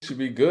should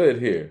be good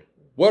here.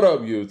 What up,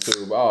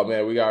 YouTube? Oh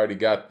man, we already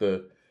got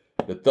the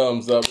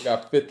thumbs up. We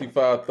got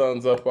 55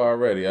 thumbs up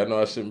already. I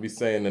know I shouldn't be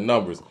saying the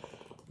numbers.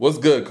 What's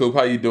good, Coop?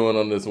 How you doing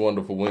on this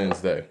wonderful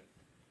Wednesday?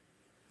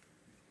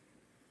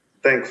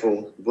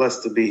 Thankful,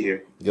 blessed to be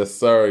here. Yes,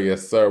 sir.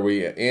 Yes, sir.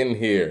 We are in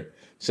here.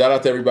 Shout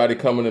out to everybody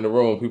coming in the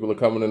room. People are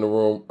coming in the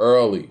room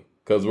early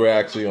because we're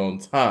actually on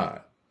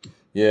time.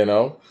 You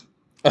know,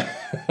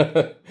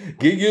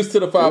 get used to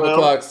the 5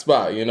 o'clock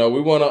spot. You know,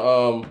 we want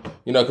to,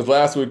 because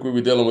last week we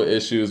were dealing with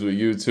issues with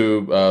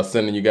YouTube,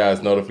 sending you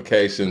guys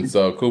notifications.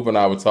 So Coop and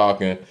I were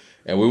talking,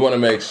 and we want to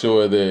make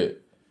sure that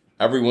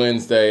every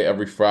Wednesday,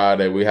 every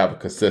Friday, we have a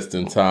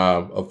consistent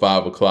time of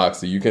 5 o'clock.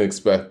 So you can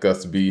expect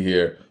us to be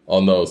here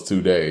on those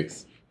 2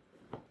 days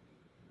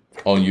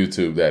on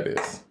YouTube, that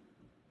is.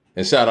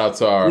 And shout out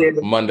to our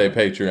Monday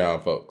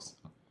Patreon folks.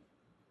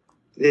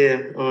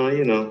 Yeah,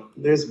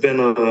 there's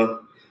been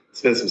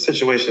some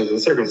situations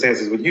and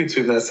circumstances with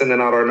YouTube not sending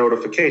out our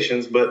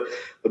notifications, but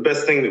the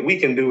best thing that we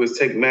can do is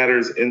take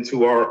matters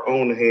into our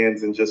own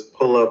hands and just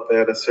pull up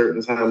at a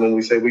certain time when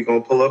we say we're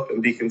going to pull up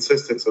and be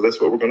consistent. So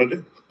that's what we're going to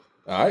do.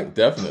 All right,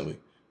 definitely.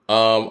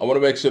 I want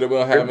to make sure that we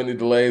don't have any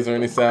delays or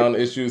any sound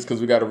issues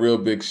because we got a real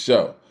big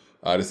show.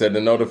 They said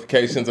the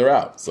notifications are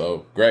out,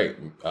 so great.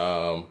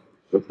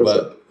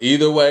 But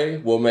either way,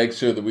 we'll make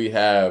sure that we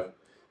have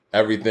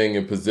everything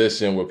in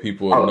position where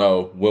people will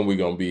know when we're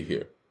going to be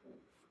here.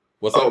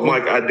 What's up,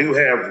 Mike? I do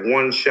have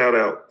one shout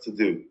out to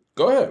do.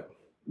 Go ahead.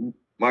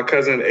 My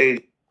cousin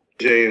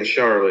AJ in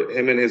Charlotte,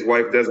 him and his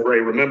wife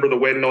Desiree. Remember the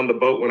wedding on the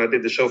boat when I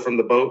did the show from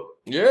the boat?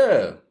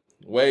 Yeah,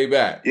 way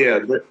back. Yeah,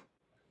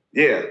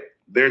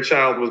 their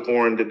child was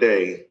born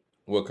today.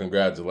 Well,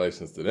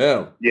 congratulations to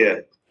them. Yeah,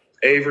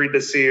 Avery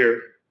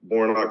Desir,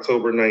 born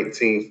October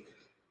 19th.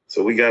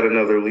 So we got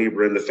another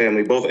Libra in the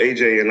family. Both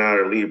AJ and I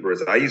are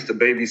Libras. I used to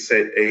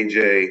babysit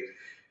AJ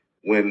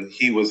when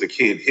he was a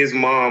kid. His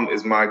mom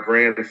is my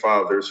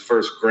grandfather's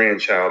first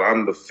grandchild.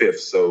 I'm the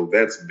fifth, so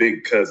that's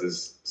big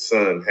cousin's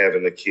son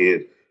having a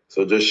kid.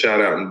 So just shout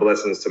out and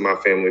blessings to my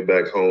family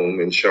back home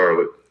in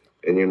Charlotte.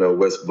 And,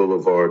 West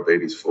Boulevard,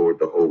 babies forward,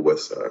 the whole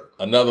west side.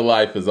 Another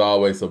life is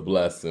always a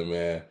blessing,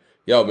 man.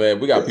 Yo, man,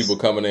 we got people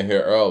coming in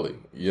here early.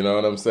 You know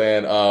what I'm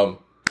saying?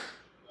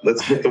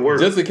 Let's get to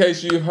work. Just in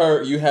case you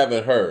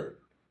haven't heard,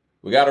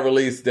 we got a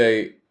release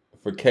date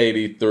for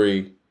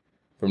KD3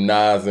 from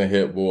Nas and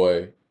Hit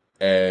Boy.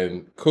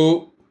 And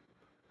Coop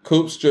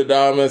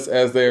Stradamus,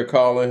 as they're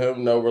calling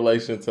him, no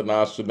relation to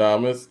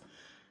Nostradamus,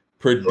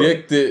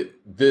 predicted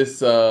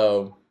this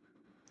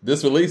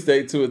release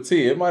date to a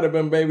T. It might have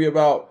been maybe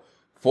about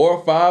 4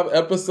 or 5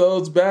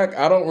 episodes back.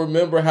 I don't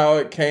remember how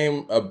it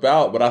came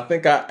about, but I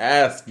think I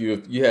asked you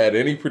if you had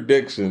any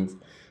predictions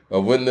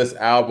of when this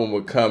album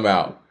would come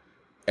out.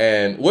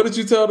 And what did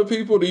you tell the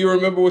people? Do you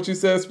remember what you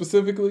said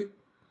specifically?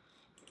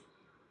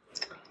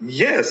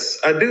 Yes,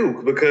 I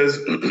do, because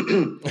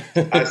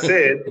I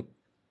said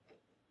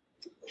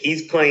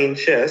he's playing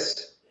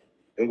chess,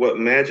 and what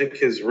Magic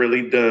has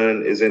really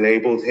done is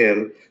enabled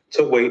him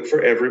to wait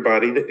for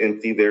everybody to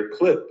empty their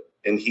clip,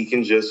 and he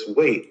can just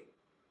wait.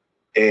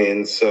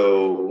 And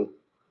so,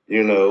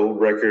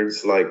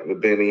 records like the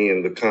Benny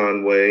and the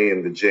Conway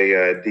and the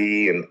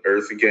JID and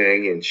Earth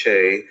Gang and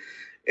Che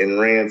and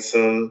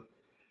Ransom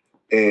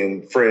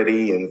and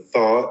Freddie and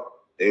Thought,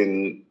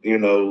 and,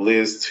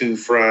 Liz 2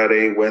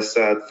 Friday,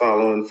 Westside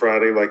following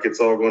Friday, like it's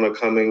all going to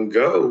come and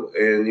go.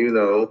 And,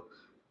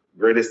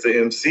 Greatest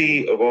to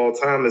MC of all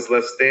time is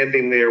left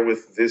standing there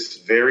with this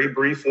very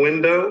brief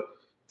window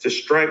to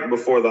strike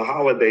before the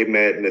holiday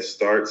madness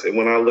starts. And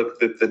when I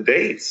looked at the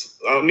dates,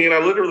 I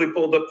literally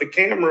pulled up the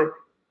camera.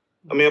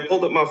 I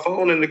pulled up my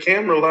phone and the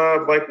camera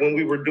live, like when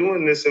we were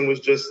doing this, and was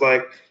just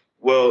like,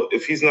 well,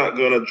 if he's going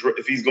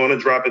to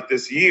drop it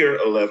this year,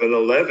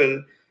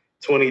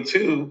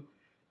 11/11/22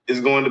 is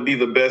going to be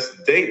the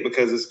best date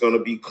because it's going to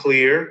be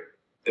clear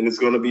and it's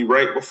going to be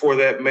right before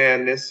that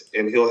madness,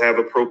 and he'll have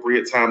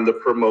appropriate time to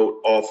promote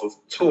off of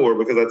tour,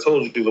 because I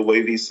told you the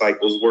way these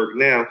cycles work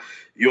now,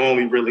 you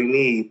only really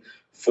need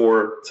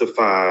 4 to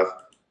 5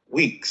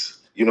 weeks.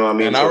 You know what I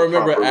mean? And I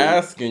remember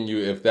asking you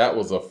if that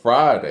was a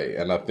Friday,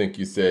 and I think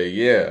you said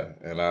yeah,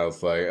 and I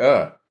was like,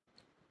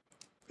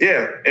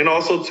 Yeah, and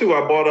also, too,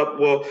 I brought up,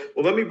 well,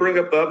 let me bring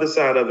up the other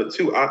side of it,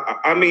 too.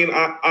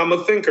 I'm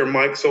a thinker,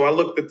 Mike, so I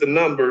looked at the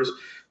numbers.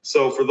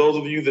 So for those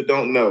of you that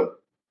don't know,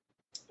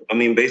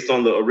 based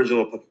on the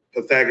original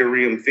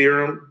Pythagorean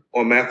theorem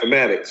on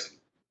mathematics,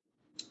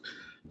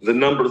 the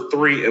number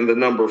 3 and the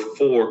number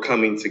 4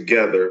 coming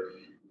together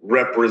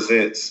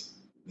represents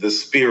the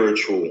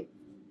spiritual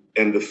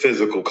and the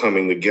physical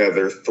coming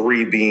together,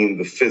 3 being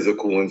the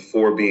physical and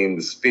 4 being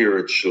the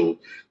spiritual.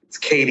 It's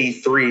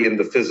KD3 in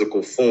the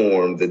physical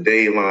form. The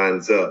day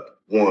lines up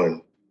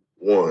 1,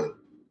 1,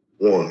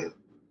 1,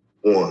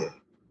 1,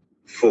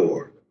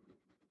 4,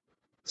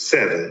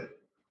 7.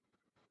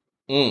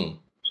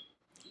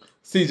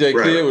 CJ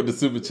Kid with the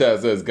super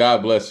chat says,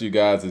 God bless you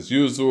guys as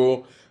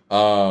usual.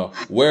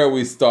 Where are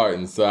we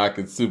starting so I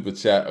can super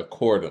chat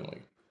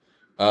accordingly?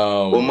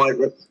 Well, Mike,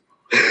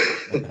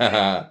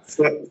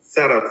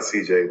 Shout out to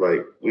CJ.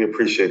 Like, we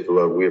appreciate the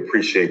love. We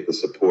appreciate the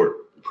support.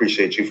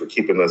 Appreciate you for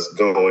keeping us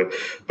going.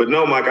 But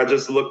no, Mike, I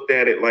just looked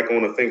at it like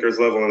on a thinker's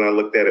level, and I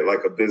looked at it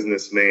like a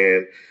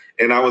businessman.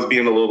 And I was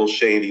being a little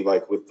shady,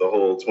 like with the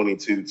whole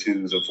 22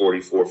 twos and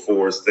 44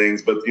 fours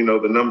things. But, you know,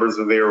 the numbers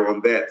are there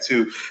on that,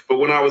 too. But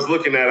when I was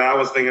looking at it, I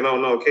was thinking, oh,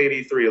 no,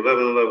 KD 3,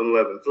 11, 11,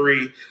 11,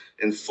 3,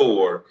 and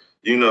 4.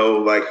 You know,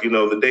 like, you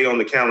know, the day on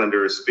the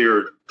calendar is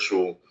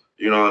spiritual.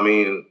 You know what I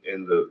mean?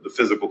 And the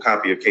physical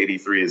copy of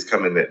KD 3 is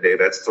coming that day.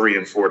 That's 3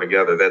 and 4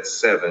 together. That's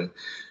 7,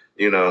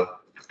 you know.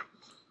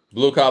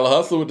 Blue Collar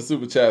Hustler with the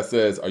super chat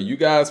says, are you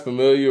guys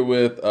familiar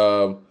with,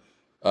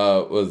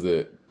 was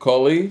it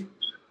Coley?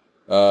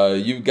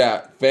 You've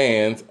got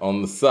fans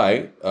on the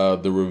site.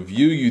 The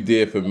review you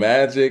did for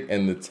Magic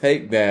and the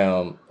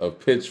takedown of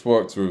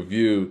Pitchfork's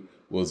review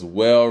was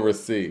well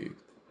received.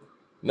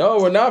 No,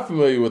 we're not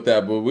familiar with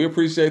that, but we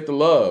appreciate the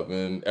love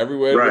and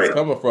everywhere it's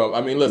coming from.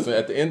 I mean, listen,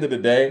 at the end of the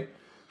day,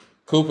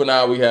 Coop and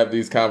I, we have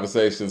these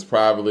conversations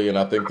privately, and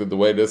I think that the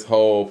way this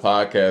whole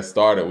podcast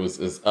started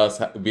is us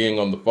being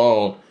on the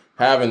phone,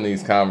 having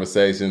these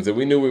conversations, and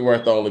we knew we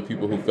weren't the only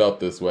people who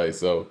felt this way,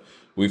 so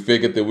we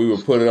figured that we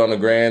would put it on a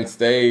grand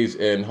stage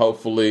and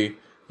hopefully,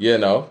 you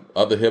know,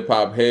 other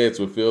hip-hop heads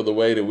would feel the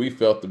way that we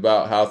felt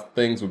about how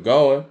things were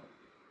going.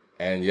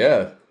 And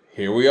yeah,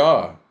 here we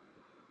are.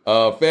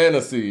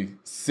 Fantasy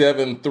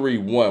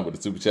 731 with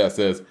the super chat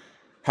says,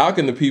 how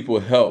can the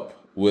people help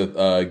with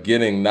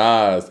getting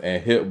Nas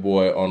and Hit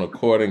Boy on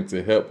According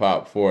to Hip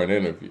Hop for an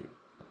interview?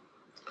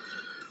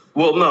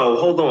 Well, no,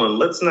 hold on.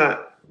 Let's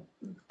not.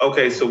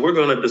 Okay, so we're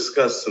going to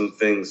discuss some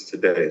things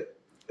today.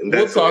 And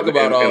we'll talk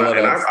about all of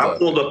that stuff. I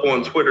pulled up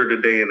on Twitter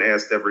today and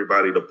asked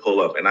everybody to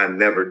pull up, and I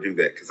never do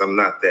that because I'm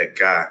not that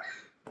guy.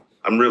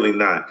 I'm really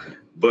not.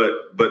 But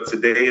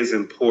today is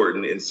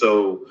important, and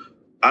so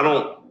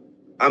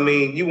I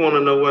mean, you want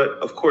to know what?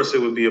 Of course,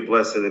 it would be a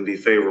blessing and be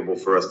favorable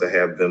for us to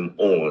have them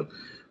on.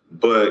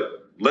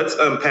 But let's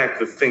unpack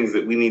the things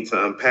that we need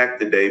to unpack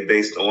today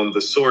based on the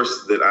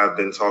source that I've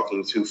been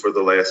talking to for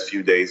the last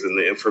few days and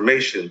the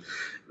information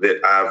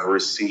that I've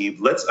received.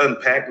 Let's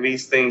unpack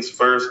these things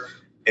first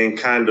and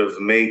kind of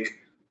make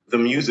the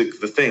music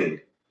the thing,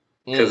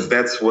 because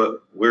that's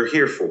what we're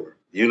here for,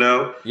 you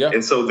know? Yeah.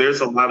 And so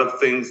there's a lot of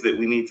things that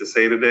we need to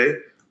say today.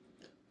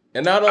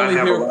 And not only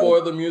here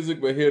for the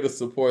music, but here to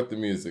support the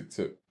music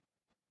too.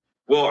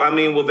 Well, I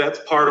mean, that's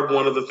part of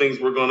one of the things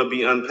we're going to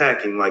be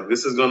unpacking. Like,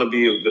 this is going to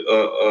be,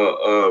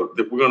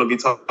 we're going to be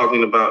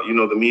talking about, you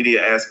know, the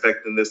media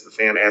aspect in this, the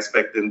fan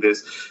aspect in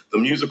this, the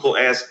musical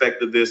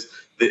aspect of this,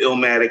 the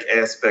Illmatic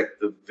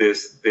aspect of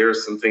this. There are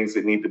some things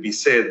that need to be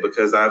said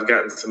because I've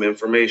gotten some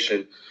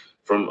information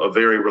from a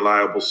very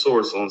reliable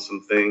source on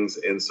some things.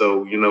 And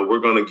so, you know, we're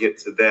going to get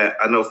to that.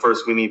 I know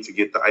first we need to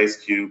get the Ice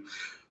Cube.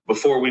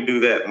 Before we do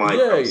that, Mike,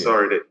 I'm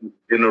sorry to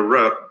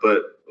interrupt,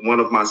 but one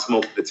of my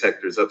smoke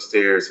detectors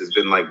upstairs has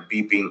been like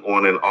beeping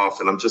on and off,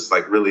 and I'm just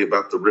like really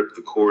about to rip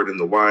the cord and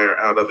the wire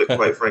out of it,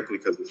 quite frankly,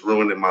 because it's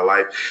ruining my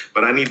life.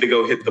 But I need to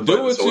go hit the button.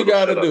 Do what you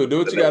got to do. Do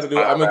what you got to do.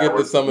 I'm going to get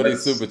to some of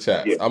these super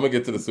chats. Yeah. I'm going to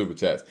get to the super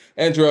chats.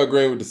 Andrew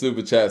Green with the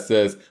super chat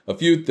says, a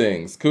few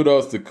things.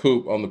 Kudos to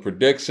Coop on the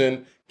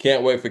prediction.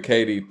 Can't wait for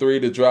KD 3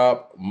 to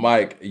drop.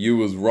 Mike, you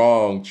was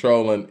wrong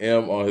trolling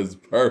M on his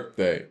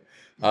birthday.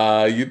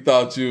 You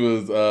thought you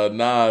was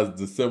Nas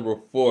December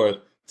 4th,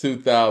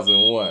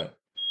 2001.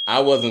 I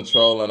wasn't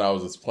trolling. I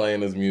was just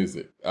playing his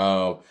music.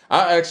 I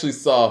actually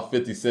saw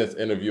 50 Cent's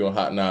interview on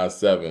Hot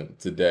 97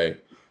 today,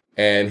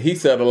 and he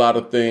said a lot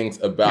of things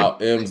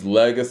about M's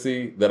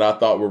legacy that I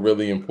thought were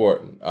really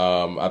important.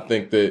 I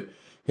think that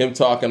him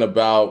talking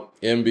about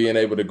M being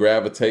able to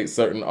gravitate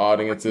certain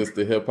audiences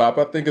to hip-hop,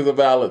 I think is a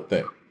valid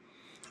thing.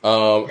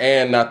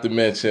 And not to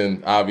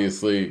mention,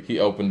 obviously, he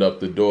opened up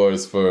the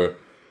doors for,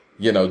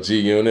 you know,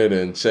 G-Unit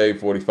and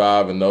Shade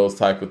 45 and those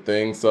type of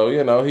things. So,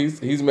 you know,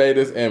 he's made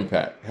his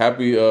impact.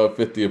 Happy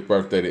 50th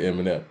birthday to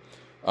Eminem.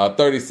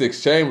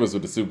 36 Chambers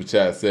with the super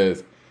chat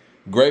says,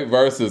 great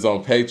verses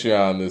on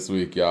Patreon this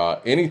week, y'all.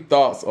 Any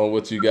thoughts on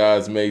what you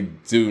guys may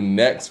do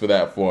next for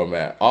that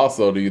format?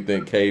 Also, do you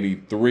think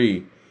KD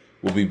 3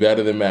 will be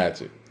better than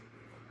Magic?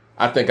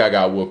 I think I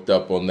got whooped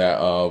up on that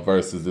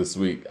verses this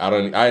week. I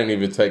didn't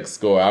even take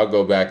score. I'll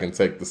go back and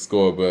take the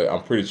score, but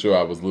I'm pretty sure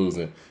I was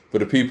losing. For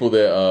the people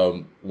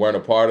that weren't a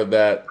part of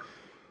that,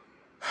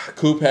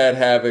 Coop had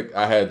Havoc,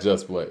 I had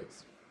Just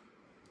Blaze.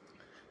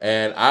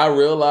 And I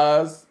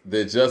realized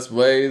that Just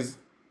Blaze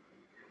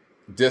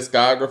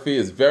discography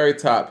is very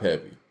top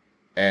heavy.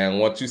 And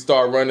once you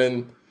start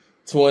running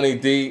 20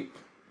 deep,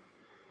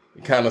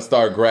 you kind of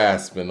start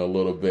grasping a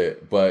little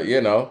bit. But,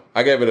 you know,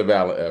 I gave it a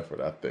valid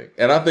effort, I think.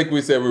 And I think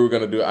we said we were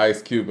going to do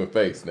Ice Cube and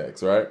Face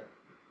next, right?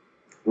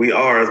 We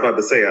are. I was about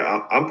to say,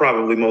 I'm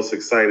probably most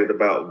excited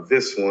about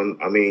this one.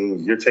 I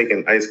mean, you're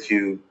taking Ice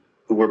Cube,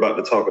 who we're about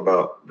to talk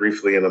about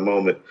briefly in a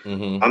moment.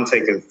 Mm-hmm. I'm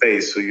taking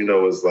Face, who you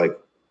know is like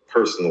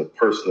personal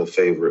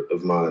favorite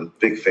of mine.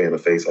 Big fan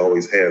of Face,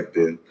 always have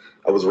been.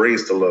 I was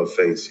raised to love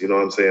Face, you know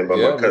what I'm saying, by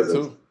my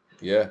cousins. Me too.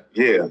 Yeah.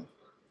 Yeah.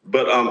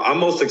 But I'm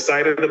most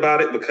excited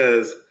about it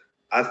because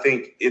I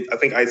think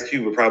Ice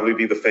Cube would probably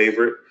be the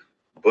favorite,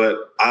 but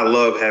I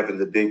love having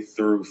to dig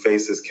through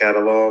Face's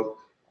catalog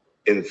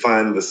and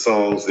find the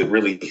songs that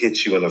really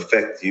hit you and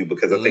affect you,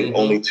 because I think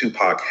only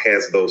Tupac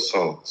has those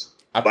songs,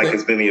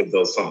 as many of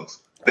those songs.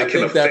 I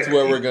think that's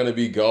where we're going to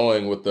be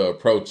going with the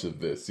approach of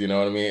this. You know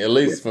what I mean? At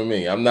least for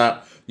me.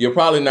 You're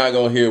probably not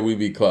going to hear We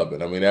Be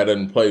Clubbing. I mean, that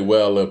doesn't play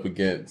well up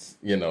against,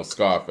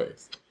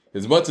 Scarface.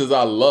 As much as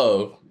I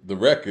love the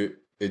record,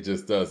 it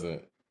just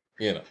doesn't,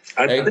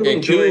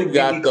 And Cube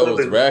got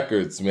those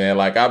records, man.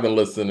 Like, I've been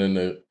listening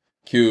to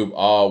Cube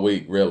all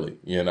week, really,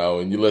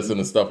 and you listen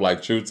to stuff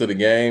like True to the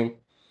Game.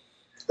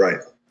 Right.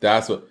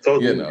 That's what,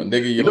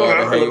 nigga, you know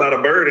how I feel about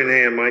A Bird in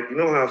Hand, Mike. You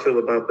know how I feel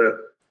about that.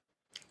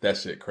 That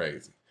shit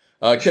crazy.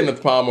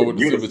 Kenneth Palmer with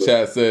the super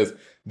chat says,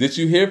 did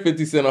you hear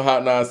 50 Cent on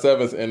Hot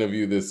 97's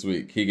interview this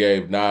week? He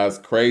gave Nas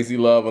crazy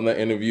love on the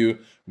interview.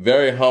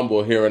 Very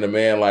humble hearing a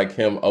man like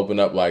him open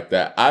up like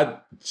that. I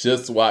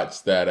just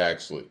watched that,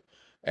 actually.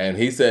 And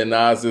he said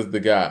Nas is the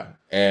guy.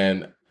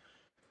 And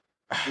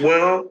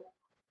well,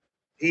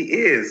 he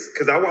is,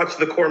 because I watched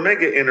the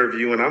Cormega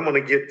interview, and I'm going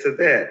to get to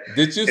that.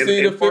 Did you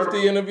see the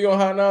 50 interview on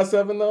Hot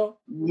 97, though?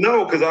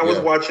 No, because I was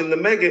watching the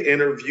Mega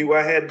interview.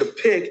 I had to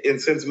pick, and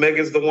since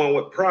Mega's the one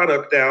with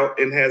product out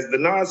and has the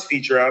Nas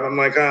feature out, I'm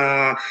like,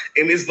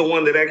 and is the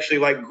one that actually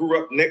grew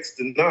up next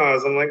to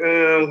Nas. I'm like,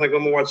 I'm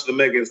going to watch the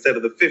Mega instead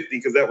of the 50,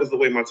 because that was the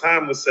way my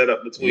time was set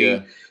up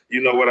between,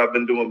 what I've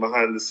been doing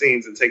behind the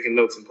scenes and taking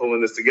notes and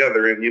pulling this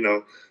together,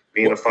 and,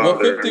 being a father.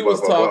 Well,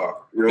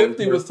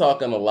 50 was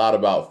talking a lot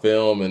about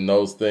film and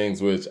those things,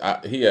 which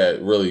he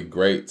had really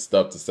great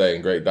stuff to say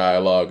and great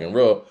dialogue and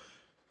real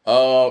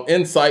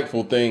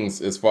insightful things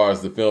as far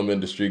as the film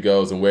industry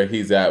goes and where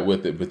he's at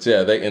with it. But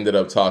yeah, they ended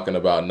up talking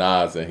about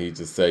Nas, and he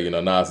just said,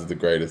 Nas is the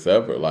greatest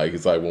ever. Like,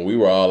 it's like when we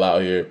were all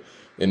out here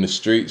in the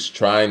streets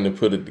trying to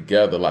put it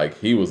together, like,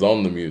 he was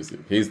on the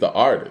music. He's the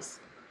artist.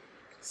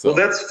 So.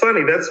 Well, that's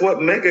funny. That's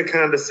what Mega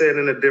kind of said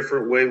in a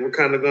different way. We're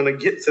kind of going to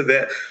get to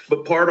that.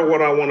 But part of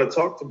what I want to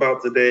talk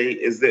about today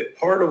is that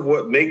part of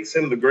what makes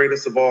him the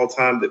greatest of all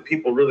time that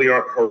people really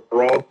aren't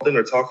heralding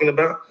or talking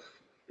about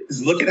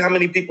is look at how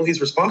many people he's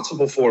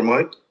responsible for,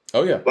 Mike.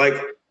 Oh, yeah. Like,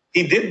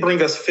 he did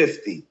bring us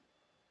 50.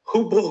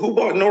 Who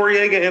bought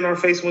Noriega in our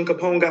face when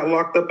Capone got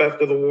locked up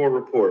after the war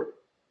report?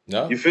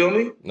 No. You feel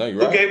me? No, you're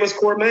right. Who gave us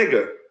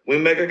Cormega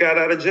when Mega got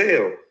out of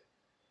jail?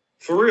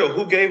 For real,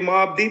 who gave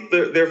Mobb Deep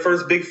their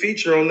first big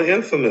feature on The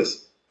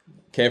Infamous?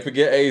 Can't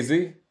forget AZ.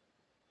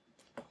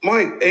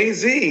 Mike,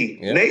 AZ,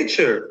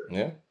 Nature.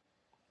 Yeah.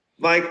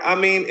 Like, I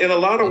mean, in a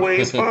lot of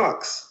ways,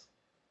 Fox.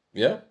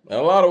 Yeah, in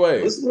a lot of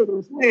ways. Listen to what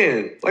I'm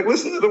saying.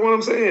 Listen to what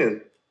I'm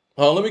saying.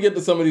 Let me get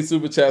to some of these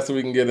super chats so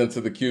we can get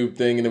into the Cube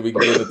thing, and then we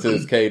can get into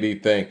this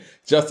KD thing.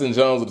 Justin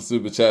Jones with the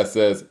super chat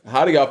says,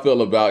 how do y'all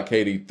feel about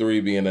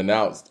KD3 being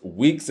announced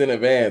weeks in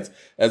advance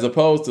as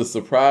opposed to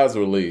surprise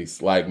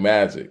release like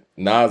Magic?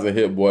 Nas and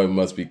Hit Boy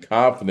must be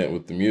confident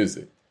with the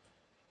music.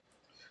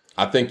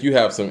 I think you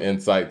have some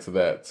insight to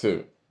that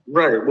too.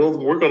 Right. Well,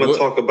 we're going to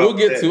talk about We'll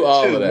get to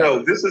all of that.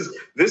 No, this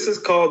is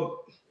called...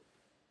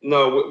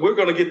 No, we're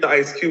going to get the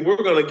Ice Cube. We're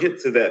going to get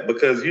to that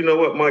because you know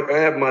what, Mike? I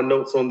have my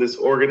notes on this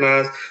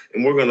organized,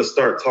 and we're going to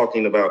start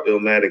talking about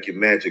Illmatic and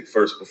Magic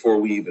first before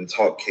we even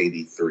talk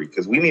KD3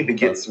 because we need to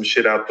get some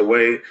shit out the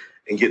way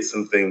and get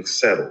some things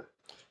settled.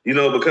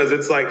 Because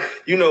it's like,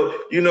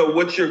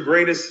 what your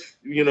greatest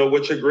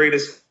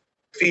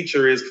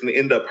feature is can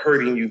end up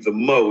hurting you the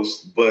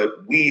most.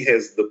 But we,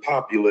 as the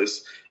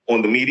populace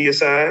on the media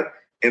side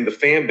and the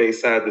fan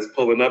base side that's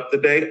pulling up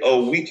today,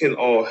 we can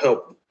all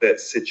help that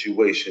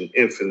situation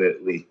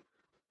infinitely.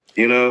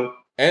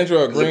 Andrew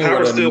agreeing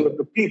with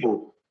the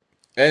people.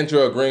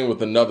 Andrew agreeing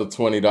with another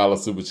 $20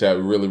 super chat.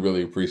 We really,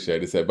 really appreciate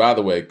it. He said, by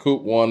the way,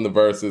 Coop won the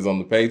verses on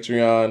the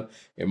Patreon.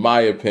 In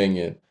my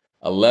opinion,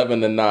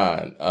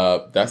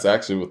 11-9. That's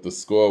actually what the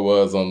score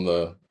was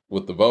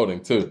with the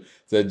voting too.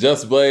 Said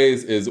Just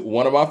Blaze is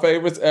one of my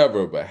favorites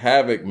ever, but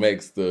Havoc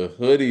makes the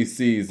hoodie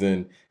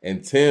season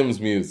and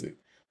Tim's music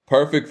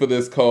perfect for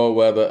this cold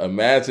weather.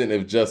 Imagine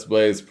if Just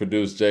Blaze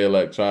produced Jay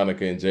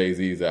Electronica and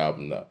Jay-Z's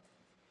album though.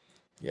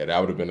 Yeah, that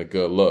would have been a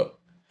good look.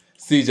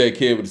 CJ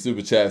Kidd with the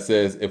super chat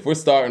says, if we're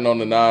starting on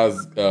the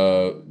Nas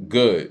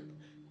good,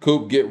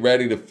 Coop, get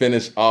ready to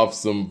finish off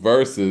some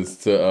verses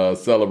to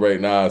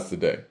celebrate Nas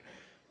today.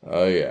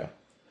 Oh, yeah.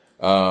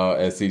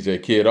 And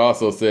CJ Kidd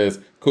also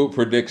says, Coop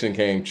prediction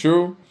came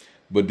true,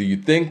 but do you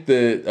think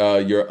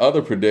that your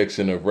other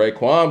prediction of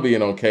Raekwon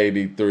being on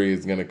KD3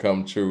 is going to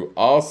come true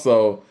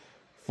also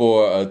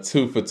for a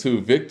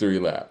 2-for-2 victory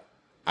lap?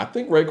 I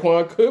think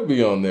Raekwon could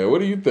be on there. What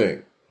do you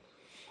think?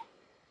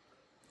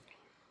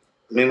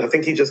 I mean, I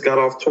think he just got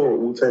off tour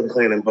with Wu-Tang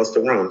Clan and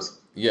Busta Rhymes.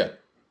 Yeah.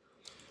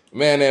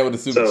 Man with the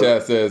super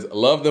chat says,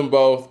 love them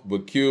both,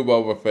 but Cube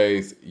over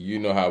Face, you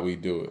know how we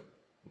do it.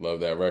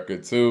 Love that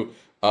record too.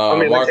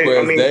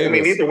 Marquez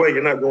Davis. Either way,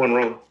 you're not going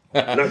wrong.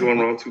 You're not going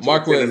wrong.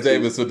 Marquez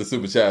Davis with the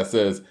super chat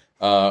says,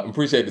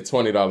 appreciate the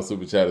 $20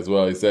 super chat as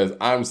well. He says,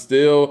 I'm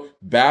still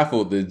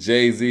baffled that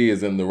Jay-Z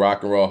is in the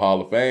Rock and Roll Hall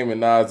of Fame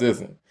and Nas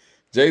isn't.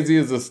 Jay-Z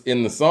is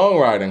in the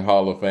songwriting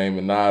Hall of Fame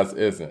and Nas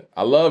isn't.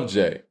 I love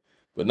Jay,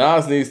 but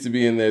Nas needs to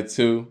be in there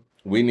too.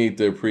 We need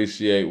to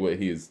appreciate what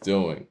he is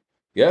doing.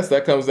 Yes,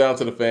 that comes down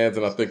to the fans,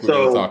 and I think we're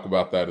going to talk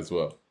about that as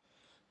well.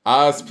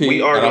 Oz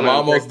P, and I'm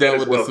almost done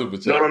with the super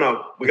chat.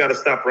 No. We got to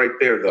stop right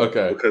there, though.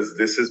 Okay. Because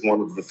this is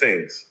one of the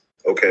things.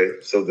 Okay.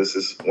 So this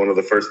is one of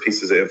the first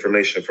pieces of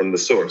information from the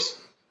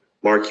source.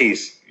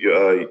 Marquise,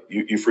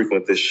 you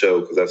frequent this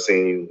show because I've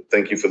seen you.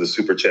 Thank you for the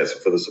super chats,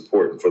 for the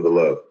support, and for the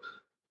love.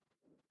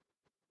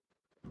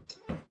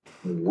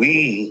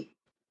 We,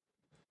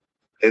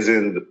 as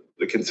in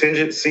the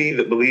contingency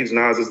that believes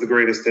Nas is the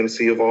greatest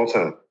MC of all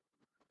time.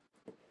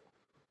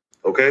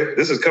 Okay?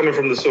 This is coming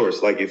from the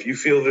source. Like, if you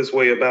feel this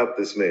way about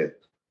this man,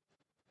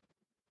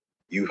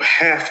 you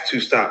have to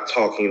stop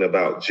talking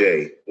about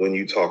Jay when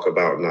you talk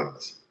about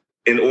Nas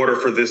in order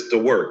for this to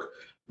work.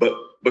 But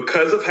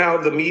because of how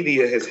the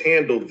media has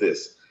handled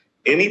this,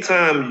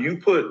 anytime you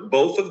put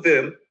both of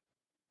them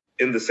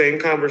in the same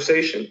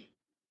conversation,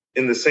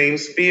 in the same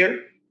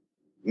sphere,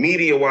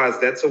 media-wise,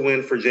 that's a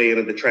win for Jay and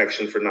a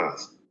detraction for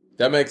Nas.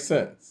 That makes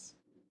sense.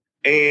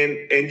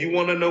 And you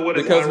want to know what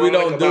is because we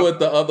don't do it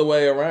the other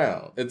way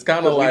around. It's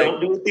kind of like we don't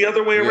do it the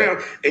other way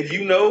around. And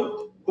you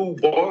know who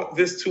brought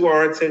this to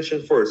our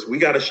attention first? We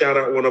got to shout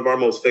out one of our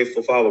most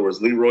faithful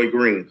followers, Leroy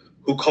Green,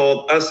 who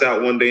called us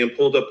out one day and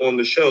pulled up on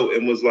the show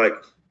and was like,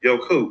 "Yo,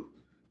 Coop,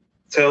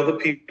 tell the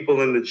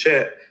people in the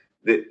chat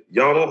that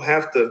y'all don't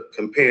have to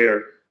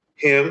compare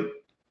him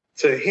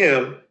to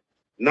him.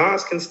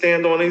 Nas can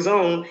stand on his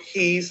own.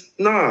 He's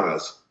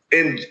Nas."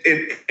 And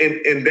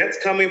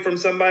that's coming from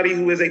somebody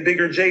who is a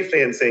bigger Jay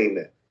fan saying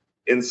that.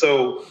 And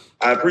so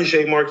I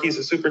appreciate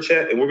Marquise's super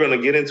chat, and we're going to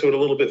get into it a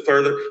little bit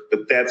further,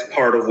 but that's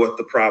part of what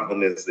the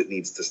problem is that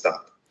needs to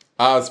stop.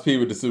 Oz P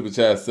with the super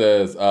chat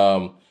says,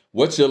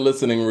 what's your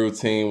listening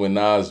routine when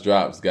Nas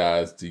drops,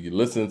 guys? Do you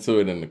listen to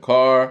it in the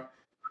car,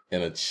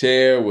 in a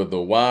chair with a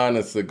wine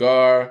and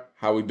cigar?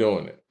 How we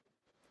doing it?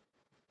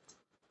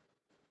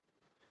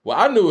 Well,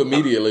 I knew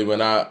immediately when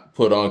I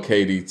put on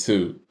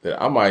KD2 that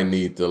I might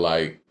need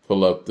to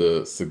pull up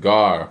the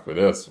cigar for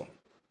this one.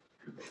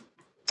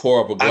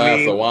 Pour up a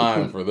glass of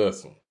wine for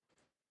this one.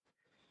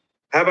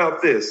 How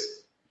about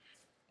this?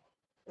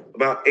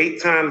 About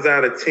 8 times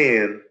out of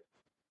 10,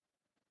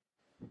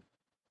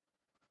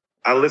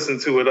 I listen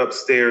to it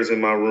upstairs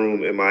in my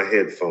room in my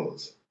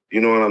headphones.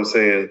 You know what I'm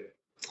saying?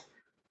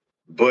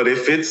 But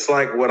if it's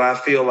like what I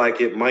feel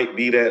like it might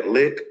be that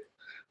lick,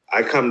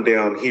 I come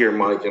down here,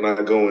 Mike, and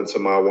I go into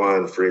my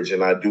wine fridge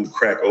and I do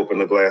crack open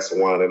a glass of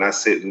wine and I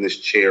sit in this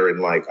chair and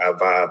I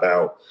vibe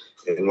out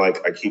and I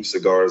keep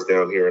cigars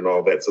down here and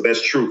all that. So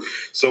that's true.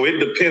 So it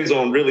depends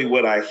on really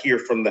what I hear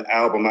from the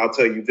album. I'll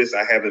tell you this,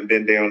 I haven't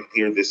been down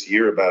here this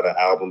year about an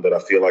album that I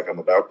feel like I'm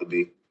about to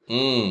be.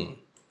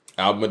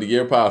 Album of the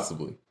year,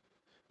 possibly.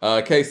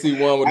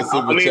 KC1 with the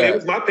super chat. It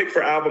was my pick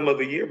for album of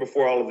the year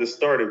before all of this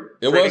started.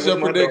 It was your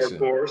prediction.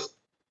 Dark horse.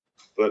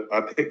 But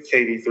I picked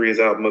KD3 as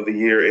album of the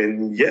year.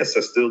 And yes, I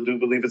still do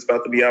believe it's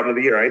about to be album of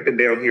the year. I ain't been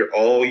down here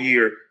all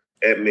year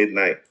at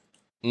midnight.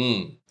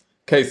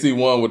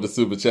 KC1 with the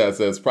super chat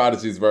says,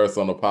 Prodigy's verse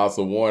on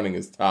Apostle Warning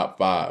is top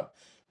 5.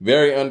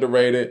 Very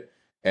underrated.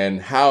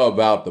 And how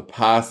about the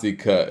posse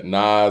cut?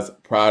 Nas,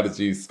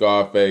 Prodigy,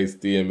 Scarface,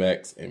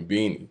 DMX, and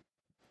Beanie.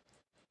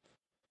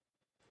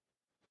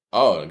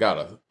 Oh, we got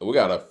a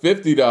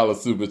 $50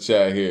 super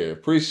chat here.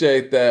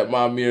 Appreciate that,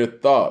 my mere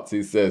thoughts.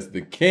 He says,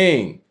 the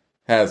king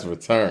has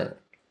returned.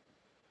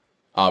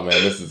 Oh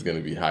man, this is gonna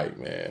be hype,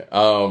 man.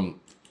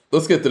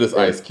 Let's get to this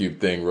Ice Cube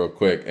thing real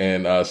quick.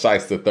 And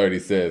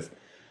Shyster30 says,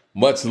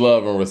 much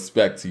love and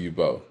respect to you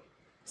both.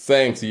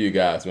 Same to you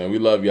guys, man. We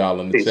love y'all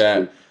in the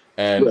chat.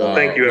 And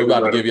thank you, we're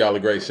about to give y'all a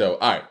great show.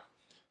 All right.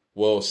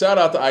 Well, shout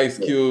out to Ice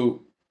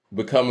Cube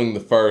becoming the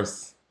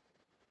first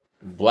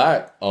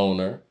black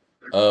owner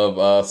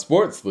of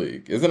Sports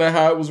League. Isn't that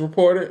how it was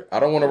reported? I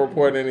don't want to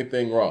report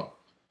anything wrong.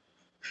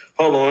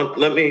 Hold on.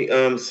 Let me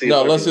see.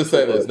 No, let's just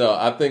say this. No,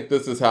 I think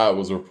this is how it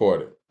was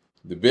reported.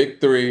 The Big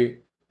Three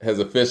has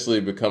officially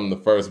become the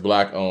first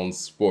black-owned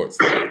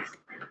sports league.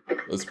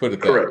 Let's put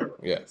it that way.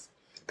 Yes.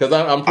 Because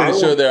I'm pretty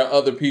sure there are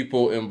other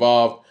people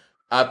involved.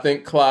 I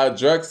think Clyde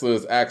Drexler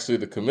is actually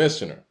the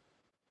commissioner.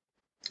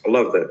 I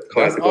love that.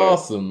 That's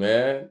awesome,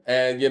 man.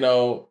 And,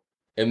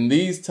 in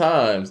these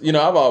times,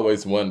 I've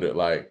always wondered,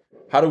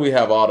 how do we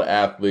have all the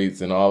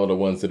athletes and all of the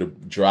ones that are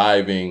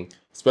driving,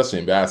 especially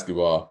in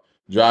basketball,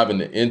 driving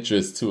the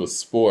interest to a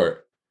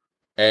sport,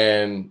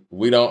 and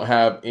we don't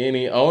have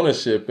any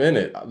ownership in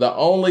it? The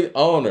only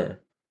owner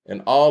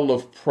in all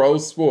of pro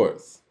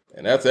sports,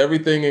 and that's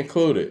everything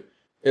included,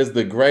 is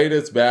the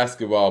greatest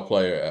basketball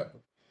player ever.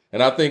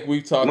 And I think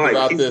we've talked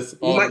about this.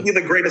 He might be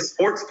the greatest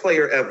sports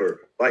player ever.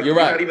 You're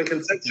not even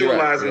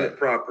conceptualizing it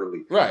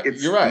properly. Right.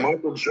 You're right.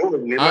 Michael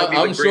Jordan.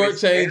 I'm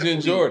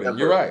shortchanging Jordan.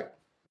 You're right.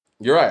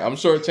 I'm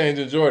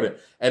shortchanging Jordan.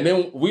 And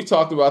then we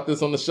talked about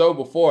this on the show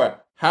before.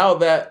 How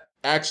that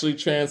actually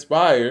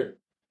transpired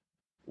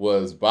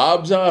was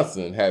Bob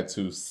Johnson had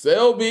to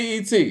sell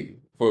BET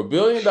for $1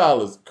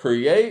 billion,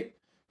 create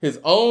his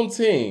own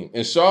team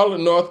in Charlotte,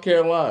 North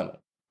Carolina,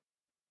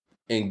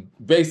 and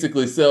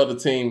basically sell the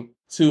team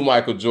to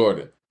Michael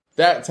Jordan.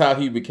 That's how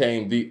he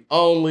became the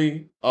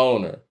only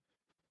owner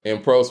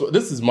in pro sports.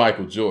 This is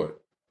Michael Jordan.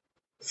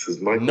 This is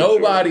Michael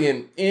Nobody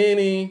Jordan. in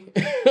any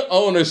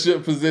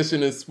ownership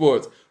position in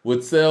sports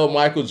would sell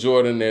Michael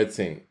Jordan their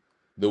team.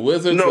 The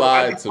Wizards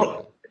lied to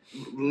him.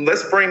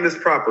 Let's frame this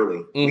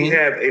properly. Mm-hmm. We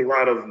have a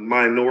lot of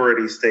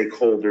minority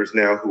stakeholders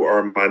now who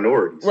are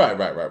minorities. Right.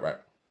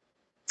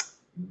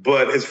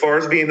 But as far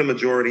as being the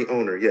majority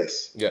owner,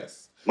 yes.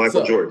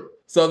 Michael Jordan.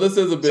 So this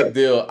is a big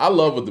deal. I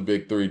love what the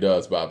Big Three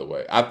does, by the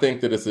way. I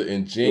think that it's an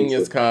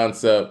ingenious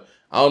concept.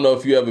 I don't know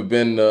if you ever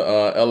been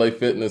to LA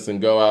Fitness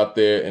and go out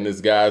there, and there's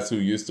guys who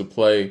used to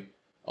play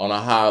on a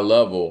high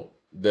level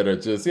that are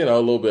just, a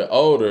little bit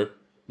older.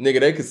 Nigga,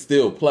 they could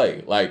still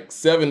play. Like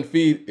 7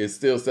 feet is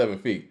still 7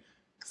 feet.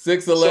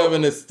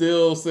 6'11" is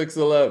still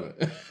 6'11".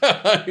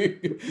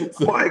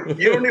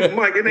 Mike,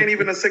 Mike, it ain't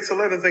even a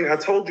 6'11" thing. I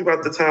told you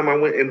about the time I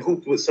went and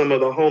hooped with some of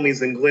the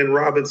homies, and Glenn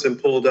Robinson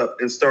pulled up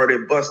and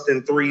started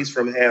busting threes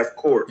from half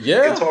court.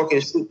 Yeah. And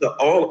talking shit to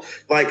all,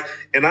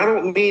 and I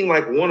don't mean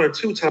like 1 or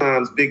 2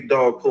 times Big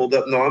Dog pulled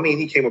up. No, I mean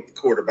he came up the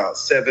court about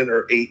 7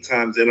 or 8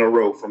 times in a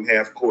row from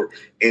half court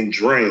and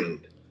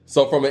drained.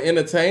 So from an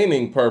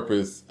entertaining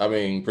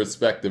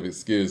perspective,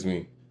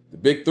 the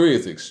Big Three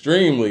is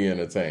extremely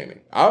entertaining.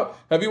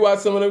 Have you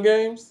watched some of them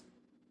games?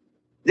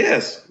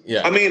 Yes.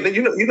 Yeah. I mean,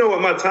 you know what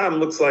my time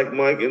looks like,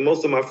 Mike, and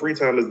most of my free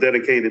time is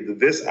dedicated to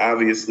this,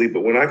 obviously.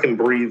 But when I can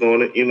breathe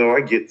on it, I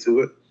get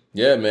to it.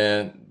 Yeah,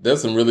 man.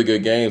 There's some really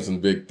good games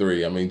in Big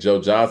Three. I mean,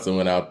 Joe Johnson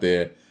went out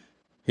there.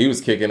 He was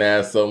kicking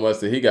ass so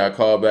much that he got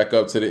called back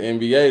up to the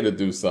NBA to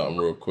do something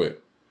real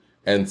quick.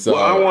 And so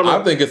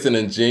I think it's an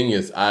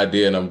ingenious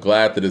idea, and I'm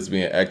glad that it's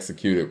being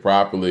executed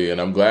properly,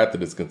 and I'm glad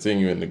that it's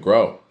continuing to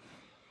grow.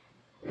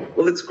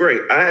 Well, it's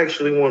great. I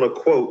actually want to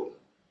quote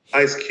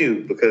Ice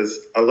Cube because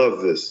I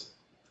love this.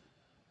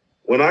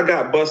 When I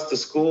got bused to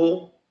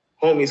school,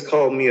 homies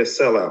called me a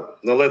sellout.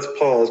 Now let's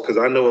pause because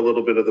I know a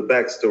little bit of the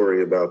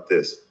backstory about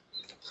this.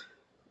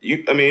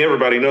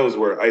 Everybody knows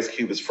where Ice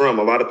Cube is from.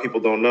 A lot of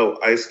people don't know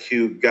Ice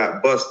Cube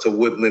got bused to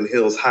Woodland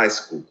Hills High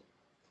School.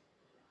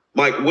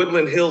 Mike,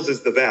 Woodland Hills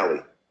is the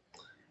valley.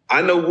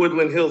 I know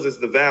Woodland Hills is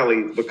the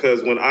valley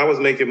because when I was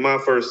making my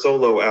first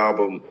solo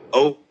album,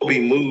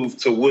 Obi moved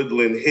to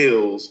Woodland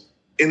Hills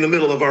in the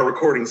middle of our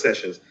recording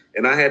sessions.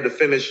 And I had to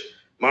finish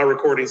my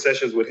recording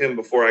sessions with him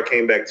before I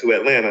came back to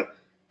Atlanta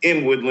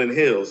in Woodland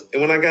Hills.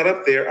 And when I got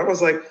up there, I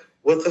was like,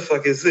 what the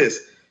fuck is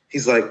this?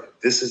 He's like,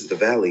 this is the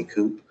valley,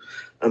 Coop.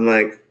 I'm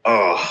like,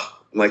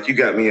 you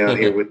got me out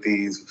here with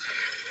these.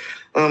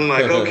 I'm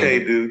like, okay,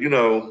 dude,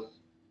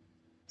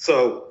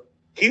 So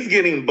he's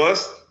getting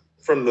bused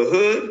from the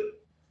hood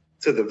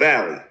to the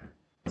valley.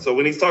 So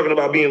when he's talking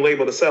about being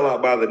labeled a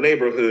sellout by the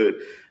neighborhood,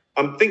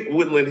 I think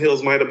Woodland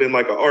Hills might have been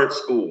like an art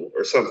school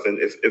or something,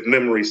 if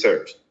memory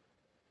serves.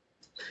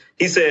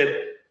 He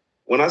said,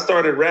 when I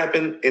started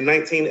rapping in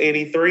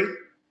 1983,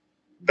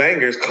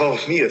 bangers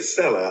called me a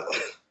sellout.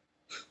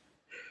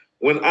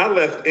 When I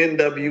left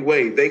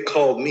NWA, they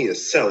called me a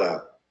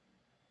sellout.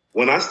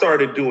 When I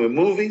started doing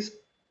movies,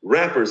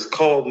 rappers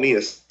called me a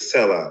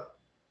sellout.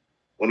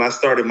 When I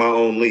started my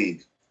own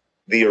league,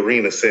 the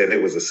arena said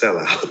it was a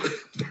sellout.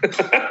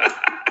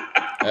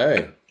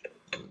 Hey.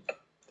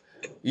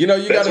 You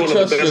got to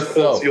trust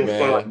yourself,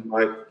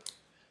 man.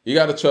 You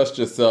got to trust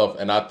yourself,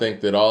 and I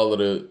think that all of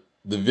the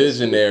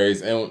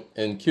visionaries,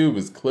 and Cube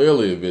is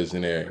clearly a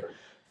visionary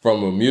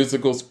from a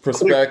musical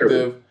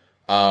perspective,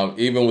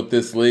 even with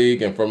this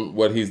league and from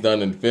what he's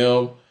done in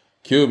film,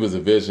 Cube is a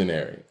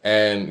visionary.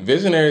 And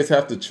visionaries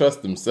have to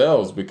trust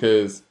themselves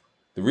because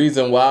the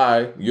reason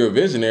why you're a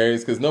visionary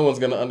is because no one's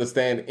going to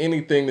understand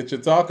anything that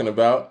you're talking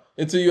about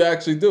until you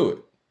actually do it.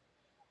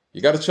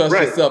 You got to trust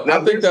yourself.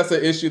 Now, I think that's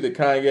an issue that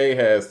Kanye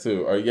has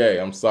too. Or Ye,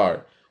 I'm sorry.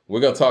 We're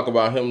going to talk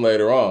about him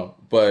later on.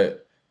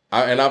 But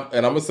I'm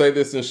going to say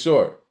this in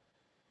short.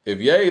 If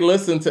Ye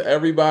listened to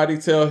everybody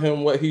tell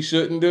him what he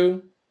shouldn't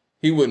do,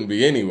 he wouldn't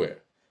be anywhere.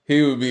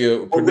 He would be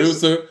a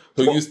producer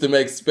who used to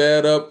make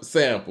sped up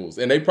samples.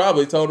 And they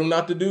probably told him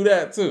not to do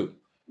that too.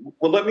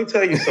 Well, let me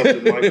tell you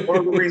something, Mike. One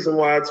of the reasons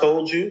why I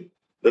told you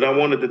that I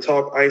wanted to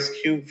talk Ice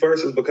Cube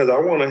first is because I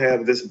want to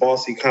have this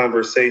bossy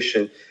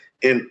conversation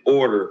in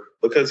order.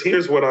 Because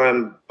here's what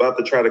I'm about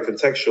to try to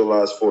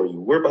contextualize for you.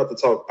 We're about to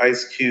talk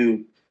Ice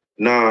Cube,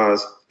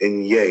 Nas,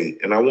 and Ye.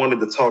 And I wanted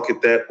to talk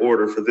at that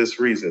order for this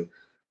reason.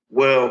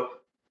 Well,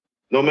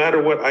 no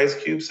matter what Ice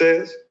Cube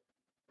says,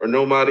 or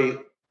no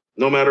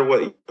matter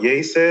what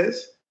Ye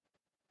says,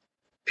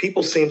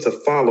 people seem to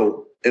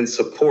follow and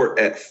support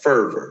at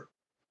fervor.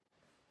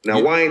 Now,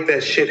 why ain't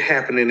that shit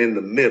happening in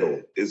the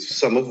middle is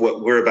some of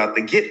what we're about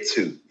to get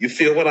to. You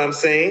feel what I'm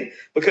saying?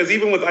 Because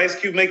even with Ice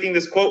Cube making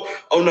this quote,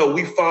 oh no,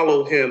 we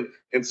follow him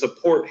and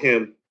support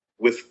him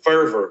with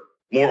fervor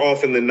more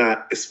often than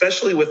not,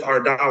 especially with our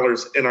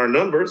dollars and our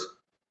numbers,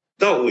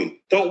 don't we?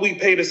 Don't we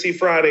pay to see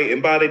Friday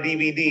and buy the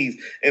DVDs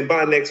and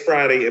buy next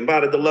Friday and buy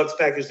the deluxe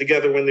package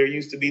together when there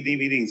used to be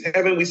DVDs?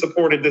 Haven't we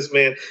supported this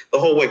man the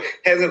whole way?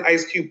 Hasn't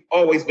Ice Cube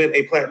always been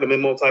a platinum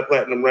and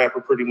multi-platinum rapper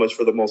pretty much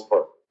for the most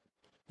part?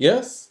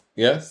 Yes.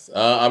 Yes.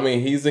 I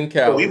mean, he's in But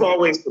Cali. we've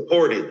always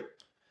supported.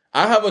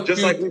 I have a Just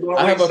few. like we've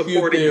I have always a few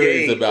supported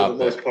theories Ye about for the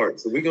that. most part.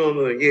 So we're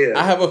gonna, yeah.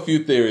 I have a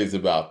few theories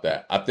about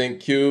that. I think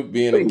Cube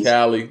being in Please.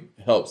 Cali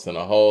helps in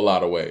a whole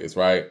lot of ways,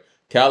 right?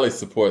 Cali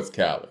supports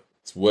Cali.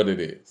 It's what it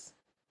is.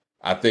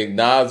 I think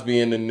Nas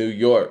being in New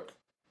York,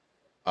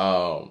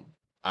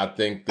 I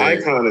think that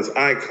Icon is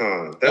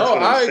icon. That's No,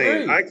 what I'm I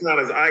saying. agree. Icon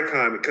is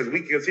icon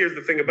because here's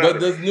the thing about But it.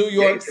 does New Ye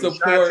York from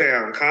support?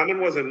 Chi-Town. Common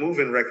wasn't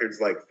moving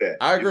records like that.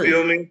 I You agree.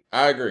 feel me?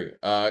 I agree.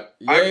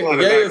 Ye Icon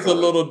is a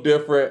icon. little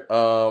different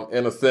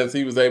in a sense.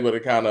 He was able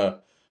to kind of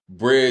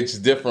bridge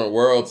different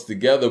worlds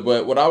together.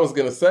 But what I was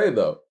going to say,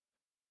 though,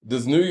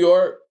 does New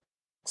York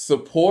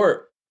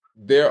support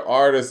their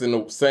artists in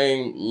the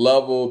same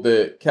level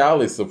that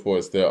Cali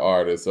supports their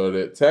artists, or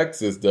that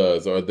Texas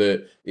does, or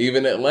that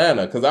even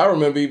Atlanta? Because I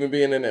remember even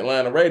being in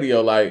Atlanta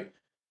radio, like,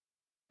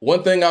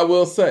 one thing I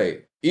will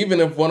say, even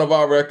if one of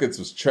our records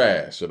was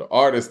trash, or the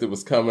artist that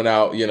was coming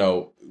out,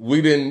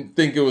 we didn't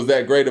think it was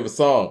that great of a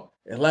song,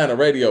 Atlanta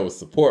radio was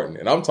supporting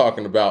it. I'm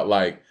talking about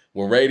like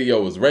when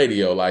radio was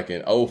radio, like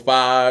in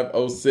 05,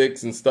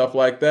 06 and stuff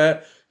like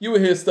that. You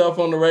would hear stuff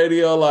on the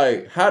radio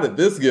like, how did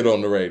this get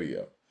on the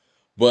radio?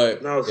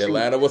 But No, see,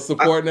 Atlanta was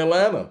supporting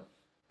Atlanta.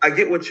 I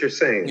get what you're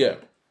saying. Yeah.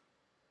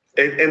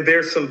 And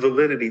there's some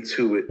validity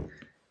to it,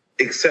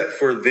 except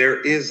for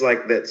there is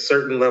like that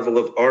certain level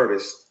of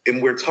artists,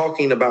 and we're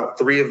talking about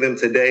three of them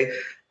today.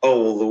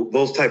 Oh, well,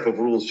 those type of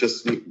rules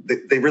just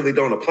they really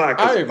don't apply.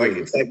 I agree. Like,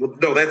 it's like, well,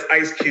 no, that's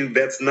Ice Cube,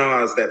 that's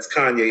Nas, that's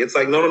Kanye. It's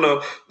like,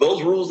 no.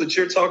 Those rules that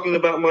you're talking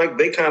about, Mike,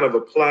 they kind of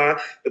apply,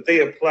 but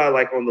they apply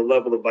like on the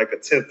level of like a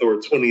 10th or a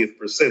 20th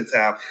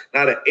percentile,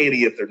 not an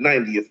 80th or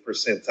 90th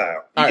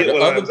percentile. All right, the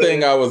other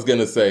thing I was going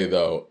to say,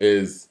 though,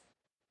 is,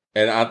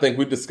 and I think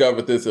we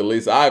discovered this, at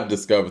least I've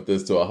discovered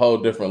this to a whole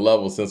different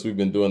level since we've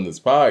been doing this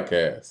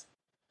podcast.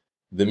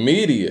 The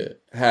media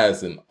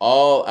has an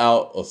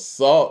all-out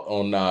assault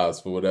on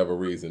Nas for whatever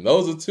reason.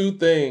 Those are two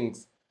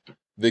things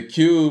that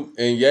Cube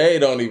and Ye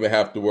don't even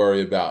have to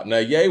worry about. Now,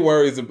 Ye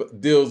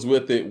deals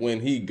with it when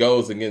he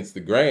goes against the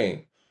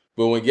grain.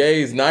 But when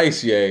Ye's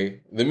nice Ye,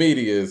 the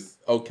media is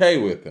okay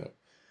with him.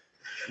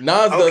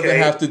 Nas doesn't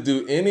have to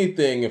do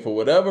anything, and for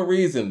whatever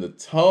reason, the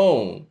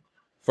tone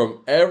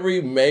from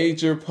every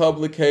major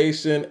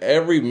publication,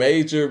 every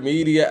major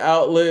media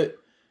outlet,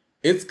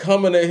 it's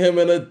coming at him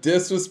in a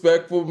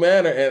disrespectful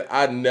manner, and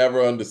I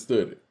never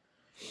understood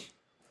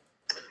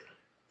it.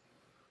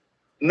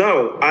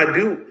 No, I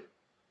do.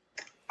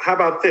 How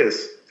about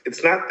this?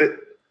 It's not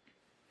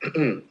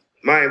that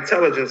my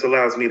intelligence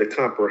allows me to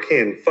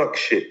comprehend fuck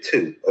shit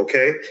too,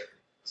 okay?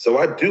 So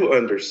I do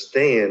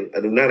understand. I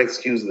do not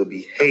excuse the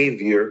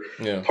behavior.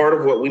 Yeah. Part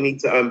of what we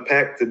need to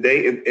unpack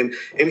today,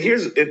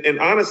 and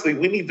honestly,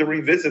 we need to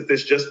revisit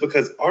this just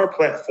because our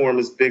platform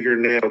is bigger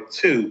now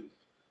too,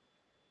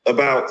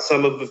 about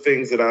some of the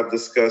things that I've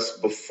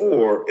discussed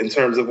before in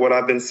terms of what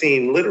I've been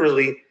seeing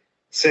literally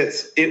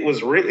since it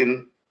was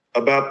written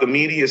about the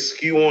media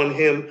skew on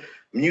him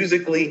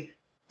musically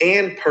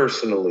and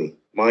personally,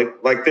 Mike.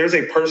 Like, there's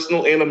a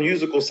personal and a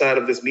musical side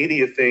of this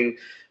media thing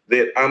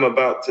that I'm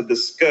about to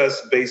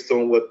discuss based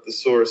on what the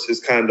source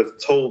has kind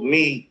of told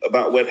me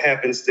about what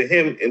happens to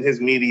him in his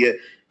media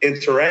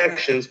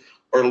interactions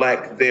or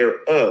lack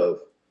thereof.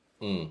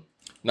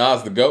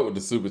 Nas the GOAT with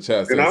the super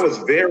chat. And I was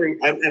very,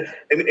 and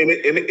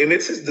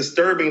it's as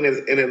disturbing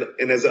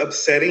and as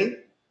upsetting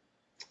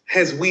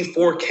as we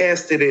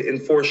forecasted it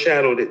and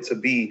foreshadowed it to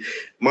be,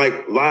 Mike,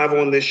 live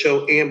on this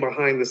show and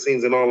behind the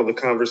scenes and all of the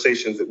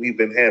conversations that we've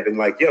been having.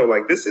 Like, yo,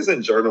 like, this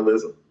isn't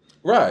journalism.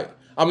 Right.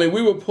 I mean,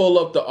 we would pull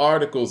up the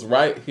articles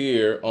right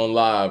here on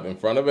live in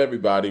front of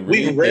everybody,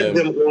 read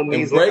them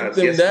and break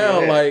them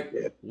down.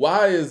 Like,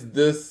 why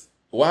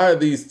are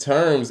these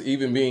terms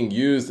even being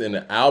used in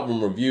an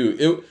album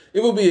review?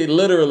 It would be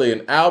literally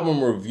an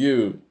album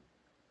review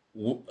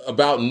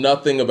about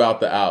nothing about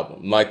the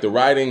album. Like, the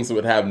writings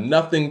would have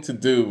nothing to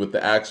do with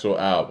the actual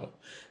album.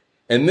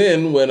 And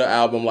then when an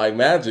album like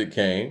Magic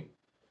came,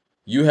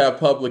 you have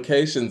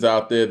publications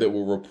out there that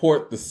will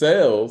report the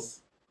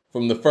sales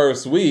from the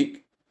first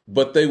week,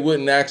 but they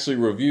wouldn't actually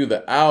review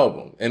the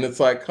album. And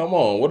it's like, come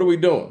on, what are we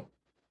doing?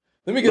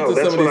 Let me get to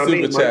some of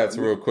these super chats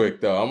real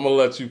quick, though. I'm going to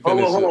let you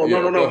finish. Hold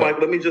on. No, Mike.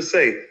 Let me just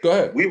say. Go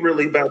ahead. We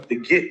really about to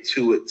get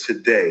to it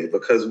today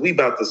because we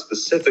about to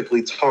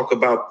specifically talk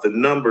about the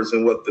numbers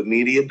and what the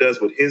media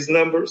does with his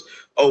numbers.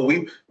 Oh,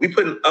 we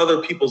putting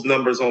other people's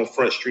numbers on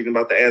Front Street and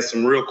about to ask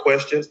some real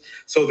questions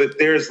so that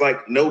there's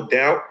like no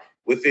doubt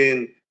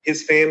within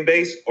his fan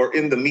base or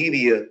in the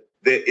media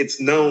that it's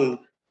known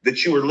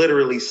that you were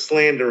literally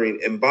slandering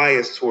and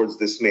biased towards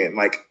this man.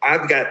 Like,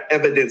 I've got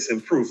evidence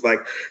and proof. Like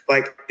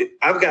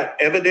I've got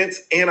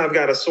evidence and I've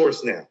got a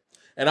source now.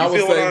 And I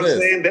will say this.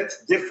 Saying?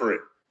 That's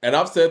different. And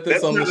I've said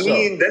this on the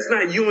show. That's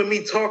not you and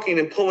me talking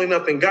and pulling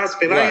up and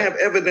gossiping. Right. I have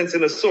evidence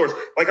and a source.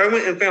 Like, I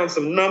went and found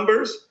some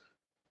numbers.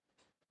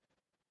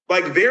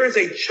 Like, there is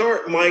a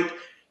chart, Mike,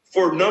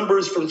 for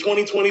numbers from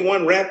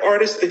 2021 rap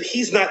artists that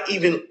he's not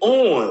even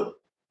on.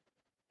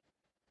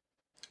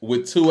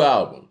 With 2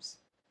 albums.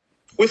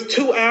 with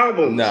 2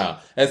 albums. Nah.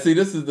 And see,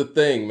 this is the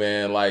thing,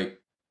 man. Like,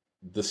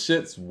 the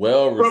shit's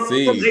well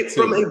received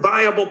from a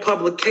viable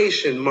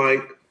publication,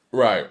 Mike.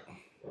 Right.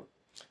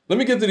 Let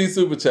me get to these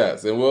super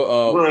chats, and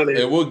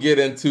we'll get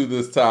into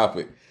this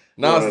topic.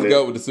 Nas to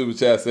go with the super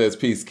chat says,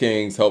 "Peace,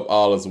 Kings. Hope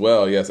all is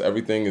well. Yes,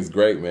 everything is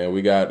great, man.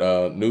 We got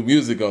new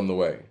music on the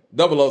way.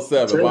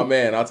 007, my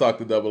man. I talked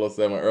to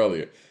 007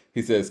 earlier.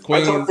 He says,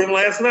 Queens. I talked to him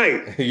last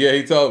night. Yeah,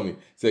 he told me. He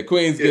said,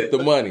 Queens, get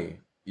the money.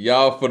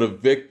 Y'all for the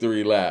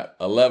victory lap.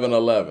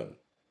 11-11.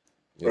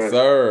 Yes,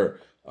 sir.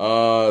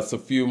 It's a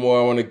few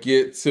more I want to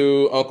get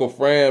to. Uncle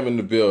Fram in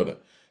the building.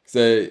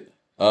 Said,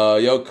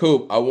 yo,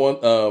 Coop, I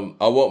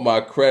want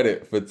my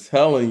credit for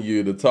telling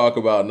you to talk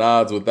about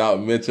Nas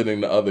without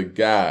mentioning the other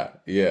guy.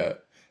 Yeah.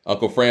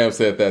 Uncle Fram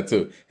said that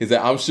too. He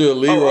said, I'm sure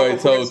Leroy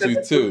told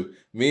you too.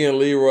 Me and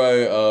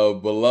Leroy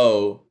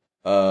belong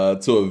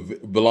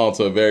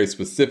to a very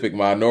specific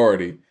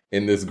minority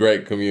in this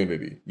great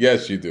community.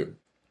 Yes, you do.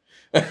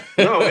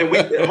 No,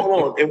 and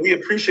hold on, and we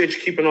appreciate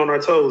you keeping on our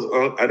toes.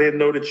 I didn't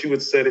know that you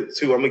had said it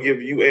too. I'm gonna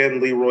give you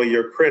and Leroy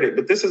your credit,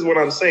 but this is what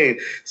I'm saying.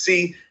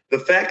 See, the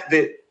fact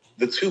that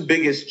the 2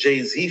 biggest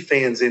Jay-Z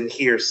fans in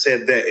here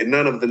said that, and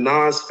none of the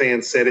Nas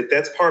fans said it,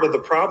 that's part of the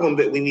problem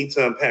that we need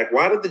to unpack.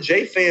 Why did the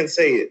Jay fans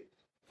say it?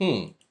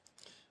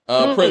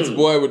 Prince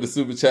Boy with the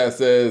super chat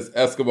says,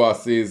 Escobar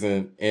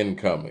season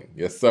incoming.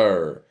 Yes,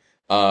 sir.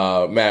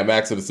 Matt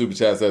Max with the super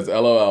chat says,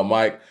 LOL,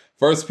 Mike.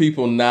 First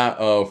people not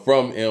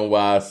from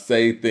NY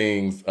say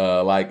things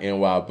like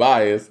NY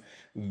bias.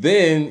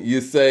 Then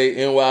you say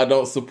NY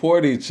don't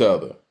support each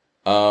other.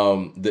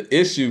 The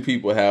issue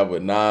people have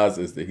with Nas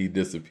is that he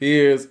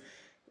disappears.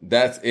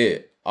 That's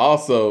it.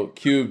 Also,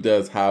 Cube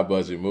does high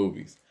budget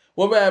movies.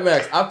 Well, Mad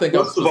Max, I think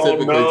I'm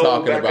specifically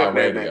talking about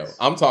radio.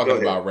 I'm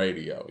talking about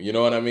radio. You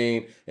know what I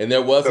mean? And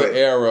there was an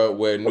era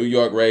where New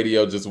York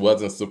radio just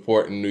wasn't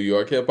supporting New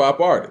York hip hop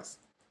artists.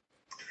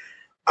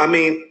 I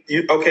mean,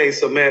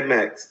 so Mad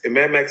Max. And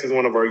Mad Max is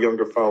one of our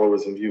younger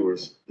followers and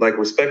viewers. Like,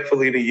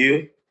 respectfully to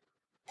you,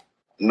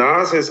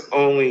 Nas has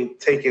only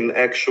taken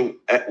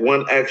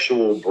one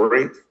actual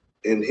break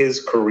in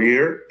his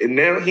career. And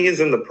now he is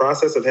in the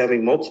process of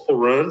having multiple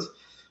runs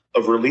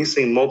of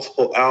releasing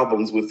multiple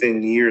albums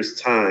within years'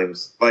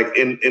 times. Like,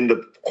 in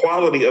the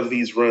quality of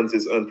these runs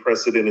is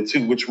unprecedented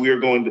too, which we are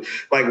going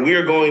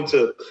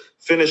to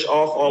finish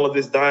off all of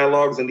this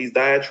dialogues and these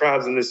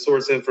diatribes and this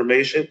source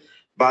information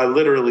by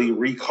literally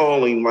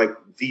recalling like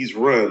these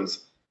runs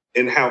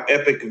and how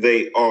epic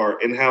they are,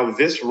 and how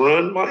this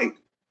run, Mike,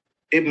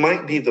 it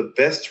might be the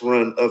best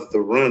run of the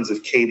runs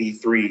if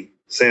KD3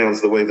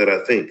 sounds the way that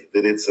I think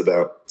that it's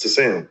about to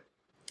sound.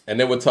 And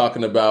then we're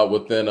talking about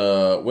within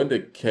when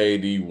did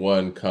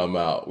KD1 come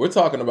out? We're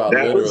talking about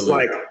that literally was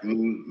like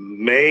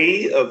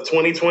May of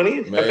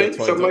 2020. May I think,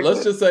 of 2020.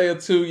 Let's just say a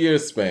 2-year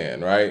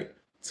span, right?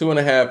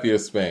 2.5 year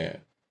span,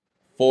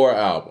 4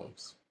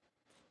 albums.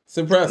 It's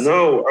impressive.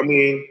 No, I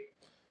mean,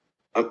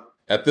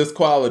 at this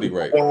quality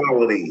rate.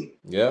 Quality.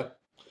 Yeah.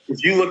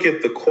 If you look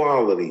at the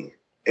quality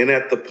and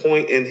at the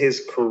point in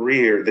his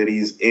career that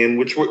he's in,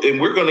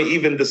 we're going to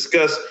even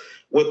discuss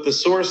what the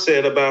source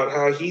said about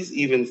how he's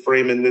even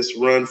framing this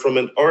run from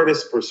an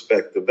artist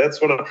perspective. Let's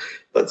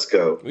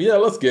go. Yeah,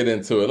 let's get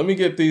into it. Let me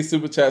get these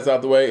super chats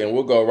out the way and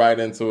we'll go right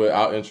into it.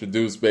 I'll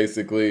introduce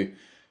basically,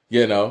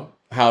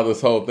 how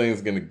this whole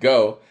thing's going to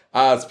go.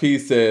 Oz P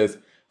says,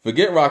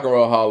 forget Rock and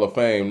Roll Hall of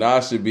Fame.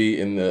 Nas should be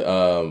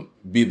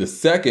be the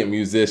second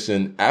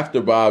musician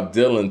after Bob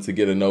Dylan to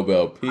get a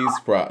Nobel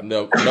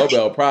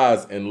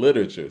Prize in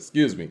literature.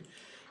 Excuse me.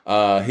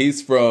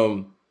 He's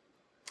from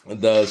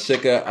the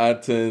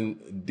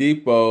Shika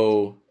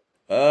Depot.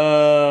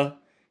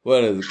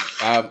 What is it?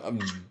 I'm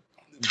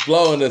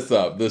blowing this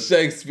up. The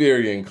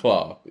Shakespearean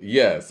cloth.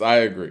 Yes, I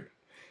agree.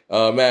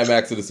 Mad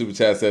Max of the super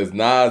chat says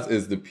Nas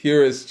is the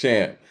purest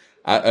champ.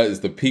 Is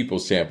the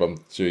people's champ, I'm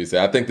sure you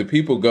say. I think the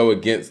people go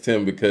against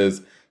him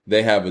because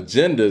they have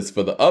agendas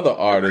for the other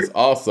artists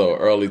also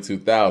early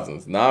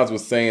 2000s. Nas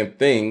was saying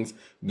things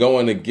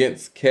going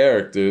against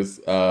characters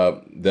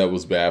that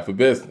was bad for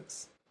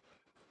business.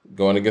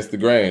 Going against the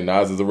grain.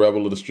 Nas is a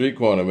rebel of the street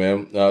corner,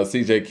 man.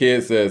 CJ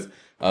Kidd says,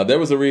 there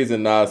was a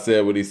reason Nas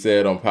said what he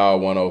said on Power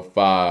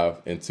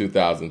 105 in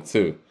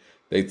 2002.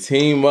 They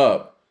team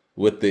up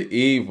with the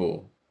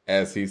evil,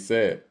 as he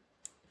said.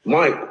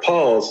 Mike,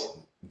 pause.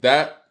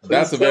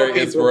 That's a very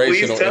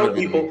inspirational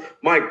interview.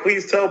 Mike,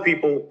 please tell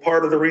people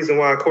part of the reason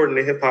why According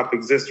to Hip Hop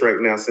exists right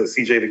now, since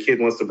CJ the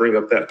Kid wants to bring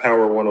up that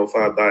Power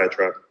 105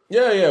 diatribe.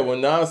 Yeah. When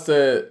Nas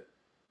said,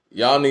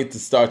 y'all need to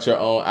start your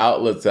own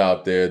outlets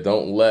out there.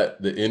 Don't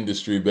let the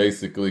industry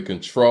basically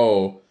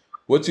control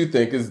what you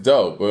think is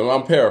dope. Well,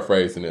 I'm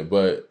paraphrasing it,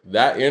 but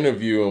that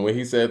interview and when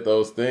he said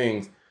those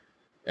things,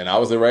 and I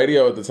was at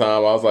radio at the time,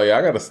 I was like,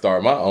 I got to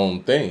start my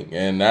own thing.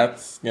 And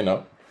that's,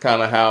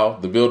 kind of how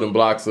the building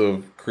blocks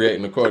of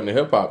creating According to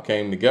Hip Hop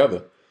came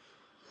together.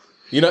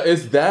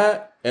 It's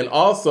that, and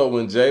also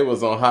when Jay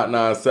was on Hot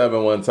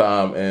 97 one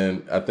time,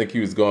 and I think he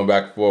was going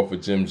back and forth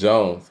with Jim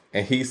Jones,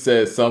 and he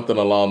said something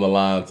along the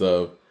lines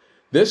of,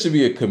 there should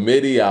be a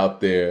committee out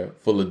there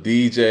full of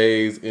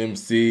DJs,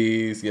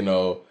 MCs,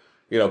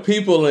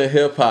 people in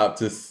hip hop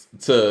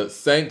to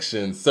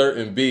sanction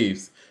certain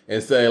beefs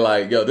and say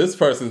like, yo, this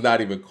person's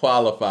not even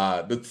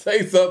qualified to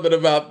say something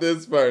about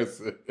this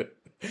person.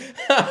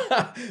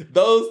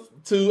 Those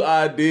two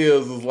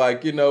ideas was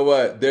like, you know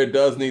what? There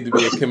does need to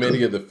be a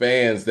committee of the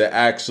fans that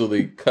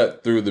actually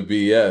cut through the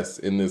BS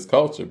in this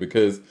culture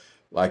because,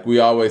 like we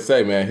always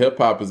say, man, hip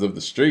hop is of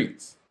the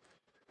streets.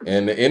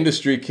 And the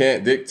industry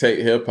can't dictate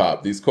hip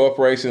hop. These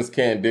corporations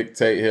can't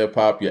dictate hip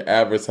hop. Your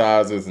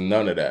advertisers,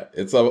 none of that.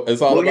 It's all about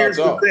y'all. Here's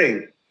the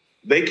thing: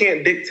 they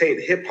can't dictate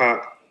hip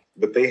hop,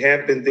 but they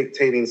have been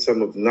dictating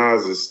some of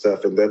Nas's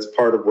stuff, and that's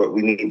part of what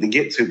we need to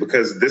get to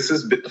because this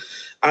is.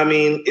 I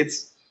mean,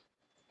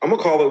 I'm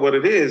gonna call it what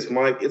it is,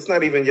 Mike. It's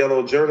not even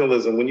yellow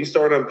journalism. When you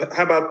start on,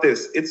 how about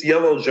this? It's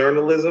yellow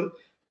journalism.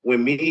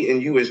 When me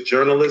and you as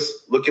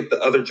journalists look at the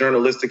other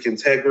journalistic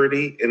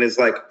integrity and it's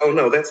like, oh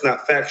no, that's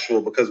not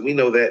factual because we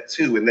know that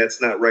too. And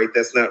that's not right.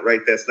 That's not right.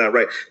 That's not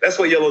right. That's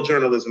what yellow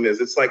journalism is.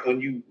 It's like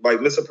when you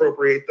like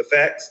misappropriate the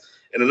facts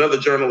and another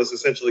journalist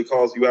essentially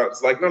calls you out.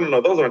 It's like,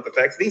 no, those aren't the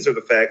facts. These are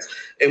the facts.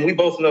 And we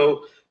both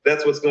know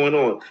that's what's going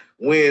on.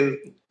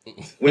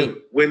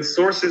 When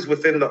sources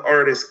within the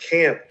artist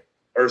camp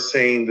are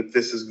saying that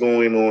this is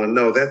going on,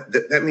 no,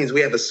 that means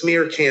we have a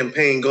smear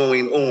campaign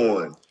going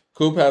on.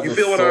 Coop has you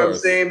feel what I'm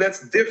saying?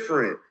 That's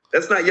different.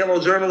 That's not yellow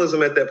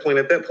journalism at that point.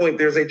 At that point,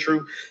 there's a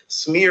true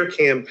smear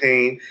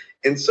campaign.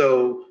 And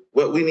so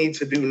what we need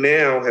to do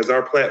now as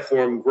our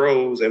platform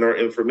grows and our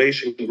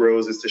information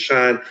grows is to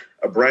shine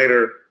a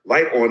brighter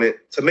light on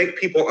it to make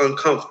people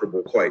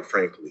uncomfortable, quite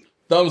frankly.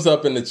 Thumbs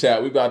up in the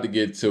chat. We're about to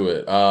get to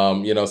it.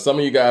 Some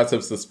of you guys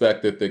have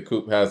suspected that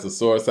Coop has a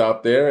source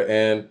out there.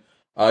 And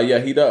yeah,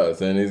 he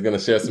does. And he's going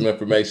to share some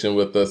information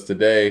with us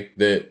today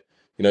that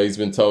he's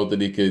been told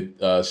that he could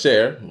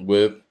share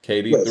with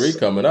KD3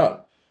 coming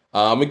up.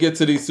 I'm going to get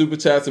to these super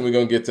chats and we're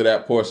going to get to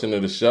that portion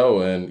of the show.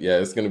 And yeah,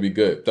 it's going to be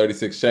good.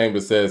 36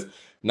 Chambers says,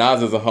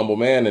 Nas is a humble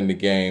man in the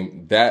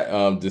game.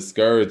 That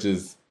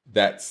discourages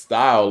that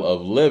style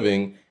of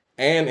living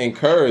and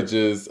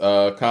encourages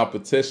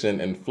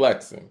competition and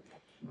flexing.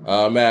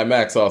 Mad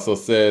Max also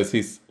says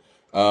he's,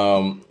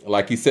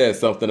 like he said,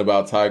 something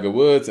about Tiger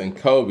Woods and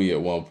Kobe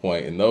at one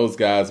point. And those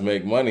guys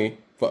make money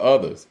for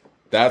others.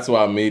 That's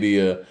why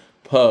media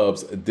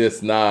pubs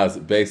diss Nas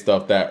based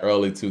off that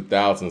early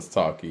 2000s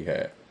talk he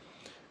had.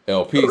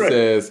 LP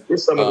says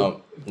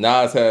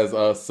Nas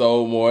has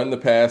sold more in the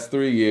past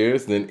 3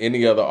 years than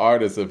any other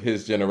artist of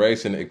his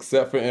generation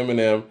except for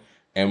Eminem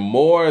and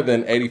more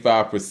than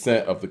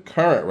 85% of the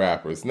current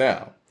rappers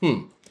now.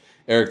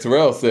 Eric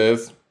Terrell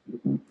says,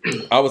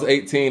 I was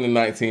 18 in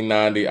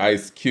 1990.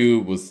 Ice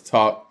Cube was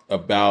talked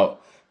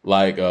about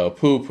like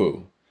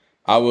poo-poo.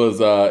 I was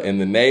in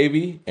the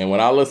Navy, and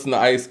when I listened to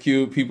Ice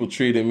Cube, people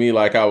treated me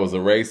like I was a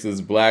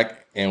racist,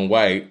 black and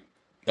white.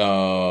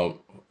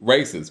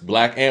 Racist,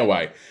 black and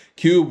white.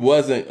 Cube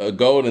wasn't a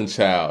golden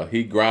child.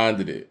 He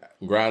grinded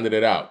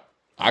it out.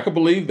 I can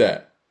believe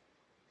that.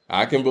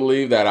 I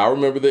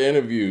remember the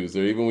interviews,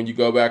 or even when you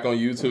go back on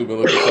YouTube and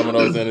look at some of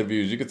those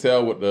interviews, you could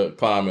tell what the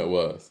climate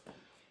was.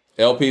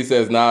 LP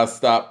says Nas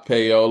stopped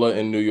payola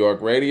in New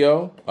York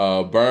radio,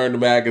 burned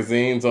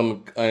magazines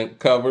on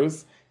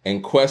covers,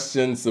 and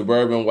questioned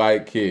suburban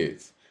white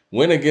kids.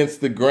 Went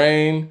against the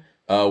grain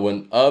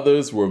when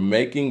others were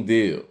making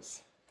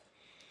deals.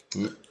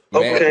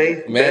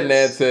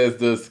 Man says,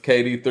 does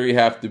KD3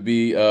 have to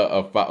be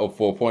a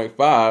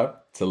 4.5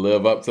 to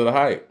live up to the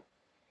hype?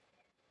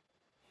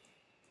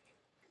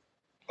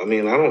 I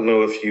mean, I don't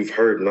know if you've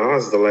heard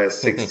Nas the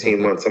last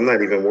 16 months. I'm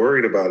not even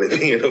worried about it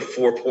being a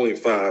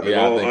 4.5 in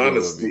all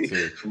honesty.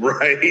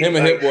 Right? Him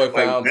and Hit Boy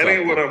found that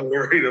ain't what I'm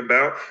worried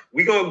about.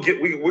 We're gonna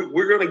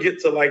get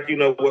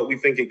to what we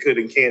think it could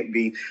and can't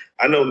be.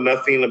 I know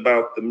nothing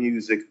about the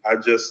music. I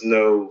just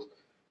know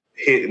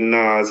Hit and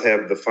Nas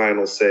have the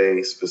final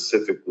say,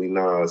 specifically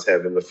Nas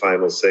having the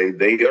final say.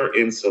 They are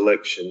in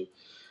selection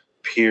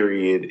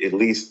period. At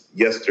least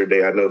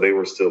yesterday, I know they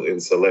were still in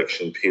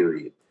selection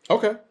period.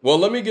 Okay. Well,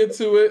 let me get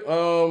to it.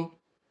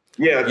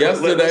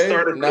 Yesterday, let's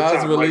start at the Nas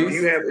top. released. Do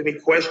you have any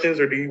questions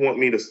or do you want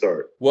me to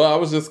start? Well, I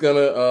was just going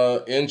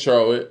to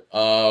intro it.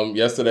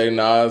 Yesterday,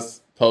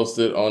 Nas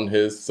posted on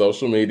his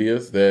social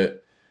medias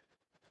that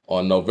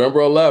on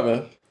November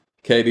 11th,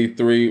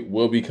 KD3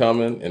 will be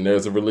coming and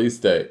there's a release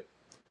date.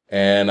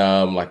 And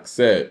like I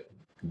said,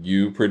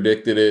 you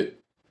predicted it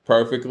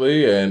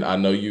perfectly. And I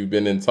know you've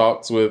been in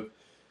talks with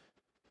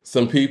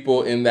some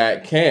people in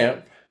that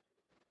camp.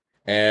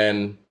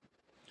 And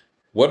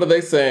what are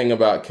they saying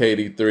about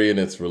KD3 and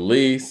its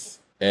release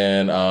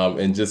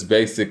and just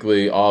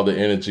basically all the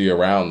energy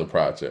around the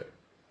project?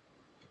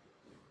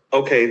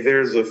 Okay,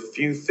 there's a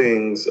few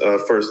things.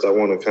 First, I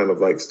want to kind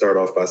of start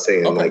off by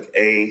saying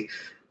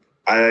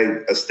I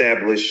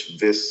established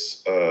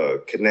this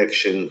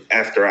connection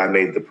after I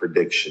made the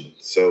prediction.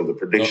 So the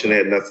prediction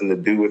had nothing to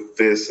do with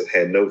this. It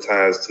had no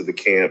ties to the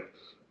camp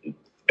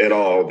at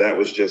all. That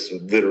was just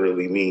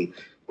literally me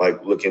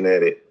looking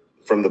at it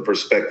from the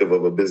perspective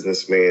of a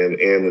businessman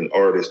and an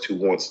artist who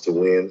wants to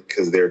win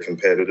because they're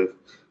competitive.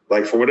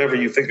 Like, for whatever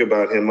you think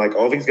about him, like,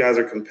 all these guys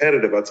are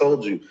competitive. I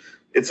told you,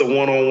 it's a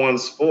one-on-one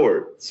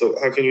sport. So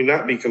how can you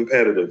not be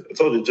competitive? I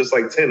told you, just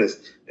like tennis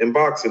and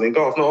boxing and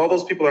golf. No, all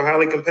those people are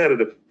highly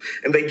competitive,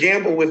 and they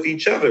gamble with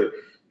each other,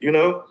 you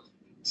know?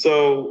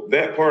 So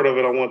that part of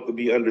it, I want to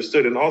be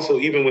understood. And also,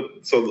 even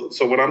with, so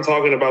when I'm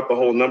talking about the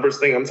whole numbers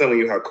thing, I'm telling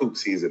you how Coop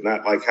sees it,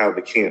 not like how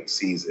the camp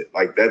sees it.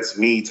 Like, that's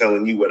me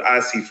telling you what I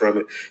see from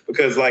it.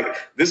 Because, like,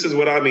 this is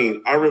what I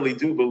mean. I really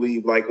do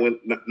believe, like, when,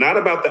 not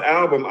about the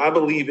album, I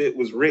believe it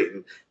was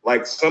written.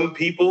 Like, some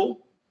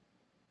people,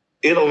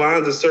 it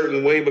aligns a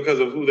certain way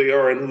because of who they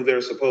are and who they're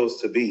supposed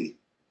to be.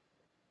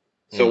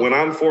 So when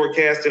I'm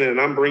forecasting and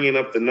I'm bringing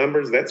up the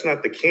numbers, that's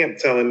not the camp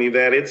telling me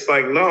that. It's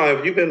like, no,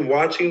 have you been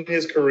watching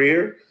his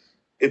career?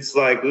 It's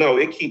like, no,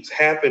 it keeps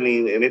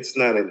happening and it's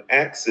not an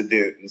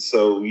accident. And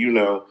so, you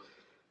know,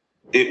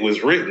 it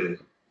was written,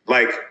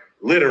 like,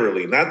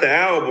 literally, not the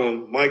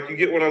album. Mike, you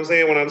get what I'm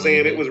saying when I'm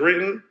saying it was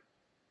written?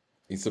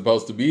 He's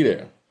supposed to be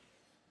there.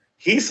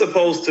 He's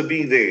supposed to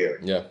be there.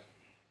 Yeah.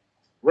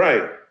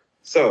 Right.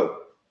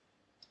 So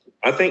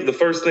I think the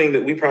first thing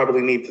that we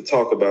probably need to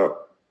talk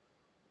about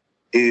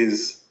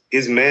is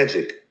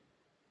Magic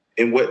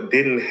and what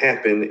didn't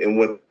happen and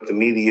what the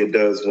media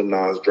does when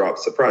Nas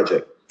drops a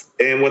project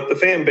and what the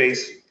fan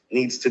base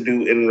needs to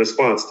do in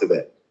response to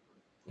that.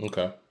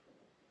 Okay.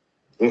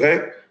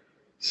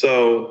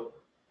 So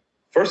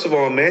first of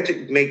all,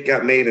 Magic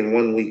got made in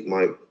 1 week,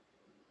 Mike.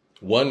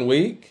 1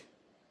 week?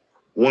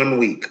 1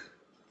 week.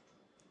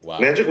 Wow.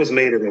 Magic was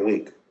made in a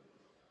week.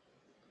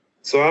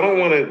 So I don't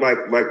want to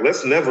like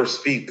let's never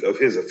speak of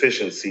his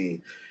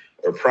efficiency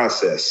or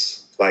process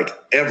like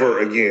ever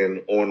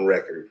again on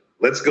record.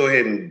 Let's go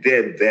ahead and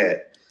dead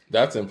that.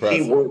 That's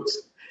impressive. He works.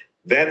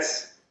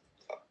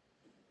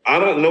 I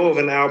don't know of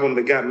an album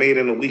that got made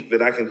in a week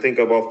that I can think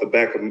of off the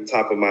back of the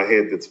top of my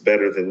head that's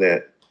better than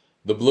that.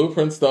 The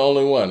Blueprint's the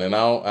only one, and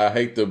I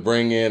hate to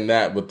bring in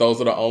that, but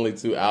those are the only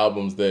two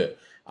albums that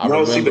I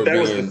remember. No, see, but that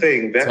was the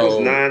thing. That was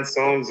told. 9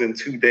 songs in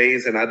 2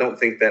 days, and I don't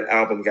think that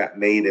album got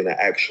made in an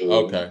actual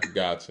Okay, week.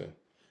 gotcha.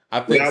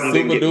 I think album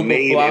Super didn't get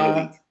made Duper in a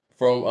Fly week.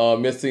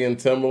 from Missy and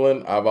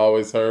Timbaland, I've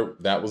always heard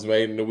that was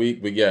made in a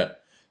week. But yeah,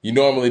 you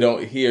normally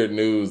don't hear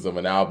news of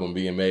an album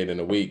being made in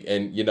a week.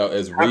 And, you know,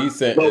 as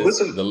recent as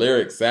the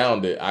lyrics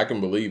sounded, I can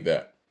believe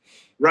that.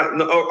 Right.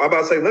 No, I'm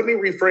about to say, let me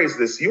rephrase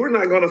this. You are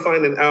not going to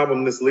find an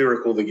album this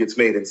lyrical that gets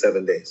made in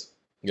 7 days.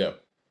 Yeah.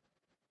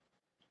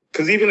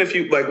 Because even if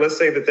you, like, let's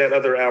say that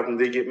other album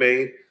did get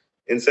made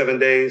in 7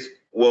 days,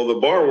 well, the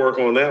bar work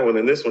on that one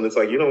and this one, it's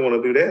like, you don't want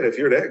to do that if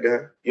you're that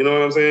guy. You know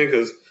what I'm saying?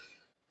 Because,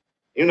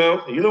 you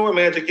know what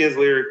Magic is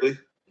lyrically.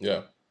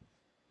 Yeah.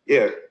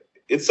 Yeah.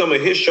 It's some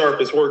of his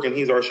sharpest work, and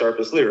he's our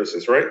sharpest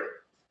lyricist, right?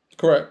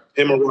 Correct.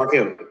 Him or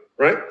Rakim,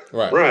 right?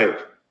 Right. Right.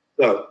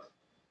 So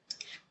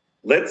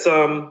let's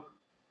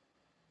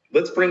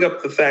bring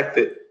up the fact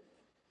that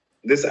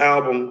this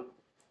album,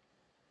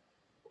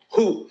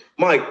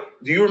 Mike,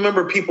 do you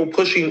remember people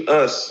pushing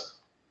us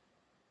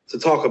to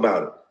talk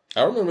about it?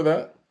 I remember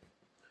that.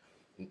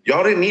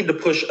 Y'all didn't need to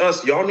push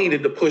us. Y'all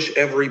needed to push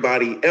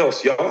everybody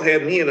else. Y'all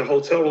had me in a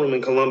hotel room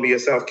in Columbia,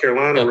 South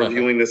Carolina,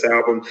 reviewing this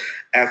album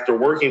after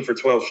working for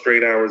 12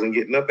 straight hours and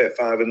getting up at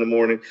 5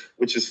 a.m,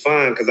 which is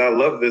fine because I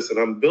love this and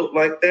I'm built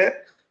like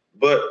that.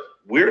 But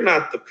we're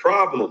not the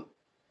problem.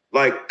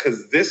 Like,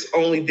 because this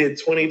only did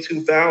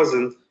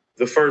 22,000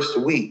 the first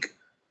week.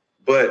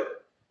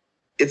 But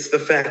it's the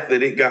fact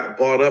that it got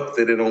bought up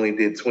that it only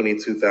did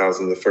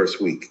 22,000 the first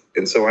week.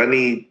 And so I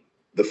need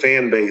the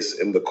fan base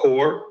and the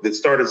core that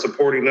started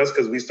supporting us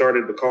because we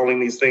started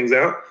calling these things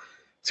out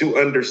to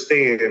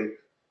understand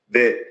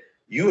that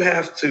you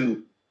have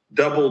to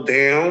double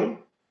down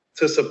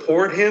to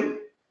support him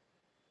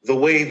the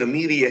way the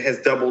media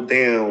has doubled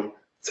down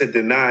to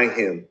deny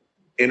him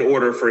in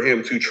order for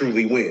him to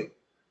truly win.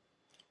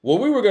 Well,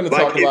 we were going to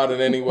talk about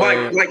it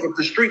anyway. Like if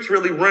the streets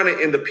really run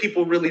it and the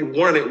people really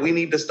want it, we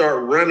need to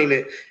start running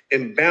it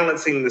and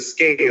balancing the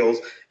scales.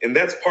 And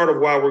that's part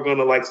of why we're going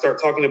to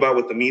start talking about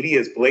what the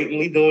media is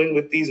blatantly doing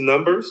with these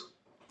numbers.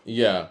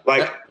 Yeah.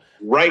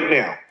 Right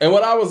now. And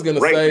what I was going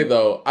to say,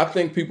 though, I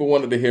think people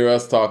wanted to hear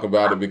us talk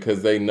about it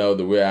because they know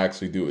that we'll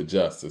actually do it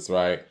justice,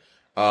 right?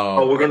 I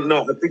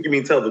think you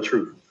mean tell the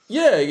truth.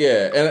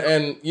 Yeah.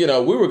 And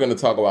we were going to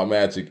talk about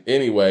Magic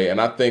anyway.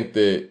 And I think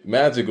that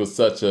Magic was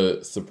such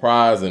a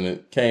surprise and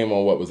it came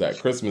on,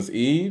 Christmas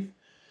Eve.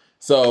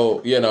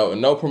 So,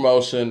 no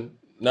promotion,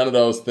 none of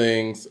those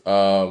things.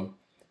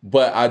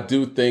 But I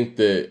do think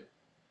that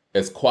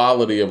as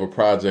quality of a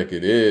project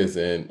it is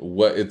and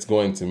what it's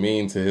going to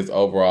mean to his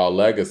overall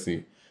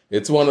legacy,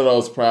 it's one of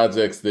those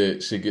projects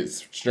that should get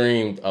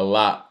streamed a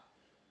lot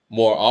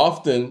more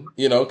often,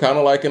 kind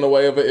of like in the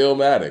way of an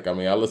Illmatic. I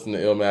mean, I listen to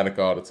Illmatic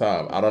all the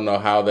time. I don't know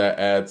how that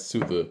adds to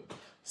the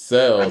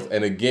sales.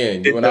 And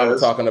again, you and I were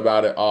talking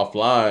about it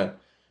offline.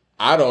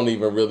 I don't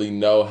even really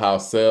know how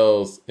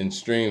sales and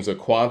streams are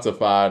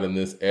quantified in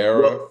this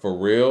era for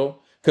real.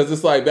 Because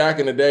it's like back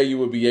in the day, you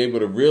would be able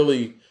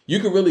to you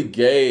could really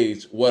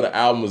gauge what an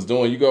album was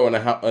doing. You go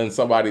in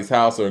somebody's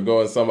house or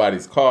go in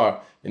somebody's car,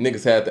 and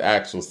niggas had the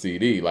actual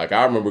CD. Like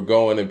I remember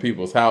going in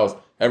people's house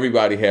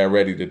everybody had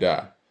Ready to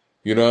Die.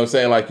 You know what I'm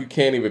saying? Like, you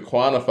can't even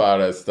quantify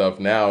that stuff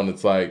now. And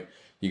it's like,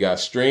 you got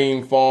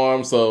stream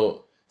farms.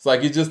 So it's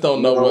like, you just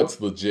don't know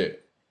what's legit.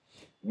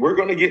 We're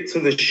going to get to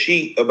the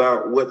sheet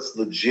about what's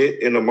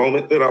legit in a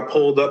moment that I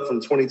pulled up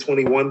from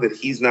 2021 that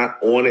he's not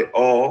on at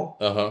all,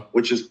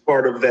 which is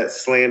part of that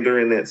slander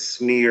and that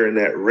smear and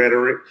that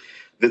rhetoric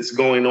that's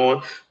going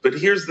on. But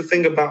here's the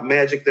thing about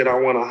Magic that I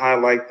want to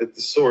highlight that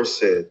the source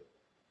said.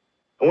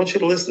 I want you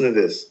to listen to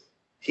this.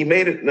 He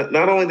made it,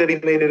 not only that he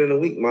made it in a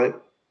week, Mike,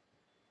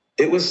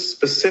 it was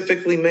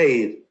specifically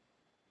made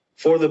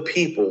for the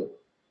people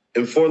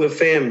and for the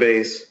fan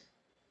base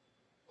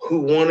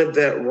who wanted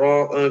that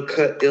raw,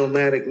 uncut,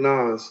 Illmatic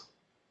Nas.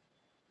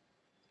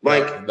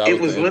 Like,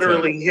 it was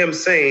literally him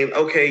saying,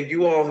 okay,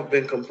 you all have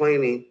been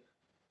complaining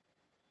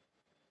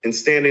and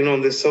standing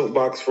on this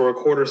soapbox for a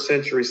quarter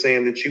century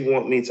saying that you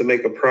want me to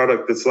make a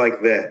product that's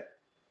like that.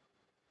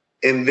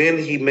 And then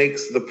he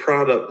makes the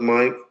product,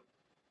 Mike.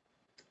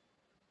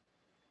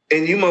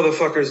 And you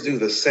motherfuckers do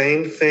the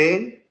same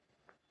thing.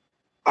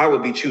 I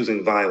would be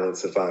choosing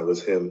violence if I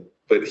was him.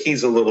 But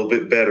he's a little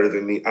bit better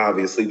than me,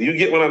 obviously. Do you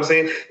get what I'm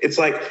saying? It's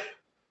like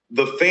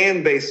the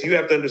fan base, you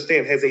have to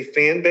understand, has a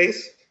fan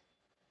base.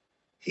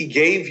 He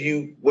gave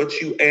you what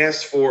you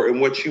asked for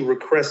and what you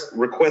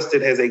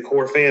requested as a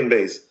core fan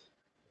base.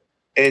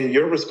 And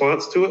your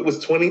response to it was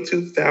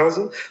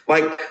 22,000.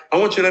 Like, I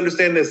want you to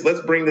understand this.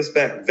 Let's bring this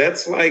back.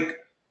 That's like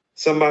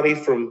somebody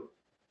from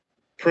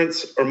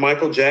Prince or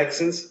Michael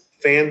Jackson's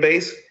fan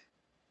base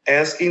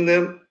asking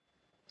them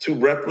to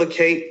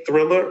replicate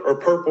Thriller or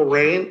Purple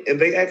Rain,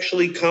 and they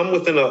actually come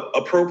with an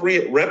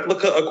appropriate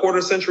replica a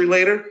quarter century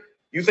later.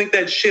 You think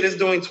that shit is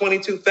doing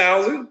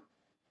 22,000?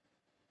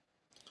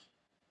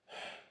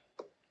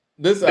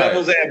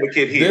 Devil's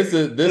advocate here. This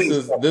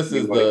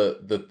is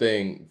the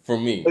thing for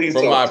me,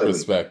 from my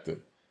perspective.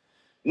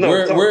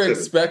 We're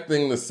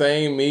expecting the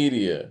same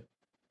media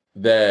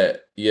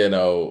that,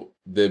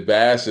 that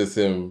bashes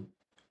him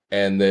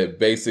and that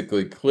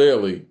basically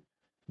clearly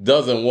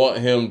doesn't want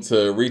him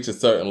to reach a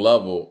certain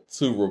level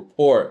to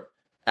report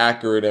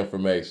accurate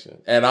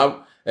information. And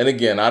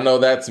again, I know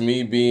that's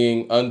me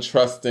being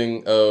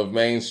untrusting of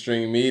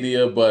mainstream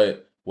media,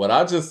 but what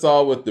I just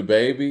saw with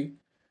DaBaby,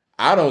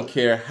 I don't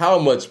care how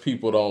much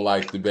people don't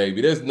like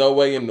DaBaby. There's no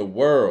way in the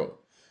world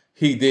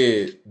he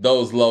did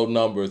those low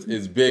numbers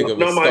as big of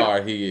a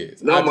star he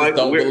is. I just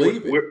don't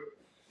believe it.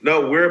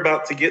 We're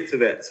about to get to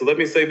that. So let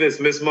me say this,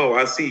 Miss Mo,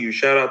 I see you.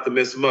 Shout out to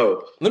Miss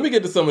Mo. Let me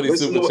get to some of these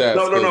super chats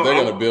because they're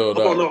going to build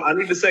up. No, I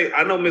need to say,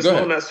 I know Miss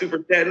Mo not super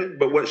chatting,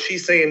 but what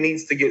she's saying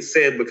needs to get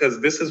said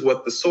because this is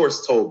what the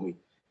source told me.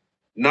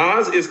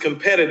 Nas is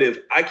competitive.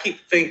 I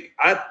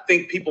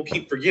think people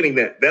keep forgetting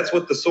that. That's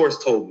what the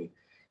source told me.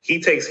 He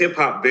takes hip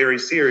hop very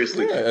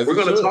seriously. Yeah, we're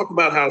going to talk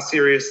about how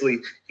seriously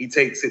he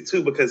takes it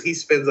too, because he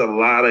spends a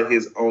lot of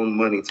his own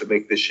money to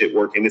make this shit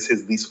work, and it's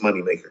his least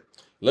money maker.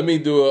 Let me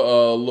do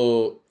a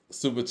little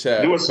super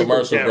chat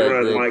commercial break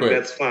real Mike, quick.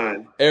 That's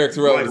fine. Eric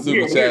Terrell with the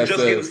super chat we're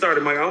just getting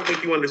started, Mike. I don't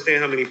think you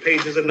understand how many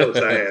pages of notes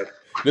I have.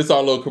 This is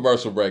our little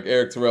commercial break.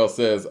 Eric Terrell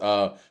says,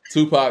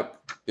 Tupac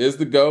is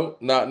the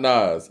GOAT, not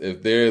Nas.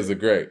 If there's a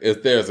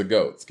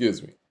GOAT,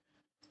 excuse me.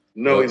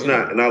 No, he's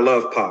not. And I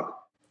love Pac,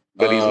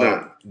 but he's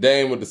not.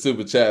 Dane with the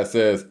super chat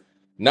says,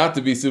 not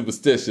to be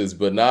superstitious,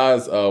 but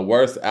Nas'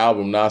 worst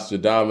album,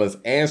 Nostradamus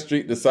and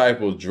Street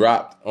Disciples,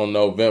 dropped on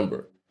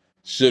November.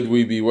 Should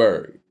we be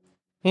worried?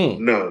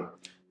 No.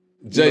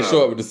 Jay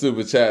Short with the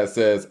super chat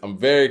says, I'm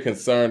very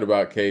concerned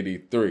about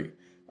KD3.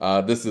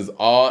 This is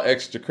all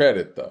extra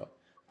credit, though.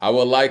 I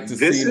would like to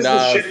see Nas. This is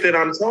the shit that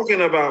I'm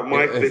talking about,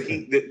 Mike,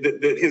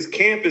 that his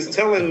camp is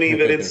telling me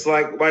that it's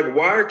like, why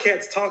are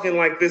cats talking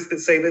like this that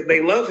say that they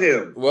love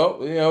him? Well,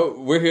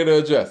 we're here to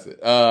address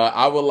it.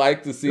 I would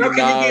like to see Nas. How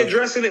can you be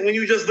addressing it when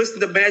you just listened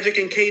to Magic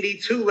and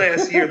KD2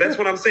 last year? That's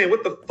what I'm saying.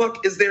 What the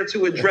fuck is there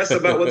to address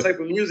about what type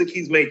of music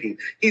he's making?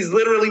 He's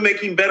literally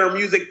making better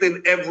music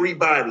than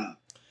everybody.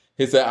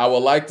 He said, I would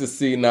like to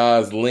see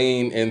Nas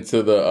lean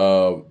into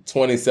the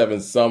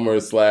 27 Summer /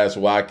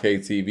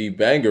 YKTV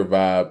banger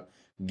vibe,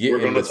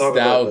 getting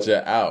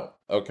nostalgia out.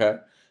 Okay.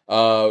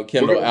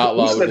 Kendall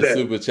Outlaw with the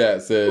super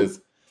chat says,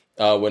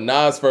 when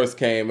Nas first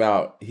came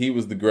out, he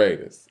was the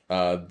greatest.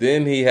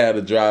 Then he had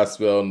a dry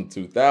spell in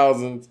the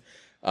 2000s.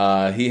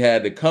 He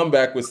had to come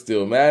back with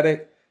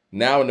Stillmatic.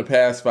 Now in the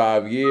past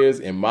 5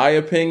 years, in my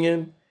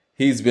opinion,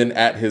 he's been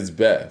at his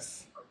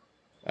best.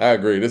 I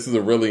agree. This is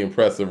a really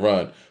impressive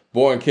run.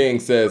 Born King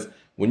says,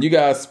 when you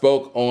guys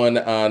spoke on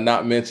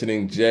not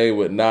mentioning Jay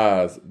with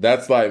Nas,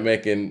 that's like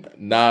making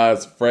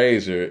Nas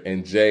Frazier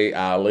and Jay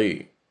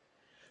Ali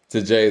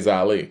to Jay's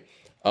Ali.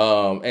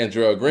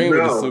 Andrew Green with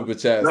the super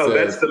chat says,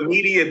 that's the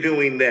media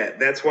doing that.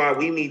 That's why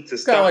we need to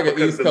stop. Kind of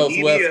like an East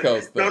Coast, West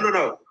Coast thing.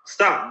 No.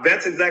 Stop.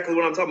 That's exactly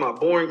what I'm talking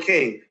about. Born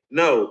King.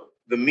 No,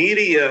 the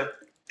media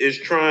is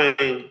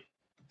trying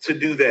to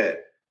do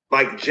that.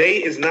 Like,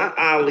 Jay is not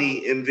Ali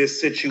in this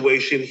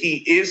situation.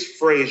 He is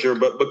Frazier,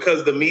 but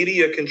because the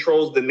media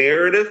controls the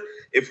narrative,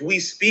 if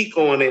we speak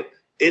on it,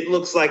 it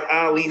looks like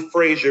Ali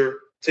Frazier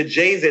to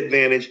Jay's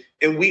advantage.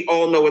 And we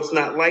all know it's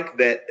not like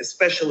that,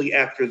 especially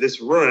after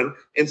this run.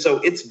 And so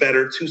it's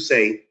better to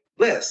say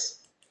less.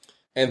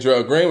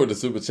 Andrew Green with the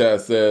super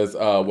chat says,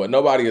 what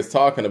nobody is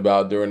talking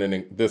about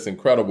during this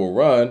incredible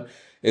run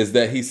is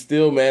that he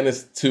still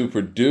managed to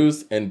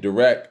produce and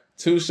direct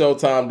 2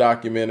 Showtime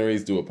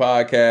documentaries, do a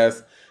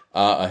podcast,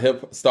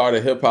 start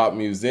a hip hop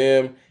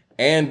museum,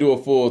 and do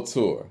a full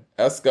tour.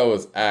 Esco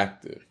is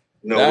active.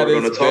 No, we're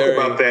going to talk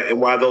about that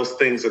and why those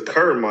things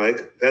occur,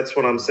 Mike. That's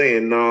what I'm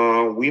saying.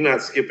 No, we're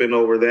not skipping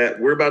over that.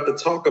 We're about to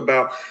talk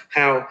about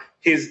how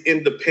his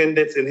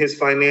independence and his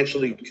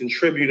financially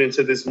contributing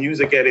to this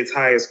music at its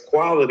highest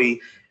quality.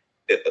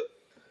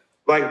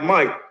 Like,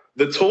 Mike,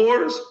 the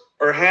tours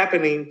are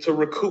happening to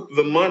recoup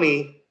the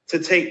money to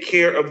take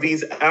care of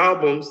these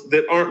albums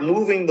that aren't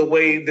moving the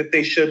way that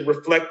they should,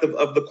 reflective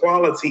of the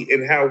quality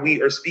and how we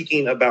are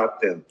speaking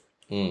about them.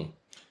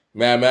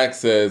 Mad Max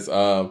says,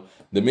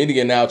 the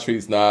media now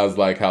treats Nas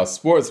like how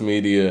sports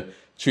media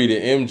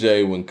treated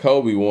MJ when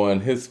Kobe won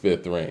his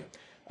 5th ring.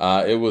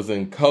 Is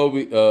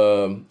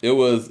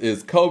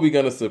Kobe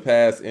going to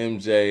surpass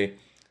MJ?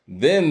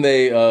 Then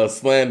they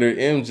slandered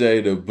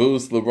MJ to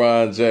boost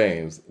LeBron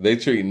James. They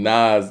treat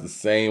Nas the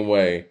same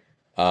way.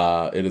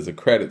 It is a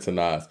credit to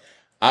Nas.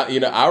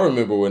 I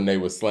remember when they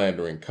were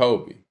slandering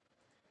Kobe.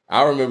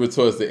 I remember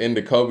towards the end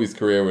of Kobe's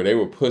career where they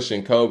were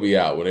pushing Kobe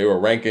out, where they were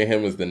ranking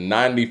him as the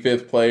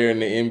 95th player in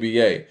the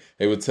NBA.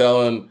 They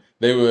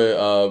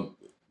were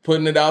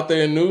putting it out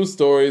there in news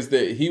stories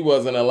that he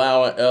wasn't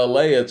allowing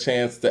LA a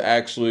chance to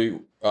actually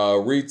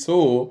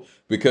retool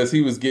because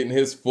he was getting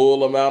his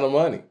full amount of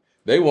money.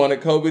 They wanted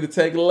Kobe to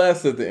take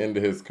less at the end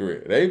of his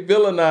career. They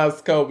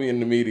villainized Kobe in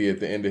the media at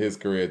the end of his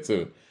career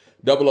too.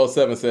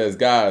 007 says,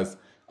 guys,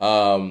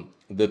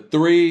 the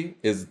 3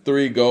 is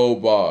 3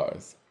 gold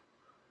bars.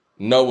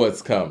 Know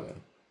what's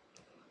coming.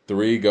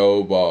 3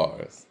 gold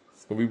bars.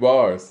 It's going to be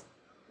bars.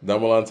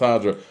 Double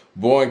entendre.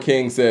 Born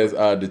King says,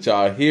 did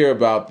y'all hear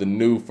about the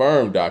new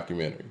Firm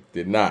documentary?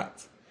 Did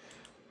not.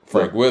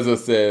 Frank Wizard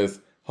says,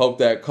 hope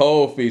that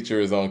Cole feature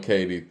is on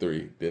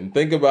KD3. Didn't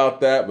think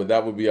about that, but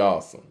that would be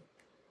awesome.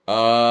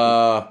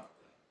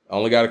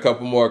 Only got a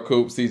couple more,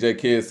 Coop. CJ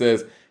Kidd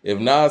says, if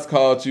Nas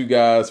called you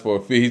guys for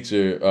a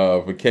feature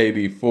for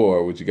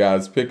KD4, would you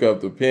guys pick up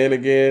the pen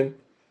again?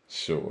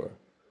 Sure.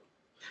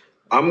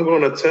 I'm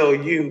going to tell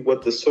you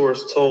what the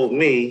source told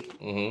me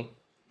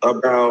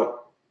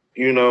about,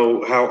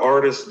 how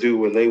artists do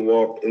when they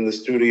walk in the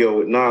studio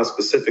with Nas,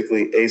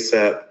 specifically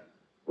ASAP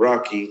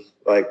Rocky,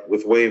 like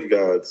with Wave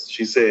Gods.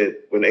 She said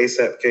when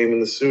ASAP came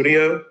in the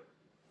studio,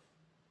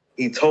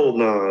 he told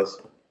Nas,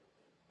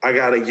 I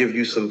got to give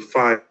you some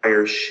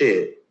fire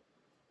shit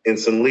and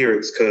some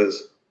lyrics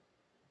because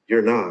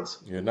you're Nas.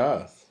 You're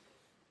Nas.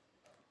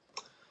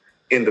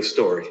 End of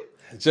story.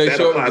 That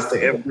applies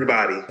to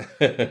everybody.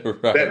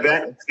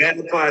 Right. That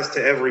applies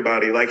to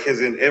everybody. Like, as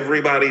in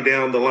everybody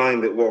down the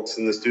line that walks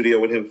in the studio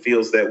with him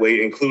feels that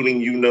way,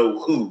 including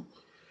who.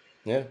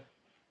 Yeah.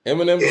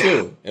 Eminem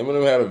too.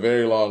 Eminem had a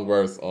very long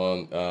verse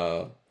on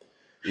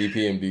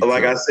EPMD.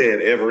 Like I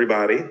said,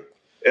 everybody.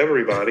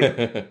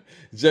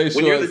 Jay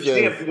when you're the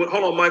says, champ,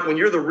 hold on, Mike. When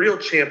you're the real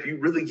champ, you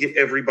really get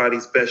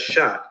everybody's best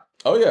shot.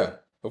 Oh yeah,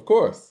 of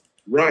course.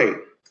 Right.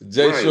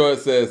 Jay Short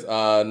says,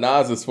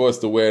 Nas is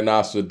forced to wear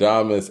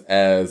Nostradamus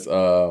as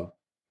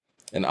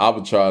an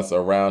albatross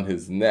around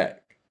his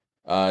neck.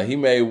 He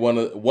made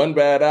one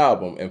bad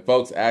album, and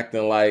folks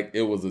acting like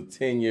it was a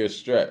 10-year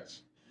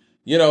stretch.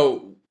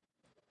 Can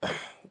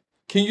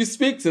you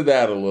speak to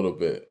that a little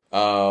bit?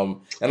 And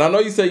I know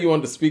you said you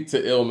wanted to speak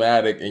to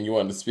Illmatic and you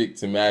wanted to speak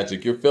to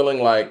Magic. You're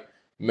feeling like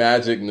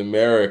Magic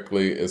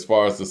numerically, as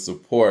far as the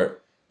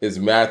support, is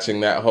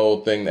matching that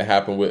whole thing that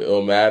happened with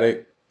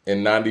Illmatic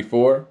in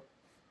 94?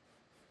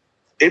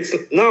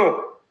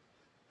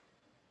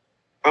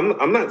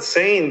 I'm not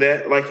saying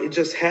that, like, it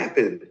just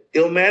happened.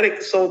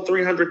 Illmatic sold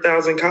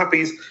 300,000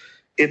 copies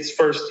its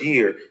first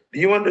year. Do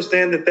you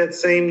understand that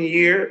same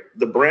year,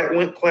 The Brat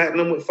went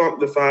platinum with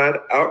Funkdafied,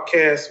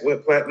 Outkast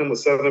went platinum with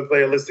Southern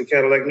Player Listed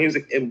Cadillac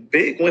Music, and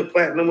Big went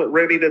platinum with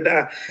Ready to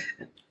Die?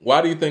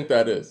 Why do you think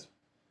that is?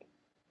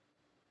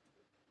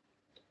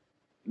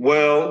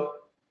 Well,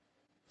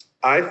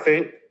 I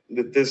think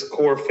that this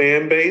core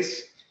fan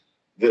base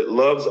that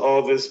loves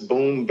all this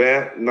boom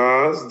bap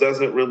Nas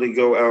doesn't really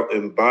go out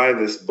and buy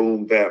this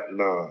boom bap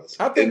Nas.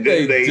 I think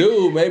they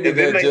do. Maybe and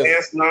then they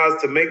ask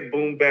Nas to make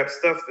boom bap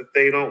stuff that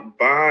they don't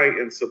buy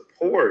and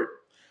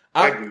support.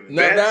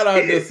 That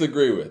I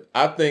disagree with.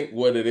 I think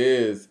what it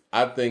is,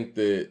 I think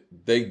that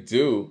they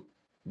do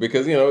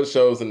because it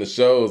shows in the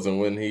shows and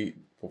when he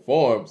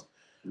performs.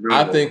 No,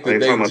 I think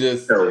that they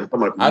just.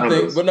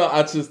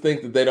 I just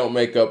think that they don't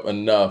make up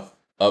enough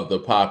of the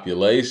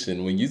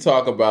population. When you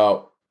talk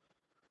about.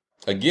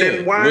 Again,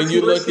 then why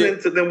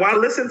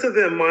listen to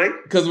them, Mike?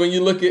 Because when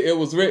you look at It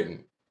Was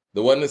Written,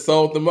 the one that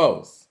sold the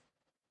most,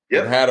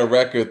 it had a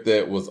record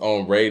that was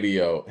on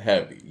radio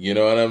heavy. You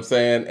know what I'm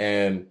saying?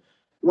 And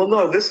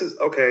this is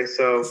okay.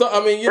 So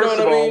I mean, you know what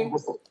I mean?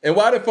 And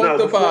why did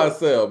Funkdafied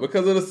sell?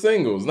 Because of the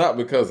singles, not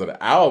because of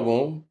the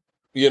album.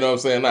 You know what I'm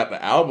saying? Not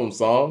the album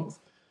songs.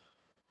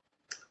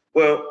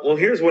 Well,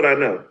 here's what I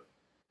know.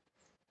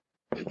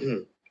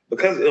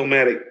 Because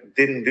Illmatic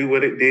didn't do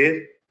what it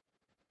did,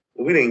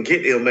 we didn't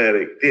get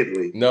Illmatic, did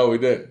we? No, we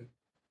didn't.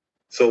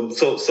 So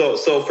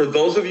for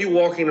those of you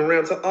walking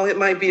around, it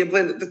might be a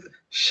blend.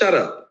 Shut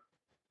up.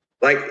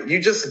 Like,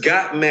 you just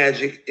got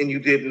Magic and you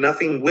did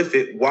nothing with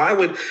it. Why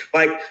would,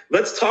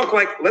 let's talk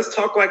like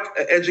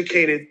an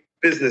educated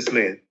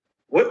businessman.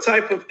 What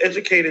type of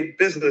educated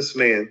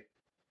businessman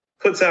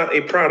puts out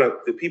a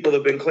product that people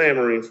have been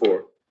clamoring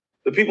for?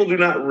 The people do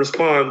not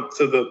respond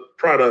to the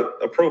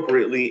product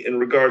appropriately in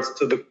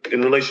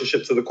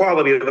relationship to the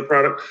quality of the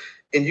product.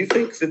 And you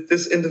think that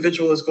this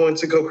individual is going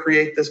to go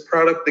create this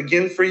product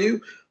again for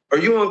you? Are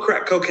you on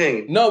crack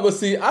cocaine? No, but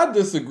see, I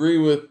disagree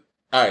with.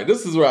 All right,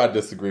 this is where I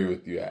disagree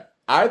with you at.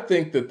 I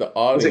think that the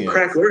audience. Is it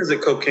crack or is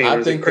it cocaine?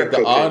 I think that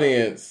the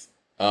audience.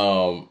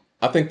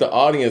 I think the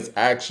audience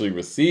actually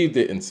received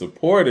it and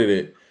supported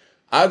it.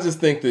 I just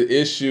think the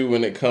issue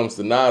when it comes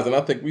to Nas, and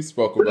I think we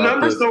spoke about the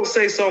numbers this. don't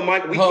say so,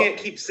 Mike. We can't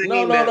keep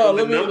singing that. No.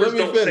 The numbers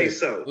don't say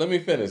so. Let me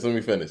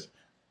finish.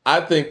 I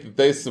think that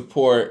they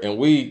support, and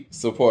we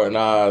support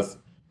Nas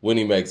when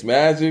he makes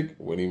Magic,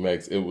 when he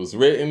makes It Was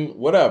Written,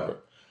 whatever.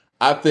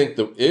 I think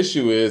the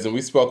issue is, and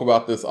we spoke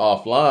about this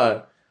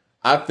offline,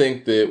 I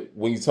think that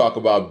when you talk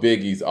about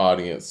Biggie's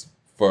audience,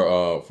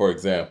 for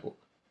example,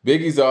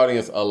 Biggie's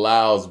audience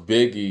allows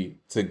Biggie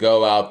to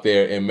go out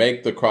there and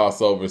make the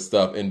crossover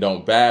stuff and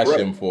don't bash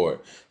him for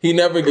it. He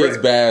never gets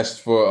bashed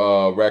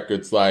for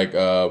records like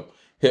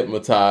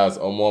Hypnotize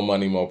or More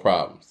Money, More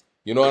Problems.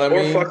 You know what I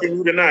mean? Or Fucking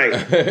You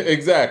Tonight.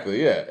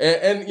 Exactly, yeah.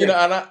 And you know,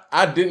 and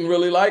I didn't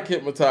really like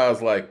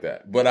Hypnotize like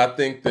that. But I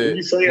think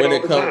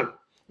that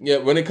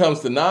when it comes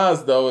to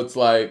Nas, though, it's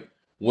like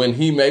when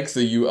he makes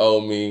a You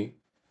Owe Me,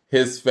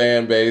 his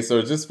fan base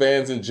or just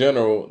fans in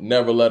general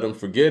never let him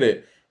forget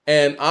it.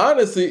 And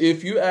honestly,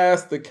 if you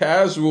ask the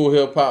casual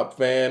hip hop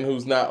fan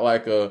who's not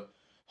like a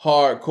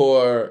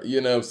hardcore, you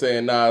know what I'm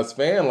saying, Nas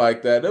fan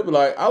like that, they'll be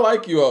like, I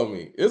like You Owe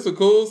Me. It's a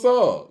cool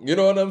song. You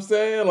know what I'm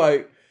saying?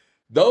 Like,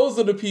 those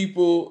are the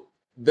people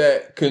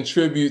that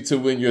contribute to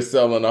when you're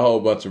selling a whole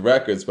bunch of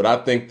records. But I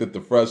think that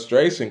the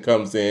frustration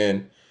comes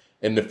in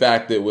the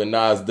fact that when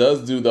Nas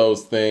does do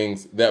those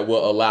things that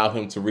will allow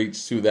him to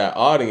reach to that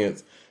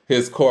audience,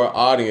 his core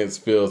audience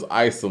feels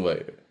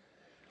isolated.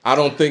 I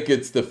don't think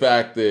it's the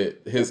fact that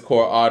his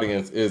core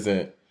audience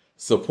isn't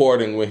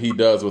supporting when he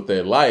does what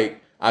they like.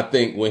 I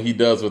think when he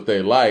does what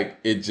they like,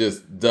 it's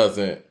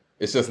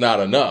just not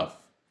enough.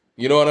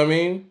 You know what I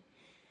mean?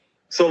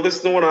 So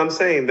listen to what I'm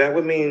saying. That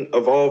would mean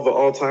of all the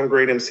all-time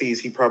great MCs,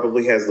 he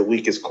probably has the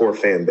weakest core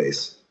fan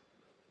base.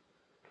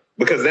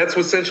 Because that's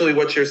essentially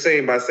what you're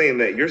saying by saying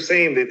that. You're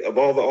saying that of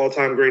all the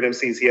all-time great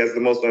MCs, he has the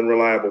most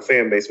unreliable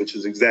fan base, which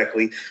is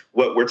exactly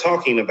what we're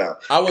talking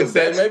about. I would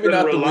say maybe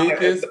not the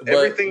weakest, but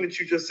everything that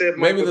you just said,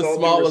 Mike, maybe the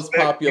smallest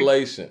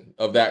population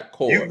of that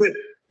core.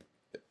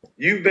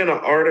 You've been an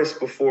artist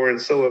before,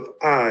 and so have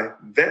I.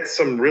 That's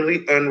some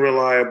really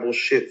unreliable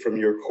shit from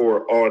your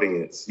core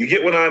audience. You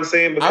get what I'm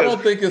saying? Because I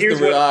don't think it's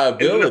the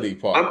reliability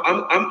part.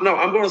 I'm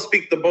going to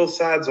speak to both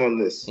sides on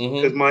this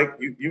because, Mike,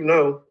 you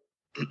know.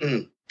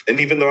 And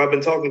even though I've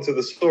been talking to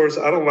the source,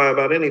 I don't lie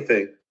about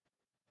anything.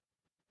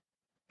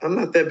 I'm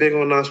not that big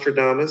on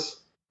Nostradamus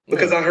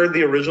because I heard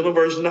the original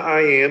version of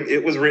I Am.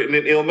 It was written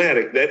in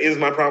Illmatic. That is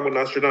my problem with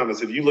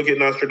Nostradamus. If you look at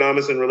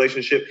Nostradamus in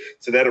relationship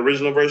to that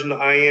original version of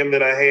I Am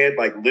that I had,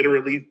 like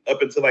literally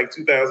up until like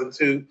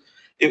 2002,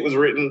 it was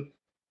written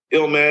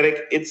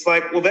Illmatic. It's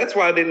like, well, that's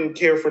why I didn't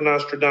care for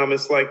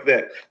Nostradamus like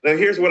that. Now,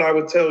 here's what I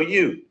would tell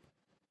you.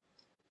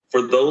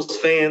 For those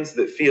fans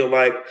that feel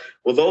like,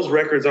 well, those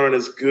records aren't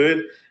as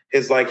good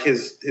as like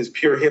his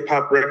pure hip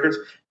hop records,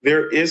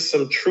 there is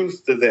some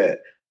truth to that.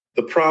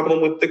 The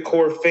problem with the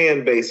core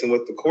fan base and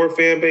what the core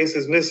fan base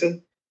is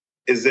missing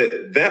is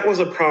that was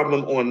a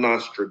problem on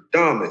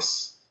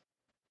Nostradamus.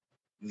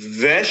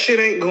 That shit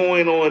ain't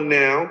going on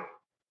now.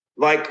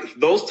 Like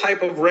those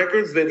type of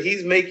records that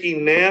he's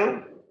making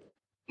now,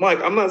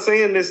 Mike, I'm not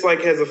saying this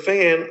like as a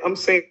fan. I'm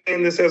saying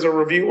this as a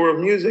reviewer of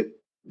music.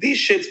 These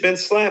shit's been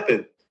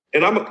slapping.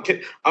 And I want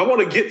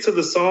to get to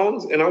the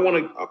songs, and I want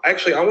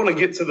to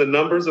get to the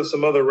numbers of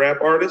some other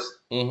rap artists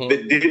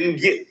that didn't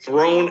get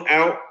thrown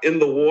out in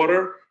the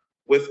water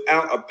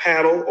without a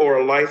paddle or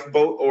a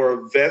lifeboat or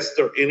a vest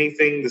or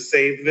anything to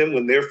save them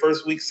when their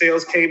first week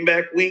sales came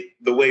back weak,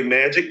 the way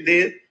Magic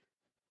did,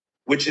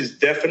 which is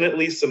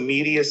definitely some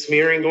media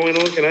smearing going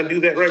on. Can I do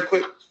that right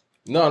quick?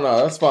 No,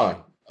 that's fine.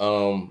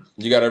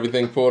 You got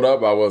everything pulled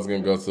up? I was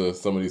going to go to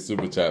some of these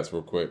super chats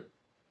real quick.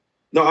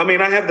 No, I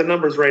mean, I have the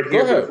numbers right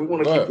here. But if we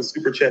want to keep the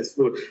super chats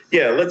fluid,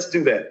 yeah, let's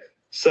do that.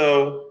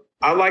 So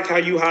I like how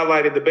you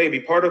highlighted the baby.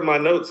 Part of my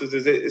notes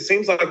is it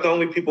seems like the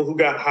only people who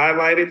got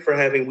highlighted for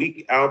having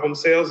weak album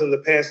sales in the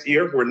past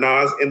year were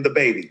Nas and the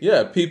baby.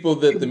 Yeah, people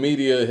that the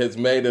media has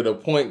made it a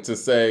point to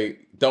say,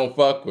 don't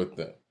fuck with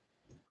them.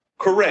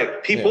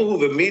 Correct. People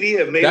who the media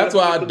have made. That's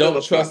why I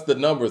don't trust the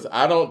numbers.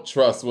 I don't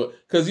trust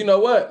because you know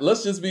what?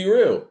 Let's just be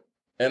real.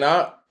 And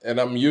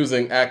I'm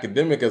using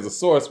academic as a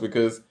source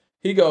because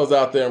he goes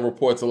out there and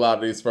reports a lot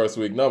of these first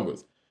week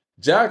numbers.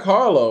 Jack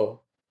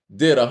Harlow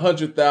did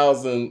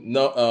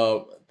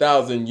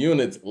 100,000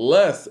 units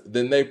less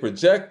than they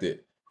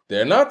projected.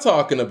 They're not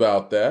talking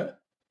about that.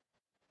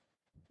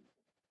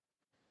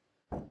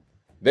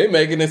 They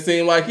making it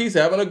seem like he's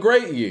having a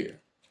great year.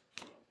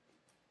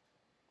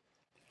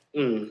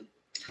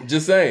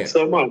 Just saying.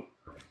 So, Mike.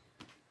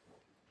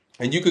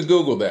 And you could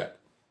Google that.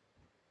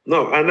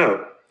 No, I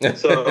know.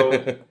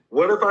 So,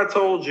 what if I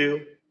told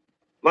you,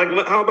 like,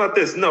 how about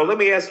this? No, let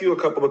me ask you a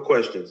couple of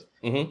questions.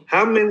 Mm-hmm.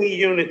 How many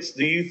units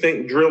do you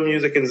think Drill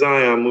Music and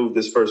Zion moved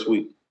this first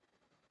week?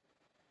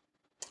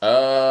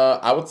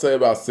 I would say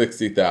about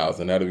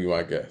 60,000. That'd be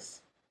my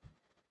guess.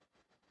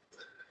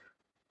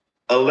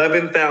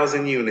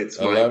 11,000 units,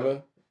 Mike.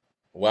 11?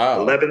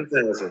 Wow.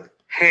 11,000.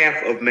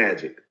 Half of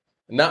Magic.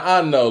 Now,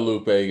 I know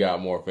Lupe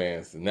got more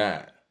fans than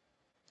that.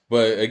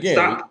 But again...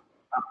 Stop.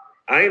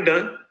 I ain't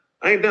done.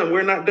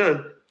 We're not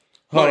done.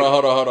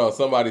 Hold on.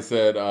 Somebody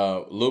said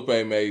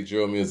Lupe made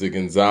Drill Music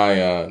and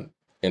Zion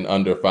in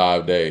under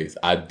 5 days.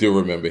 I do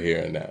remember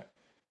hearing that.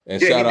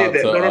 And yeah, shout he out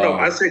did that. to... No.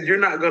 I said you're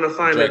not going to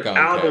find Drake an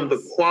album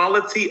Cats. the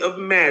quality of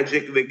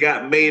Magic that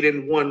got made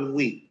in 1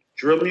 week.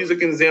 Drill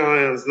Music and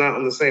Zion is not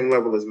on the same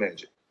level as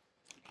Magic.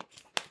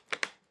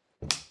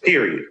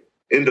 Period.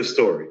 End of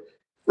story.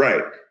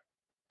 Right.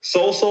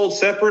 Soul sold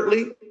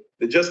separately.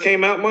 That just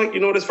came out, Mike. You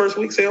know what his first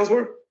week sales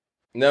were?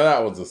 No,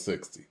 that was a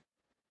 60.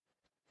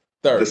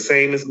 30. The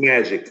same as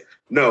Magic.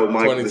 No,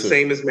 Mike, 22. The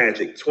same as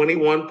Magic.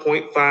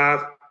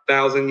 21.5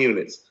 thousand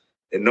units.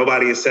 And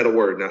nobody has said a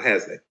word now,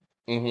 has they?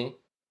 Mm-hmm.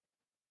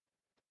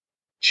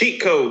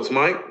 Cheat codes,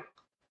 Mike.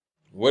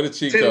 What did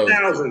cheat codes?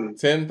 10,000.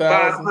 10,000?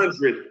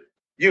 500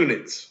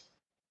 units.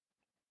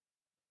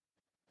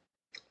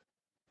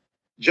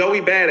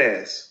 Joey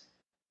Badass.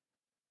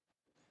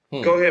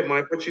 Go ahead,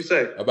 Mike. What you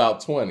say?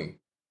 About 20.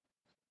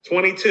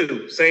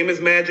 22. Same as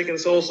Magic and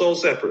Soul sold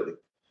separately.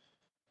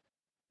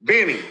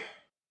 Benny.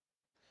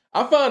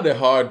 I find it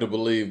hard to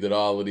believe that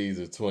all of these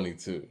are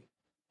 22.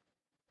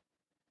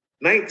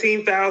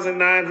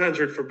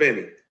 19,900 for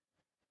Benny.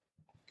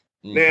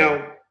 Okay.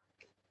 Now,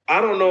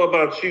 I don't know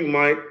about you,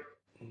 Mike,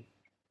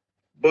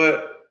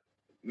 but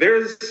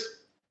there's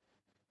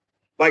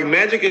like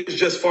Magic is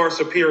just far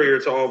superior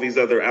to all these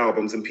other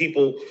albums, and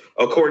people,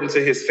 according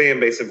to his fan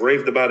base, have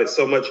raved about it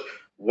so much.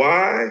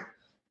 Why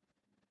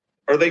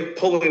are they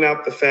pulling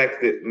out the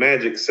fact that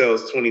Magic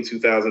sells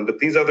 22,000, but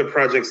these other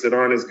projects that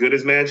aren't as good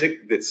as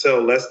Magic, that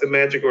sell less than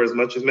Magic or as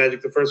much as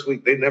Magic the first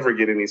week, they never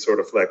get any sort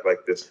of flack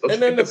like this?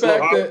 And then the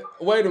fact that,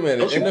 wait a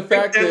minute, and the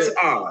fact that's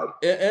odd.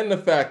 And the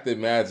fact that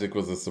Magic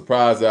was a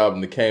surprise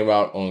album that came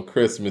out on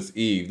Christmas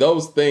Eve,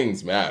 those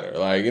things matter.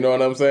 Like, you know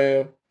what I'm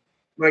saying?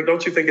 Like,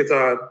 don't you think it's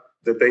odd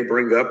that they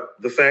bring up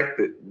the fact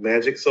that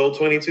Magic sold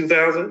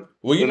 22,000?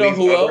 Well, you know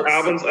who else?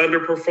 Albums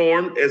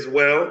underperformed as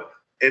well.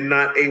 And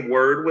not a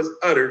word was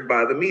uttered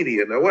by the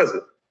media. Now, was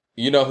it?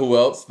 You know who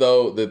else,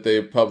 though, that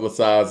they're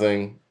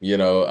publicizing,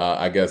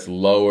 I guess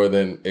lower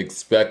than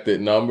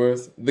expected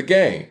numbers? The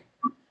Game.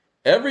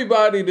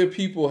 Everybody that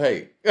people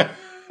hate,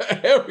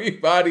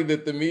 everybody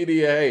that the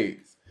media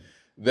hates,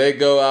 they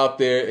go out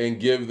there and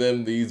give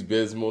them these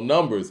abysmal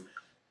numbers.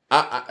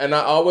 I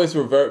always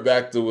revert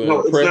back to when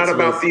it's not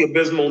about the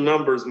abysmal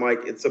numbers,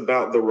 Mike. It's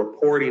about the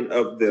reporting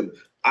of them.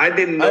 I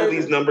didn't know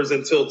these numbers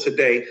until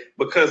today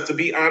because, to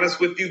be honest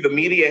with you, the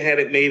media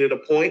hadn't made it a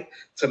point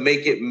to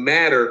make it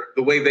matter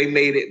the way they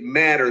made it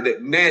matter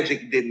that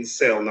Magic didn't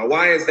sell. Now,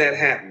 why is that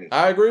happening?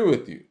 I agree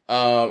with you.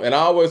 And I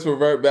always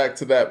revert back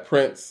to that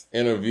Prince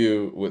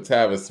interview with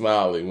Tavis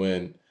Smiley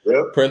when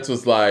Prince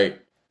was like,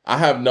 I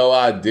have no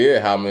idea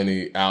how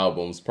many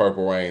albums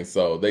Purple Rain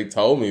sold. They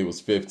told me it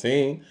was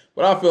 15,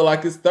 but I feel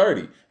like it's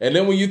 30. And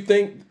then when you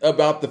think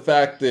about the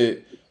fact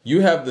that you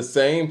have the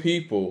same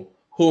people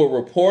who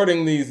are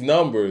reporting these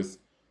numbers,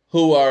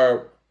 who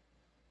are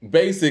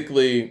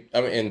basically,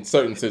 in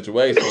certain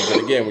situations,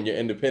 and again, when you're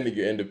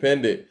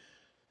independent,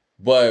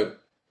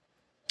 but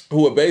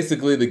who are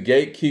basically the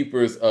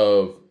gatekeepers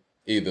of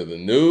either the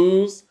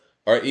news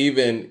or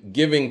even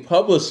giving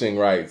publishing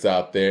rights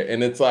out there.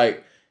 And it's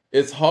like,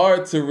 it's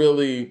hard to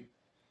really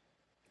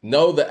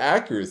know the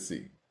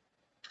accuracy.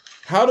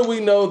 How do we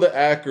know the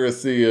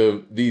accuracy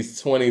of these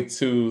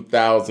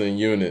 22,000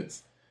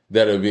 units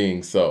that are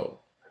being sold?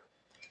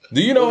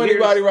 Do you know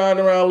anybody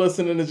riding around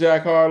listening to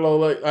Jack Harlow?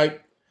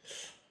 Like,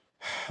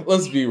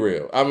 let's be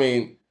real. I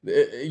mean,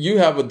 you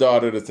have a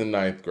daughter that's in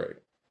 9th grade.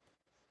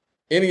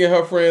 Any of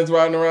her friends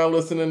riding around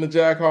listening to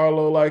Jack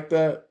Harlow like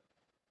that?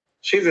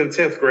 She's in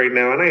 10th grade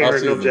now, and I ain't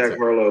heard no Jack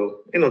Harlow.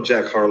 Ain't no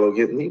Jack Harlow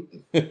getting me.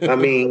 I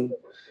mean,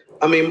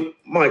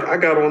 Mike, I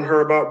got on her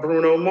about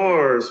Bruno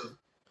Mars.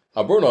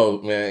 Bruno,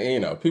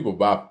 man, people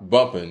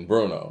bumping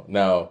Bruno.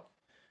 Now,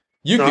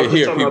 you can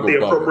hear people about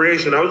the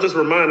appropriation. I was just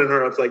reminding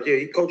her. I was like, yeah,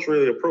 he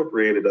culturally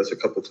appropriated us a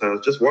couple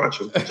times. Just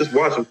watch him. Just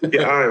watch him. Keep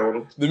your eye on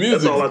him. The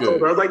music's That's all I good.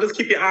 told her. I was like, just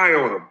keep your eye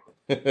on him.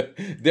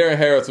 Darren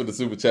Harris with the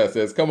super chat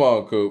says, come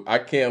on, Coop. I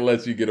can't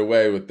let you get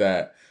away with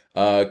that.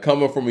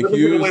 Coming from a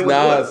huge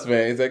Nas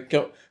fan. He's like,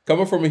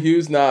 coming from a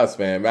huge Nas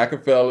fan,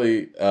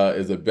 Machiavelli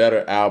is a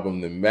better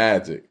album than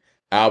Magic.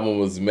 Album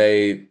was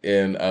made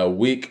in a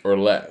week or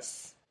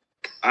less.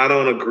 I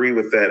don't agree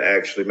with that,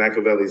 actually.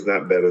 Machiavelli's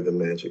not better than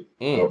Magic.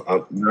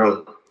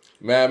 No.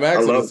 Mad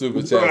Max in the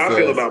super chat I says,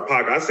 feel about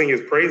Pac. I sing his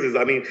praises.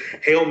 I mean,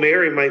 Hail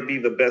Mary might be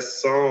the best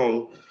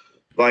song,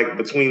 like,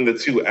 between the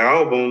two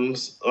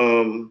albums.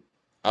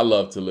 I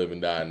love To Live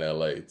and Die in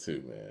L.A.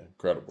 too, man.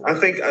 Incredible. I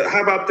think,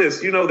 how about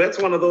this? You know, that's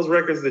one of those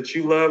records that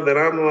you love that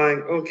I'm like,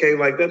 okay,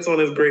 like, that's on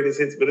his greatest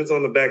hits, but it's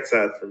on the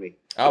backside for me.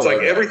 It's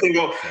like everything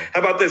on, how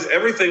about this?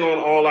 Everything on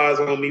All Eyes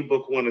on Me,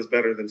 Book One is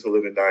better than To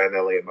Live and Die in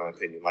L.A., in my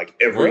opinion. Like,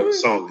 every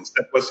song,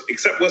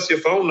 except What's Your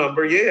Phone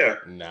Number, yeah.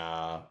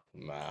 Nah.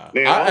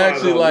 Man, I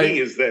actually like,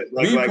 is that,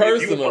 me like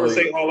personally, if you want to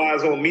say All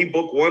Eyes on Me,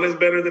 Book One is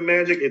better than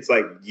Magic, it's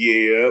like,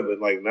 yeah, but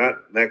like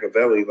not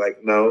Machiavelli.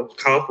 Like, no,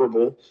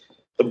 comparable.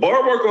 The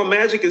bar work on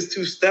Magic is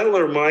too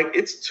stellar, Mike.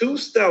 It's too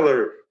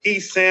stellar. He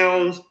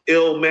sounds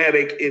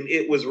Illmatic, and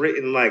it was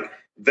written like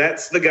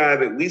that's the guy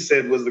that we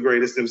said was the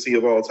greatest MC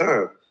of all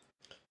time.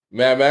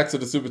 Mad Max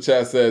of the super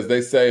chat says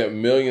they say 1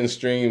 million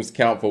streams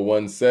count for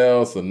one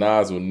sale, so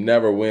Nas will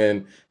never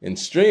win in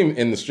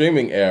the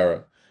streaming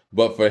era.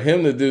 But for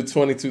him to do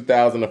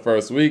 22,000 the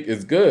first week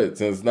is good,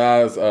 since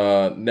Nas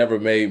never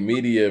made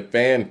media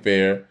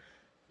fanfare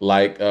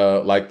like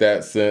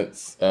that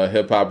since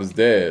Hip Hop is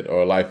Dead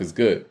or Life is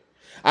Good.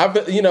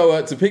 You know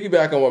what? To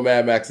piggyback on what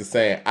Mad Max is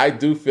saying, I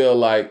do feel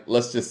like,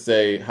 let's just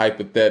say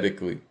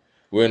hypothetically,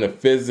 we're in a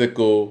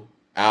physical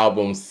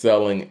album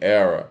selling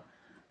era.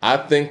 I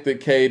think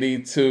that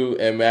KD2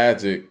 and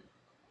Magic,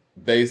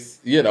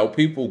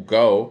 people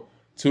go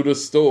to the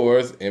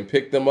stores and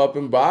pick them up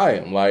and buy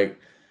them. Like,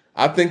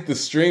 I think the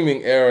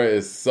streaming era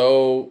is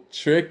so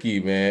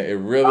tricky, man. It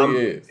really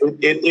is.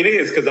 It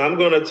is, because I'm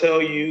going to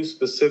tell you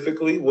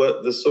specifically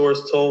what the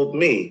source told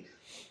me.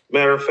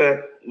 Matter of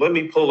fact, let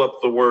me pull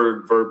up the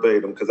word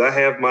verbatim, because I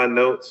have my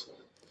notes,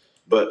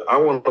 but I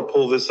want to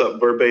pull this up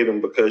verbatim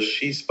because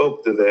she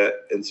spoke to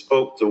that and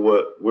spoke to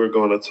what we're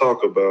going to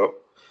talk about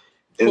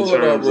in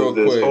terms of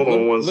this. Quick. Hold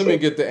on one Let second. me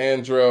get to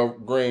Andrea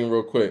Green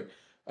real quick.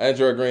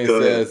 Andrea Green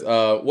says,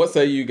 what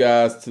say you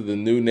guys to the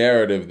new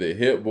narrative that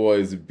Hit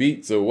Boy's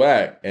beats are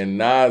whack and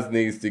Nas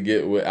needs to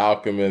get with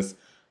Alchemist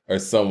or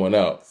someone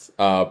else?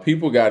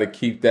 People got to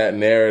keep that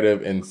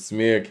narrative and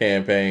smear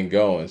campaign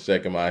going,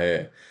 shaking my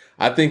head.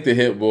 I think the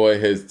Hit Boy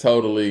has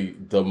totally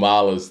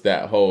demolished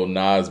that whole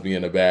Nas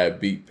being a bad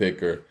beat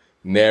picker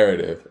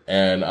narrative.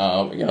 And,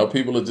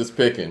 people are just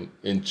picking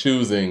and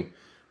choosing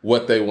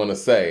what they want to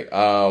say.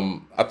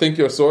 I think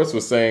your source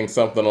was saying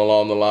something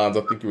along the lines,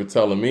 I think you were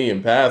telling me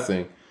in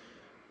passing,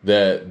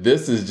 that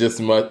this is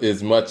just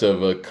as much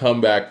of a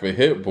comeback for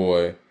Hit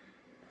Boy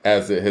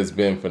as it has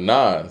been for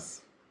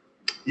Nas.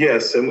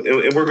 Yes, and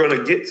we're going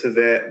to get to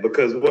that,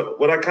 because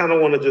what I kind of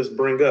want to just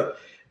bring up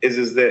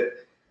is that,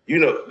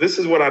 this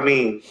is what I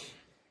mean.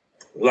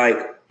 Like,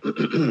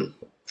 the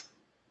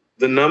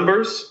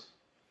numbers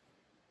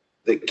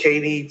that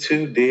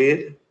KD2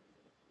 did,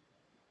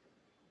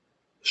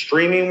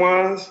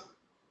 streaming-wise,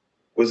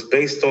 was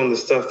based on the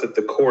stuff that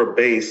the core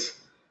base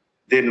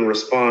didn't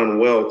respond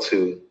well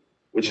to,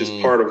 which is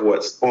part of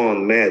what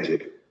spawned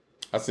Magic.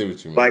 I see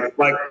what you mean.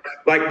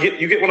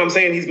 You get what I'm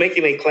saying? He's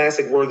making a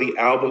classic-worthy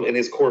album, and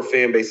his core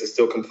fan base is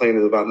still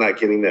complaining about not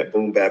getting that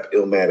boom bap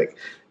Illmatic.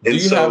 Do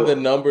you have the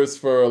numbers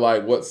for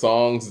like what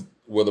songs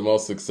were the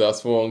most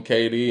successful on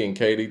KD and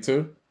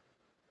KD2?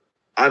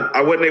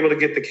 I wasn't able to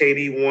get the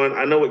KD one.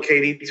 I know with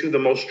KD2, the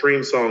most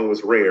streamed song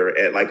was Rare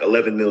at like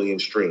 11 million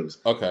streams.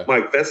 Okay.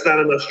 Mike, that's not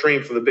enough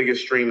stream for the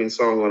biggest streaming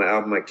song on an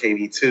album like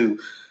KD2.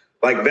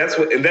 Like,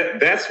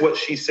 that's what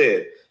she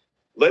said.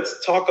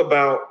 Let's talk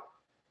about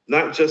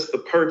not just the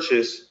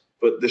purchase,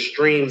 but the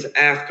streams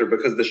after,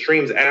 because the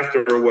streams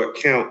after are what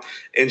count.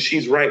 And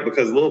she's right,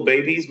 because Lil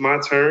Baby's My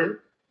Turn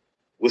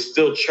was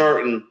still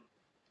charting,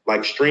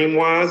 like,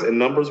 stream-wise and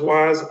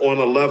numbers-wise, on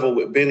a level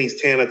with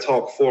Benny's Tana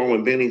Talk 4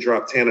 when Benny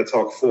dropped Tana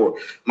Talk 4.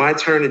 My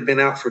Turn had been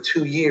out for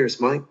 2 years,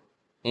 Mike.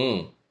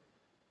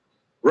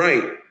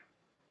 Right.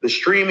 The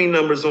streaming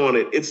numbers on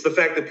it. It's the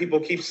fact that people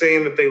keep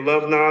saying that they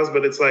love Nas,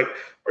 but it's like,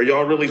 are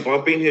y'all really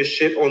bumping his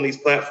shit on these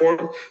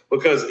platforms?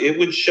 Because it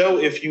would show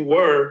if you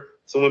were.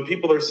 So when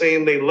people are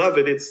saying they love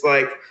it, it's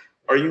like,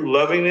 are you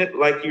loving it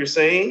like you're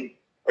saying?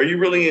 Are you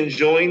really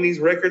enjoying these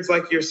records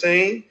like you're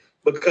saying?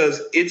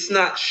 Because it's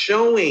not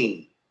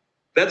showing.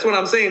 That's what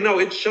I'm saying. No,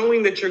 it's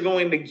showing that you're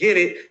going to get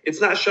it. It's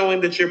not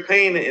showing that you're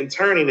paying it and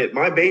turning it.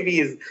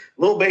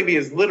 Lil Baby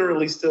is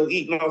literally still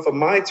eating off of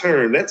My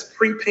Turn. That's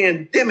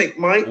pre-pandemic,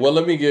 Mike. Well,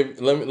 let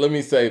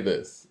me say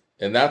this,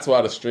 and that's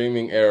why the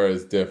streaming era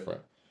is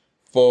different.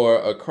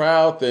 For a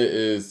crowd that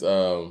is,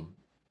 for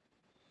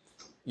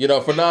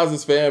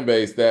Nas's fan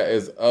base that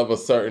is of a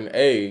certain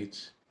age,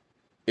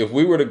 if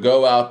we were to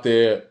go out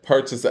there,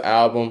 purchase an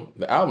album,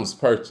 the album's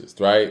purchased,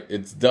 right?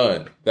 It's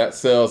done. That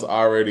sale's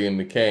already in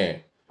the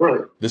can.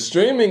 Right. The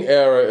streaming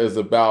era is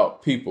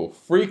about people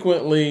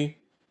frequently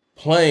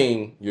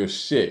playing your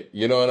shit.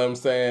 You know what I'm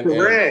saying?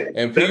 Correct.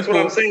 And people, that's what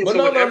I'm saying. But so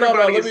no.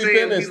 Let me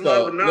finish,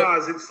 though.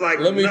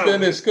 Let me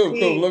finish.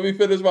 Cool. Let me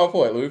finish my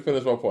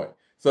point.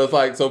 So it's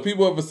like, so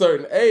people of a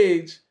certain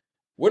age,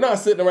 we're not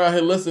sitting around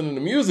here listening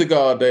to music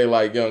all day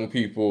like young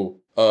people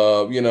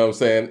you know what I'm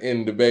saying,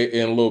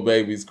 in Lil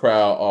Baby's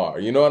crowd are.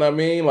 You know what I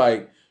mean?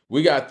 Like,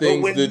 we got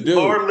things to do.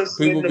 Are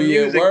listening People to be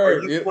music, at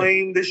work. Are you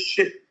playing this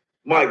shit?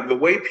 Mike, the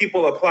way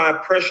people apply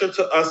pressure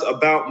to us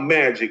about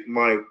Magic,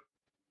 Mike,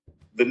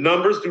 the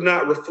numbers do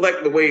not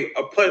reflect the way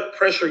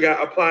pressure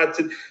got applied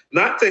to,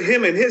 not to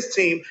him and his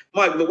team.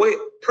 Mike, the way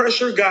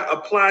pressure got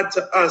applied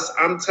to us,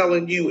 I'm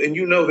telling you, and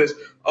you know this,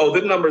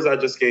 the numbers I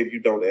just gave you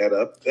don't add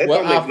up. I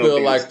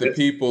feel like the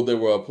people that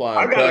were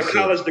applying pressure. I got a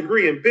college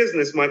degree in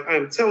business, Mike.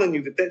 I'm telling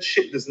you that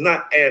shit does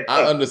not add up.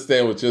 I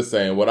understand what you're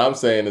saying. What I'm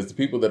saying is the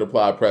people that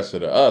apply pressure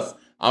to us,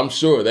 I'm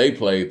sure they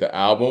played the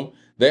album.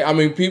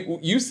 People,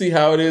 you see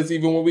how it is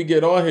even when we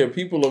get on here.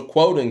 People are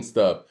quoting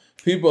stuff.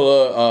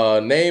 People are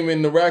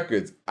naming the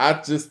records. I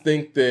just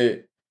think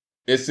that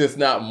it's just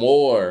not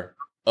more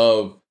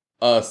of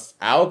us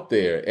out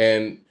there.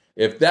 And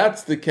if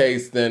that's the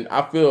case, then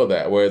I feel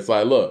that, where it's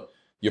like, look,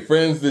 your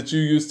friends that you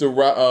used to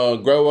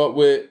grow up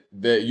with,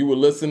 that you were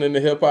listening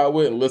to hip-hop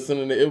with and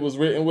listening to It Was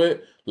Written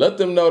with, let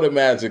them know that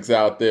Magic's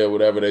out there,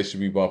 whatever they should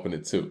be bumping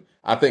it to.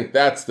 I think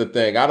that's the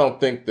thing. I don't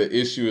think the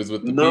issue is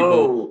with the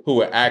people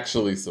who are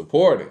actually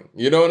supporting.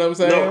 You know what I'm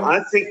saying? No,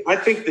 I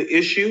think the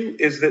issue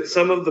is that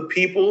some of the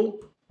people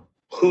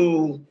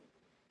who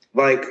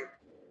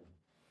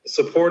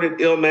supported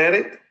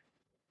Illmatic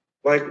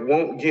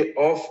won't get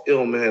off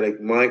Illmatic,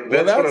 Mike.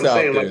 That's what I'm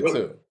saying.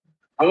 Too.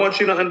 I want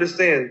you to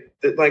understand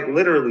that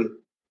literally,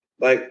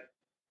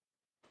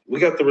 we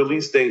got the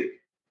release date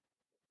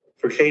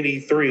for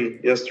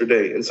KD3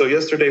 yesterday. And so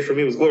yesterday for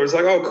me was glorious.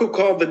 Cool,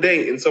 called the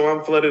date. And so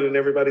I'm flooded and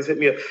everybody's hit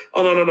me up.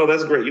 Oh, no,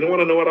 that's great. You don't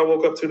want to know what I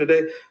woke up to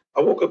today? I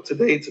woke up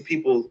today to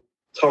people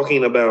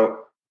talking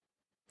about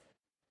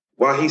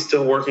why he's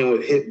still working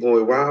with Hit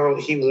Boy. Why don't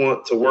he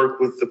want to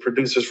work with the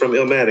producers from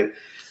Illmatic?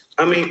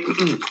 I mean,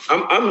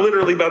 I'm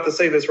literally about to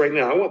say this right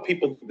now. I want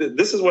people,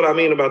 this is what I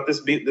mean about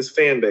this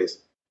fan base.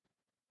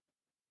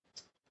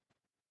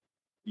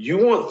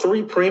 You want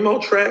 3 Primo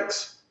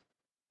tracks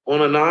on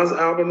a Nas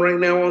album right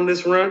now on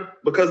this run?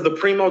 Because the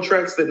Primo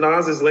tracks that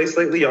Nas has laced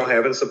lately, y'all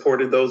haven't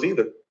supported those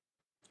either.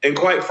 And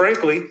quite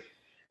frankly,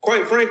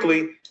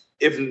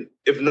 if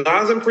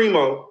Nas and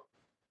Primo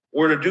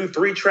were to do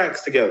 3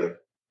 tracks together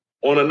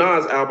on a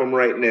Nas album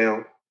right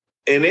now,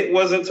 and it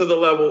wasn't to the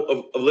level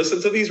of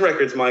listen to these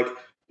records, Mike,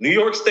 New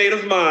York State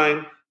of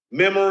Mind,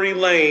 Memory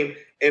Lane,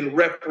 and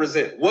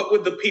Represent, what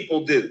would the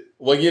people do?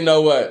 Well, you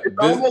know what? It's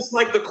almost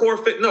like the core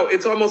fit. No,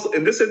 it's almost,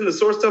 and this isn't the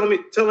source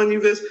telling you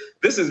this.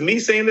 This is me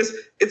saying this.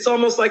 It's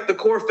almost like the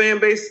core fan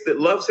base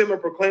that loves him or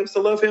proclaims to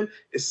love him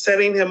is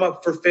setting him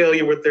up for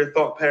failure with their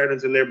thought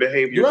patterns and their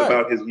behaviors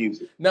about his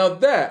music. Now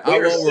that I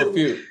won't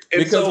refute,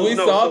 because we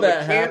saw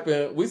that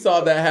happen. We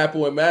saw that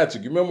happen with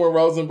Magic. You remember when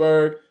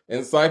Rosenberg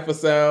and Cypher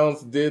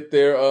Sounds did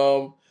their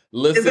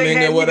listening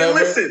and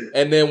whatever,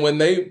 and then when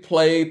they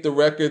played the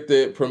record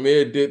that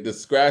Premier did the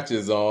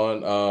scratches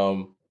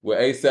on with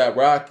A$AP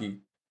Rocky,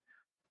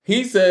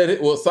 he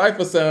said,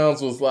 Cypher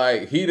Sounds was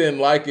like, he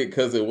didn't like it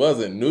because it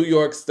wasn't New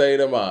York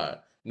State of Mind.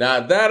 Now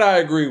that I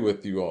agree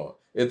with you on.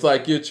 It's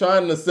like you're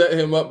trying to set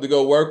him up to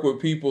go work with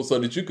people so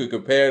that you could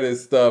compare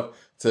this stuff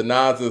to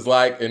Nas's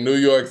in New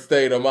York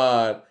State of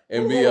Mind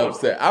and be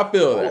upset. I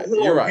feel that.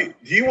 You're right.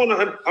 Do you want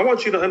to? I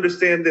want you to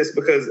understand this,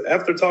 because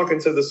after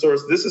talking to the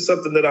source, this is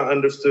something that I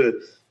understood.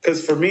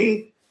 Because for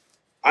me,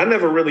 I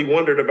never really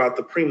wondered about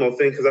the Primo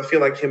thing, because I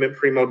feel like him and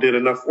Primo did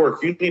enough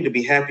work. You need to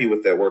be happy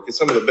with that work. It's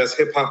some of the best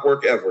hip hop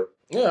work ever.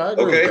 Yeah, I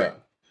agree with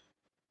that.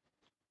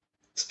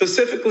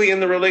 Specifically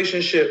in the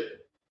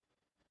relationship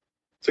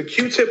to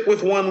Q-Tip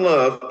with One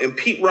Love and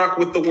Pete Rock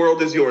with The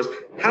World Is Yours,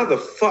 how the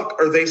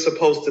fuck are they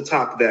supposed to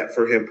top that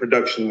for him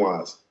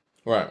production-wise?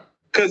 Right.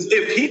 Because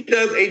if he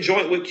does a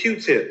joint with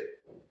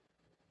Q-Tip,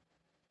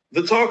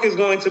 the talk is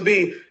going to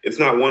be, it's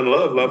not One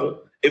Love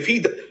level.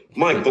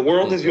 Mike, The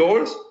World Is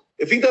Yours?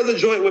 If he does a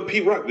joint with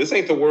Pete Rock, this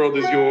ain't The World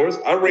Is Yours.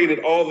 I rated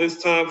all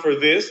this time for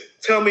this.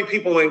 Tell me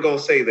people ain't going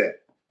to say that.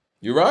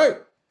 You're right.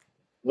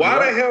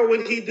 Why the hell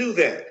would he do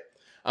that?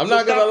 I'm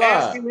not going to lie.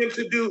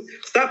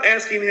 Stop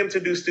asking him to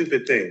do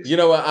stupid things. You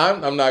know what?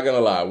 I'm not going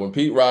to lie. When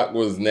Pete Rock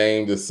was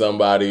named as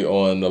somebody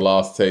on the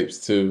Lost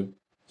Tapes 2,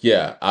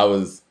 yeah, I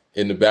was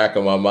in the back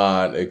of my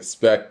mind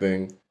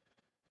expecting,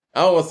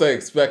 I don't want to say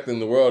expecting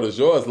The World Is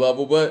Yours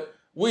level, but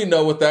we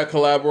know what that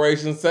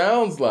collaboration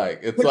sounds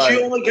like. But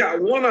you only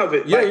got one of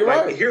it. Yeah, you're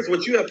right. Here's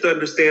what you have to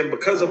understand.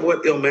 Because of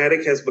what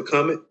Illmatic has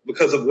become,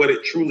 because of what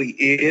it truly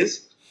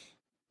is,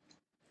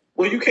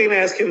 well, you can't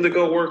ask him to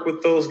go work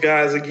with those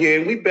guys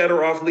again. We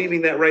better off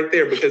leaving that right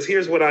there, because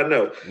here's what I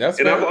know.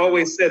 I've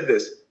always said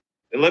this.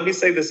 And let me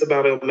say this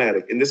about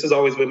Illmatic, and this has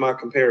always been my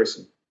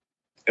comparison.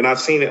 And I've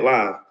seen it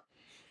live.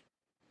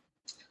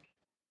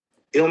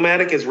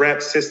 Illmatic is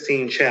rap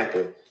Sistine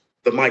Chapel,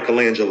 the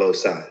Michelangelo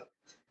side.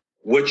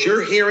 What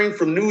you're hearing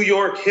from New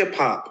York hip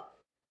hop,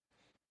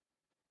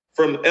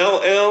 from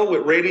LL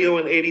with Radio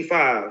in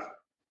 85,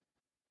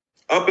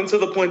 up until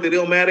the point that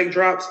Illmatic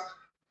drops,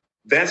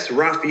 that's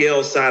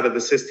Raphael's side of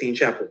the Sistine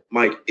Chapel.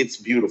 Mike, it's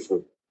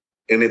beautiful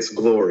and it's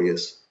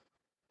glorious.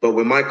 But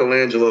when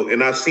Michelangelo,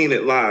 and I've seen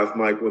it live,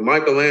 Mike, when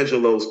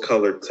Michelangelo's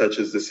color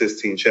touches the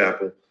Sistine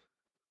Chapel,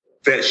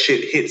 that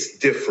shit hits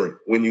different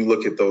when you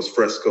look at those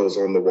frescoes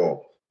on the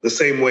wall. The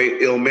same way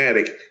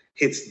Illmatic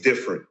hits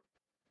different.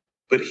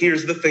 But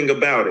here's the thing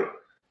about it.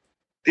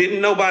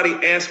 Didn't nobody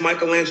ask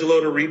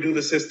Michelangelo to redo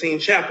the Sistine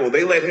Chapel?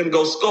 They let him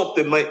go sculpt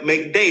and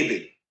make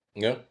David.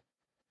 Yeah.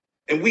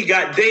 And we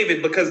got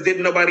David because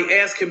didn't nobody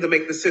ask him to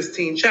make the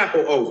Sistine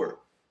Chapel over?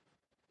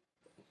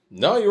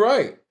 No, you're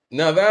right.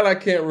 Now that I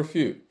can't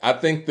refute. I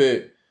think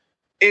that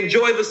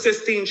enjoy the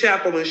Sistine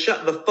Chapel and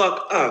shut the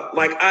fuck up.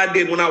 Like I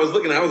did when I was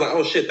looking at it, I was like,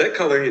 oh shit, that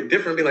color hit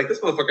different. Be like, this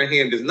motherfucker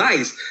hand is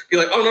nice. Be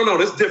like, oh no,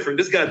 this different.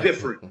 This got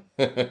different.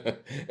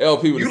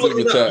 LP with the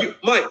super chat.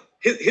 Mike,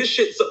 his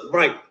shit's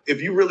Mike,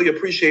 if you really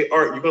appreciate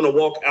art, you're gonna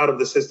walk out of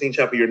the Sistine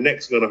Chapel, your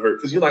neck's gonna hurt.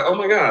 Because you're like, oh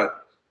my God.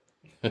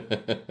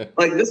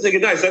 Like this nigga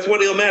nice. That's what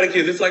Illmatic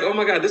is. It's like, oh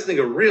my God, this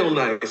nigga real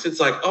nice.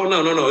 It's like, oh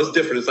no, it's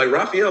different. It's like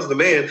Raphael's the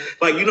man.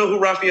 Like, you know who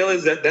Raphael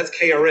is? That's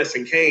KRS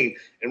and Kane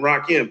and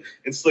Rakim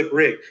and Slick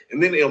Rick.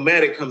 And then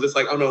Illmatic comes. It's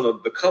like, oh no,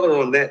 the color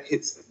on that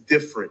hits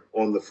different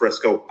on the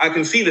fresco. I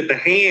can see that the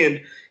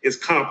hand is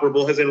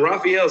comparable, as in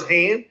Raphael's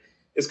hand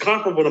is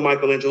comparable to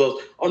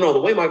Michelangelo's. Oh no, the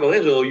way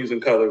Michelangelo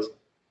using colors,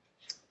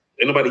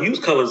 ain't nobody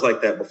used colors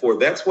like that before.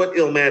 That's what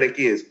Illmatic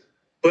is.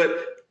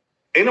 But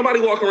ain't nobody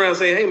walking around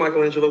saying, hey,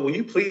 Michelangelo, will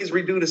you please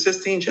redo the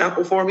Sistine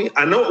Chapel for me?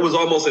 I know it was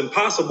almost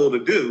impossible to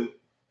do.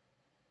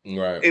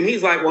 Right. And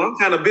he's like, well, I'm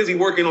kind of busy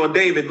working on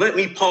David. Let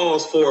me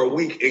pause for a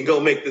week and go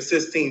make the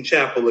Sistine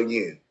Chapel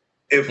again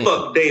and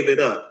fuck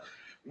David up.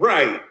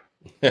 Right.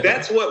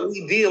 That's what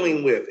we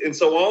dealing with. And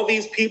so all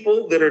these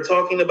people that are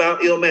talking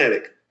about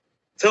Illmatic,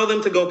 tell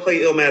them to go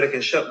play Illmatic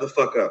and shut the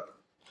fuck up.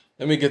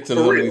 Let me get to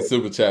the these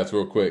super chats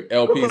real quick.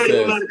 LP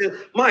says,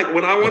 Mike,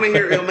 when I want to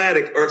hear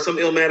Illmatic or some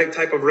Illmatic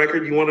type of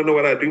record, you want to know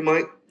what I do,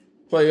 Mike?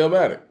 Play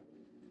Illmatic.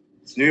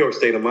 It's New York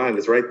State of Mind.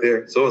 It's right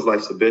there. So is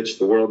Life's a Bitch.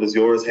 The World is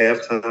Yours.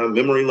 Halftime.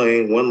 Memory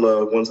Lane. One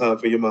Love. One Time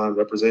for Your Mind.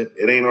 Represent.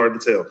 It ain't hard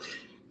to tell.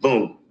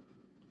 Boom.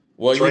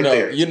 Well,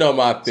 you know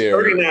my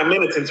theory. 39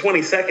 minutes and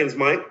 20 seconds,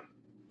 Mike.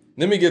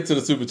 Let me get to the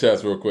super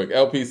chats real quick.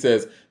 LP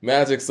says,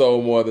 Magic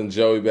sold more than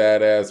Joey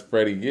Badass,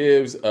 Freddie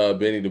Gibbs,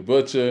 Benny the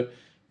Butcher,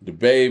 The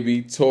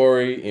Baby,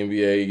 Tory,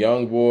 NBA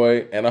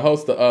Youngboy, and a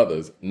host of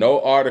others. No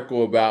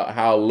article about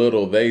how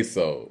little they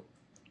sold.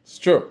 It's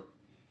true.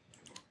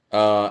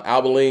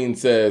 Albaline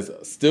says,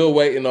 still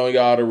waiting on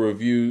y'all to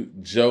review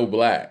Joe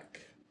Black.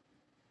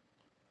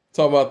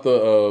 Talk about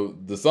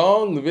the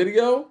song, the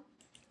video.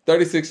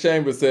 36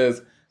 Chambers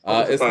says,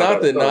 it's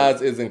not that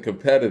Nas isn't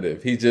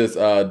competitive. He just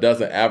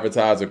doesn't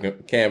advertise or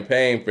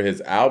campaign for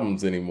his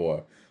albums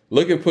anymore.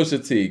 Look at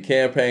Pusha T.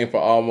 Campaign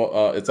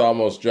for It's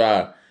Almost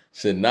Dry.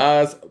 Should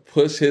Nas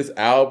push his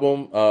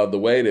album the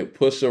way that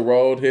Pusha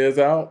rolled his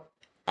out?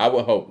 I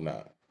would hope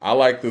not. I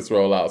like this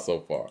rollout so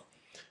far.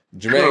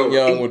 Jermaine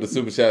Young with the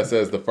super chat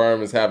says the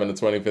firm is having the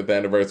 25th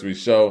anniversary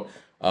show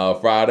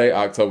Friday,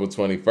 October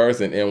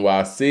 21st in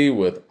NYC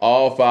with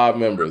all 5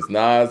 members,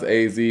 Nas,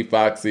 AZ,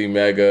 Foxy,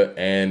 Mega,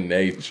 and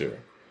Nature.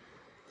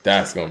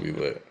 That's going to be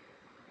lit.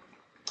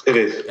 It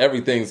is.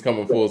 Everything's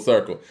coming full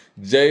circle.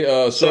 Jay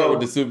Short with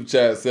the super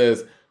chat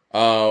says,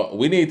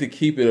 we need to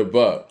keep it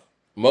above.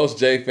 Most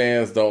Jay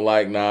fans don't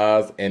like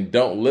Nas and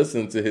don't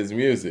listen to his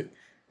music.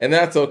 And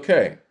that's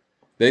okay.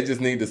 They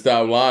just need to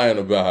stop lying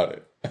about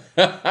it.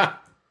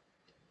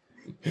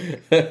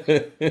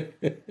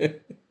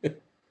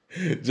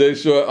 Jay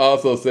Short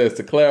also says,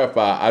 to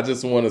clarify, I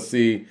just want to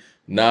see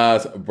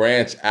Nas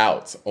branch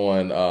out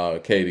on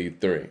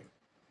KD3.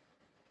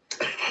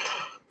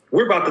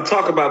 We're about to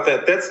talk about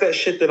that. That's that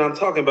shit that I'm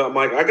talking about,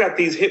 Mike. I got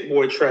these Hit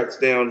Boy tracks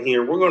down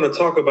here. We're going to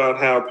talk about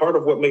how part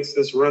of what makes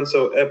this run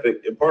so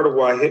epic and part of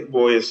why Hit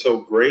Boy is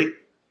so great,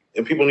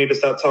 and people need to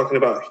stop talking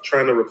about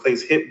trying to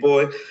replace Hit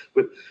Boy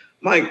with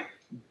Mike,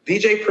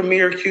 DJ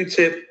Premier,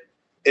 Q-Tip,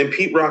 and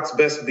Pete Rock's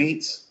best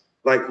beats,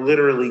 like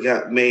literally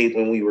got made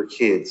when we were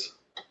kids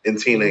and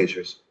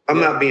teenagers. I'm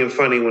not being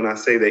funny when I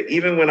say that.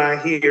 Even when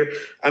I hear,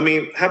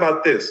 how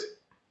about this?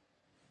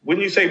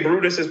 Wouldn't you say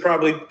Brutus is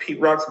probably Pete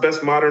Rock's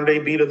best modern day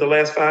beat of the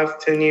last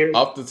 5-10 years?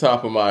 Off the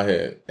top of my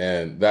head.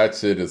 And that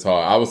shit is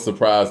hard. I was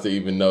surprised to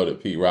even know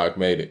that Pete Rock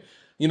made it.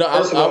 You know,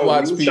 I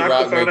watched Pete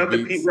Rock to find out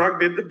that Pete Rock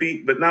did the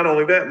beat, but not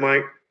only that,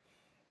 Mike.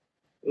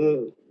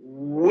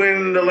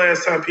 When the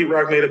last time Pete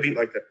Rock made a beat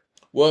like that?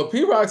 Well,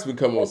 Pete Rock's been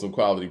coming on some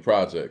quality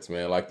projects,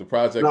 man. Like the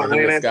project that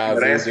him and Skies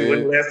did. I asked you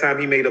when the last time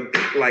he made a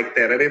beat like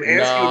that. I didn't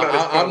ask you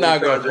about his I'm not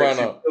gonna front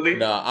on.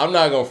 I'm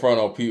not gonna front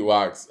on Pete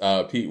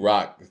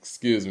Rock,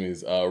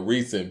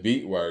 recent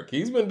beat work.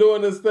 He's been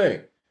doing this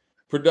thing.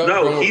 From a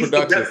production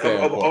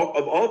standpoint.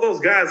 Of all those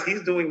guys,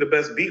 he's doing the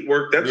best beat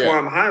work. That's why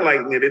I'm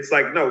highlighting it. It's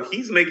like, no,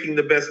 he's making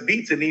the best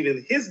beats, and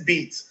even his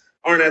beats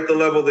aren't at the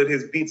level that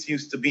his beats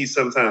used to be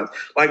sometimes.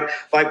 Like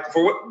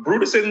for what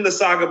Brutus and the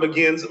Saga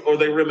Begins, or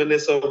They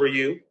Reminisce Over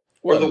You,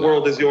 or The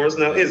World Is Yours.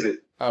 Now, is it?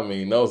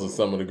 Those are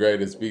some of the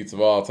greatest beats of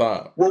all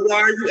time. Well,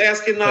 why are you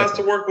asking Nas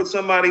to work with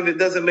somebody that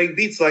doesn't make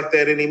beats like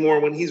that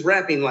anymore when he's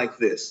rapping like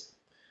this?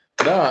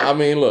 No,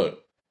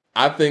 look,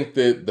 I think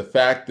that the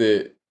fact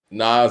that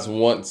Nas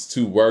wants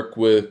to work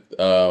with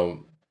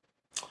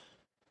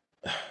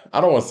I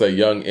don't want to say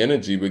young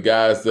energy, but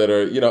guys that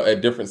are,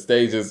 at different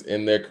stages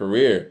in their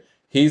career.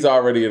 He's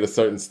already at a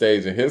certain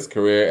stage in his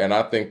career, and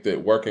I think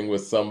that working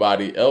with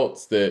somebody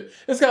else that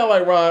it's kind of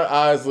like Ron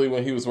Isley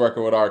when he was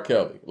working with R.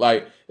 Kelly.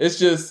 Like, it's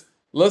just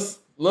let's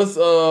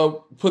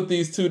put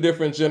these two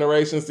different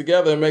generations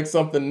together and make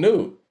something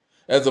new,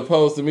 as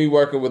opposed to me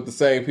working with the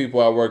same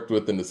people I worked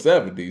with in the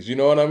 70s. You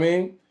know what I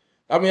mean?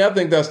 I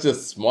think that's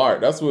just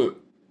smart. That's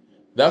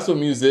what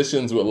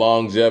musicians with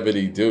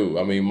longevity do.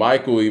 I mean,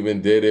 Michael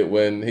even did it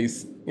when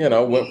he's,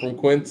 went from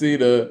Quincy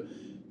to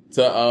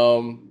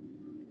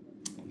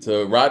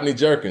Rodney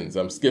Jerkins.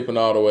 I'm skipping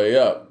all the way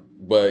up,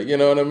 but you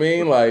know what I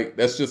mean? Like,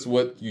 that's just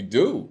what you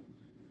do.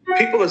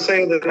 People are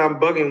saying that I'm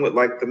bugging with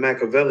like the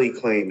Machiavelli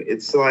claim.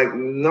 It's like,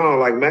 no,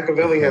 like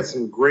Machiavelli had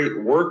some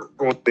great work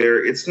on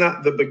there. It's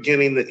not the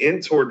beginning, the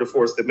end toward the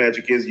force that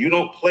magic is. You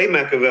don't play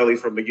Machiavelli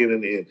from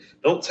beginning to end.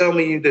 Don't tell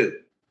me you do.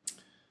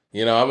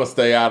 I'm going to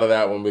stay out of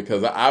that one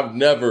because I've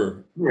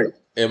never,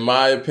 in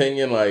my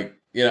opinion, like,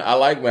 I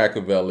like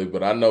Machiavelli,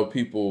 but I know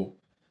people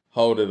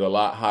hold it a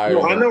lot higher.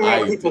 No, I know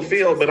how people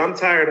feel, but I'm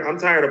tired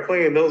of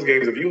playing those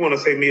games. If you want to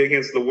say me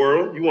against the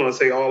world, you want to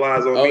say all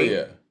eyes on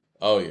me.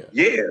 Oh, yeah.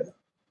 Yeah.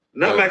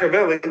 Not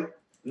Machiavelli.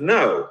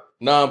 No.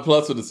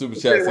 Plus with the super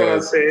chat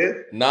says,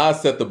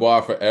 Nas set the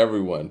bar for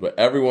everyone, but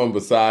everyone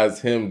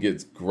besides him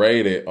gets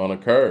graded on a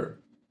curve.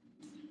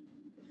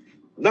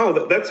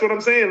 No, that's what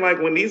I'm saying.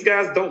 Like, when these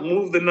guys don't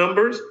move the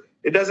numbers,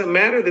 it doesn't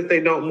matter that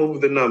they don't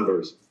move the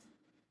numbers.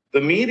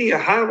 The media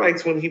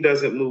highlights when he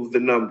doesn't move the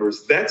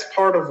numbers. That's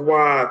part of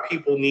why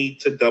people need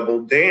to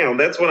double down.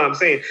 That's what I'm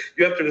saying.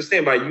 You have to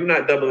understand, by you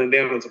not doubling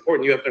down and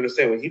supporting, you have to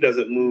understand when he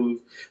doesn't move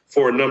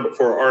for an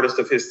artist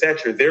of his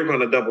stature, they're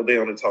going to double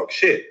down and talk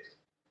shit.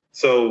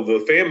 So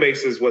the fan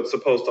base is what's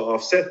supposed to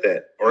offset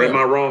that. Or am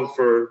I wrong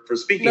for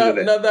speaking of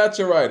that? No, that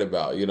you're right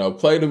about.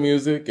 Play the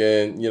music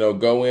and,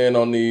 go in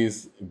on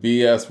these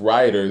BS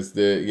writers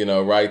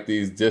that, write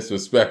these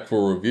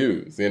disrespectful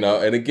reviews, And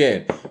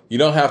again, you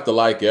don't have to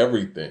like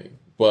everything,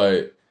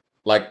 but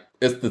like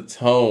it's the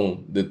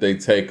tone that they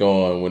take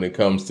on when it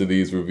comes to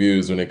these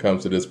reviews, when it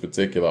comes to this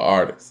particular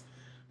artist.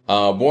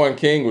 Born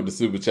King with the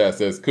super chat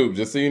says, Coop,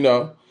 just so you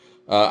know,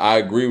 I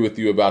agree with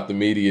you about the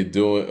media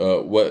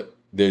doing what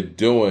they're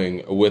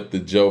doing with the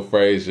Joe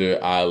Frazier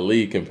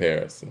Ali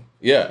comparison.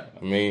 Yeah,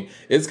 I mean,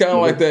 it's kind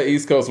of like that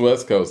East Coast,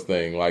 West Coast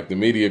thing. Like, the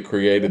media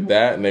created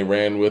that and they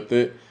ran with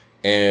it,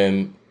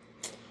 and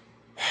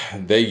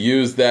they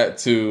used that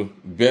to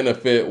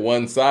benefit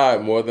one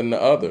side more than the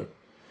other.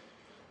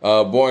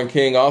 Born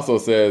King also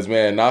says,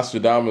 man,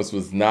 Nostradamus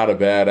was not a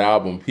bad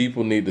album.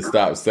 People need to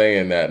stop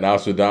saying that.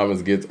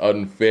 Nostradamus gets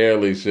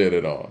unfairly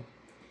shitted on.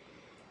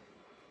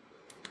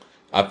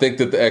 I think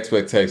that the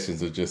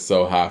expectations are just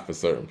so high for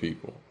certain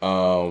people.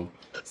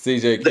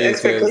 CJ the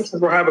expectations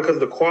were high because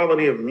of the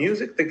quality of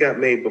music that got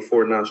made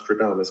before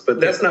Nostradamus, but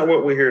that's not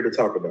what we're here to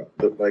talk about.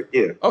 But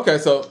Okay,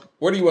 so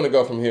where do you want to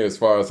go from here as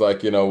far as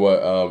like,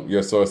 what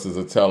your sources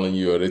are telling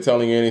you? Are they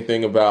telling you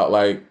anything about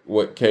like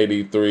what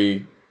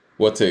KD3,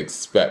 what to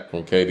expect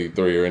from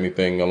KD3 or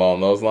anything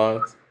along those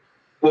lines?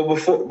 Well,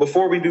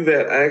 before we do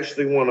that, I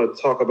actually want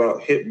to talk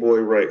about Hit Boy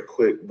right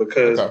quick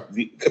because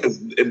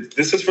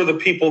this is for the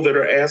people that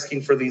are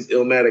asking for these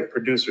Illmatic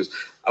producers.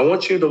 I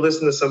want you to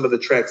listen to some of the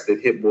tracks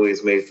that Hit Boy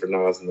has made for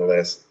Nas in the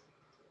last,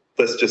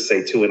 let's just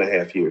say,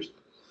 2.5 years.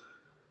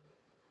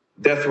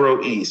 Death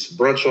Row East,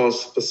 Brunch on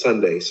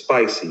Sunday,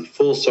 Spicy,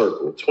 Full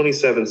Circle,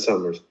 27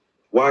 Summers,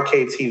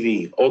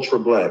 YKTV, Ultra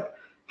Black,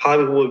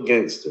 Hollywood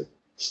Gangster,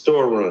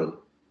 Store Run,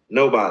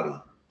 Nobody,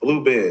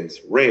 Blue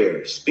Benz,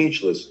 Rare,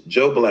 Speechless,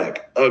 Joe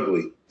Black,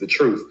 Ugly, The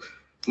Truth.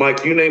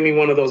 Mike, you name me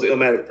one of those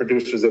Illmatic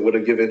producers that would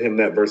have given him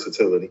that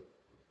versatility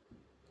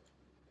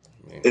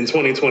in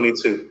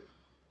 2022.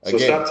 So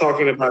stop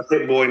talking about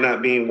Hit Boy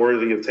not being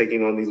worthy of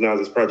taking on these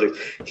Nas projects.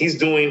 He's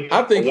doing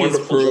a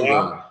wonderful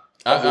job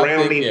of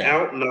rounding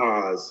out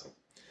Nas.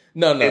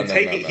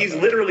 He's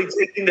literally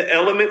taking the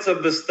elements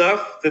of the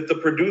stuff that the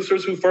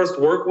producers who first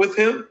worked with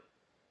him.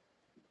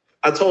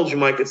 I told you,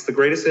 Mike, it's the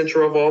greatest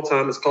intro of all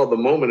time. It's called The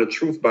Moment of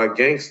Truth by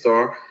Gang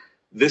Starr.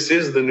 This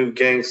is the new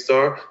Gang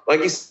Starr. Like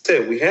you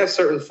said, we have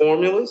certain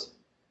formulas,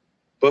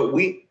 but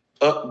we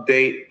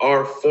update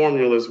our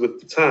formulas with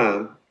the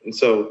time. And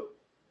so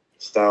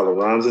the style of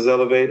rhymes is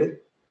elevated.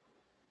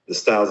 The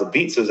styles of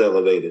beats is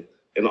elevated.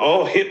 And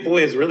all Hit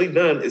Boy has really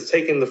done is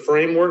taken the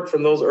framework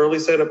from those early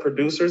set of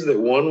producers that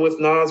won with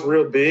Nas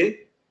real big.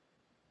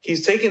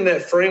 He's taken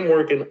that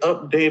framework and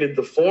updated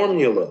the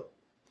formula.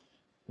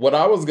 What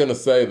I was going to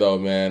say, though,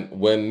 man,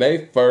 when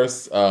they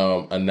first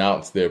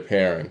announced their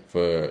pairing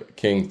for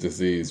King's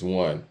Disease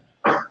 1,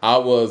 I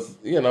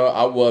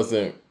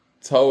wasn't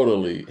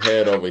totally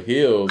head over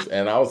heels.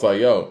 And I was like,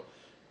 yo,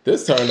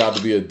 this turned out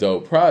to be a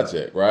dope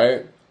project,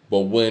 right? But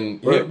when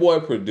Hit Boy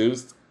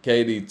produced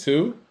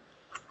KD2,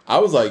 I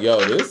was like,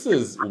 yo, this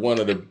is one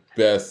of the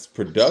best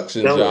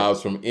production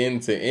jobs from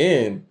end to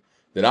end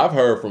that I've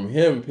heard from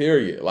him,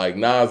 period. Like,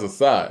 Nas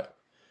aside.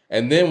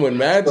 And then when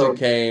Magic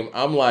came,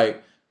 I'm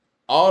like,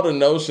 all the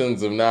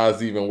notions of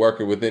Nas even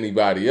working with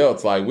anybody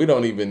else, like we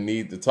don't even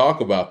need to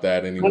talk about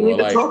that anymore. We need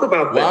to Like, talk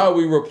about that. why are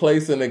we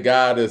replacing a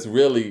guy that's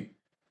really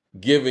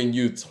giving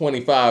you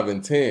 25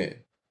 and 10?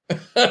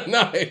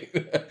 Why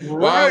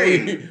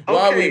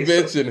are we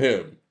benching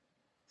him?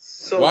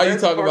 So why are you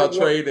talking about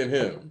trading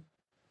him?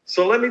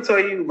 So let me tell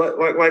you,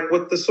 like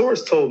what the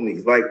source told me.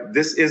 Like,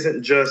 this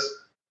isn't just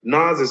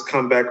Nas's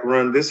comeback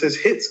run. This is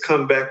Hit's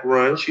comeback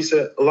run. She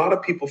said a lot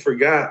of people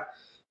forgot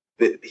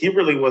that he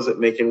really wasn't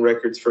making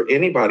records for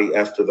anybody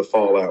after the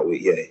fallout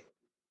with Ye.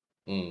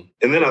 And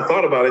then I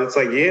thought about it. It's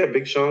like, yeah,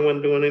 Big Sean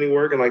wasn't doing any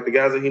work, and like the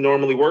guys that he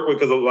normally worked with,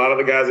 because a lot of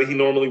the guys that he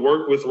normally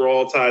worked with were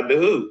all tied to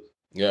who?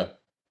 Yeah.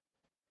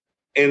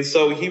 And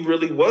so he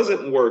really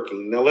wasn't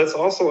working. Now, let's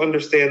also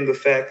understand the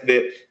fact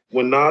that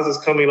when Nas is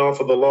coming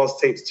off of the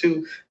Lost Tapes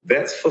 2,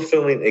 that's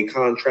fulfilling a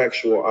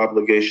contractual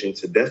obligation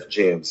to Def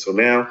Jam. So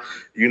now,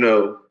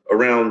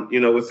 around,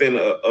 within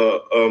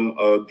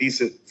a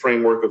decent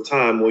framework of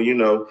time,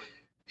 well,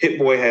 Hit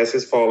Boy has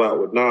his fallout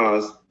with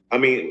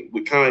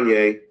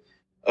Kanye.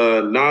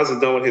 Nas is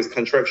done with his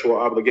contractual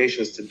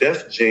obligations to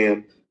Def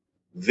Jam.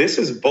 This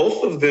is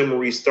both of them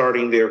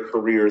restarting their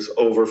careers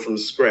over from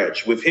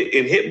scratch.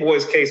 In Hit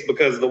Boy's case,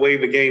 because the way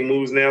the game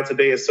moves now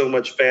today is so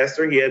much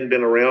faster, he hadn't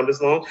been around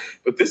as long.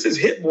 But this is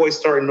Hit Boy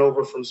starting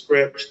over from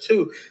scratch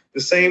too.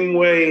 The same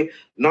way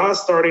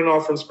Nas starting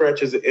off from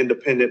scratch as an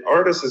independent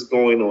artist is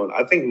going on.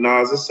 I think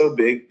Nas is so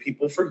big,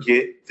 people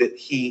forget that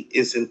he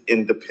is an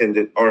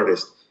independent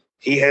artist.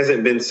 He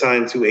hasn't been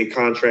signed to a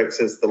contract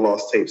since the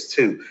Lost Tapes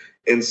 2.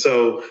 And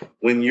so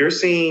when you're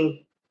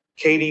seeing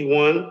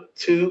KD1,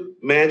 2,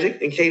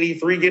 Magic, and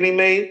KD3 getting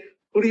made,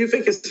 who do you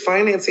think is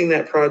financing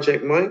that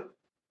project, Mike?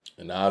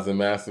 Nas and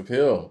Mass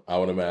Appeal, I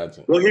would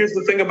imagine. Well, here's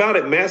the thing about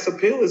it. Mass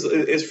Appeal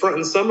is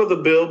fronting some of the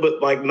bill,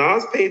 but like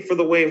Nas paid for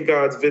the Wave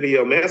Gods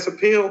video. Mass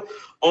Appeal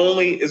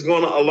only is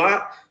going to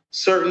allot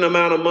certain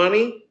amount of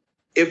money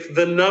if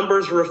the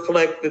numbers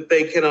reflect that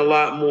they can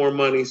allot more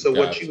money. So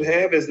What you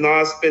have is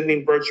Nas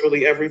spending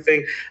virtually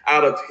everything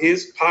out of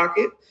his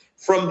pocket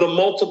from the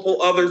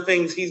multiple other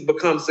things he's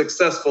become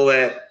successful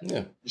at,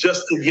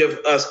 just to give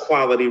us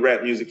quality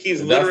rap music.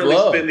 He's literally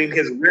spending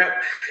his rap.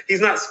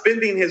 He's not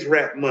spending his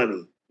rap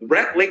money.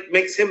 Rap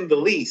makes him the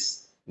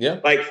least. Yeah.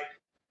 Like,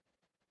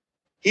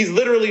 he's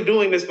literally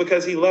doing this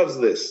because he loves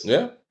this.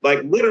 Yeah.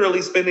 Like,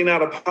 literally spending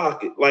out of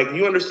pocket. Like,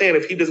 you understand,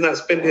 if he does not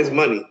spend his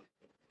money,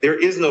 there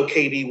is no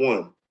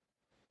KD1.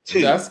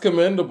 2. That's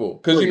commendable.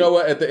 Because you know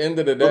what? At the end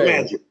of the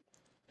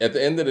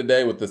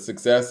day, with the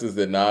successes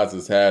that Nas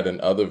has had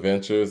in other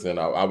ventures, and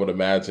I would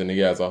imagine he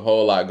has a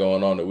whole lot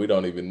going on that we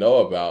don't even know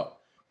about,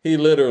 he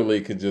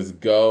literally could just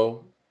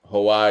go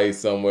Hawaii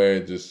somewhere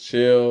and just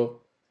chill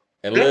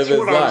and live his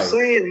life. That's what I'm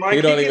saying, Mike.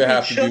 He don't even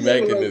have to be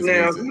making this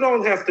music. He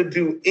don't have to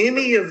do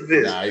any of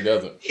this. Nah, he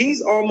doesn't.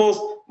 He's almost,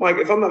 Mike,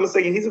 if I'm not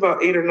mistaken, he's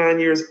about 8 or 9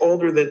 years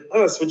older than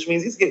us, which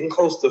means he's getting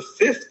close to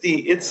 50.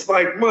 It's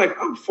like, Mike,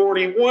 I'm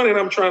 41 and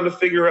I'm trying to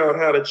figure out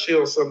how to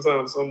chill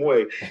sometime, some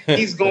way.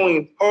 He's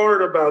going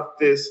hard about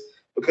this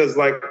because,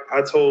 like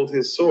I told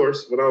his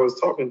source when I was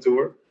talking to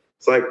her,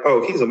 it's like,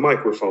 oh, he's a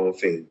microphone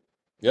fiend.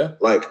 Yeah.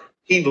 Like,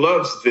 he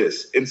loves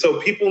this. And so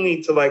people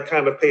need to like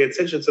kind of pay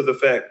attention to the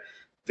fact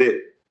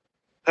that,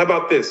 how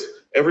about this?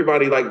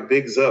 Everybody like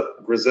bigs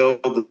up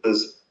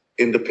Griselda's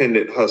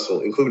independent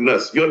hustle, including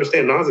us. You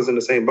understand, Nas is in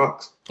the same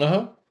box.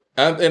 And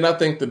I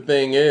think the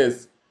thing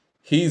is,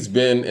 he's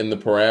been in the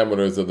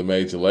parameters of the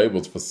major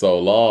labels for so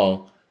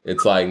long.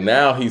 It's like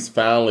now he's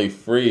finally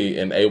free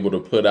and able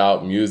to put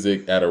out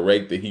music at a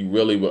rate that he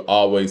really would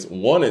always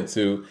wanted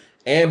to,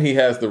 and he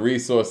has the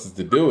resources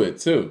to do it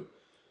too.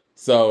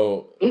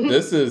 So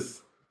this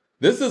is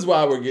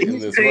why we're getting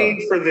he's this paid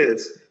run. for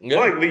this. Yeah.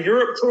 Like the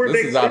Europe tour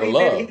dates that he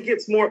did, he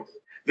gets more.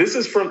 This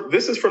is from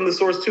the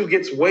source too.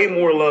 Gets way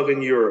more love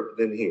in Europe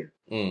than here.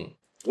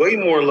 Way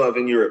more love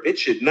in Europe. It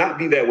should not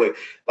be that way.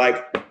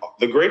 Like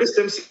the greatest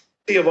MC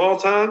of all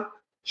time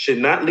should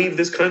not leave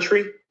this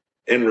country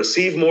and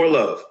receive more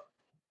love.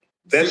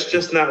 That's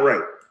just not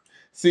right.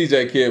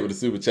 CJ Kidd with the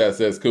super chat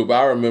says, Coop,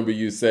 I remember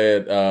you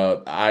said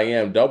I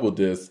Am Double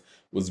Disc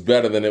was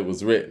better than it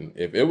was written.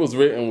 If it was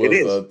written with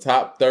a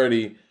top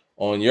 30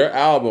 on your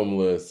album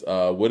list,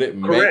 would that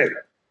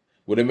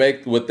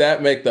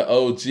make the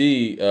OG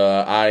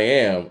I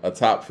Am a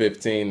top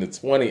 15 to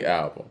 20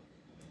 album?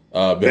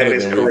 Better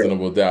than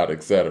Reasonable Doubt,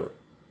 etc.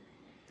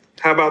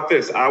 How about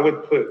this? I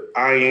would put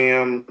I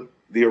Am,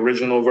 the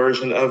original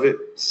version of it,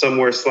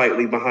 somewhere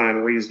slightly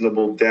behind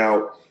Reasonable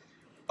Doubt.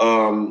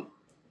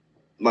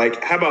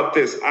 Like, how about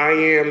this? I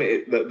Am,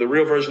 the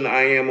real version of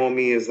I Am on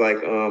me is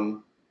like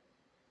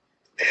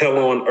Hell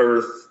on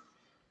Earth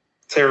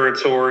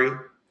territory.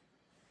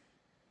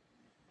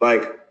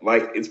 Like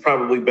it's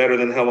probably better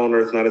than Hell on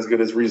Earth, not as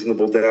good as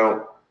Reasonable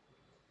Doubt.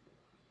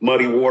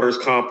 Muddy Waters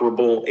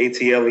comparable,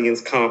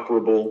 ATLiens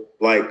comparable.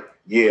 Like,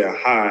 yeah,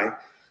 high.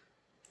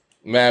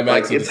 Mad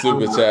Max in the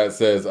super chat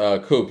says,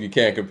 Coop, you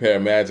can't compare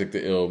Magic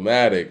to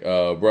Illmatic.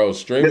 Bro,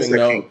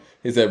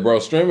 he said, bro,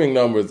 streaming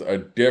numbers are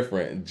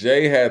different.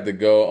 Jay had to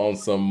go on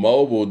some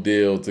mobile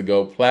deal to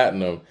go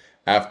platinum.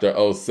 after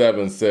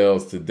 '07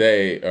 sales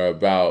today are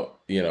about,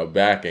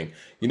 backing.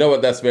 You know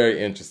what? That's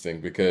very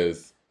interesting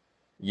because,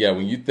 yeah,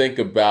 when you think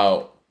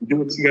about do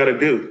what you got to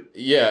do.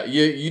 Yeah,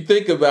 you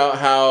think about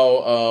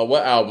how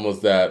what album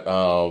was that?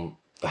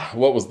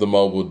 What was the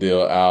Mobile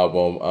Deal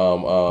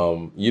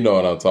album? You know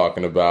what I'm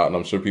talking about, and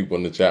I'm sure people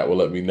in the chat will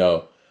let me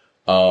know.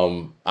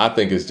 I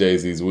think it's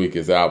Jay-Z's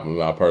weakest album, in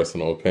my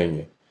personal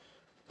opinion.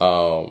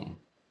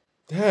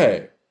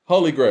 Hey,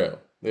 Holy Grail.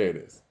 There it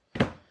is.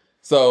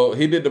 So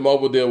he did the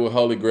Mobile Deal with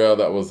Holy Grail.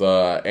 That was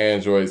an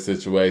Android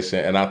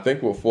situation. And I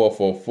think with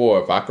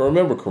 444, if I can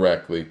remember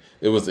correctly,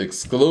 it was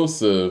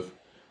exclusive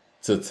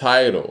to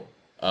Tidal,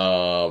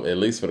 at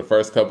least for the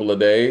first couple of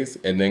days,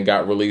 and then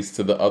got released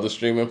to the other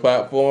streaming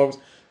platforms.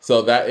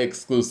 So that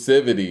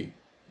exclusivity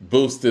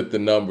boosted the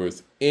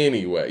numbers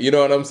anyway. You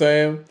know what I'm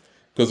saying?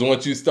 Because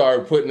once you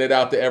start putting it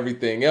out to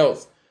everything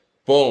else,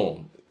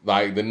 boom,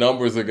 like the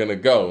numbers are going to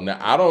go. Now,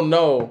 I don't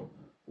know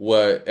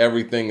what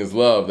Everything Is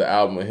Love, the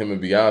album with him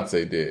and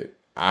Beyonce did.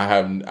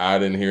 I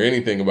didn't hear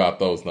anything about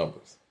those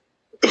numbers.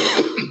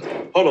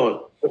 Hold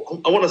on.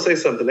 I want to say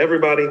something.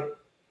 Everybody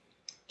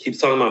keeps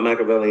talking about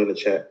Machiavelli in the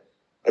chat.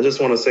 I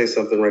just want to say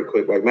something right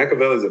quick. Like,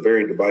 Machiavelli is a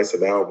very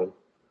divisive album,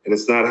 and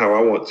it's not how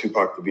I want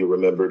Tupac to be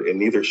remembered, and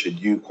neither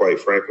should you, quite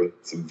frankly.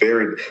 It's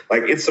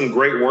it's some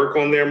great work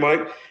on there,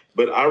 Mike,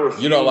 but I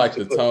refuse. You don't like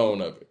the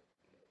tone of it.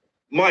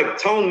 Mike,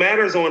 tone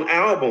matters on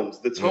albums.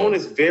 The tone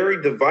is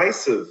very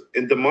divisive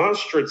and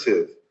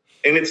demonstrative.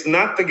 And it's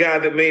not the guy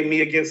that made Me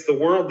Against the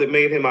World that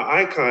made him an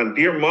icon.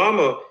 Dear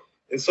Mama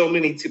and so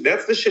many,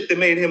 that's the shit that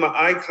made him an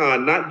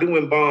icon, not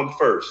doing Bomb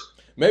First.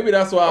 Maybe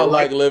that's why I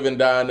like Live and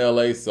Die in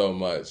LA so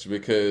much,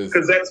 because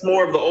that's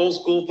more of the old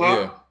school pop.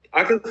 Yeah.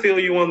 I can feel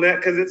you on that,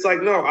 because it's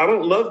like, no, I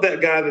don't love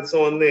that guy that's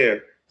on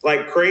there.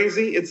 Like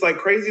Crazy, it's like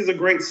Crazy is a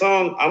great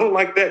song. I don't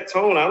like that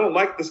tone. I don't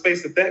like the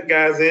space that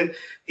guy's in.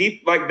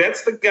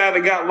 That's the guy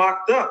that got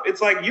locked up.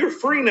 It's like, you're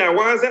free now.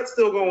 Why is that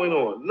still going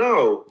on?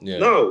 No.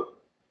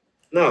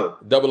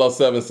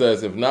 007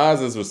 says, if Nas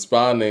is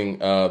responding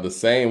the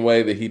same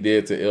way that he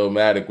did to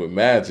Illmatic with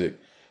Magic,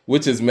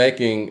 which is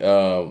making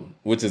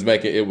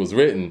It Was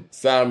Written,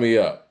 sign me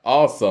up.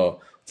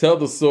 Also, tell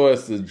the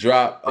Source to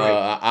drop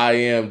I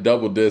Am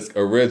double disc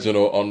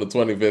original on the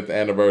 25th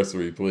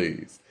anniversary,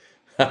 please.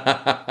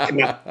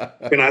 Can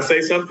I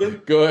say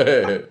something? Go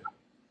ahead.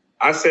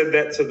 I said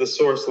that to the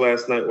Source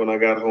last night when I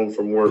got home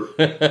from work.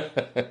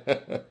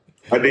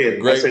 I did.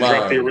 Great I said, minds.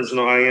 drop the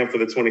original I Am for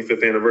the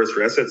 25th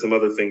anniversary. I said some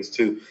other things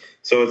too.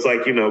 So it's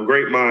like,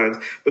 great minds.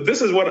 But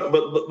this is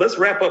but let's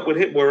wrap up with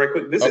Hit Boy right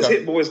quick. This is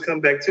Hit Boy's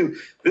comeback too.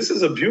 This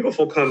is a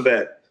beautiful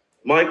comeback.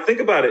 Mike, think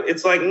about it.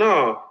 It's like,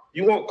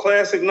 you want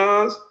classic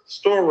Nas?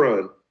 Store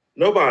Run,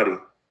 Nobody,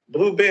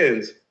 Blue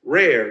Benz,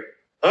 Rare,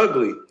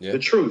 Ugly, The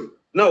Truth.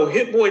 No,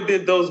 Hit Boy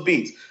did those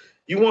beats.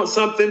 You want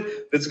something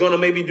that's going to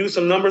maybe do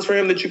some numbers for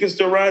him that you can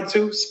still ride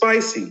to?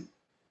 Spicy,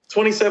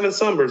 27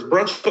 Summers,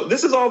 Brunch.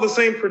 This is all the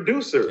same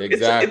producer.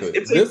 Exactly.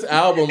 This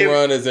album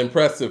run is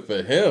impressive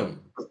for him.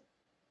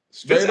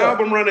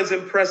 Album run is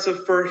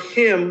impressive for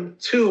him,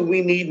 too. We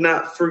need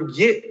not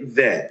forget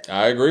that.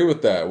 I agree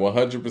with that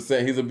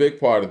 100%. He's a big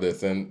part of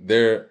this. And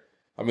they're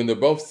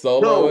both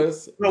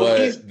soloists,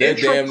 but they're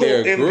damn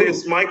near a group.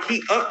 This, Mike,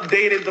 he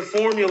updated the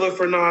formula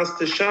for Nas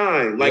to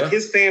shine.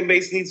 His fan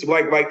base needs to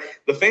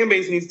the fan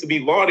base needs to be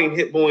lauding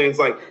Hit Boy and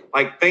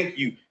like thank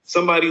you.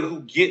 Somebody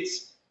who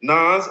gets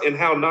Nas and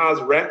how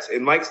Nas raps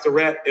and likes to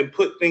rap and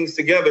put things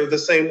together the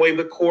same way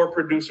the core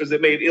producers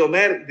that made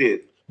Illmatic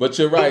did. But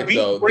you're right,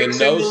 though. The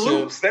notion,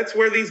 loops, that's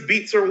where these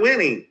beats are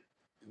winning.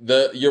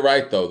 You're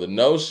right, though. The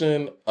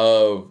notion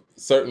of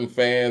certain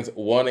fans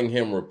wanting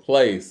him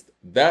replaced,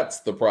 that's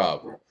the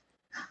problem.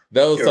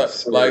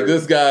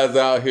 This guy's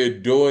out here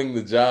doing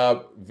the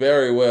job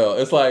very well.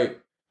 It's like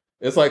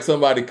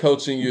somebody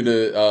coaching you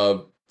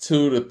to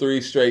 2 to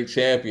 3 straight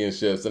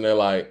championships, and they're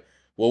like,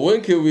 well, when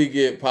can we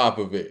get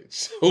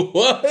Popovich?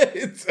 What?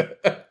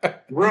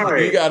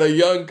 Right. You got a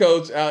young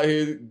coach out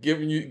here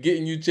getting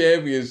you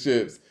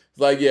championships. It's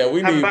like, yeah,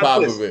 we need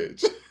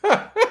Popovich.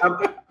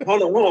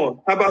 Hold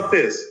on. How about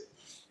this?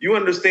 You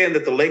understand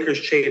that the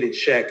Lakers traded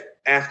Shaq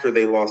after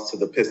they lost to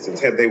the Pistons.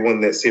 Had they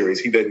won that series,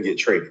 he doesn't get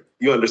traded.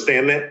 You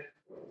understand that?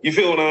 You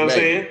feel what I'm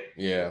saying?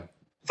 Yeah.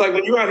 It's like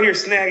when you're out here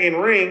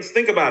snagging rings,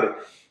 think about it.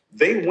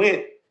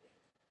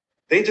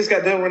 They just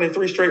got done running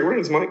 3 straight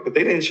rings, Mike, but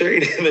they didn't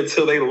trade him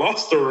until they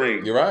lost the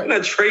ring. You're right. You're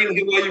not trading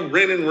him while you're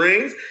running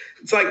rings.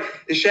 It's like,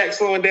 is Shaq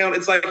slowing down?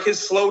 It's like his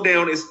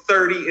slowdown is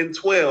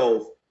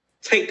 30-12.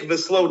 Take the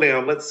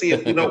slowdown. Let's see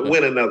if we don't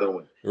win another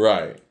one.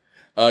 Right.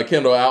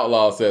 Kendall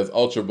Outlaw says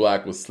Ultra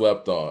Black was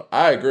slept on.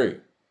 I agree.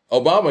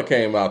 Obama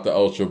came out to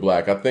Ultra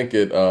Black. I think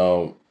it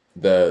was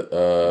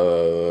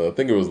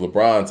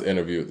LeBron's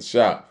interview at the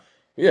shop.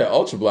 Yeah,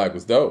 Ultra Black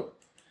was dope.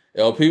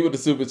 LP with the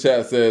super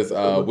chat says,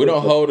 we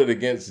don't hold it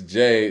against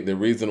Jay. The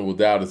Reasonable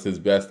Doubt is his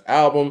best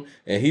album,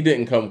 and he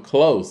didn't come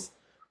close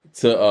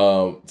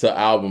to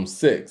album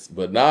 6.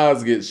 But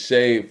Nas gets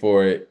shade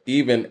for it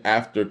even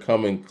after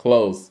coming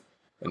close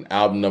in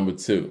album number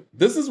 2.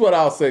 This is what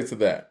I'll say to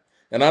that.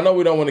 And I know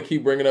we don't want to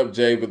keep bringing up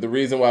Jay, but the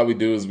reason why we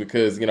do is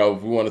because,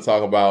 if we want to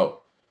talk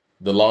about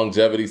the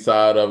longevity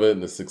side of it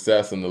and the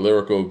success and the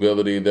lyrical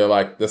ability,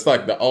 that's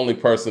like the only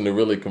person to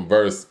really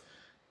converse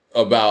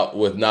about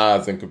with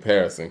Nas in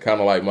comparison, kind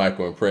of like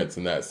Michael and Prince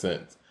in that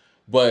sense.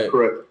 But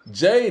correct.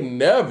 Jay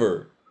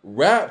never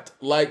rapped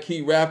like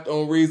he rapped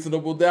on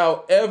Reasonable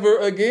Doubt ever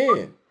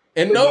again.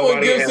 And no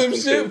one gives him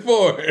shit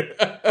for it.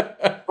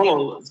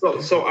 Hold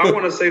on. So I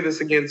want to say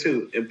this again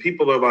too. And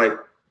people are like,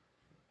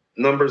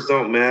 numbers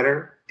don't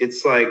matter.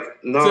 It's like,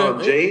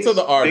 no, Jay's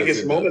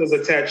biggest moment is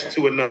attached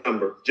to a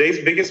number.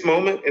 Jay's biggest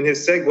moment and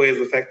his segue is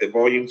the fact that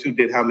Volume 2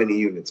 did how many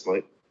units,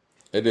 Mike?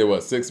 It did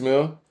what, 6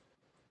 mil?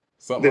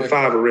 Something did like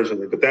 5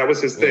 originally, but that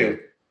was his thing.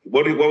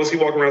 What was he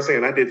walking around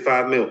saying? I did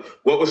 5 mil.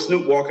 What was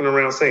Snoop walking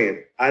around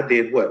saying? I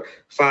did what?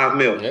 5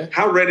 mil. Yeah.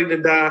 How Ready to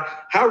Die?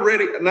 How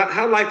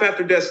Life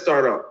After Death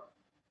start off?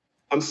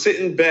 I'm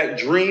sitting back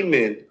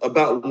dreaming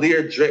about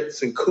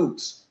Learjets and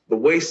Coots, the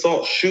way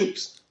Salt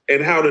shoots,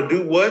 and how to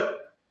do what?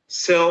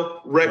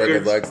 Sell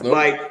records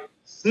like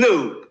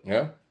Snoop.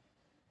 Yeah.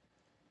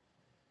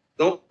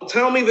 Don't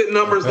tell me that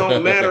numbers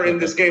don't matter in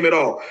this game at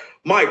all.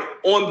 Mike,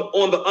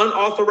 on the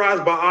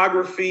unauthorized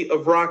biography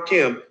of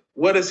Rakim,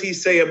 what does he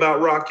say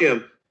about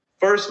Rakim?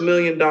 First $1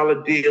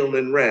 million deal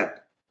in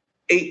rap.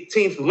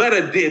 18th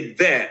letter did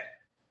that.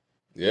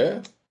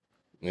 Yeah.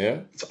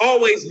 Yeah. It's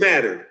always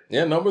mattered.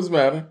 Yeah, numbers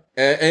matter.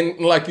 And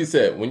like you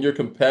said, when you're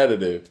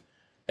competitive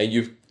and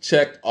you've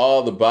checked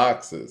all the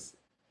boxes,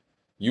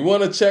 you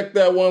want to check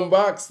that one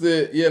box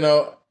that,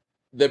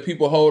 that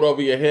people hold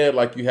over your head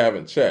like you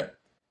haven't checked.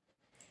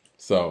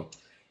 So.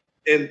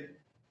 And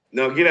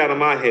now get out of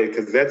my head,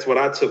 because that's what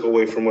I took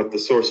away from what the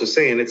source is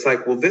saying. It's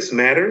like, well, this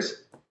matters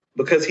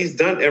because he's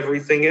done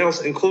everything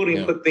else,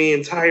 including put the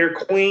entire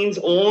Queens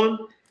on.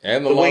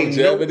 And the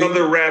longevity. No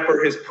other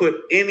rapper has put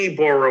any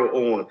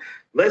Borough on.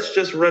 Let's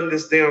just run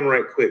this down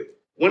right quick.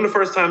 When the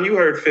first time you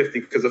heard 50?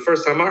 Because the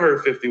first time I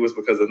heard 50 was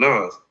because of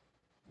Nas.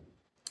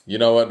 You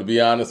know what? To be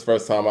honest,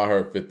 first time I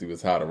heard 50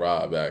 was How to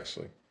Rob,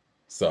 actually.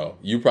 So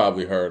you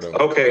probably heard him.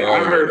 Okay,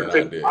 I heard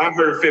 50. I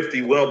heard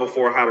 50 well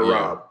before How to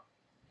Rob.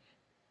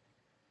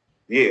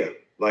 Yeah,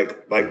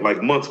 like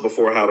months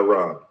before How to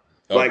Rob.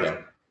 Okay.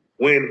 Like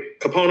when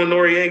Capone and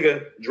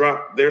Noriega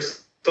dropped their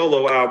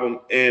solo album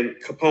and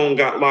Capone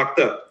got locked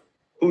up.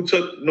 Who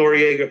took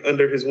Noriega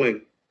under his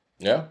wing?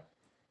 Yeah.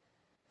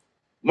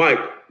 Mike,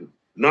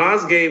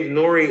 Nas gave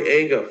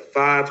Noriega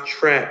 5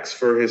 tracks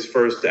for his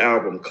first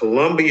album.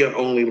 Columbia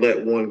only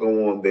let one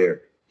go on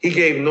there. He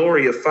gave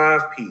Nori a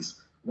 5-piece.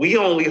 We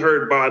only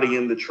heard Body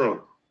in the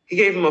Trunk. He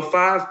gave him a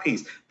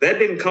 5-piece. That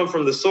didn't come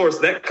from the source.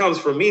 That comes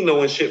from me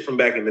knowing shit from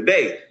back in the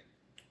day.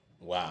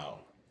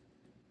 Wow.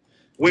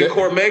 When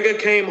Cormega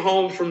came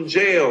home from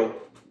jail,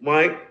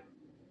 Mike,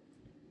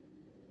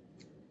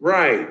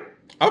 right.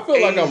 I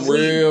feel like I'm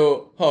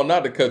real.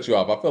 Not to cut you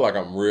off. I feel like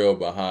I'm real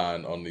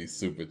behind on these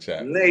super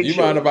chats. You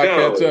mind if I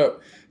catch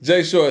up?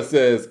 Jay Short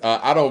says,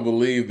 I don't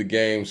believe the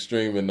game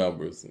streaming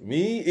numbers.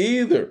 Me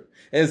either.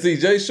 And see,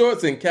 Jay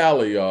Short's in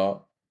Cali,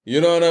 y'all. You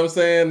know what I'm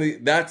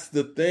saying? That's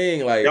the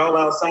thing. Like, y'all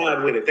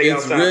outside with it.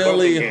 It's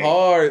really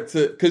hard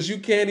to, because you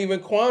can't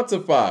even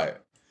quantify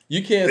it.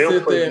 You can't sit there.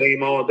 They'll play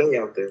game all day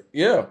out there.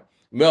 Yeah.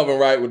 Melvin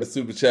Wright with the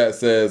super chat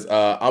says,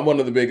 I'm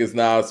one of the biggest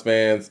Nas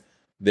fans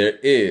there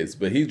is,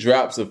 but he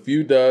dropped a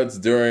few duds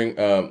during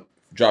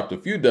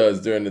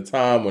the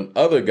time when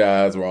other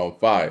guys were on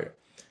fire.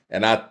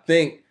 And I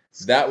think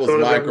that was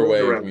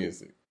microwave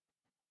music.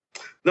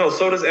 No,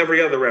 so does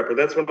every other rapper.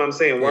 That's what I'm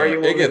saying. Why are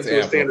you holding it to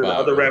a standard that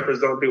other rappers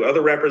don't do?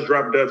 Other rappers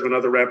drop duds when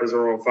other rappers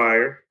are on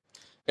fire.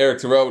 Eric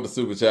Terrell with the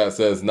super chat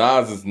says,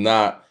 Nas is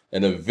not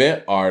an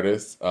event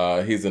artist.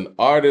 He's an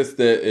artist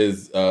that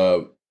is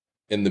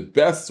in the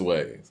best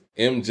ways.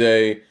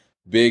 MJ,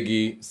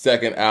 Biggie,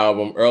 second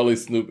album, early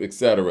Snoop,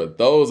 etc.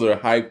 Those are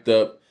hyped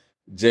up.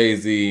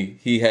 Jay-Z,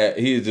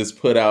 he just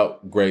put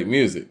out great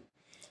music.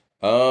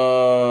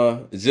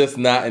 Just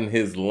not in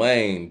his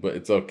lane, but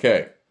it's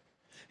okay.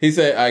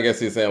 I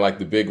guess he's saying like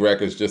the big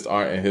records just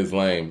aren't in his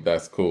lane.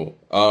 That's cool.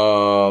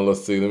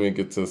 Let's see. Let me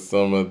get to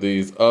some of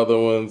these other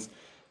ones.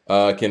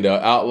 Kendall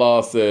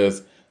Outlaw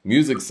says,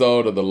 music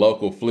sold at the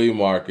local flea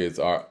markets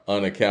are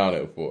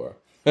unaccounted for.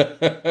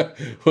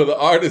 Well, the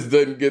artist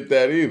doesn't get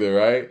that either,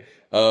 right?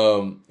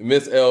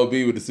 Miss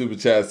LB with the super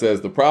chat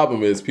says, the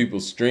problem is people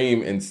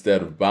stream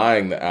instead of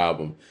buying the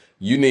album.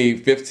 You need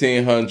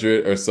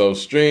 1,500 or so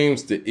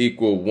streams to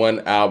equal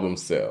one album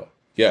sale.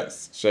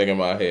 Yes, shaking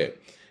my head.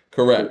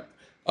 Correct.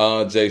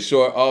 Jay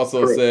Short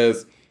also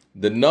says,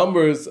 the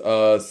numbers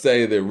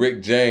say that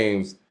Rick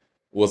James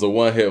was a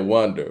one-hit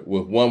wonder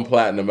with one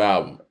platinum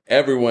album.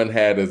 Everyone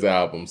had his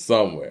album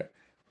somewhere.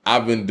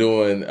 I've been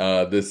doing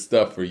this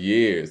stuff for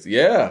years.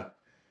 Yeah.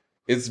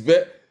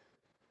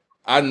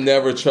 I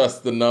never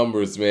trust the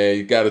numbers, man.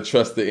 You got to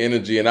trust the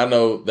energy. And I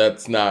know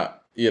that's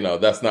not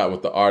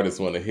what the artists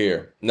want to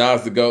hear.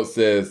 Nas the GOAT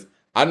says,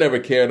 I never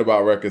cared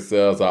about record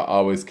sales. I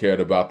always cared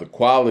about the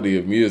quality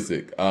of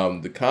music,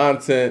 the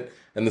content,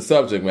 and the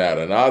subject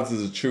matter. Nas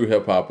is a true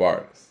hip-hop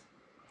artist.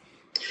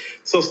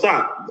 So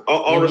stop.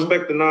 All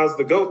respect to Nas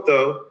the GOAT,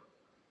 though.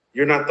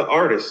 you're not the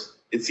artist.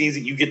 It's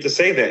easy. You get to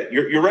say that.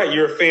 You're right.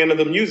 You're a fan of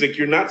the music.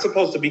 You're not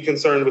supposed to be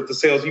concerned with the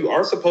sales. You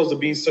are supposed to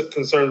be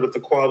concerned with the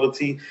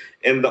quality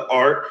and the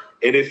art.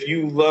 And if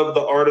you love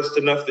the artist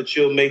enough that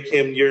you'll make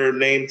him your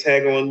name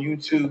tag on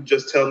YouTube,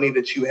 just tell me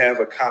that you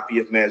have a copy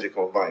of Magic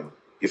on vinyl.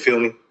 You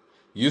feel me?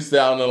 You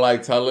sounding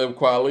like Talib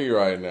Kweli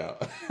right now.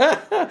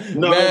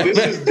 No, this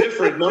is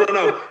different.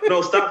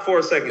 No, stop for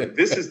a second.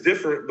 This is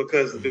different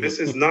because this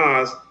is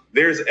Nas.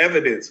 There's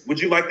evidence.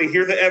 Would you like to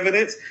hear the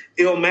evidence?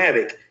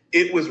 Illmatic.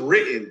 It was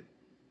written.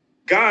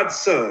 God's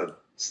Son.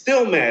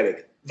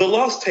 Stillmatic. The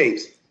Lost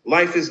Tapes.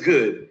 Life is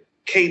Good.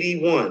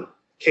 KD1.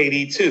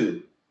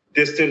 KD2.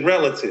 Distant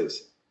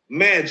Relatives.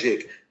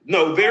 Magic.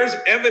 No, there's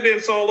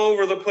evidence all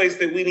over the place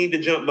that we need to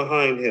jump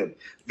behind him.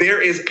 There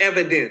is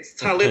evidence.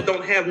 Talib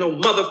don't have no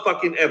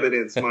motherfucking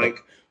evidence, Mike.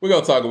 We're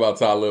going to talk about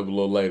Talib a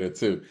little later,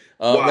 too.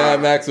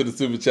 Mad Max with the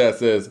super chat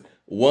says,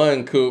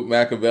 one, Coop,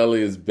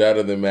 Machiavelli is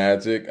better than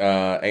Magic.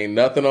 Ain't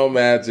nothing on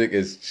Magic.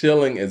 It's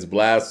chilling. It's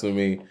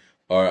blasphemy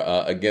or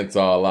against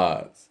all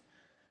odds.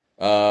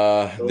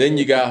 Then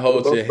you got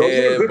Hold Your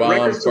Head,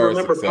 Bomb First.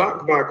 Remember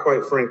Pac by,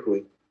 quite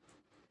frankly.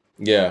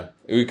 Yeah,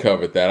 we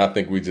covered that. I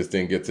think we just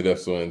didn't get to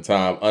this one in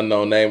time.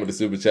 Unknown name with the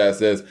super chat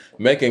says,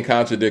 making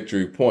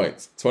contradictory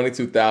points.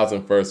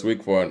 22,000 first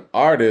week for an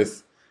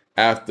artist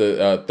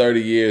after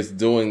 30 years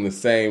doing the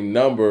same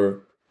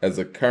number as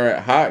a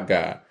current hot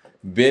guy.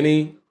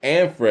 Benny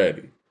and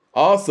Freddie.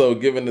 Also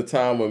given the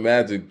time when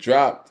Magic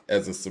dropped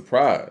as a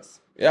surprise.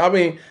 Yeah, I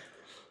mean,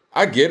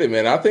 I get it,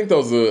 man. I think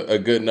those are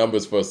good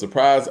numbers for a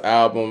surprise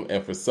album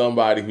and for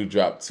somebody who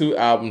dropped 2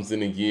 albums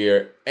in a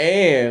year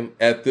and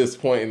at this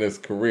point in his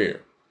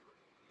career.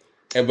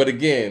 But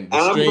again,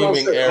 the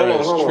streaming era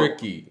is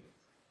tricky.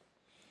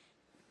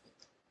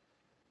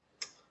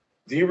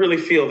 Do you really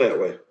feel that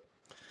way?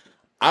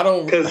 I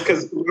don't. Because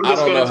I'm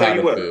just going to tell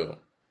you what. Feel.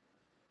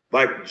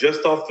 Like,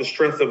 just off the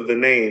strength of the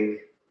name,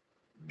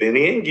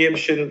 Benny and Gibb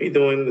shouldn't be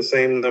doing the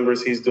same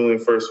numbers he's doing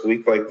first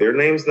week. Like, their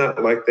name's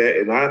not like that.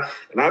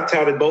 And I've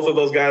touted both of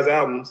those guys'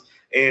 albums.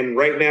 And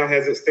right now,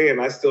 as it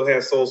stands, I still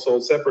have Soul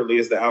Sold Separately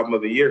as the album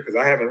of the year because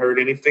I haven't heard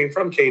anything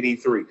from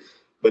KD3.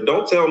 But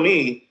don't tell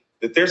me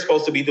that they're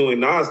supposed to be doing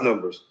Nas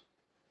numbers.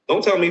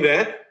 Don't tell me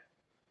that.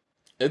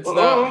 It's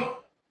not.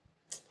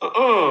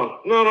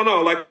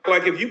 No.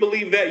 Like if you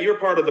believe that, you're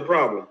part of the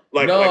problem.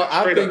 Like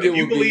straight up.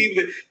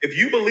 If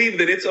you believe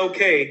that it's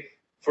okay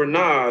for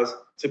Nas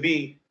to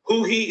be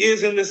who he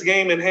is in this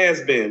game and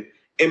has been,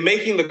 and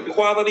making the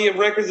quality of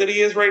records that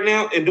he is right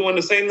now and doing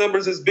the same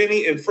numbers as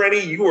Benny and Freddie,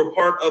 you are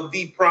part of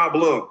the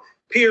problem.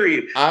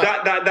 Period.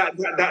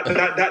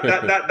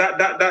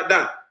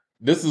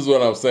 This is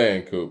what I'm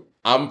saying, Coop.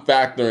 I'm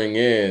factoring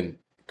in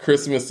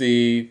Christmas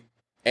Eve,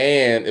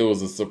 and it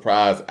was a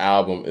surprise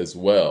album as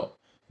well.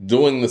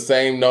 Doing the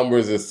same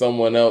numbers as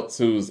someone else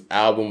whose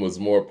album was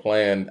more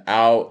planned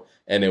out,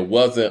 and it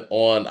wasn't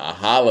on a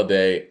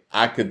holiday,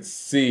 I could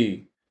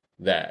see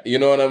that. You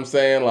know what I'm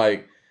saying?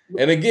 Like,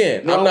 and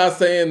again, no. I'm not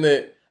saying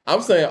that.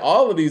 I'm saying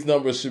all of these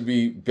numbers should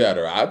be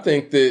better. I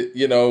think that,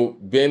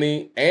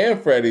 Benny and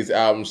Freddie's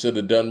album should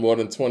have done more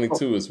than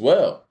 22 as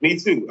well. Me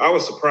too. I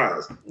was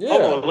surprised. Yeah.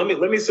 Hold on.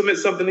 Let me submit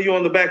something to you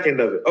on the back end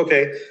of it.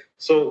 Okay.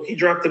 So he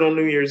dropped it on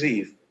New Year's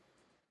Eve.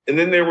 And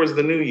then there was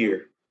the New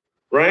Year,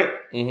 right?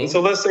 Mm-hmm. And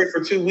so let's say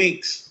for 2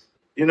 weeks,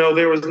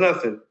 there was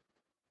nothing.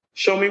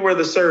 Show me where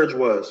the surge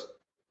was.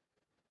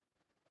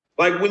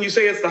 Like when you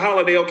say it's the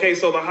holiday, okay,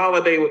 so the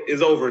holiday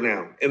is over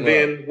now. And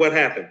then what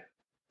happened?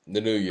 The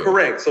New Year.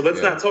 Correct. So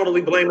let's not totally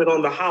blame it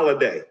on the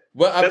holiday.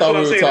 Well, I thought we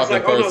were talking it's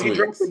like, first he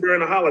dropped it during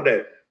the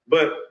holiday.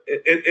 But,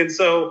 and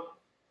so,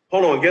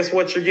 hold on, guess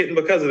what you're getting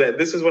because of that?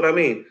 This is what I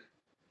mean.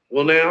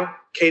 Well, now,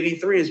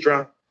 KD3 is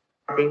dropping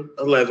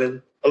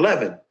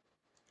 11-11.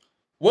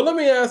 Well, let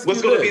me ask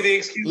What's you going to be the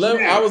excuse now?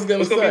 I was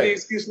going to say, be the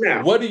excuse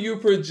now? What do you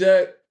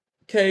project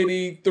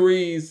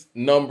KD3's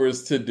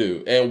numbers to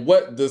do? And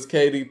what does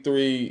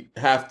KD3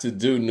 have to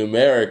do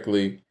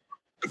numerically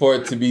for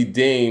it to be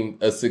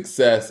deemed a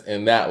success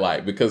in that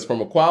light? Because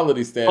from a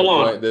quality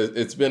standpoint,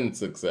 it's been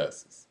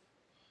successes.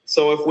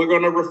 So if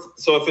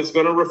if it's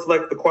going to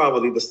reflect the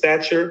quality, the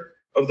stature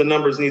of the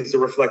numbers needs to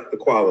reflect the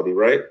quality,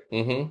 right?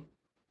 Mm-hmm.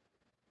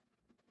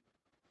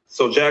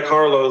 So Jack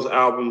Harlow's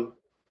album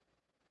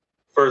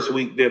first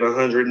week did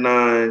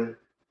 109,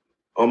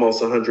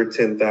 almost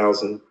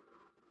 110,000.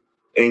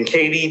 And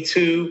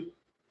KD2,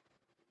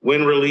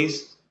 when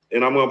released,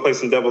 and I'm going to play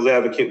some devil's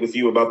advocate with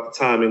you about the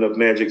timing of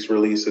Magic's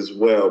release as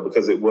well,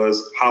 because it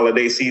was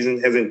holiday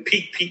season, as in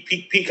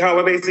peak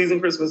holiday season,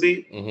 Christmas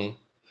Eve. Mm-hmm.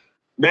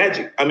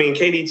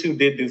 KD2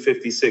 did do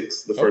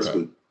 56 the first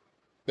week.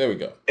 There we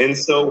go. And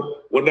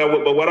so, what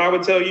I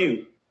would tell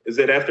you is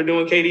that after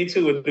doing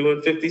KD2 and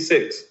doing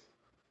 56,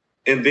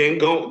 and then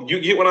you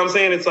get what I'm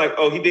saying? It's like,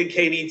 he did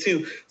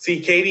KD2.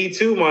 See,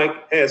 KD2,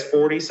 Mike, has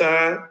 40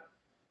 Side,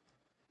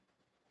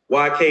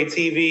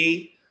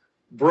 YKTV,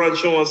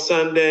 Brunch on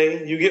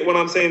Sunday. You get what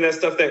I'm saying? That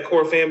stuff that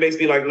core fan base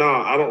be like,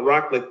 nah, I don't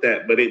rock like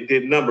that. But it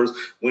did numbers.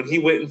 When he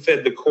went and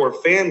fed the core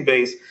fan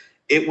base,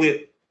 it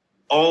went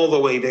all the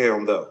way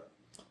down, though.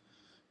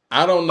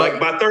 I don't know. Like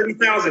by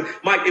 30,000.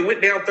 Mike, it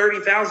went down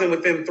 30,000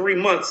 within 3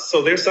 months.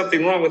 So there's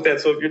something wrong with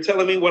that. So if you're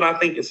telling me what I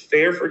think is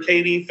fair for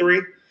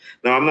KD3,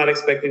 now I'm not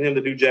expecting him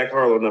to do Jack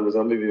Harlow numbers.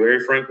 I'm going to be very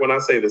frank when I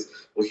say this.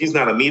 Well, he's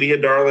not a media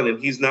darling and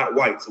he's not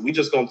white. So we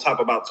just going to top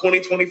about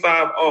 20,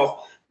 25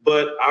 off.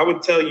 But I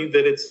would tell you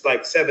that it's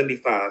like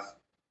 75.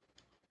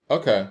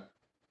 Okay.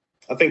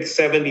 I think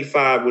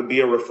 75 would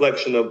be a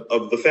reflection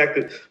of the fact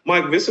that,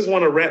 Mike, this is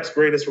one of rap's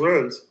greatest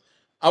runs.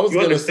 I was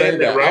going to say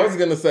that. Right? I was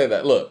going to say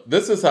that. Look,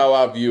 this is how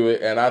I view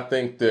it. And I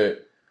think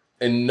that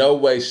in no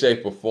way,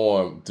 shape, or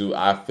form do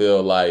I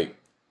feel like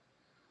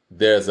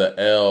there's an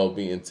L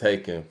being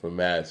taken for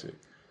Magic.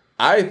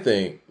 I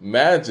think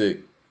Magic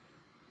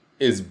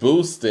is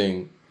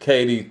boosting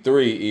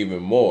KD3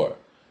 even more.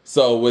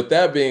 So with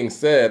that being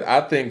said, I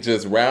think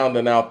just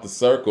rounding out the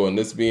circle and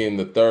this being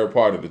the third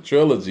part of the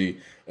trilogy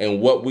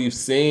and what we've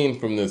seen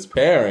from this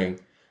pairing,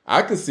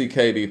 I could see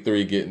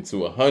KD3 getting to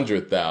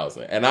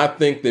 100,000. And I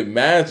think that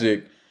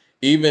Magic,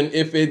 even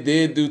if it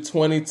did do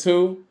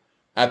 22,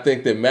 I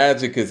think that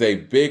Magic is a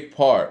big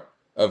part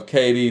of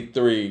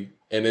KD3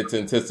 and its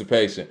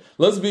anticipation.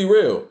 Let's be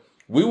real.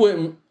 I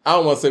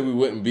don't want to say we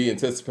wouldn't be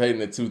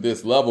anticipating it to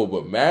this level,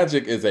 but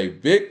Magic is a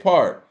big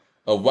part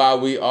of why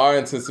we are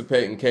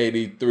anticipating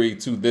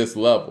KD3 to this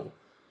level.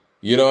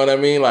 You know what I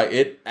mean? Like,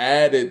 it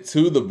added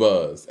to the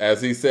buzz,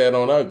 as he said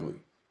on Ugly.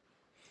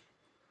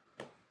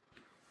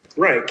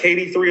 Right.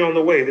 KD3 on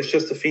the way. That's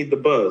just to feed the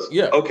buzz.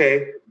 Yeah.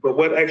 Okay. But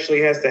what actually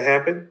has to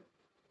happen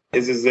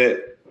is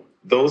that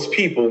those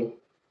people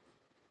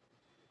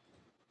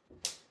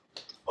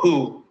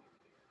who,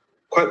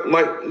 quite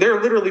like, there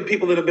are literally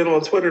people that have been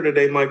on Twitter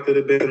today, Mike, that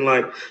have been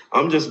like,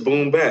 I'm just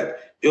boom bap.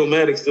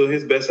 Illmatic's still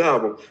his best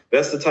album.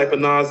 That's the type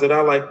of Nas that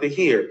I like to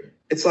hear.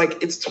 It's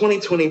like, it's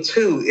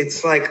 2022.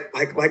 It's like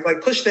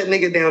push that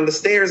nigga down the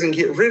stairs and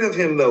get rid of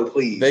him, though,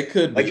 please. They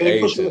could be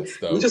agents,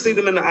 though. We just need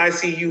them in the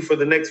ICU for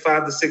the next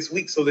 5 to 6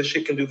 weeks so this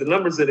shit can do the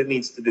numbers that it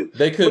needs to do.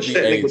 They could push be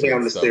that agents, nigga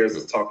down the stairs too.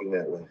 is talking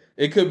that way.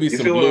 It could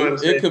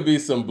be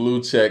some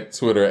blue check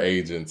Twitter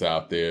agents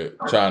out there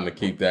trying to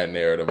keep that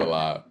narrative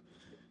alive.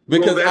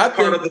 Because that's I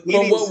part think of the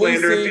media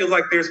slander. See, it feels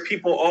like there's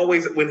people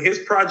always, when his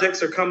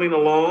projects are coming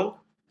along,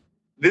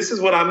 this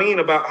is what I mean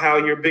about how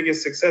your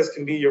biggest success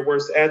can be your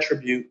worst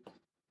attribute.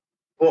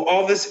 Well,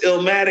 all this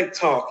Illmatic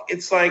talk,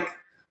 it's like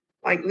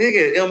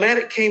nigga,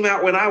 Illmatic came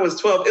out when I was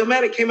 12.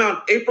 Illmatic came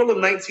out in April of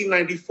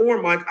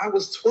 1994, Mike. I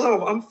was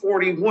 12. I'm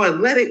 41.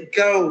 Let it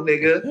go,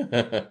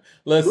 nigga.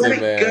 Listen, Let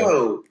it man.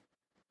 go.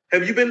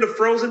 Have you been to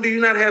Frozen? Do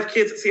you not have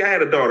kids? See, I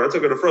had a daughter. I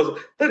took her to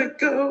Frozen. Let it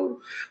go.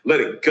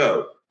 Let it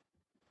go.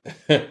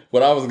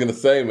 What I was going to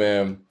say,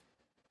 man,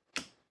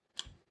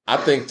 I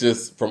think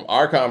just from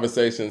our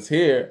conversations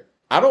here,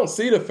 I don't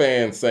see the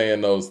fans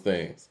saying those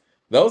things.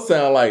 Those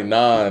sound like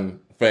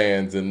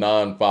non-fans and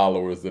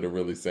non-followers that are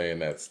really saying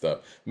that stuff.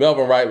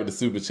 Melvin Wright with the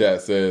super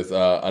chat says,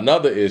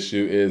 another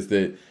issue is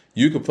that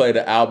you could play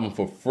the album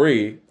for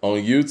free on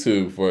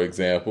YouTube, for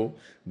example.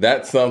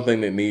 That's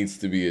something that needs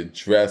to be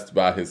addressed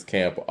by his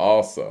camp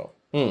also.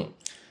 Darren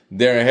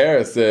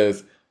Harris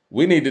says,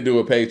 we need to do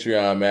a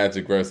Patreon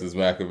Magic versus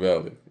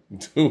Machiavelli.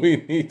 Do we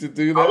need to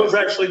do that? I was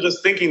actually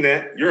just thinking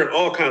that. You're in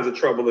all kinds of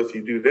trouble if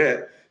you do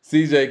that.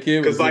 CJ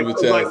Kidd with Because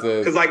super chat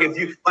says, because if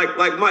you like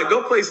Mike,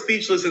 go play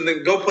Speechless and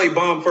then go play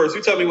Bomb first.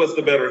 You tell me what's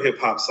the better hip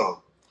hop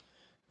song.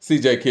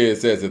 CJ Kidd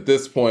says, at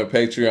this point,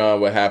 Patreon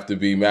would have to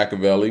be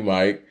Machiavelli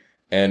Mike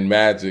and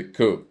Magic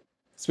Coop.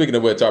 Speaking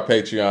of which, our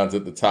Patreon's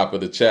at the top of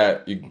the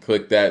chat. You can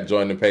click that,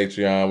 join the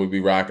Patreon. We'll be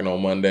rocking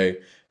on Monday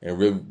and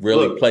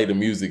really play the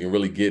music and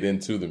really get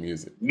into the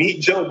music.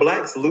 Meet Joe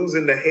Black's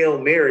losing to Hail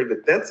Mary,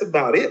 but that's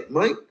about it,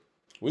 Mike.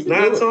 First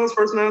 9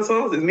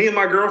 songs. Is Me and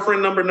My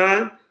Girlfriend number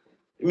 9?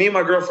 Me and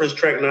My Girlfriend's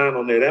track 9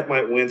 on there. That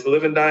might win. To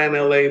Live and Die in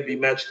L.A. be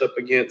matched up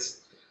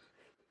against.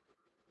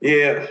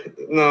 Yeah,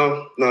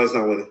 no, it's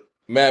not winning.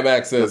 Mad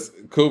Max says,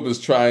 Coop is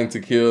trying to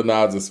kill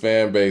Nas'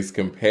 fan base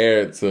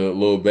compared to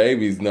Lil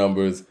Baby's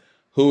numbers,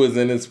 who is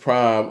in his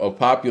prime of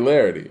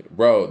popularity.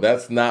 Bro,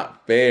 that's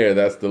not fair.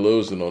 That's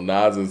delusional.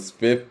 Nas is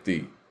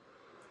 50.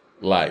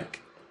 Like.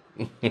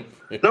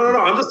 No.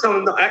 I'm just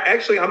telling you.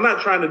 Actually, I'm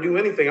not trying to do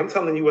anything. I'm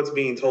telling you what's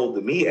being told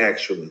to me,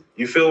 actually.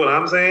 You feel what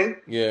I'm saying?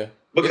 Yeah.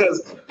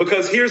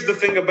 Because here's the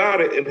thing about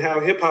it and how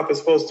hip-hop is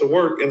supposed to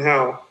work and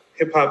how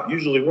hip-hop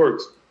usually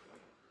works.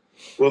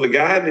 Well, the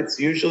guy that's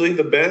usually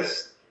the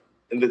best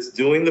and that's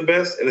doing the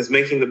best and is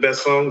making the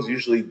best songs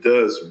usually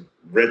does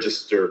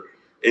register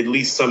at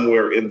least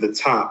somewhere in the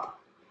top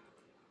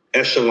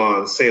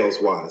echelon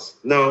sales-wise.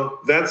 No,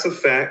 that's a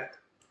fact.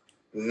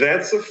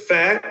 That's a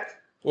fact.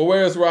 Well,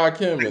 where's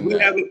Rakim in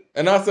that?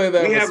 And I say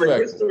that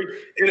respectfully.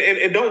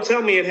 And don't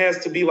tell me it has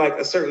to be like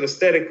a certain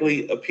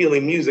aesthetically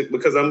appealing music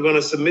because I'm going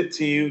to submit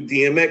to you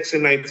DMX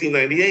in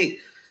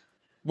 1998.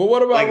 But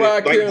what about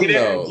Rakim,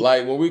 though?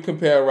 Like, when we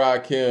compare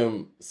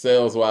Rakim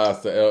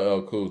sales-wise to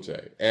LL Cool J.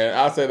 And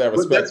I say that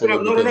respectfully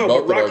because both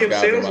of those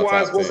guys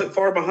sales-wise wasn't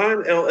far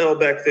behind LL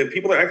back then.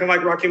 People are acting like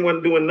Rakim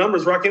wasn't doing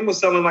numbers. Rakim was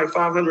selling like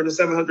 500 to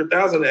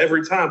 700,000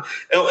 every time.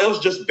 LL's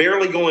just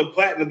barely going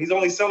platinum. He's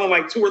only selling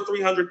like 200,000 or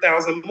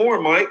 300,000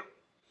 more, Mike.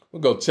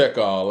 We'll go check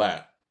all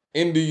that.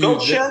 And do you go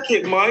check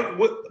it, Mike?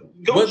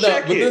 Go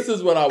check it. But this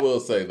is what I will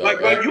say though.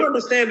 Like you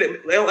understand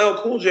that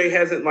LL Cool J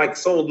hasn't like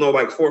sold no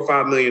like 4 or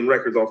 5 million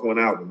records off one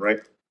album, right?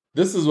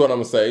 This is what I'm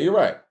gonna say. You're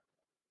right.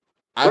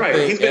 I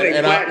think, he's been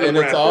a platinum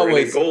rapper, it's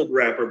always, and a gold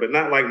rapper, but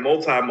not like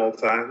multi.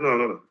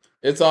 No.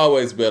 It's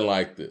always been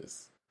like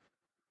this.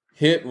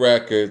 Hit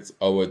records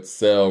are what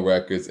sell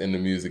records in the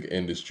music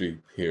industry,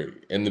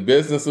 period. In the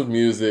business of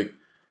music,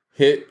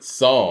 hit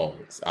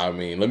songs. I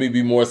mean, let me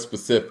be more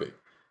specific.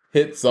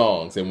 Hit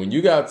songs. And when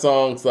you got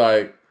songs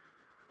like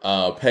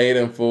Paid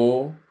in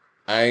Full,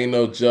 I Ain't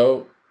No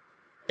Joke,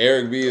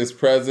 Eric B is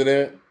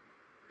President,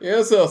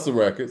 yeah, sell some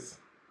records.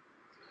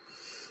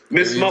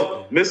 Miss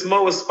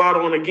Mo is spot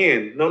on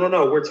again. No.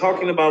 We're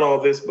talking about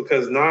all this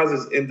because Nas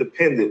is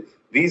independent.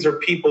 These are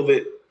people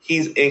that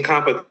he's in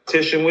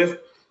competition with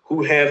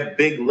who have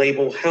big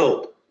label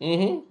help.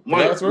 Mm-hmm.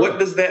 Mike, what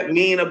does that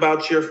mean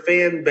about your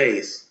fan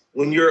base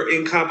when you're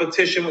in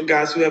competition with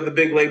guys who have the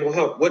big label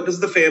help? What does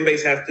the fan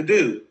base have to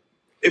do?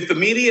 If the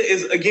media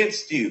is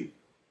against you,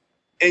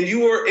 and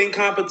you are in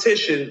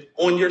competition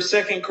on your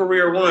second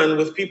career run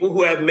with people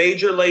who have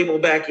major label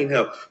backing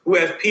help, who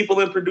have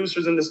people and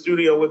producers in the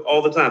studio with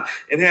all the time,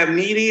 and have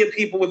media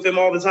people with them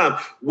all the time.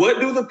 What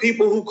do the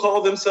people who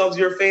call themselves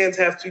your fans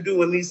have to do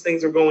when these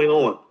things are going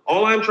on?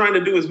 All I'm trying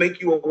to do is make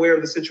you aware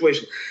of the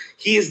situation.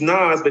 He is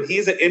Nas, but he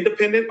is an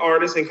independent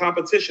artist in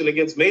competition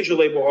against major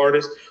label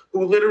artists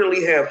who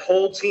literally have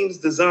whole teams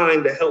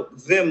designed to help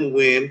them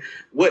win.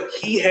 What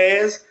he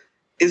has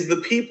is the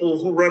people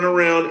who run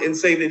around and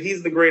say that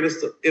he's the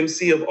greatest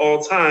MC of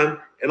all time.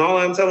 And all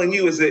I'm telling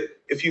you is that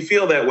if you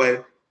feel that way,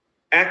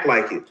 act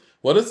like it.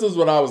 Well, this is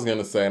what I was going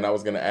to say, and I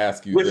was going to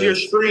ask you with your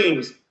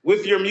streams,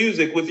 with your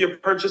music, with your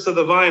purchase of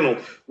the vinyl,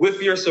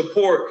 with your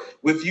support,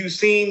 with you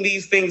seeing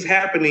these things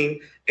happening,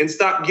 and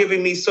stop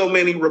giving me so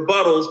many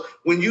rebuttals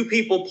when you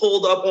people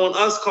pulled up on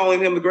us calling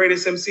him the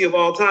greatest MC of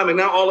all time, and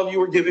now all of you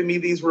are giving me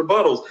these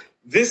rebuttals.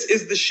 This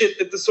is the shit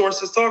that the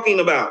source is talking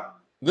about.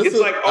 It's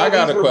like all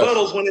these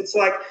rebuttals when it's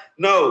like,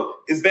 no,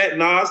 is that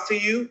Nas to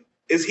you?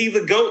 Is he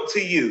the GOAT to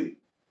you?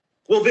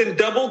 Well, then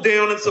double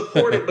down and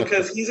support it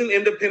because he's an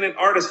independent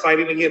artist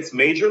fighting against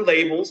major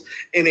labels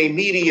and a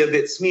media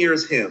that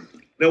smears him.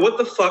 Now, what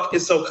the fuck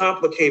is so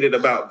complicated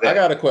about that? I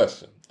got a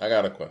question.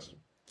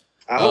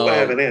 I hope I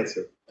have an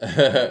answer.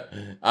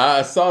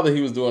 I saw that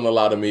he was doing a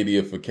lot of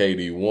media for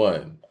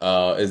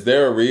KD1. Is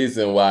there a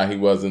reason why he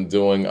wasn't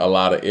doing a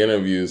lot of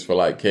interviews for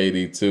like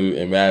KD2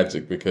 and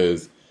Magic?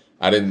 Because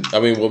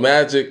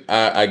Magic,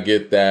 I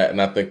get that,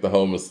 and I think the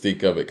whole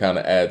mystique of it kind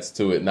of adds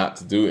to it, not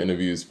to do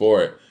interviews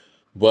for it.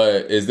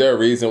 But is there a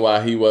reason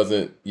why he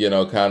wasn't,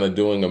 kind of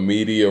doing a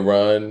media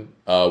run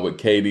with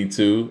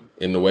KD2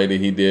 in the way that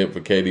he did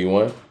for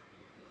KD1?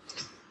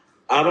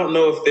 I don't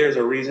know if there's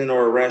a reason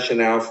or a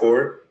rationale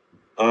for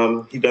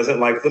it. He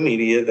doesn't like the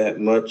media that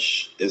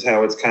much, is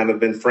how it's kind of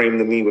been framed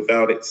to me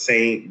without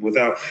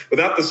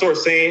the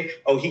source saying,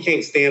 oh, he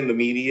can't stand the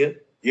media,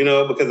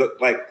 because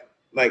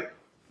like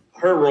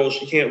her role,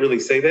 she can't really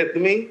say that to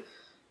me,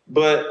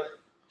 but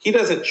he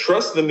doesn't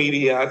trust the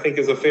media, I think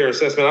is a fair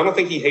assessment. I don't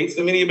think he hates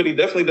the media, but he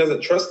definitely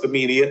doesn't trust the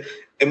media.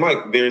 And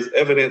Mike, there's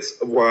evidence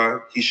of why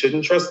he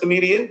shouldn't trust the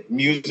media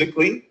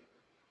musically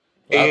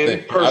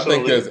and personally. I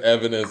think there's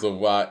evidence of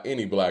why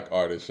any black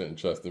artist shouldn't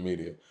trust the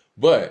media.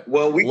 But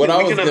we can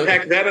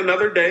unpack that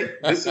another day.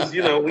 This is,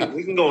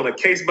 we can go on a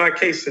case by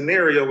case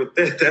scenario with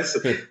that. That's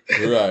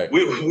right.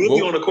 We'll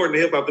be on According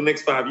to Hip Hop the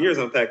next 5 years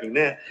unpacking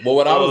that. But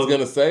what I was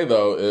gonna say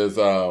though is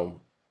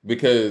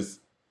because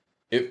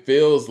it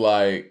feels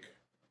like,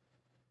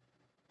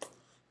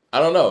 I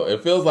don't know,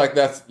 it feels like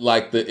that's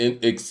like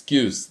the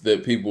excuse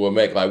that people will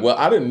make. Like, well,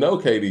 I didn't know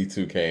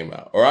KD2 came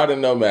out, or I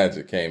didn't know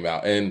Magic came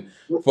out, and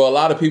for a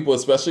lot of people,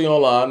 especially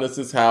online, this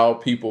is how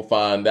people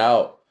find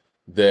out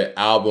that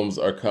albums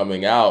are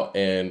coming out.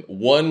 And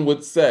one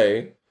would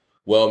say,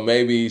 well,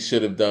 maybe he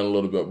should have done a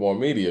little bit more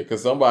media,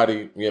 because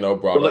somebody,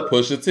 brought up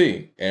Pusha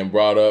T and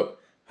brought up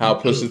how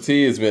Pusha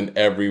T has been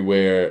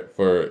everywhere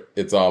for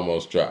It's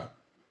Almost Dry.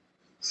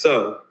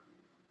 So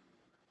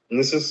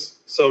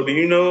do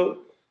you know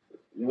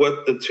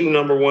what the two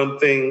number one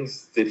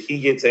things that he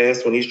gets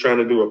asked when he's trying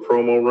to do a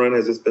promo run,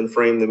 as it's been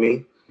framed to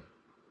me?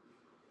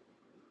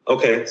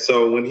 Okay,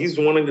 so when he's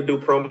wanting to do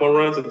promo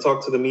runs and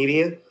talk to the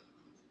media,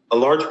 a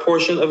large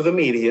portion of the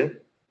media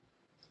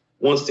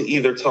wants to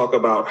either talk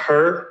about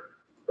her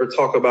or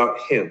talk about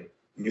him.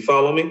 You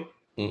follow me?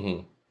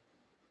 Mm-hmm.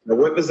 Now,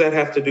 what does that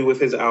have to do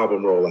with his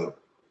album rollout?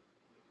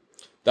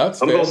 I'm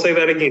going to say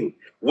that again.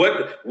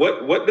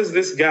 What does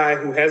this guy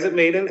who hasn't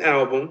made an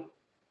album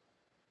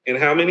in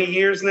how many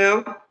years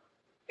now,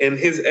 and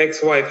his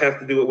ex-wife have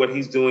to do with what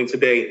he's doing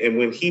today? And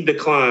when he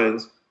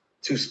declines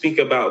to speak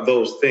about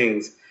those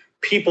things,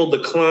 people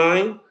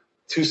decline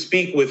to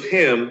speak with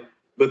him,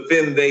 but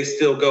then they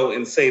still go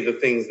and say the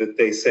things that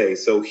they say.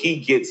 So he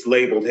gets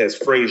labeled as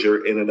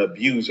Frazier and an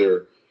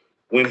abuser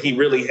when he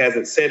really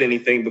hasn't said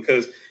anything.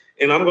 Because,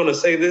 and I'm going to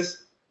say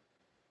this,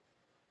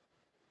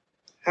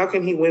 how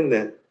can he win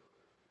that?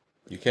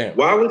 You can't.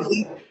 Why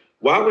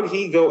would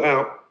he go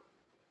out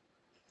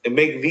and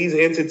make these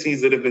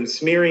entities that have been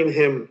smearing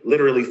him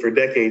literally for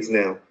decades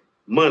now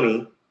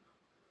money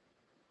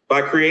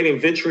by creating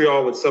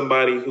vitriol with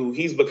somebody who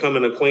he's become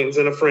an acquaintance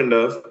and a friend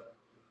of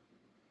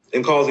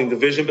and causing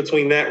division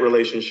between that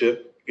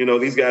relationship. You know,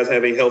 these guys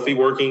have a healthy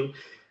working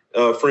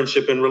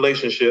friendship and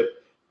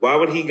relationship. Why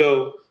would he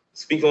go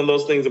speak on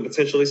those things and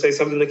potentially say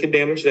something that could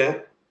damage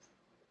that?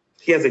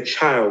 He has a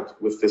child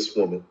with this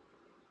woman.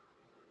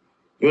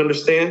 You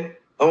understand?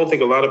 I don't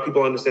think a lot of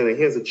people understand that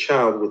he has a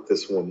child with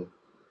this woman.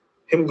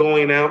 Him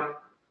going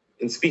out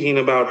and speaking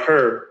about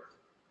her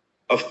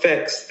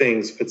affects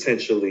things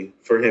potentially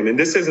for him. And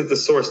this isn't the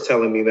source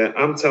telling me that.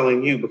 I'm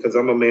telling you because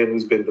I'm a man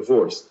who's been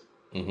divorced.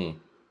 Mm-hmm.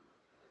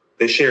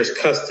 That shares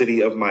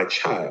custody of my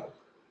child.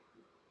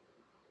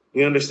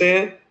 You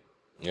understand?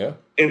 Yeah.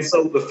 And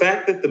so the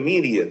fact that the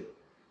media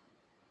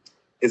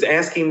is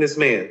asking this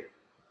man,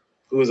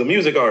 who is a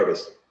music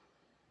artist,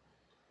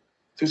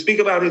 to speak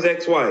about his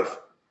ex-wife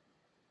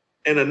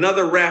and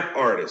another rap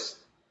artist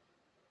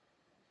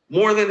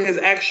more than his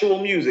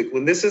actual music,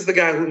 when this is the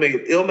guy who made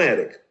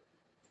Illmatic,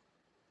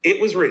 It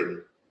Was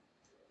Written,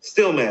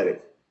 Stillmatic,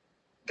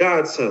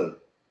 Godson,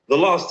 The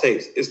Lost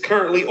Tapes, is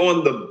currently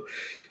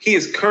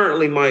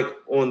Mike,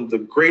 on the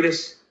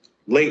greatest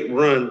late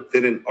run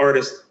that an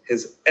artist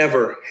has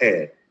ever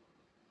had.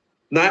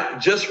 Not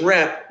just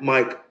rap,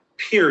 Mike,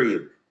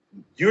 period.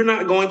 You're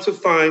not going to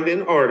find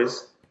an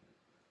artist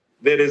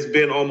that has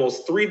been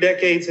almost 3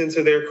 decades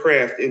into their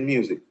craft in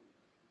music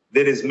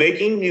that is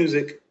making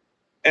music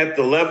at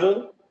the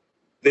level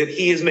that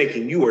he is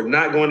making. You are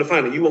not going to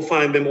find it. You will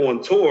find them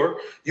on tour.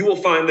 You will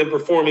find them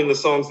performing the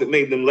songs that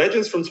made them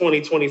legends from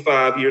 20,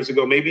 25 years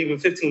ago, maybe even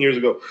 15 years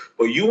ago.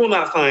 But you will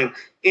not find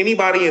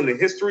anybody in the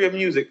history of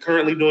music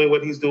currently doing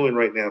what he's doing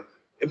right now.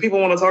 And people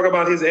want to talk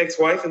about his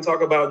ex-wife and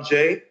talk about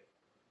Jay.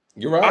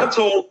 You're right. I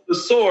told the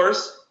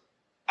source,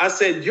 I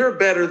said, you're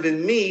better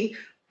than me.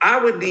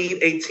 I would need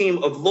a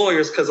team of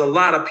lawyers because a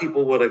lot of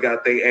people would have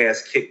got their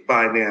ass kicked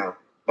by now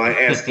by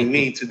asking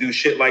me to do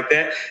shit like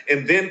that.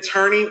 And then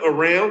turning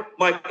around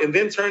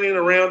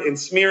and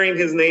smearing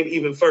his name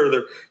even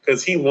further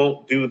because he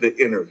won't do the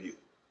interview.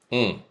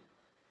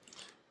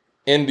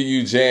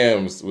 NDU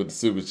Jams with the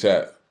super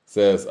chat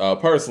says,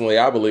 personally,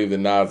 I believe the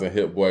Nas and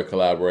Hit Boy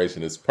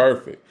collaboration is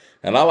perfect.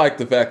 And I like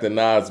the fact that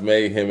Nas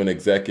made him an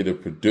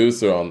executive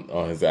producer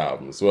on his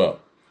album as well.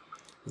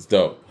 It's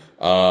dope.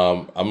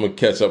 I'm going to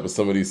catch up with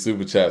some of these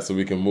super chats so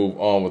we can move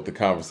on with the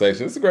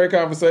conversation. It's a great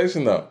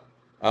conversation, though.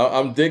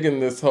 I'm digging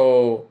this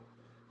whole,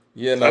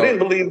 you know. I didn't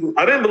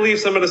believe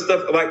some of the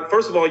stuff. Like,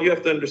 first of all, you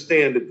have to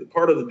understand that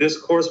part of the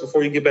discourse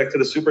before you get back to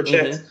the super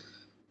chats,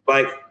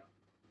 like,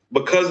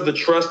 because the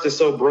trust is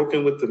so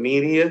broken with the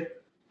media,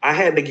 I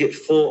had to get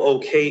full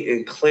okay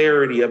and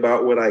clarity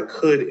about what I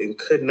could and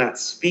could not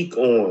speak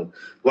on.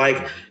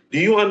 Like, do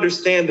you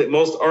understand that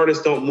most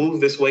artists don't move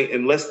this way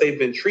unless they've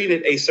been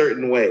treated a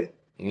certain way?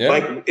 Yeah.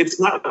 Like, it's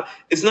not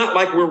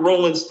like we're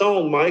Rolling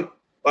Stone, Mike.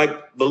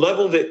 Like, the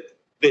level that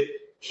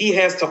he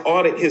has to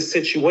audit his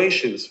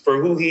situations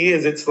for who he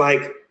is. It's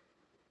like,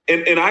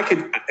 and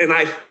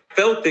I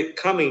felt it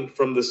coming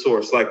from the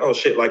source. Like, oh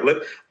shit! Like,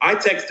 I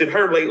texted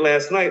her late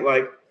last night.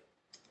 Like,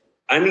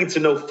 I need to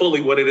know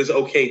fully what it is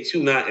okay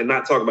to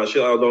not talk about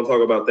shit. Oh, don't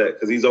talk about that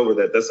because he's over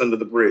that. That's under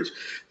the bridge.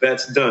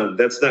 That's done.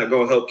 That's not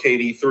going to help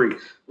KD3.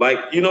 Like,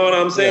 you know what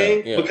I'm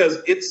saying? Yeah. Because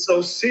it's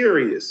so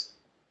serious.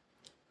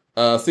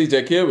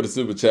 CJ Kidd with the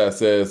super chat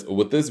says,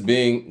 with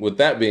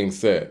that being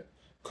said,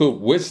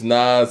 Coop, which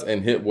Nas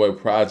and Hit Boy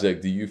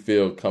project do you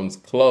feel comes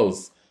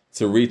close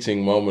to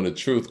reaching Moment of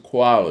Truth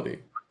quality?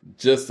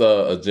 Just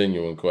a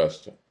genuine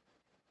question.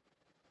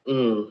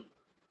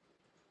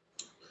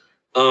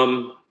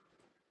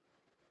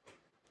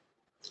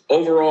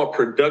 Overall,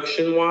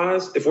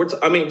 production-wise,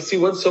 see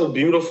what's so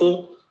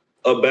beautiful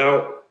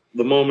about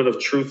the Moment of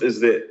Truth is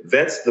that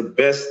that's the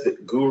best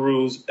that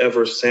Guru's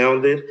ever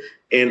sounded.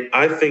 And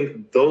I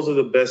think those are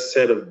the best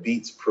set of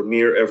beats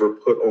Premier ever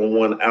put on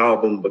one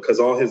album because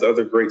all his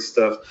other great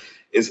stuff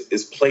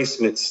is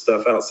placement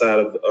stuff outside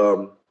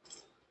of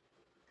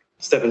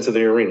Step Into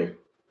the Arena.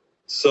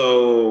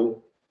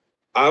 So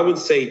I would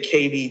say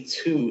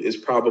KD2 is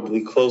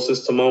probably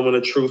closest to Moment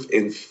of Truth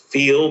in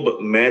feel,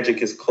 but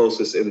Magic is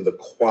closest in the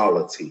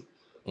quality.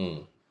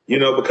 You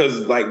know,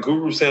 because like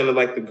Guru sounded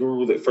like the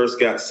Guru that first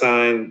got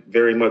signed,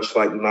 very much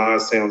like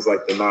Nas sounds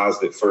like the Nas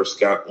that first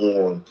got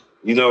on.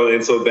 You know,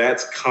 and so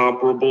that's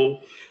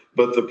comparable.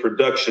 But the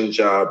production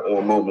job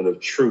on Moment of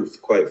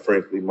Truth, quite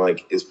frankly,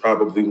 Mike, is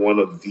probably one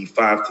of the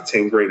 5 to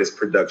 10 greatest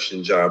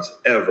production jobs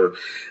ever.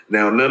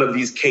 Now, none of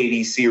these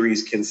KD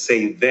series can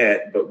say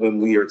that, but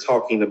when we are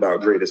talking about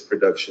greatest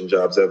production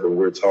jobs ever,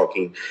 we're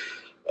talking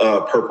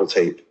Purple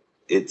Tape,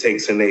 It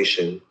Takes a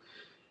Nation,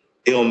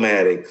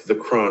 Illmatic, The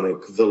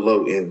Chronic, The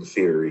Low End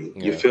Theory.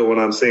 You feel what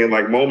I'm saying?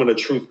 Like Moment of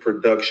Truth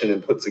production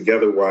and put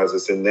together wise,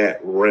 it's in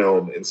that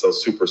realm. And so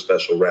super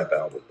special rap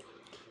album.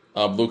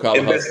 Blue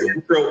Collar Hustle. Best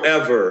intro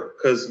ever,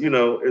 because, you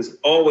know, it's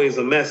always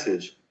a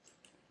message.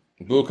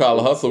 Blue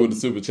Collar Hustle with the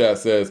super chat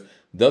says,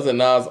 doesn't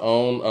Nas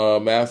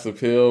own Mass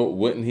Appeal?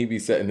 Wouldn't he be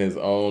setting his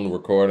own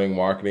recording,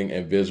 marketing,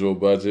 and visual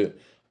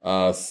budget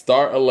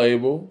Start a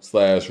label /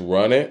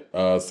 run it.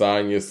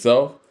 Sign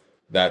yourself.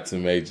 That's a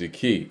major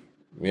key.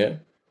 Yeah.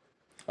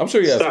 I'm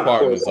sure he has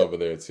partners over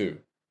there too.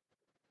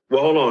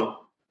 Well, hold on.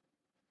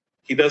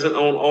 He doesn't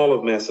own all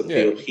of Mass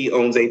Appeal. Yeah. He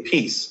owns a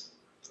piece.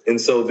 And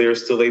so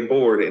there's still a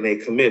board and a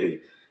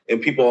committee.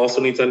 And people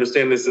also need to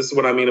understand this. This is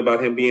what I mean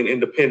about him being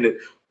independent.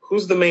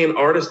 Who's the main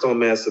artist on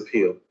Mass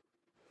Appeal?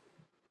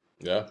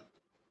 Yeah.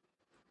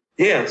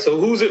 Yeah. So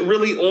who's it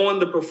really on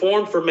to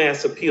perform for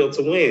Mass Appeal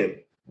to win?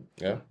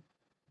 Yeah.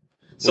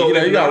 So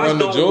well, you got Run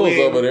the Jewels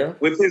over there.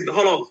 With his,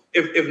 hold on.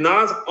 If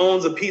Nas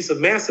owns a piece of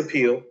Mass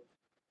Appeal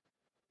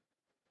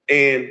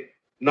and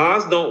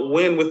Nas don't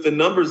win with the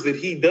numbers that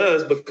he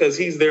does because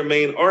he's their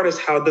main artist,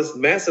 how does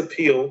Mass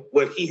Appeal,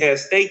 what he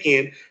has stake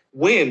in,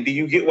 win? Do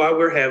you get why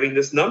we're having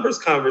this numbers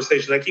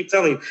conversation? I keep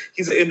telling you,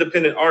 he's an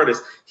independent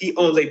artist. He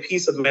owns a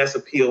piece of Mass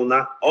Appeal,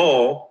 not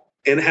all.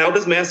 And how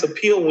does Mass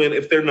Appeal win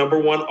if their number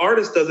one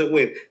artist doesn't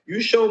win? You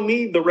show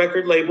me the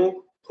record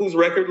label whose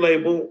record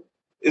label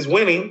is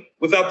winning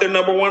without their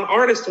number one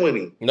artist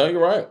winning. No,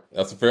 you're right.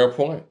 That's a fair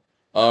point.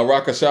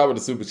 Raka Shah with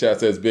the super chat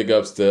says, big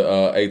ups to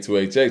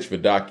A2HH for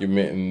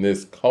documenting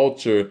this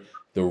culture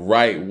the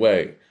right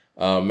way.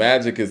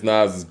 Magic is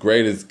Nas's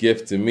greatest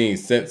gift to me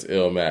since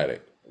Illmatic.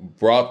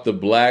 Bought the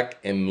black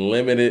and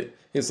limited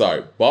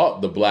cover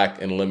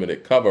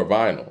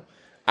vinyl.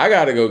 I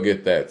got to go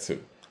get that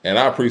too. And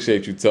I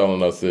appreciate you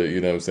telling us that, you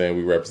know what I'm saying,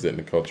 we represent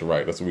the culture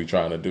right. That's what we're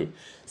trying to do.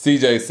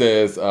 CJ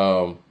says,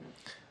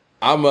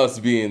 I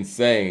must be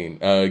insane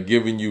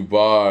giving you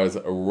bars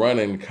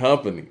running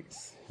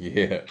companies.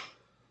 Yeah.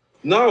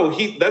 No,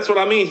 that's what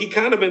I mean. He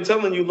kind of been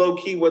telling you low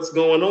key what's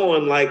going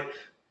on. Like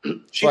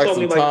she like told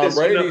me like Tom this.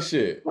 Brady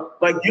shit.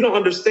 Like you don't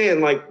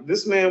understand. Like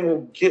this man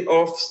will get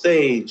off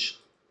stage,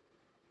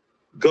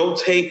 go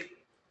take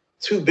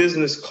 2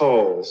 business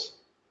calls,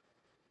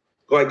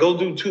 like go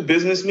do 2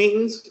 business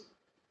meetings,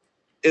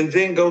 and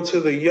then go to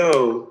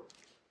the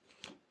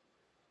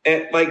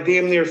at like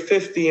damn near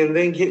 50 and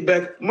then get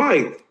back.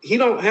 Mike, he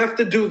don't have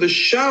to do the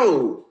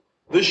show.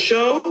 The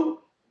show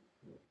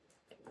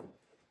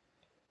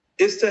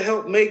is to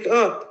help make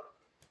up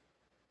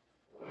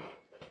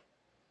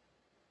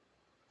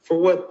for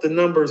what the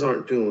numbers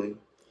aren't doing.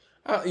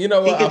 You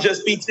know what? He could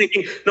just be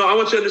taking, no, I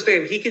want you to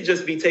understand, he could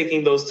just be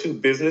taking those 2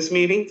 business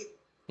meetings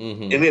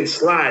and then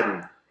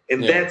sliding.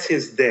 And that's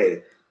his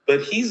day.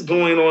 But he's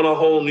going on a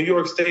whole New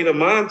York State of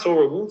Mind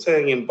tour with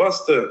Wu-Tang and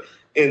Busta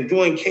and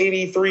doing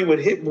KD3 with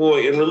Hit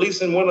Boy and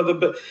releasing one of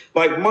the,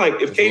 like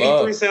Mike, if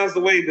KD3 sounds the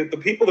way that the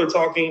people are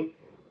talking,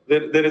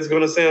 that it's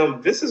going to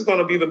sound, this is going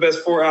to be the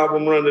best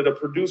 4-album run that a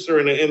producer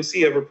and an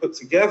MC ever put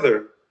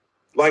together.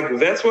 Like,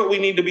 that's what we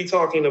need to be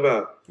talking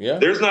about. Yeah.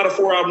 There's not a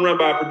 4-album run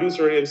by a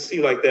producer or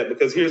MC like that,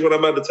 because here's what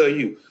I'm about to tell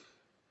you.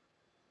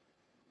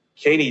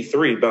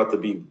 KD3 about to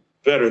be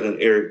better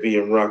than Eric B.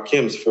 and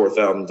Rakim's 4th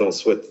album, Don't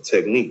Sweat the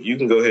Technique. You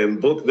can go ahead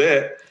and book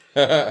that.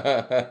 You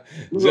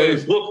can go ahead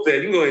and book that.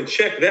 You can go ahead and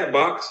check that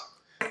box.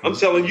 I'm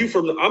telling you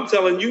from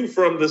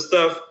the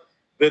stuff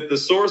that the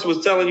source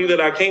was telling you that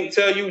I can't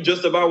tell you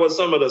just about what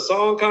some of the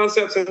song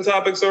concepts and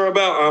topics are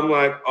about. I'm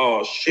like,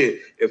 oh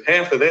shit! If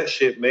half of that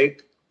shit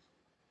make.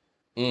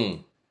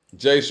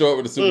 Jay Short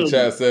with the super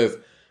chat says,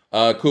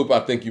 Coop,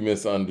 I think you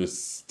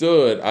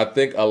misunderstood. I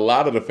think a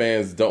lot of the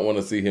fans don't want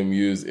to see him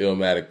use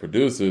Illmatic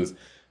producers.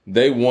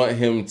 They want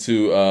him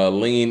to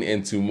lean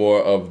into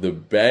more of the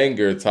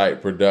banger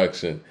type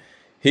production.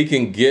 He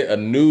can get a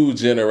new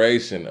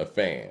generation of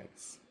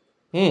fans.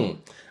 I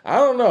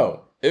don't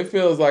know. It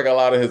feels like a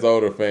lot of his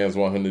older fans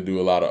want him to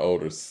do a lot of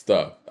older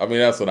stuff. I mean,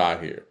 that's what I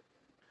hear.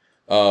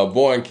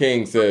 Born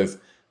King says,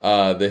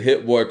 the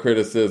Hit Boy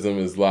criticism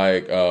is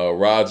like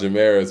Roger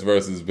Maris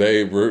versus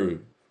Babe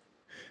Ruth.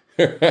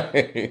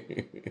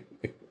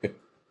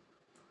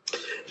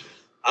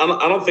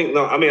 I don't think,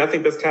 no, I mean, I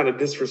think that's kind of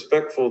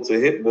disrespectful to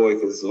Hit Boy,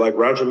 because like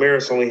Roger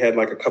Maris only had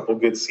like a couple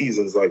good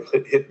seasons. Like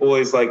Hit Boy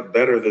is like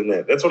better than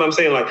that. That's what I'm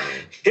saying. Like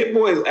Hit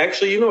Boy is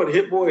actually, you know what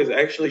Hit Boy is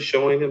actually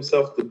showing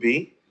himself to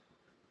be?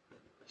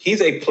 He's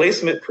a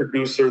placement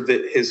producer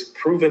that has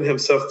proven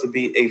himself to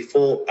be a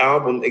full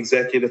album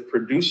executive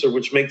producer,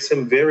 which makes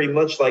him very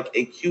much like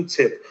a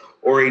Q-Tip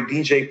or a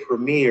DJ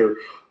Premier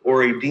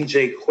or a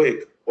DJ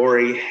Quick or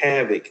a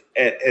Havoc,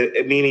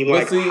 meaning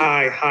like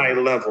high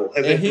level.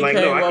 As if, like,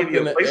 no, I give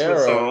you a placement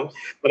song,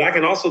 but I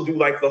can also do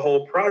like the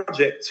whole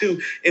project too.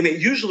 And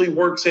it usually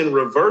works in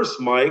reverse,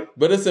 Mike.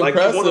 But it's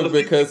impressive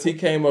because he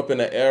came up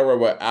in an era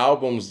where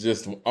albums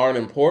just aren't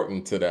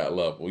important to that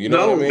level. You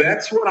know what I mean?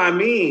 That's what I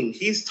mean.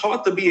 He's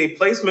taught to be a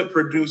placement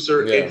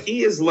producer, and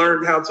he has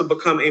learned how to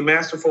become a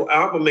masterful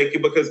album maker,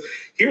 because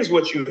here's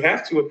what you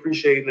have to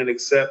appreciate and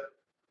accept.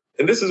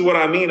 And this is what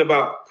I mean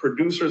about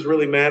producers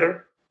really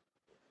matter.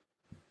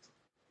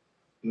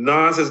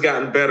 Nas has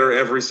gotten better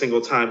every single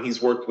time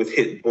he's worked with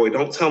Hit Boy.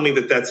 Don't tell me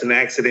that that's an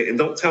accident, and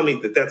don't tell me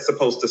that that's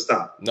supposed to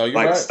stop. No, you're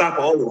right. Stop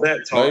all of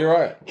that talk. No, you're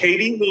right.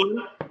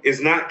 KD1 is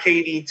not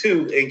KD2,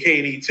 and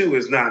KD2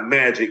 is not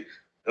Magic.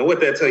 And what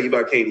that tell you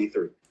about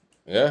KD3?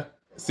 Yeah.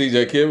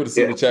 CJ Kidd with the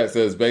super chat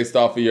says, based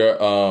off of your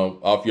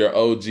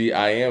OG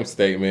I Am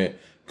statement,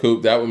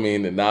 Coop, that would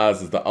mean that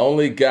Nas is the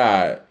only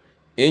guy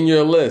in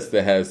your list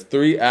that has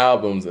 3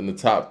 albums in the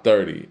top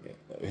 30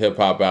 hip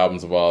hop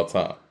albums of all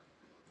time.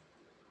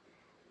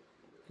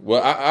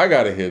 Well, I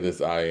gotta hear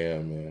this. I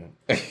Am, man.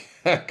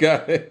 I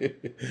got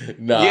it.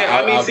 Nah,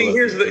 yeah, I mean,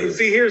 here's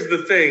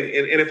the thing,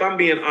 and if I'm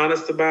being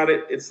honest about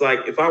it, it's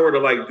like if I were to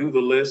like do the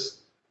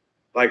list,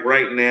 like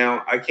right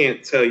now, I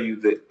can't tell you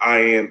that I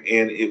Am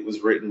and It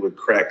Was Written would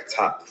crack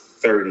top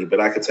 30, but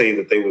I could tell you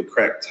that they would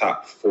crack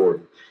top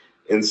 40.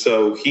 And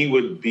so he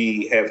would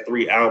have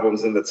 3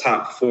 albums in the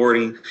top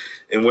 40.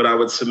 And what I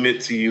would submit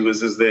to you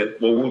is that,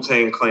 well,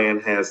 Wu-Tang Clan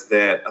has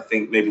that. I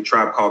think maybe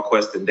Tribe Called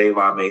Quest and Dave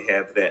may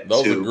have that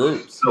Those too. Are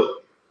groups. So,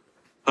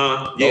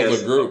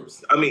 Those are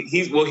groups. I mean,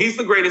 he's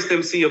the greatest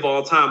MC of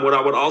all time. What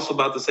I would also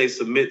about to say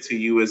submit to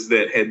you is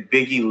that had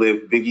Biggie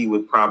lived, Biggie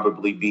would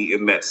probably be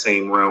in that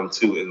same realm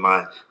too, in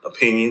my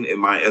opinion, in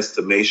my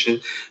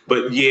estimation.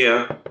 But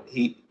the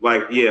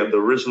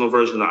original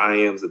version of I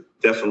Am is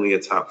definitely a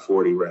top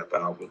 40 rap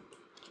album.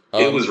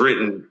 It was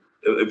written.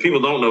 If people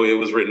don't know, It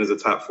Was Written as a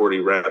top 40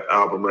 rap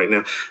album right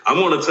now. I'm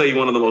going to tell you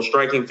one of the most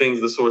striking things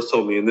the source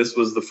told me, and this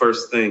was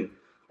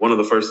one of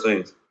the first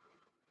things.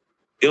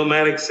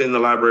 Illmatic's in the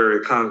Library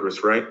of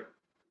Congress, right?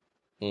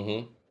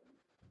 Mm-hmm.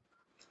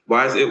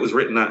 Why is It Was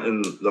Written not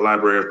in the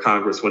Library of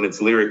Congress when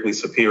it's lyrically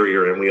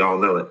superior and we all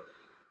know it?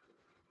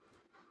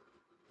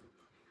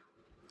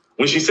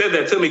 When she said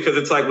that to me, because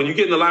it's like when you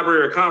get in the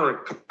Library of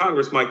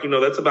Congress, Mike,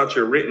 that's about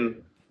your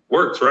written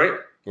works, right?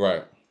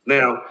 Right.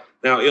 Now,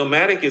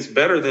 Illmatic is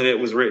better than It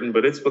Was Written,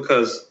 but it's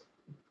because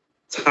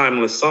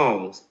timeless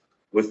songs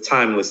with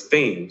timeless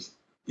themes.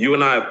 You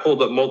and I have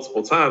pulled up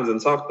multiple times and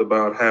talked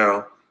about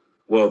how,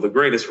 well, the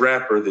greatest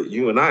rapper that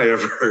you and I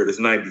ever heard is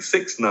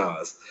 96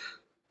 Nas.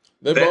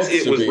 That's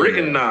It Was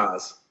Written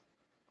Nas.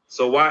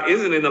 So why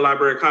isn't it in the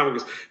Library of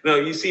Congress? Now,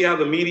 you see how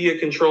the media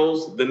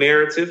controls the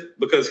narrative?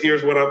 Because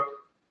here's what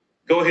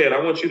go ahead. I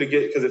want you to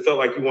get, because it felt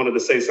like you wanted to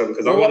say something.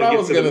 Because I want to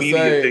get to the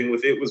media thing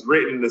with It Was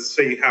Written to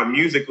say how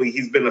musically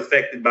he's been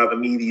affected by the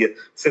media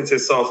since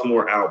his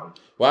sophomore album.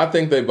 Well, I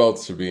think they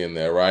both should be in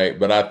there, right?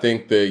 But I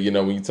think that,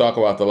 when you talk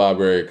about the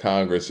Library of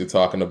Congress, you're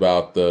talking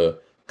about the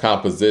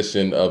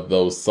composition of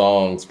those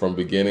songs from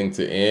beginning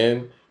to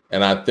end.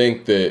 And I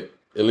think that,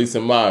 at least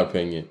in my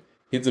opinion,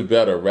 he's a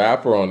better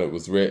rapper on It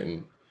Was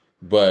Written,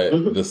 but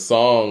the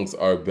songs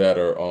are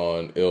better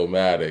on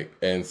Illmatic.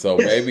 And so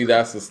maybe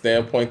that's the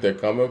standpoint they're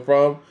coming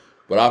from,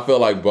 but I feel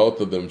like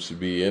both of them should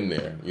be in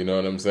there. You know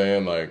what I'm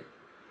saying? Like,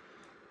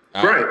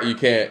 right. You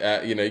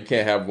can't, you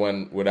can't have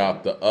one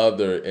without the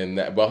other in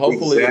that, but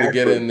hopefully it'll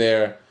get in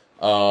there.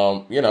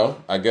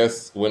 I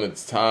guess when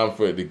it's time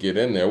for it to get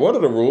in there. What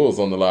are the rules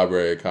on the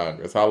Library of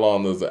Congress? How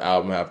long does the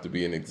album have to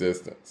be in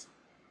existence?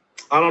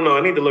 I don't know.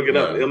 I need to look it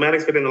up.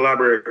 Illmatic's been in the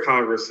Library of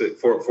Congress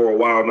for a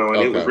while now,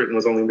 and It Was Written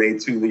was only made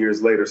 2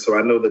 years later, so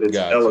I know that it's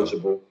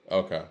eligible.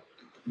 Okay.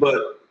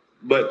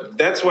 But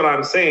that's what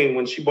I'm saying.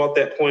 When she brought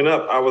that point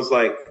up, I was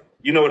like,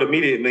 you know what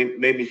immediately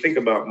made me think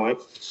about, Mike?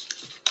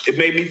 It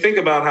made me think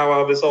about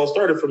how this all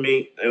started for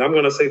me, and I'm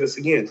going to say this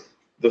again.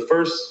 The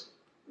first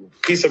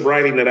piece of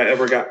writing that I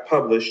ever got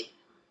published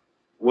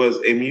was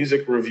a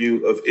music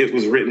review of It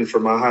Was Written for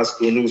my high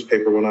school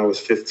newspaper when I was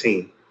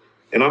 15.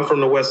 And I'm from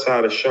the west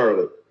side of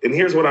Charlotte. And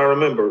here's what I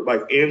remember.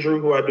 Like Andrew,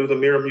 who I do the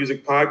Mirror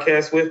Music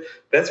podcast with,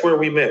 that's where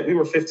we met. We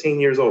were 15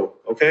 years old,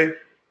 okay?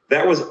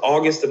 That was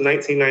August of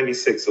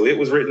 1996. So It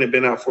Was Written had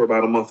been out for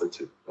about a month or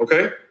two,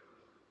 okay?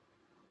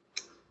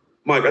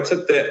 Mike, I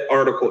took that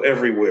article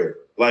everywhere.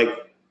 Like,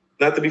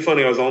 not to be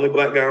funny, I was the only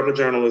black guy on the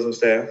journalism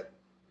staff.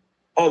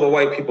 All the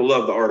white people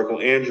loved the article.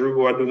 Andrew,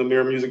 who I do the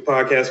Mirror Music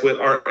podcast with,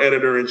 our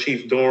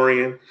editor-in-chief,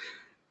 Dorian.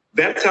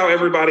 That's how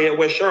everybody at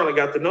West Charlotte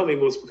got to know me,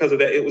 was because of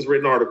that It Was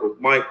Written article.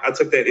 Mike, I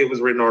took that It Was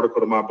Written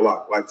article to my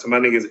block, like to my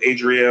niggas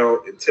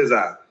Adriel and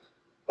Tizai.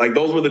 Like,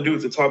 those were the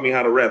dudes that taught me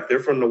how to rap. They're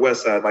from the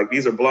west side. Like,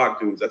 these are block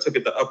dudes. I took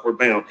it to Upward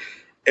Bound.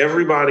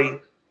 Everybody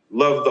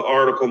loved the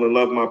article and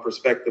loved my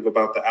perspective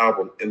about the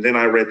album. And then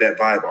I read that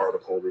Vibe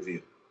article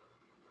review.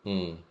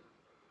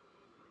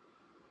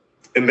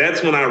 And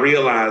that's when I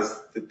realized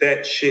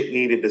that shit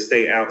needed to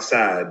stay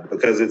outside,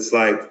 because it's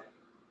like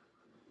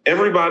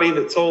everybody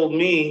that told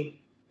me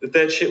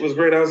that shit was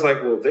great, I was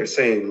like, well, they're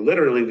saying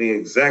literally the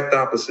exact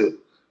opposite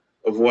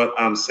of what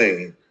I'm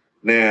saying.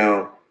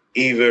 Now,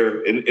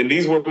 either, and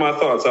these were my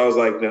thoughts, I was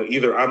like, no,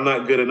 either I'm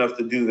not good enough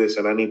to do this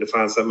and I need to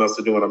find something else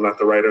to do and I'm not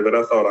the writer that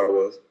I thought I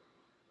was.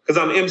 Because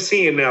I'm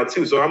emceeing now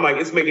too. So I'm like,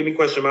 it's making me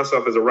question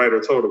myself as a writer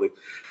totally.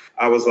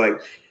 I was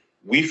like,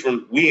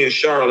 we in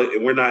Charlotte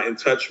and we're not in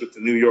touch with the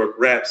New York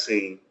rap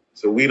scene.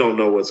 So we don't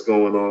know what's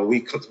going on.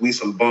 We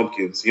some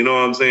bumpkins. You know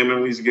what I'm saying?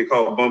 Remember we used to get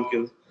called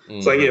bumpkins?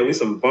 It's like, yeah, we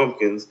some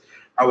bumpkins.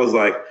 I was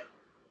like,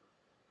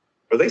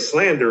 are they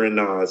slandering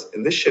Nas?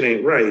 And this shit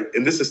ain't right.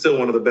 And this is still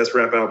one of the best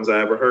rap albums I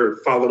ever heard,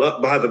 followed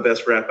up by the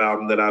best rap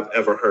album that I've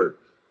ever heard.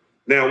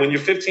 Now, when you're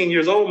 15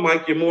 years old,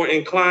 Mike, you're more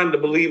inclined to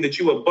believe that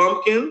you a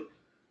bumpkin.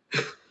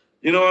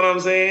 You know what I'm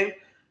saying?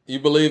 You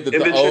believe that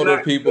the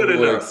older people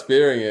who are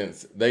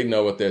experienced, they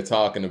know what they're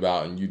talking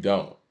about and you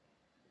don't.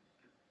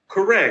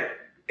 Correct.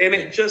 And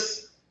it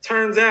just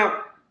turns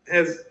out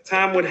as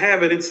time would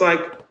have it, it's like,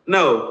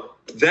 no,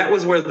 that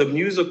was where the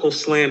musical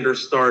slander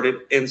started.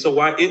 And so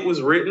why it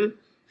was written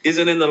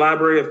isn't in the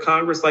Library of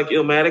Congress like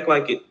Illmatic,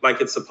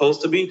 like it's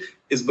supposed to be,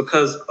 is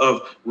because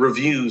of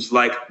reviews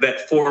like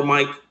that 4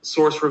 Mic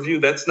source review.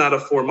 That's not a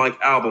 4 Mic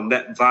album.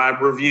 That Vibe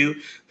review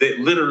that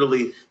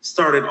literally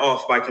started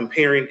off by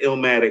comparing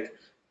Illmatic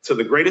to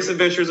The Greatest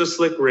Adventures of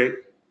Slick Rick,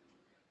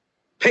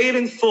 Paid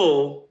in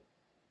Full,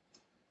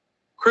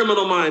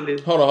 Criminal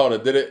Minded. Hold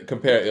on. Did it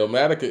compare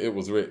Illmatic or It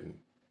Was Written?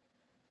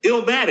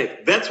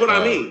 Illmatic. That's what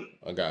I mean.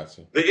 I got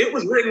you. The It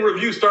Was Written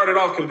review started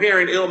off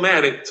comparing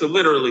Illmatic to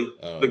literally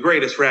the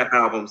greatest rap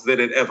albums that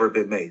had ever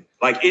been made.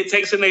 Like It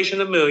Takes a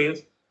Nation of Millions,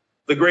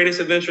 The Greatest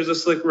Adventures of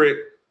Slick Rick,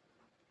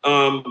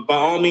 By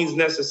All Means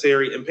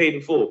Necessary, and Paid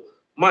in Full.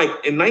 Mike,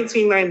 in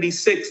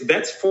 1996,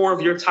 that's 4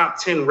 of your top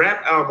 10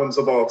 rap albums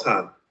of all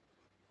time.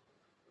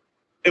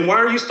 And why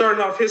are you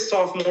starting off his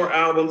sophomore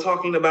album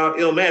talking about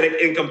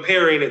Illmatic and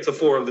comparing it to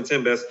 4 of the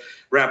 10 best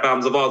rap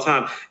albums of all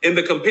time? And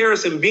the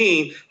comparison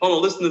being, hold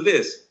on, listen to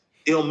this.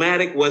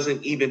 Illmatic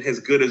wasn't even as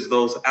good as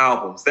those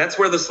albums. That's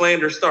where the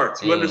slander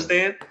starts. You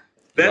understand?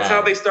 That's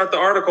how they start the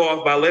article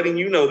off, by letting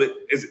you know that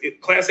as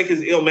classic as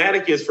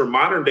Illmatic is for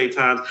modern day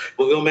times,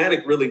 well,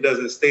 Illmatic really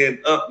doesn't stand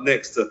up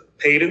next to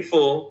Paid in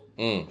Full,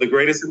 The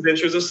Greatest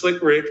Adventures of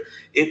Slick Rick,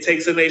 It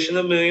Takes a Nation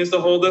of Millions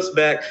to Hold Us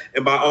Back,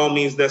 and By All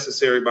Means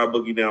Necessary by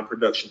Boogie Down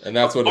Production. And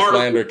that's where the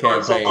slander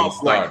campaign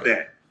started. Like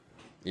that.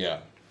 Yeah.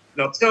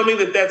 Now tell me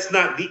that that's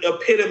not the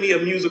epitome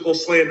of musical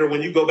slander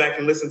when you go back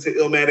and listen to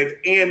Illmatic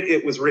and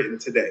It Was Written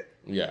today.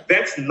 Yeah.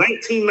 That's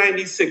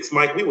 1996,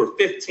 Mike. We were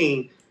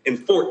 15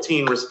 and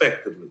 14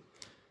 respectively.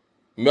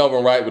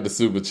 Melvin Wright with the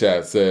super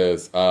chat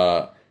says,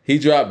 he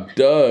dropped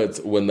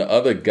duds when the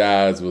other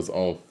guys was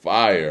on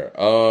fire.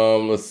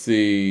 Let's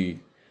see.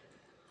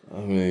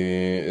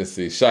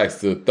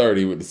 Shyster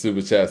 30 with the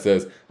super chat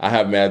says, I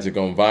have Magic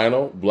on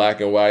vinyl,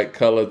 black and white,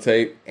 color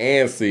tape,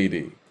 and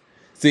CD.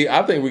 See,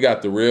 I think we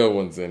got the real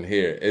ones in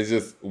here. It's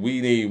just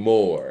we need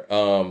more.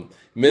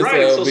 Miss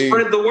right, LB, so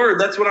spread the word.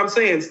 That's what I'm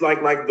saying. It's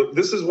like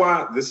this is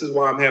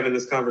why I'm having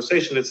this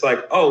conversation. It's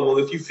like, oh, well,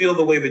 if you feel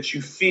the way that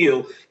you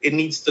feel, it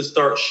needs to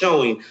start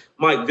showing.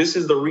 Mike, this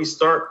is the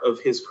restart of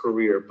his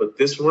career, but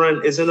this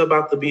run isn't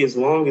about to be as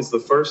long as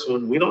the first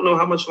one. We don't know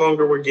how much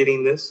longer we're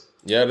getting this.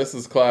 Yeah, this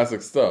is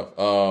classic stuff.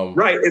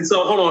 Right, and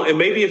so hold on, and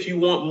maybe if you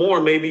want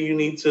more, maybe you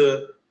need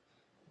to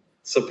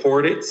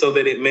support it so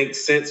that it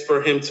makes sense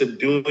for him to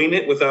doing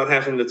it without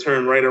having to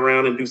turn right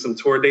around and do some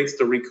tour dates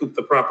to recoup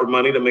the proper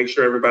money to make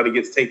sure everybody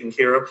gets taken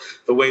care of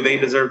the way they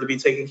deserve to be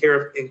taken care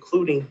of,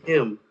 including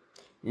him.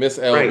 Miss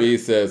LB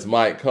says,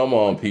 Mike, come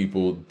on,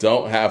 people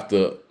don't have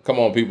to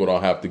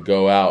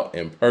go out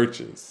and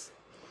purchase.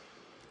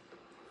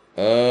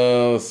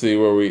 Let's see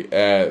where we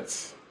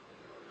at.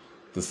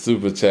 The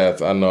super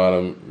chats. I know I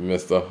done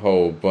missed a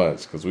whole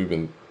bunch because we've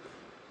been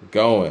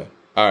going.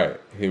 All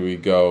right, here we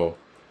go.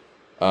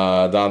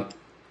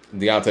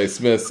 Deontay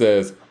Smith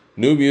says,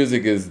 new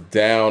music is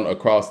down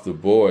across the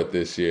board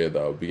this year,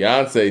 though.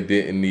 Beyonce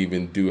didn't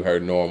even do her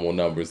normal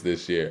numbers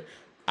this year.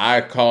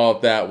 I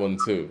called that one,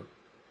 too.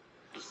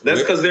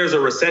 That's because there's a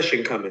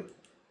recession coming.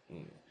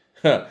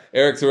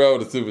 Eric Terrell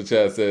with the super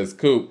chat says,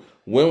 Coop,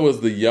 when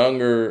was the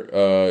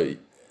younger,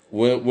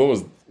 when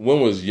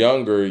was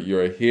younger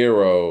your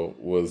hero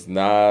was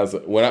Nas?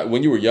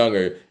 When you were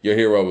younger, your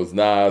hero was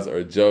Nas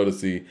or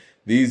Jodeci.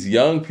 These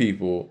young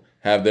people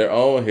have their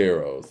own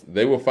heroes.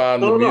 They will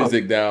find the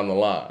music down the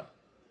line.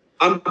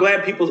 I'm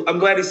glad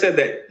he said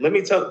that. Let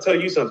me tell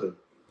you something.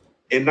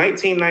 In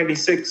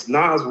 1996,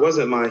 Nas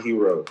wasn't my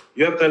hero.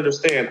 You have to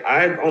understand,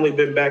 I'd only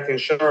been back in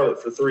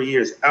Charlotte for 3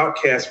 years.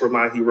 Outkast were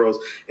my heroes,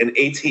 and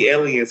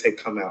ATLiens had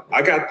come out.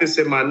 I got this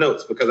in my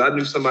notes because I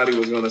knew somebody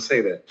was going to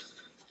say that.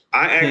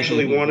 I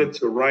actually wanted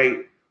to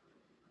write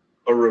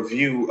a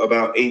review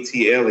about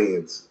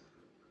ATLiens.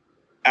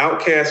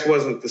 Outkast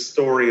wasn't the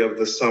story of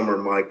the summer,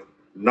 Mike.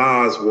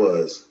 Nas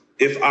was.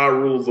 If I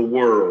Rule the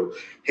World,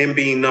 him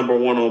being number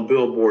 1 on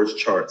Billboard's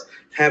charts,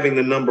 having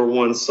the number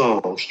 1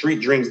 song. Street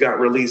Dreams got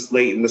released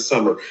late in the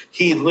summer.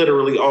 He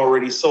literally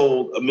already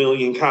sold 1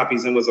 million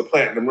copies and was a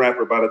platinum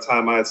rapper by the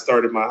time I had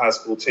started my high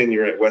school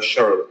tenure at West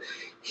Charlotte.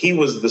 He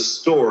was the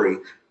story.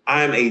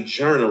 I'm a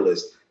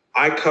journalist.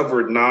 I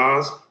covered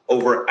Nas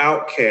over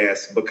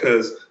Outkast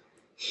because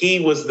he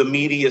was the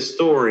media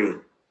story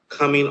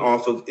coming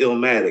off of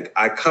Illmatic.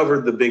 I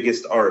covered the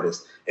biggest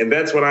artist. And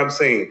that's what I'm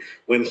saying.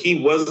 When he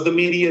was the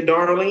media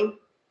darling,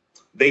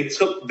 they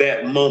took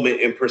that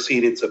moment and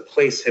proceeded to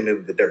place him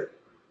in the dirt.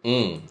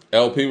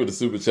 LP with the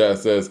super chat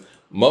says,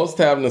 most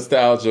have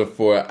nostalgia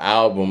for an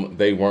album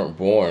they weren't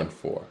born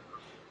for.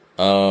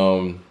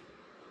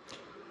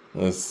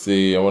 Let's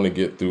see. I want to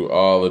get through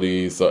all of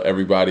these so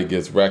everybody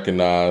gets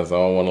recognized. I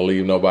don't want to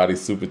leave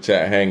nobody's super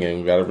chat hanging.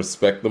 We got to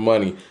respect the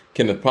money.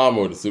 Kenneth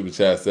Palmer with the super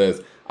chat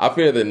says, I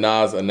fear that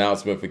Nas'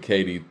 announcement for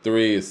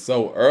KD3 is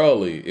so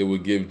early, it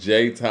would give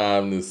Jay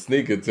time to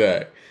sneak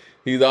attack.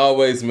 He's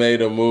always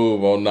made a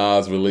move on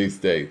Nas' release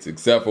dates,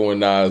 except for when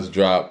Nas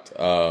dropped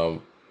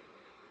with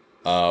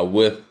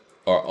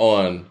or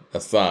on a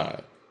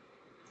sign.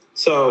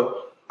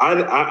 So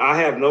I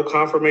have no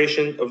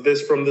confirmation of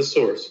this from the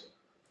source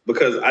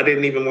because I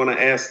didn't even want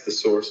to ask the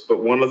source.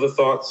 But one of the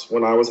thoughts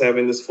when I was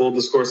having this full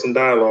discourse and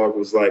dialogue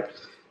was like,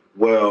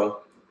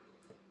 well,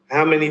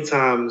 how many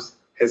times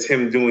has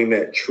him doing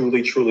that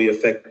truly, truly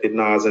affected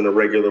Nas in a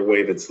regular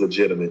way that's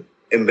legitimate?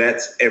 And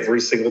that's every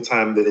single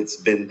time that it's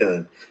been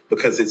done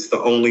because it's the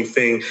only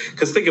thing.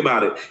 Because think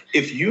about it.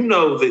 If you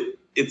know that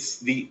it's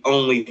the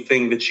only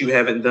thing that you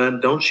haven't done,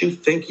 don't you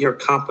think your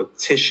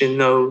competition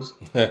knows?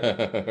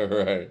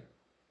 Right.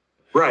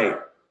 Right.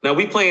 Now,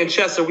 we playing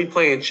chess or we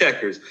playing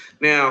checkers.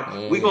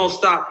 Now, we going to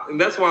stop.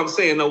 And that's why I'm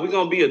saying, no, we're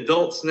going to be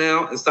adults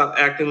now and stop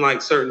acting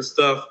like certain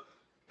stuff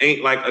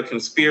ain't like a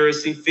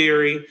conspiracy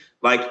theory.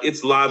 Like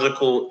it's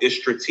logical, it's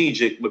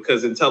strategic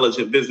because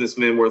intelligent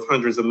businessmen worth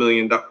hundreds of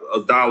millions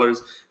of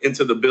dollars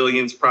into the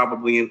billions,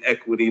 probably in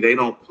equity. They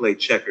don't play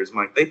checkers,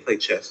 Mike. They play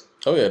chess.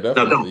 Oh yeah,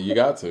 definitely. You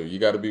got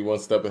to be one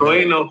step ahead. So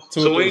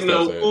ain't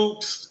no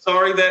oops.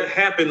 Sorry that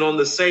happened on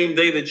the same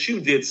day that you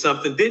did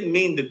something. Didn't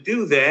mean to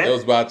do that. It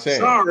was by chance.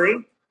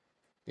 Sorry.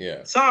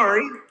 Yeah.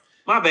 Sorry.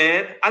 My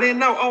bad. I didn't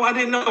know. Oh, I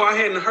didn't know. I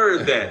hadn't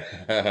heard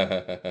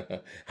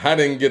that. I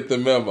didn't get the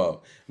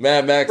memo.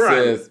 Mad Max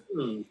says,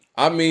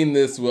 I mean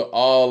this with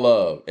all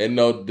love and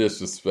no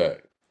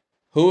disrespect.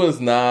 Who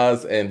is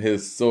Nas and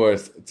his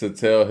source to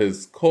tell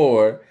his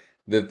core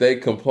that they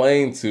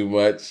complain too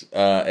much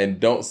and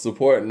don't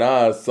support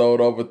Nas?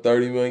 Sold over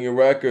 30 million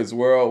records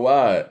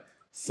worldwide.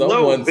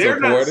 No, they're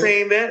not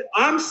saying that.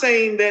 I'm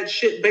saying that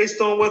shit based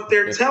on what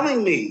they're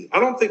telling me.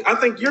 I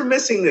think you're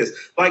missing this.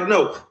 Like,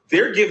 no,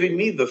 they're giving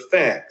me the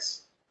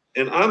facts.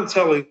 And I'm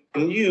telling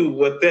you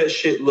what that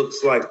shit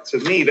looks like to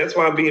me. That's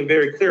why I'm being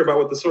very clear about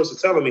what the source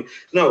is telling me.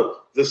 No,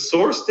 the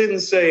source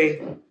didn't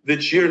say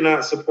that you're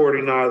not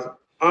supporting Nas.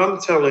 I'm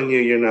telling you,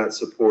 you're not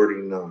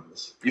supporting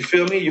Nas. You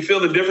feel me? You feel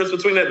the difference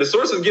between that? The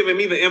source is giving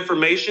me the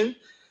information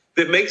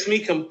that makes me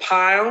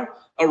compile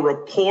a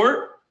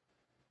report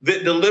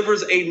that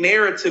delivers a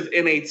narrative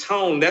in a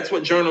tone. That's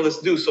what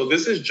journalists do. So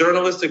this is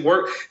journalistic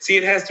work. See,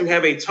 it has to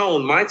have a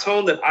tone. My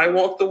tone that I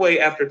walked away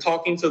after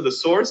talking to the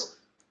source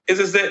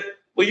is that,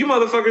 well, you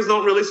motherfuckers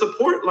don't really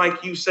support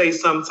like you say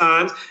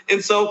sometimes.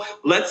 And so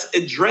let's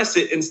address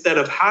it instead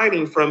of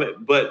hiding from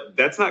it. But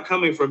that's not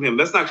coming from him.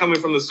 That's not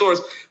coming from the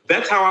source.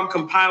 That's how I'm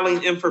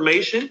compiling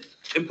information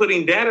and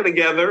putting data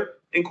together.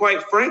 And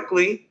quite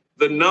frankly,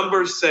 the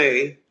numbers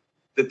say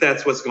that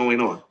that's what's going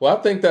on. Well, I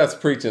think that's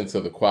preaching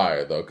to the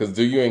choir, though, because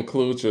do you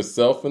include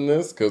yourself in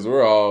this? Because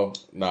we're all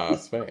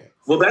Nas fans.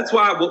 Well, that's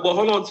why. Well,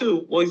 hold on,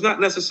 too. Well, he's not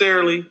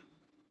necessarily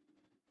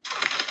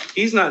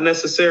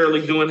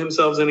doing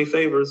himself any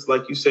favors,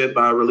 like you said,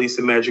 by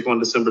releasing Magic on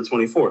December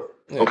 24th.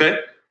 Yeah. Okay?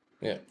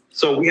 Yeah.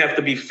 So we have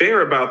to be fair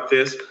about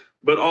this,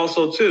 but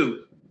also,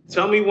 too,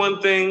 tell me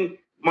one thing,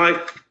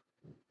 Mike,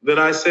 that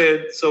I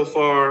said so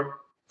far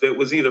that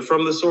was either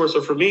from the source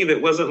or from me that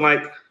wasn't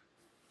like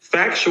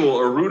factual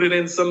or rooted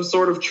in some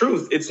sort of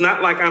truth. It's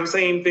not like I'm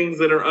saying things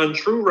that are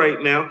untrue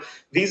right now.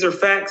 These are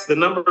facts. The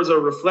numbers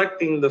are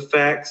reflecting the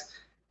facts.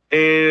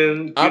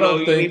 And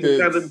you need to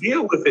kind of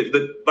deal with it.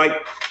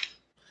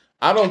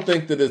 I don't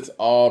think that it's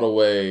all the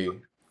way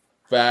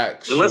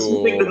factual. Unless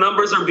you think the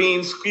numbers are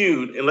being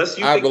skewed.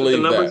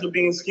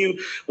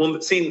 Well,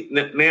 see,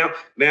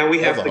 now we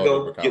have to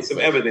go get some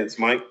evidence,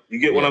 Mike. You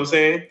get what I'm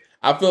saying?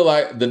 I feel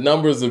like the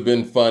numbers have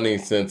been funny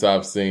since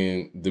I've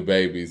seen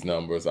DaBaby's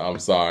numbers. I'm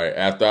sorry.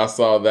 After I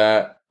saw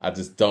that, I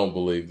just don't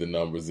believe the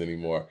numbers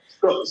anymore.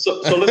 So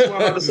listen what I'm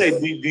about to say.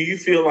 Do you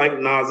feel like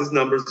Nas's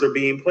numbers are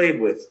being played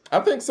with?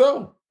 I think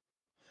so.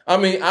 I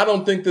mean, I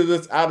don't think that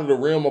it's out of the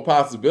realm of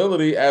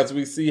possibility as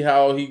we see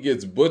how he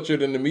gets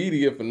butchered in the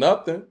media for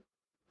nothing.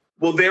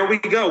 Well, there we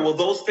go. Well,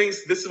 those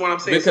things, this is what I'm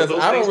saying. Because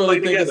I don't really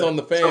think it's on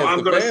the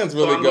fans. The fans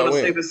really go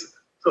in.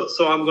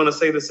 So I'm going to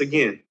say this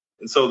again.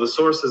 And so the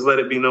sources let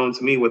it be known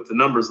to me what the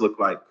numbers look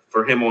like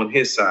for him on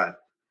his side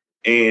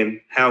and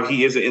how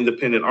he is an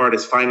independent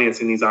artist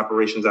financing these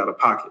operations out of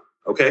pocket.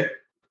 Okay.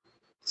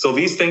 So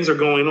these things are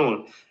going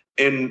on.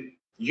 And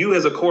you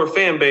as a core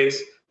fan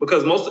base,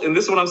 because and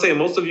this is what I'm saying,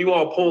 most of you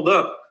all pulled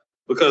up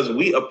because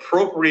we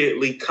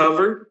appropriately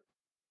covered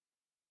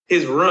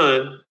his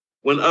run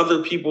when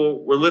other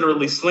people were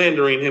literally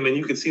slandering him and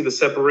you could see the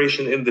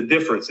separation and the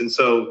difference. And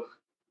so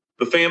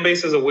the fan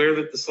base is aware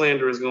that the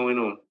slander is going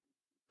on.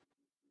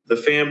 The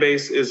fan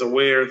base is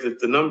aware that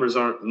the numbers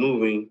aren't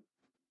moving.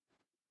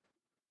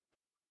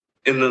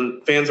 And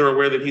the fans are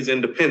aware that he's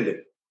independent.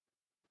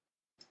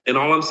 And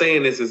all I'm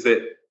saying is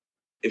that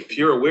if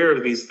you're aware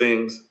of these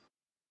things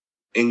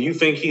and you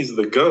think he's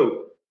the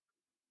GOAT,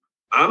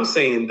 I'm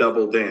saying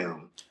double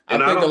down.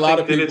 And I think a lot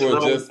of people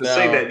are just now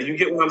say that. Do you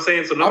get what I'm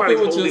saying? So nobody's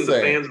holding the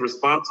fans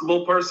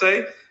responsible per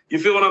se. You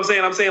feel what I'm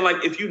saying? I'm saying,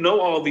 like, if you know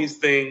all these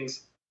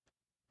things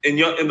and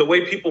the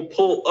way people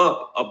pull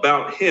up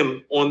about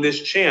him on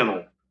this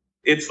channel,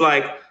 it's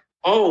like,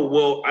 oh,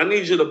 well, I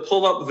need you to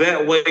pull up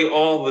that way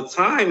all the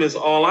time is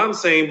all I'm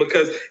saying,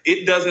 because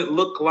it doesn't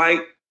look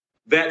like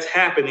that's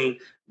happening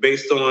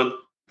based on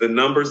the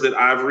numbers that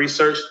I've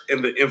researched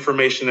and the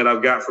information that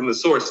I've got from the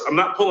source. I'm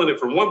not pulling it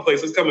from one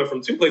place. It's coming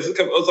from two places. It's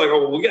like,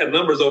 oh, well, we got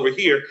numbers over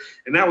here.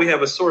 And now we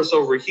have a source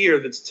over here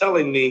that's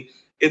telling me.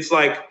 It's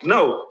like,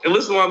 no. And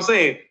listen to what I'm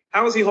saying.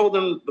 How is he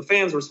holding the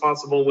fans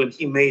responsible when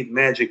he made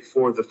magic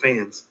for the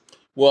fans?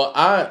 Well,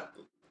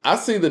 I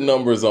see the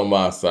numbers on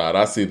my side.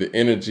 I see the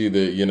energy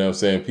that, you know what I'm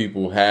saying,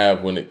 people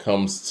have when it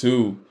comes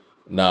to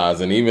Nas.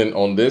 And even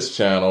on this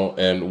channel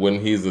and when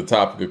he's the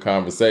topic of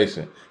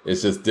conversation,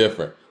 it's just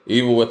different.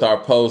 Even with our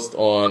post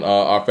on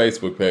our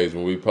Facebook page,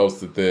 when we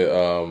posted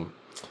the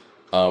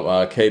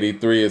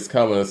KD3 is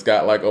coming, it's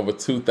got like over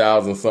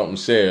 2,000 something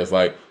shares.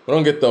 Like, we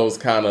don't get those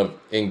kind of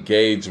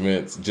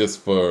engagements just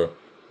for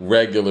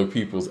regular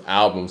people's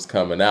albums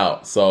coming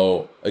out.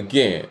 So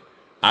again,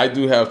 I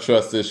do have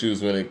trust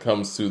issues when it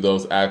comes to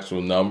those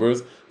actual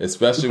numbers,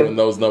 especially when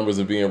those numbers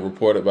are being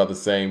reported by the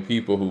same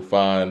people who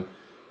find,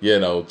 you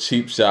know,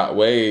 cheap shot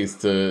ways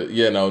to,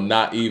 you know,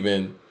 not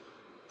even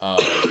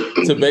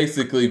to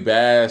basically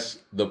bash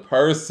the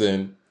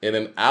person in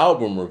an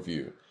album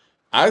review.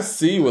 I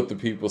see what the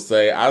people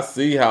say. I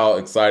see how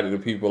excited the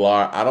people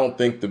are. I don't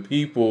think the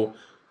people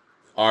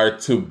are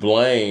to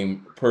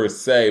blame per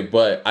se,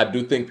 but I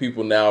do think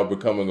people now are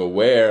becoming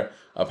aware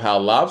of how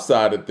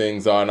lopsided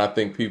things are, and I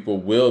think people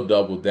will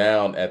double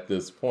down at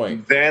this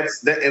point.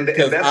 That's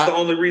the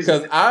only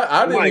reason. Because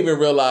I didn't even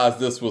realize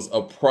this was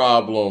a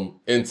problem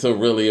until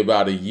really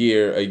about a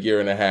year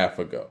and a half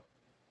ago.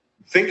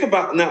 Think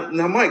about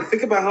now, Mike.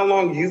 Think about how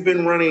long you've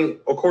been running,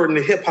 according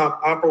to hip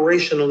hop,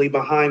 operationally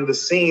behind the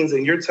scenes,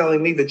 and you're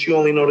telling me that you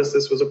only noticed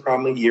this was a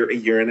problem a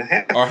year and a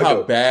half or ago.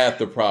 How bad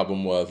the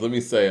problem was. Let me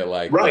say it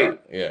like that.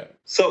 Yeah.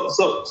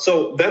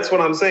 So that's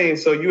what I'm saying.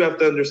 So you have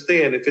to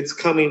understand, if it's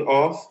coming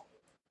off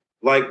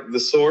like the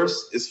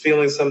source is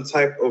feeling some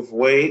type of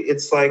way,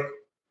 it's like,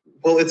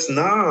 well, it's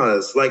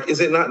Nas. Like, is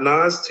it not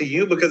Nas to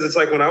you? Because it's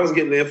like when I was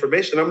getting the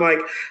information, I'm like,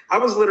 I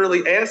was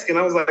literally asking.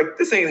 I was like,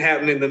 this ain't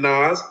happening to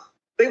Nas.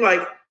 They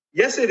like,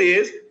 yes, it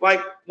is. Like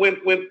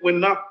when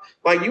not,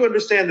 like, you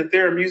understand that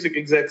there are music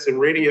execs and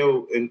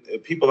radio and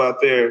people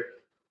out there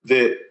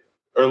that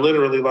are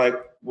literally like,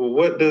 well,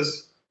 what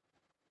does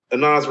a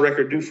Nas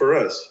record do for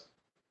us?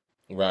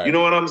 Right. You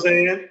know what I'm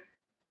saying?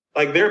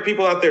 Like, there are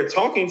people out there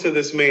talking to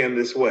this man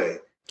this way.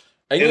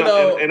 And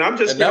I'm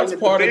just, and that's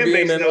part of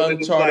being in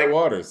uncharted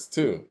waters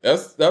too.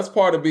 That's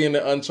part of being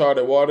in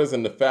uncharted waters,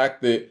 and the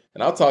fact that,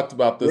 and I talked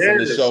about this in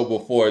the show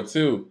before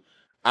too.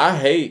 I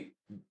hate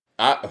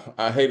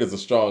is a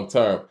strong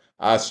term.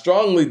 I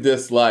strongly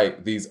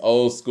dislike these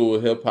old school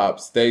hip hop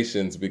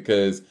stations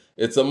because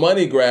it's a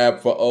money grab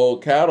for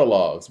old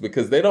catalogs,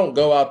 because they don't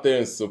go out there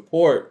and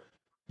support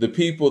the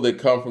people that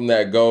come from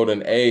that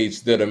golden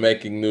age that are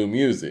making new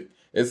music.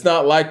 It's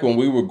not like when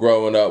we were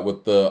growing up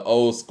with the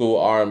old school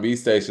R&B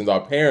stations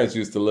our parents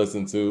used to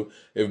listen to.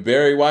 If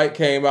Barry White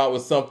came out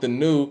with something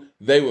new,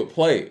 they would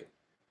play it.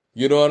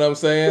 You know what I'm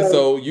saying? Yeah.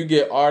 So you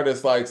get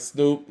artists like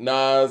Snoop,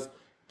 Nas,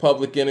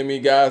 Public Enemy,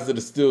 guys that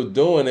are still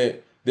doing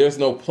it. There's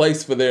no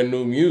place for their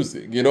new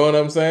music. You know what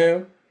I'm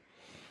saying?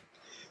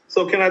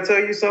 So can I tell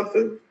you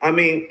something? I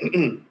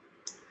mean,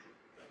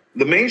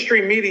 the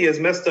mainstream media is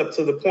messed up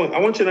to the point. I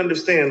want you to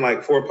understand,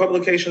 like, for a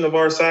publication of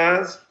our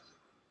size,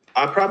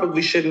 I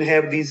probably shouldn't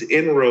have these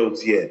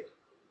inroads yet.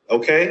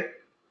 Okay?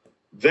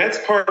 That's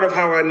part of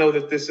how I know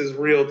that this is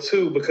real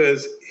too,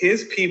 because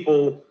his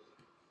people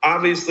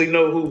obviously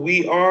know who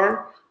we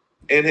are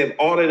and have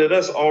audited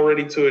us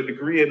already to a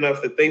degree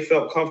enough that they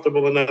felt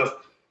comfortable enough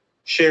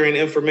sharing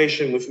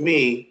information with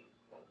me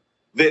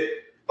that,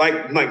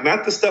 like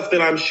not the stuff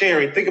that I'm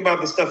sharing. Think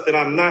about the stuff that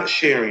I'm not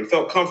sharing.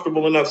 Felt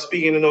comfortable enough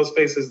speaking in those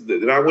spaces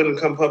that I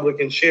wouldn't come public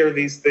and share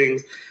these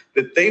things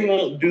that they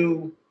won't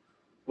do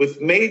with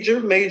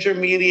major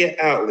media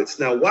outlets.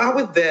 Now, why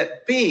would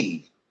that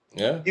be?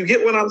 Yeah. You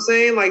get what I'm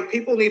saying? Like,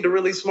 people need to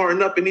really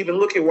smarten up and even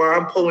look at why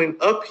I'm pulling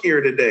up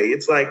here today.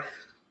 It's like,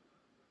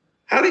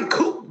 how did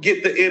Coop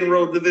get the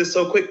inroad to this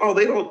so quick? Oh,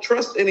 they don't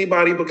trust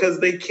anybody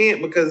because they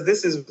can't, because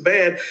this is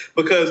bad,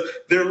 because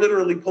they're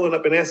literally pulling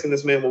up and asking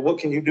this man, well, what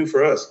can you do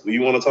for us? Well,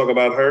 you want to talk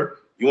about her?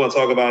 You want to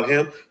talk about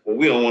him? Well,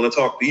 we don't want to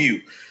talk to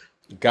you.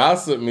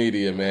 Gossip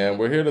media, man.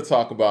 We're here to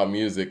talk about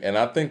music, and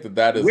I think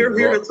that is. We're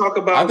here to talk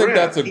about. I think rap.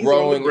 That's a He's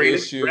growing on the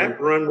greatest issue. Rap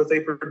run with a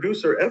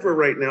producer ever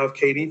right now. If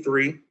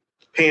KD3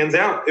 pans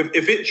out,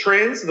 if it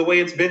trends the way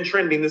it's been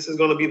trending, this is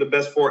going to be the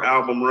best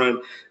 4-album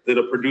run that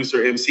a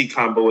producer MC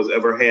combo has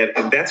ever had,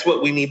 and that's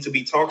what we need to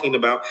be talking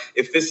about.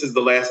 If this is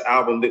the last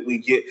album that we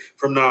get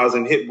from Nas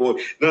and Hit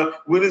Boy, now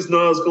when is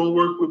Nas going to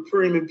work with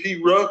Preem and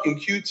Pete Rock and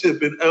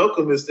Q-Tip and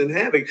Alchemist and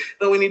Havoc?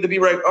 No, we need to be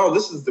right. Oh,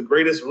 this is the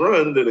greatest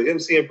run that an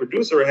MC and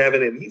producer are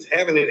having, and he's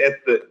having it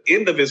at the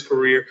end of his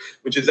career,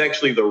 which is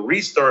actually the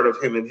restart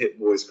of him and Hit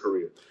Boy's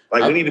career.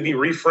 Like, we need to be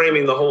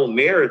reframing the whole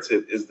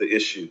narrative is the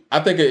issue.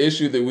 I think an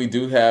issue that we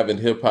do have in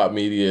hip-hop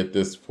media at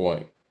this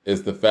point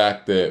is the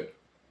fact that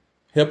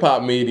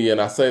hip-hop media,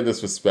 and I say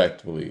this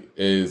respectfully,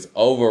 is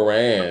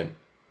overran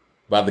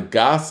by the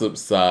gossip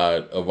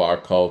side of our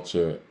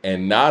culture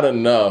and not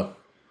enough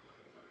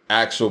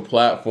actual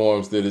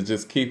platforms that are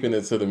just keeping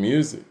it to the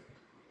music.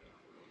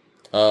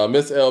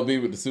 Miss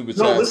LB with the super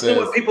chat No, listen says,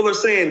 to what people are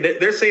saying.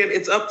 They're saying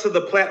it's up to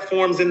the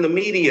platforms and the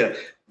media.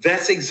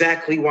 That's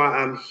exactly why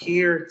I'm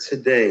here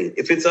today.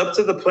 If it's up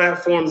to the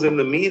platforms and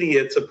the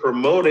media to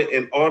promote it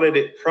and audit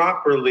it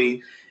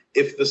properly,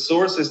 if the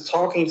source is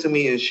talking to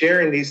me and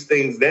sharing these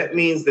things, that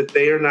means that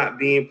they are not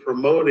being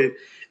promoted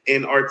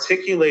and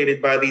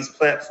articulated by these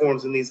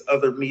platforms and these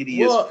other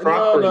medias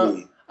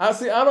properly. No. I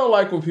don't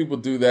like when people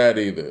do that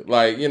either.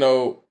 Like,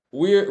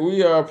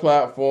 we are a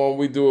platform,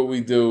 we do what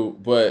we do,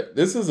 but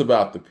this is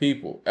about the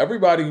people.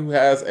 Everybody who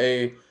has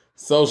a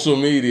social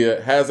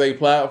media has a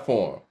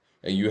platform.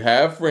 And you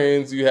have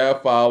friends, you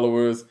have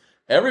followers.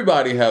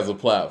 Everybody has a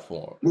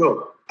platform.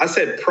 No, I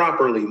said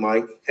properly,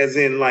 Mike. As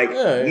in,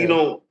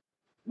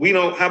 we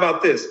don't, how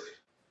about this?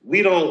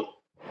 We don't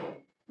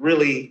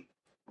really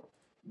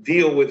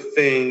deal with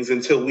things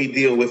until we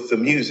deal with the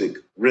music,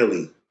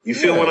 really. You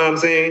feel what I'm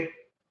saying?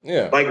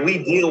 Yeah. Like,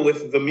 we deal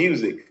with the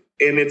music.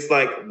 And it's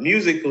like,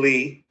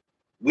 musically,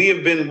 we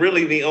have been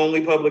really the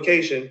only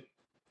publication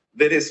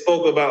that has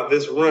spoke about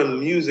this run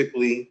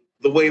musically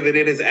the way that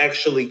it has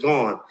actually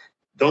gone.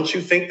 Don't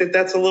you think that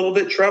that's a little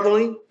bit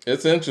troubling?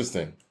 It's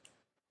interesting.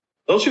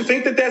 Don't you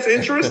think that that's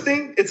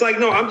interesting? It's like,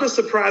 no, I'm just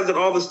surprised at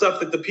all the stuff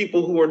that the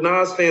people who are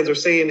Nas fans are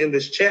saying in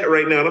this chat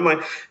right now. And I'm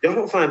like, y'all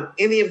don't find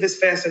any of this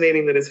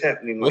fascinating that is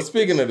happening. Well,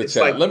 speaking of the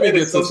chat, let me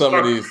get to some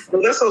of these.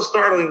 Well, that's so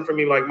startling for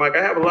me. Like, Mike,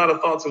 I have a lot of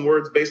thoughts and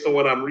words based on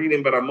what I'm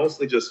reading, but I'm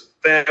mostly just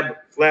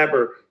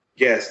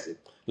flabbergasted.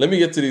 Let me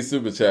get to these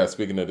super chats,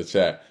 speaking of the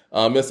chat.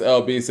 Miss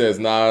LB says,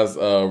 Nas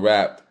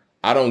rapped,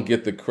 I don't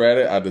get the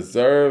credit I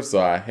deserve, so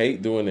I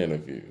hate doing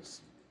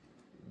interviews.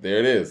 There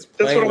it is.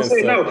 That's what I'm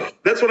saying. No,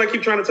 that's what I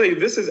keep trying to tell you.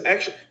 This is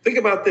actually, think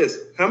about this.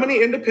 How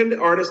many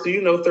independent artists do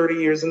you know 30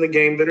 years in the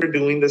game that are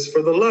doing this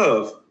for the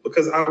love?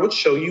 Because I would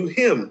show you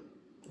him.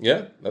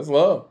 Yeah, that's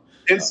love.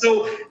 And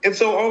so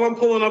all I'm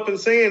pulling up and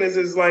saying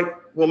is like,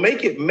 well,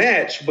 make it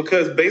match,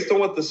 because based on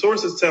what the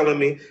source is telling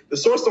me, the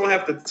source don't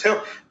have to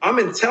tell. I'm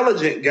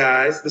intelligent,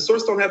 guys. The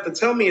source don't have to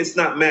tell me it's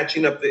not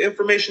matching up. The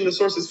information the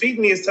source is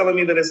feeding me is telling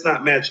me that it's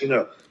not matching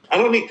up. I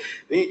don't need,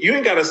 you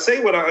ain't got to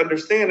say what I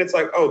understand. It's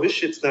like, oh, this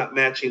shit's not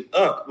matching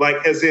up.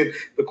 Like, as in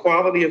the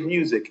quality of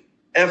music,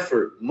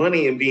 effort,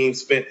 money and being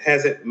spent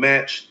hasn't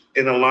matched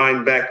and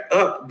aligned back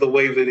up the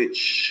way that it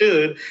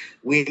should.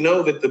 We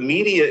know that the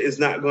media is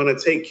not going to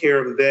take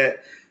care of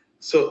that.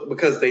 So,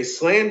 because they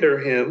slander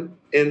him.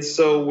 And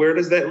so where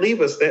does that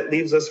leave us? That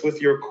leaves us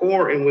with your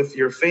core and with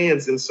your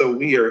fans. And so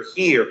we are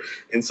here.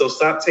 And so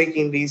stop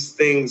taking these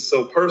things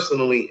so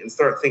personally and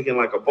start thinking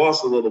like a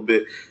boss a little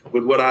bit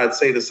with what I'd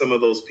say to some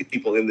of those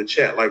people in the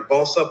chat. Like,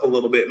 boss up a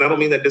little bit. And I don't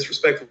mean that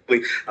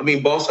disrespectfully. I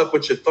mean, boss up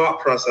with your thought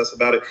process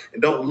about it.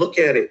 And don't look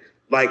at it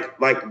like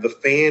the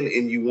fan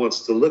in you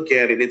wants to look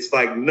at it. It's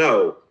like,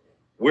 no,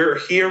 we're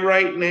here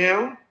right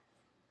now.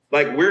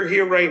 Like, we're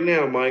here right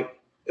now, Mike.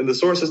 And the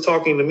source is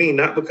talking to me,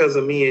 not because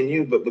of me and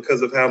you, but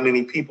because of how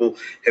many people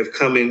have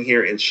come in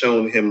here and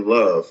shown him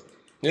love.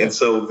 Yeah. And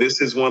so this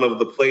is one of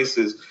the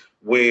places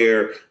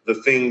where the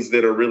things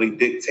that are really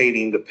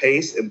dictating the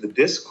pace and the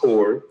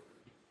discord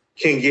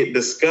can get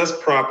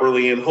discussed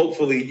properly. And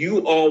hopefully you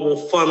all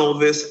will funnel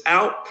this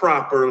out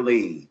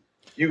properly.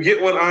 You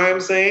get what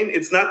I'm saying?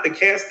 It's not to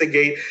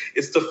castigate.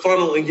 It's to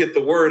funnel and get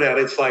the word out.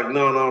 It's like,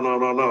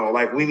 no.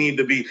 Like, we need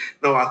to be,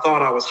 no, I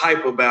thought I was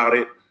hype about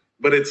it.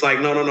 But it's like,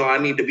 no, I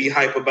need to be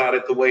hype about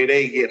it the way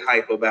they get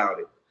hype about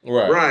it.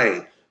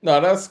 Right. No,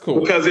 that's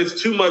cool. Because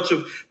it's too much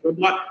of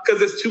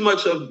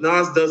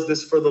Nas does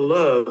this for the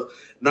love.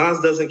 Nas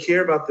doesn't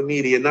care about the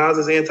media. Nas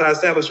is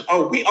anti-establishment.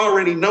 Oh, we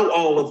already know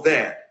all of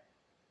that.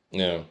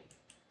 Yeah.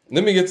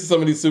 Let me get to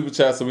some of these super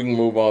chats so we can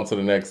move on to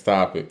the next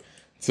topic.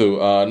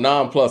 To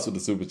Non-Plus with the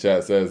super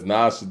chat says,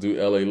 Nas should do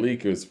LA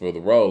Leakers for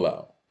the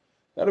rollout.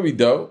 That'll be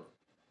dope.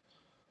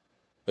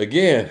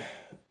 Again,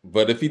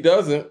 but if he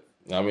doesn't,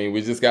 I mean,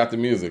 we just got the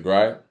music,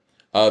 right?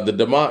 The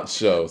DeMont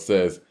Show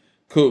says,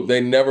 Coop, they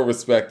never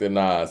respected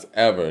Nas,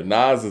 ever.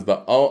 Nas is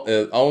the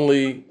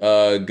only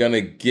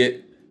gonna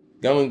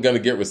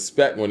get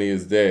respect when he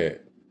is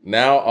dead.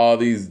 Now all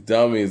these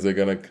dummies are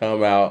gonna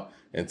come out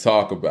and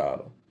talk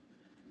about him.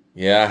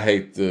 Yeah, I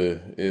hate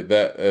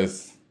that.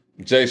 As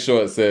Jay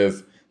Short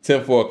says,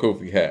 10-4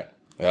 Koofy hat.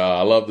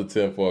 I love the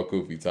 10-4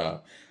 Koofy time.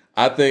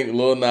 I think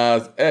Lil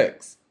Nas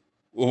X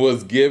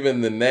was given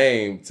the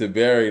name to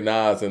bury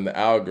Nas in the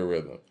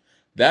algorithm.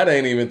 That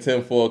ain't even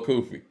 10-4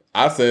 Koofy.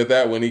 I said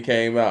that when he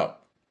came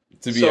out,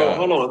 to be honest.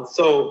 Hold on.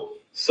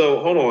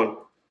 So hold on.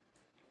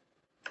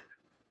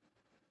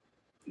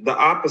 The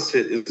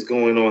opposite is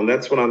going on.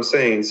 That's what I'm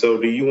saying. So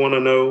do you want to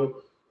know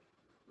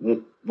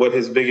what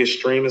his biggest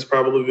stream has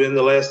probably been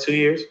the last 2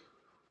 years?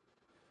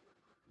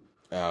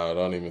 Oh,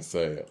 don't even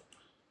say it.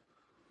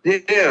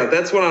 Yeah,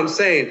 that's what I'm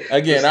saying.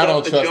 Again, I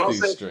don't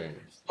trust these streams.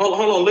 Hold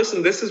on,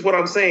 listen, this is what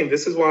I'm saying.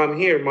 This is why I'm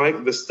here,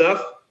 Mike. The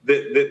stuff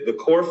that the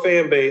core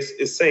fan base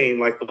is saying,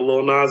 like the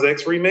Lil Nas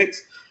X remix,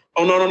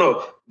 Oh,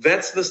 no.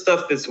 That's the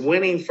stuff that's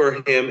winning for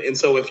him. And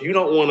so if you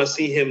don't want to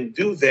see him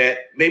do that,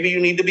 maybe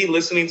you need to be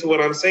listening to what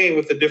I'm saying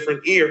with a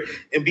different ear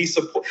and be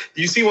support.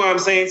 Do you see why I'm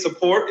saying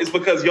support? It's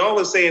because y'all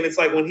are saying it's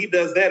like when he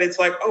does that, it's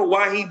like, oh,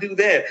 why he do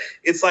that?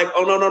 It's like,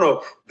 oh,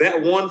 no.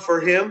 That won for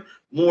him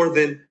more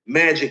than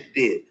Magic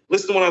did.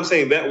 Listen to what I'm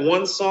saying. That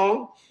one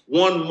song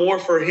won more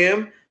for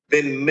him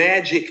than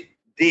Magic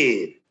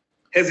did.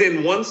 Has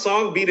in one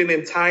song beat an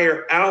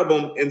entire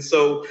album. And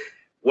so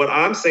what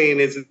I'm saying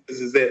is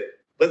that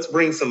let's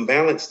bring some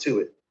balance to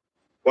it.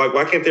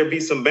 Why can't there be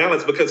some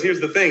balance? Because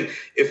here's the thing.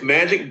 If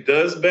Magic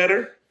does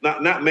better,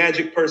 not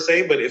Magic per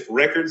se, but if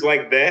records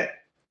like that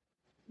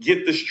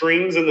get the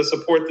streams and the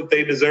support that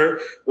they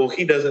deserve, well,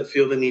 he doesn't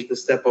feel the need to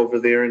step over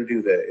there and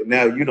do that. And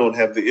now you don't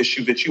have the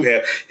issue that you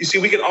have. You see,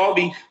 we can all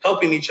be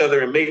helping each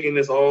other and making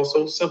this all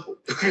so simple.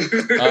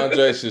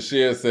 Andre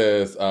Shashir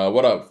says,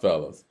 what up,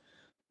 fellas?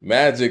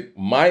 Magic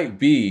might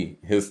be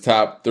his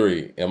top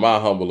 3, in my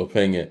humble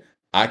opinion.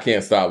 I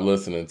can't stop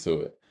listening to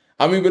it.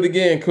 I mean, but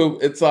again, Coop,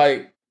 it's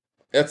like,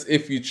 that's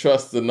if you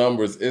trust the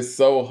numbers. It's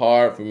so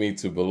hard for me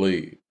to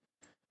believe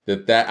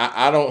that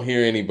I don't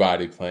hear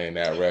anybody playing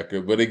that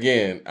record. But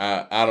again,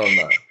 I don't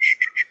know.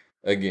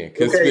 Again,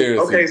 conspiracy.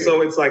 Okay,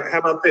 so it's like, how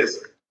about this?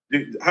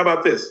 Do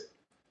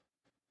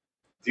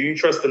you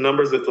trust the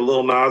numbers that the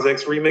Lil Nas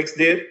X remix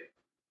did?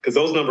 Because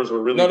those numbers were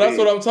really No, that's big.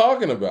 what I'm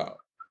talking about.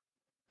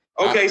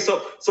 Okay,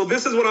 so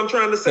this is what I'm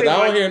trying to say.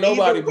 I don't hear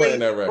nobody playing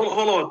that record.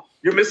 Hold on.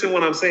 You're missing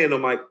what I'm saying.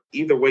 I'm like,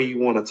 either way you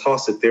want to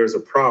toss it, there's a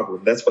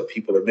problem. That's what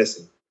people are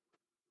missing.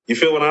 You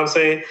feel what I'm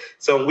saying?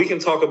 So we can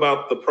talk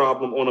about the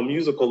problem on a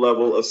musical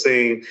level of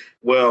saying,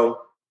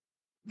 well,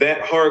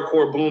 that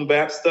hardcore boom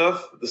bap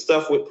stuff, the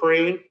stuff with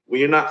Preem, well,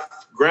 you're not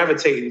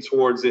gravitating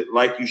towards it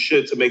like you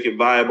should to make it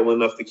viable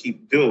enough to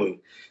keep doing.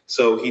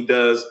 So he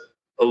does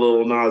a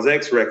little Nas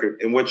X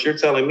record. And what you're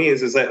telling me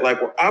is that,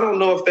 like, well, I don't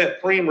know if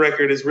that Preem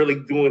record is really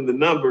doing the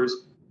numbers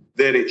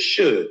that it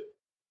should.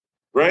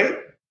 Right?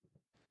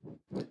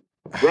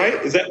 Right?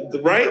 Is that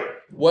right?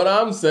 What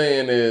I'm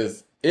saying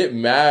is it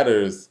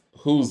matters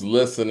who's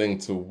listening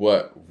to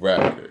what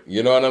record.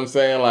 You know what I'm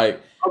saying?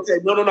 Like, okay,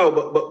 no.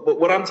 But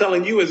what I'm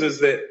telling you is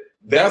that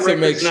that's what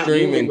makes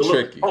streaming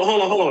tricky.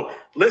 Hold on.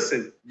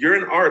 Listen, you're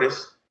an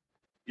artist.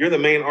 You're the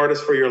main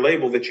artist for your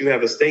label that you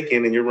have a stake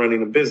in, and you're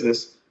running a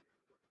business.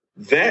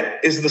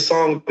 That is the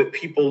song that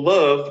people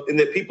love and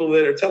that people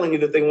that are telling you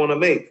that they want to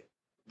make.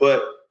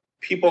 But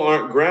people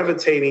aren't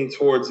gravitating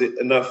towards it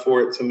enough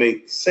for it to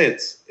make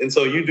sense. And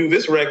so you do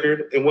this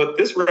record, and what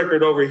this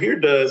record over here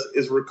does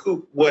is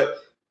recoup what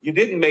you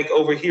didn't make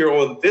over here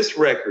on this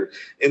record.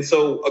 And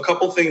so a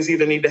couple things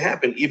either need to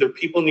happen. Either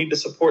people need to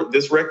support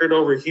this record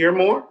over here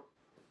more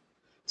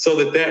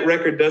so that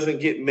record doesn't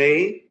get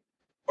made,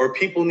 or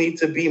people need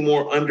to be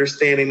more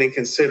understanding and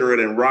considerate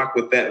and rock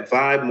with that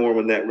vibe more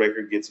when that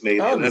record gets made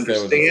and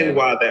understand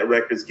why that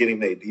record's getting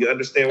made. Do you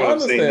understand what I'm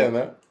saying? I understand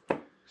that.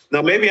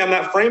 Now, maybe I'm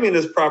not framing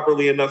this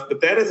properly enough, but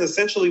that is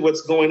essentially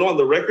what's going on.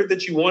 The record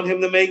that you want him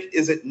to make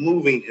isn't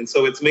moving, and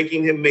so it's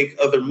making him make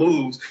other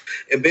moves,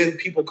 and then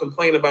people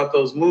complain about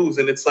those moves,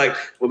 and it's like,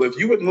 well, if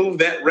you would move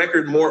that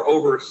record more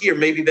over here,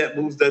 maybe that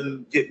move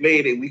doesn't get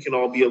made, and we can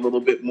all be a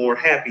little bit more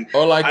happy.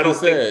 Or like you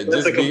said,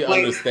 just be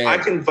understanding. I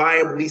can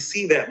viably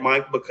see that,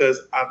 Mike, because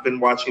I've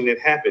been watching it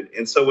happen,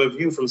 and so have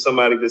you from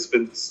somebody that's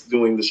been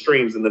doing the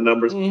streams and the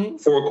numbers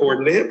for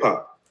according to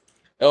hip-hop.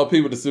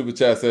 LP with the super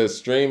chat says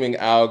streaming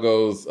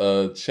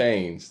algos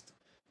changed.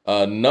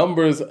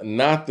 Numbers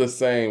not the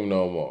same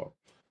no more.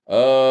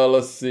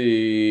 Let's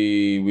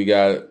see. We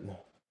got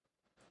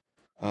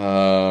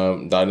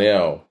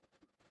Donnell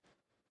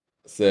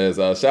says,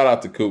 shout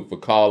out to Coop for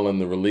calling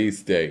the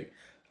release date.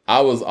 I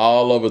was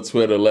all over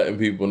Twitter letting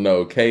people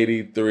know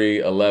KD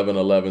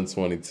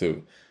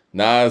 3/11/11/22.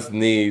 Nas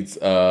needs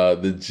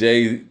the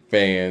J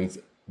fans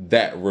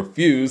that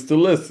refuse to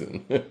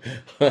listen.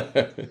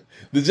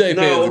 The J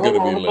fans are going to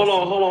be listening.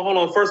 Hold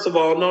on. First of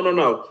all,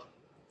 no.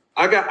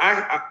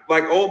 I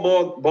like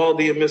old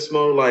Baldy and Miss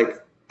Mo. Like,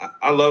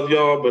 I love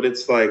y'all, but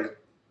it's like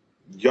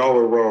y'all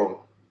are wrong,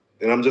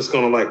 and I'm just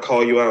gonna like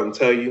call you out and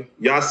tell you,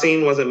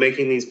 Yasin wasn't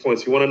making these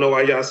points. You want to know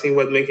why Yasin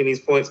wasn't making these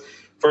points?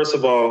 First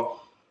of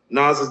all,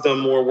 Nas has done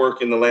more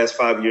work in the last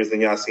 5 years than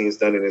Yasin's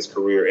done in his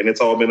career, and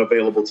it's all been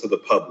available to the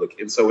public.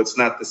 And so it's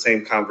not the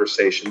same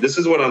conversation. This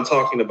is what I'm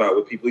talking about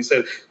with people. He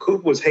said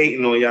Coop was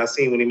hating on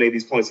Yasin when he made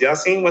these points.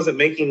 Yasin wasn't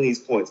making these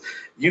points.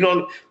 You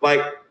don't,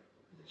 like,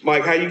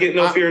 Mike, how you get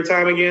No Fear of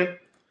Time again?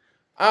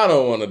 I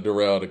don't want to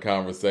derail the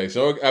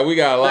conversation. We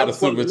got a lot of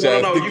super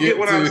chats. No, you get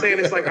what I'm saying?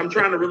 It's like I'm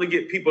trying to really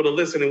get people to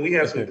listen, and we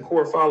have some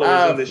core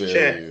followers in this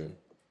chat.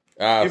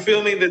 You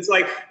feel me? That's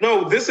like,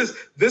 no, this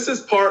is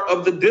part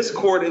of the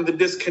discord and the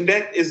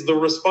disconnect is the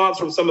response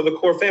from some of the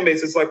core fan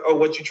base. It's like, oh,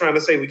 what you trying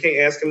to say? We can't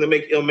ask him to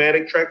make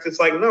Illmatic tracks. It's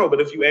like, no,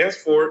 but if you ask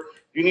for it,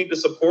 you need to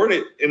support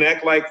it and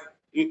act like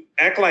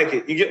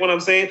it. You get what I'm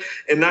saying?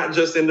 And not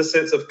just in the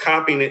sense of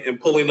copying it and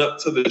pulling up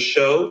to the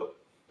show,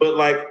 but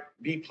like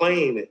be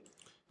playing it.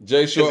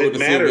 Jay Short with the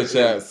super matters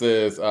now. chat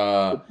says,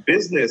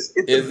 business.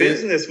 It's a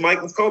business, Mike.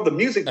 It's called the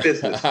music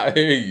business. I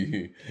hear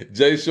you.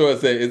 Jay Short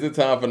said, is it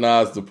time for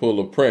Nas to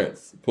pull a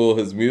Prince, pull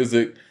his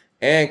music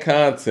and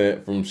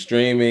content from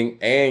streaming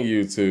and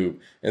YouTube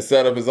and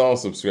set up his own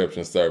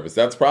subscription service?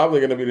 That's probably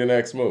going to be the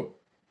next move.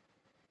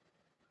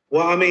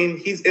 Well, I mean,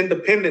 he's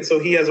independent, so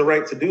he has a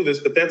right to do this.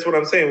 But that's what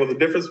I'm saying. Well, the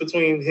difference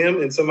between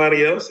him and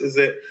somebody else is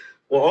that,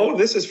 well, all of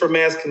this is for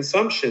mass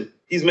consumption.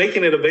 He's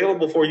making it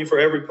available for you for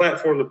every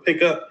platform to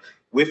pick up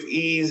with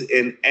ease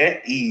and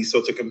at ease.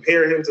 So to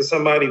compare him to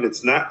somebody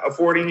that's not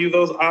affording you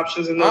those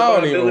options and those I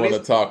don't even want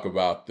to talk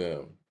about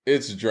them.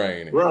 It's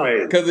draining,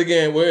 right? Because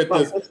again, we're at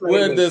this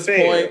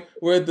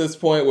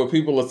point where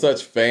people are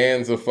such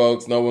fans of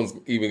folks. No one's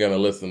even going to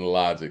listen to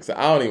Logic, so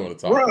I don't even want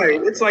to talk. Right?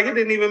 About it's like it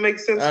didn't even make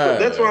sense.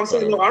 That's what I'm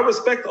saying. No, I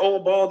respect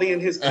Old Baldy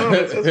and his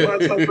comments. That's why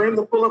it's like for him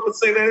to pull up and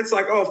say that. It's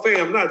like, oh,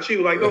 fam, not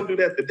you. Like, don't do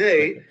that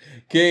today.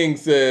 King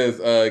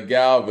says,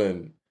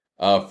 Galvin.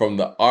 From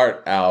the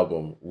Art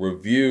album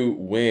review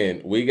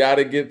when we got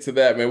to get to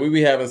that, man. We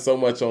be having so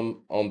much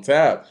on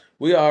tap.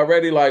 We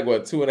already like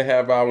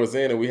 2.5 hours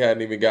in, and we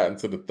hadn't even gotten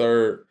to the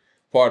third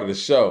part of the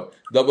show.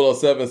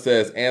 007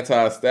 says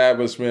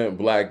anti-establishment,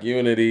 black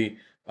unity,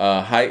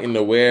 heightened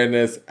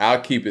awareness. I'll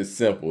keep it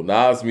simple.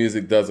 Nas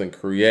music doesn't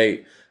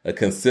create a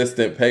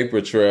consistent paper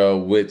trail,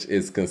 which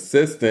is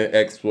consistent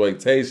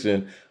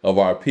exploitation of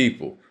our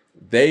people.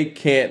 They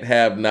can't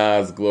have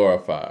Nas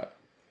glorified.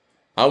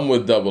 I'm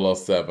with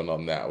 007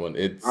 on that one.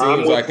 It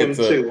seems like it's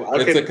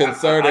a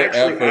concerted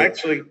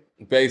effort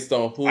based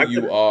on who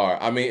you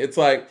are. I mean, it's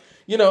like,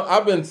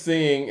 I've been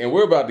seeing, and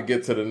we're about to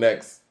get to the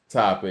next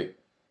topic.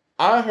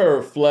 I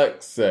heard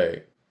Flex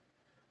say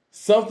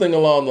something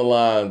along the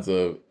lines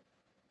of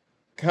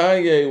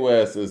Kanye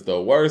West is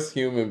the worst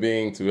human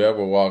being to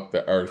ever walk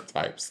the earth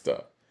type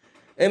stuff.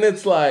 And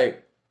it's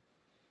like,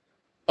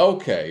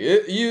 okay,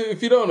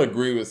 if you don't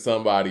agree with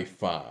somebody,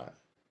 fine.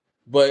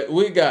 But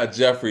we got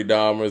Jeffrey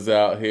Dahmers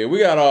out here. We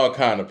got all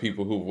kind of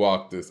people who've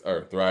walked this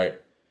earth, right?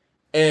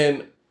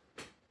 And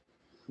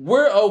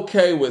we're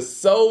okay with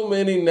so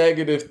many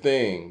negative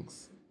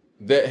things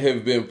that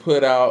have been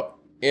put out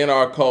in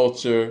our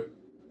culture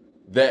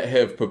that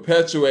have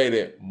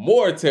perpetuated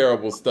more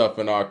terrible stuff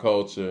in our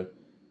culture.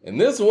 And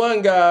this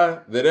one guy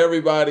that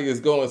everybody is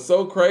going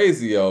so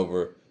crazy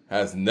over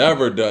has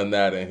never done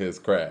that in his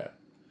craft.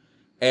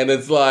 And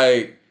it's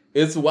like,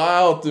 it's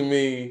wild to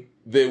me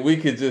that we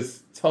could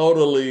just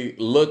totally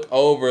look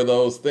over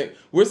those things.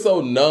 We're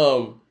so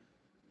numb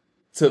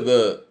to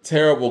the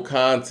terrible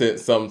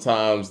content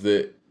sometimes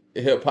that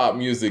hip hop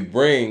music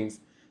brings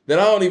that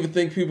I don't even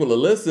think people are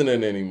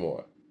listening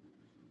anymore.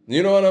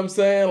 You know what I'm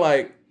saying?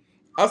 Like,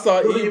 I saw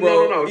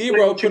Ebro.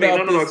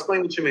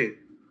 Explain what you mean.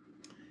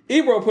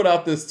 Ebro put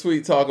out this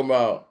tweet talking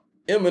about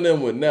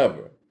Eminem would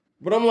never.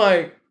 But I'm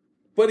like,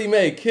 but he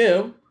made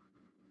Kim.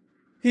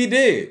 He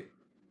did.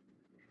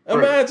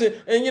 Imagine,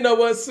 and you know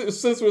what,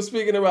 since we're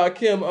speaking about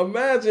Kim,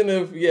 imagine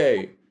if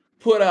Ye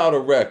put out a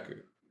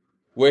record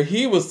where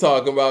he was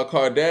talking about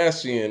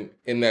Kardashian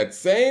in that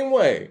same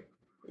way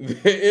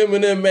that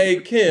Eminem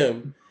made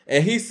Kim,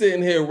 and he's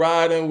sitting here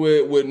riding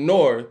with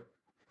North.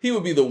 He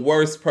would be the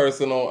worst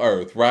person on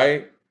earth,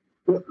 right?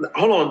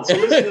 Hold on, so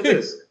listen to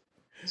this.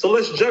 So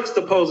let's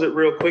juxtapose it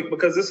real quick,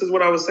 because this is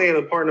what I was saying,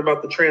 a part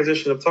about the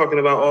transition of talking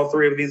about all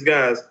three of these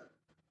guys.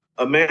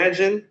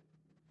 Imagine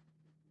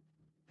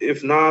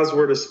if Nas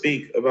were to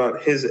speak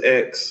about his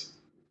ex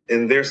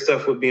and their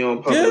stuff would be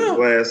on public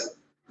glass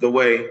the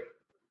way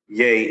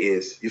Ye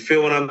is. You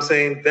feel what I'm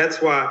saying?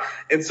 That's why.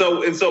 And so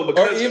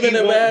because he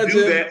won't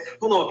do that.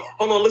 Hold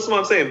on. Listen to what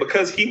I'm saying.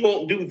 Because he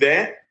won't do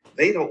that,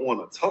 they don't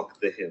want to talk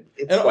to him.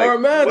 Or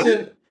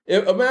imagine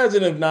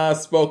if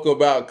Nas spoke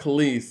about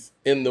Khalees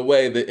in the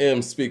way that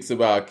M speaks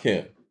about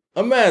Kim.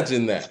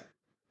 Imagine that.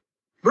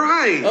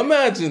 Right.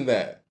 Imagine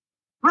that.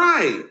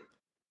 Right.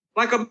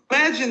 Like,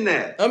 imagine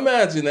that. And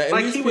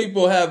like these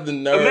people have the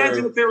nerve.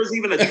 Imagine if there was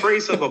even a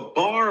trace of a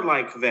bar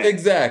like that.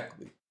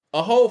 Exactly.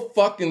 A whole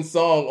fucking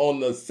song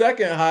on the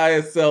second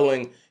highest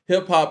selling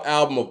hip hop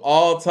album of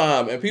all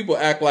time, and people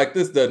act like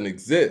this doesn't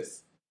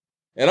exist.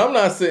 And I'm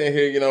not sitting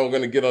here,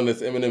 going to get on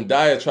this Eminem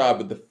diatribe,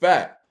 but the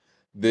fact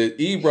that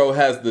Ebro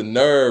has the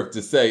nerve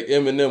to say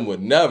Eminem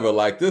would never,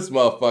 like, this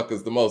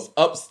motherfucker's the most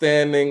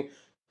upstanding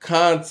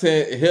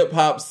content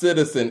hip-hop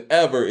citizen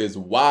ever is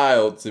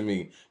wild to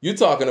me. You're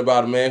talking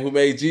about a man who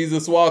made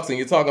Jesus Walks, and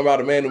you're talking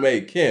about a man who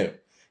made Kim.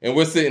 And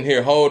we're sitting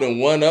here holding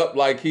one up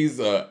like he's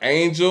an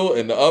angel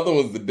and the other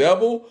one's the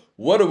devil.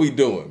 What are we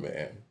doing,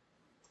 man?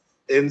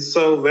 And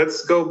so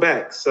let's go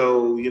back.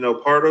 So,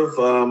 part of,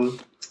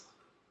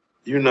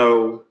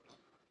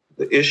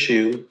 the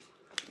issue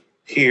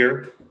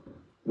here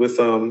with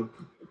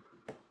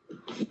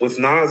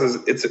Nas is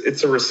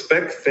it's a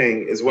respect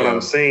thing is what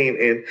I'm saying.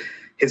 And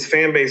his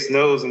fan base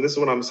knows, and this is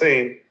what I'm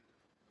saying,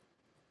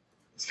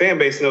 his fan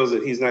base knows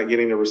that he's not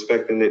getting the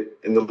respect and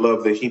the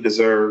love that he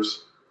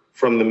deserves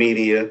from the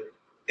media.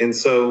 And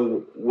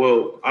so,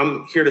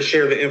 I'm here to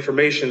share the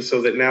information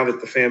so that now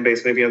that the fan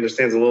base maybe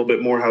understands a little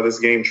bit more how this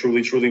game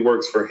truly, truly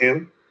works for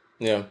him.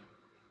 Yeah.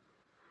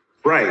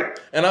 Right.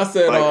 And I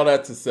said all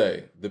that to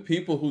say the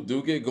people who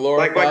do get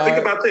glorified. Like think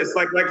about this.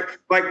 Like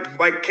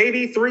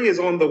KD3 is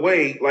on the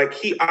way. Like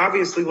he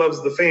obviously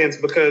loves the fans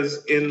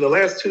because in the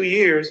last 2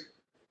 years,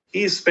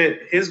 he's spent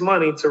his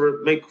money to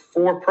make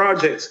 4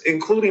 projects,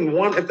 including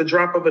one at the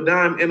drop of a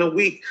dime in a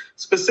week,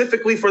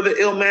 specifically for the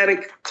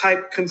Illmatic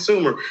type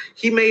consumer.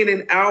 He made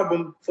an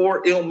album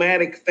for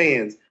Illmatic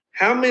fans.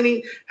 How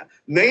many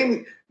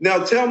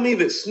now tell me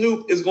that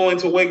Snoop is going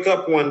to wake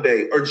up one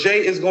day or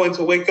Jay is going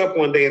to wake up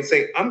one day and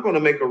say, I'm going to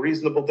make a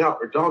Reasonable Doubt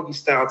or Doggy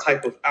Style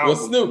type of album.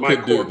 Well, Snoop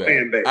could do that.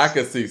 Fan base. I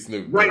could see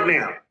Snoop right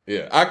now.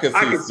 Yeah, I could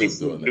see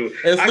Snoop doing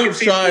that. And Snoop's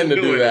trying to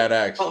do that,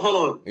 actually.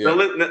 Hold on.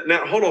 Yeah.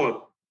 Now, hold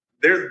on.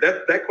 There's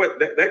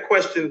that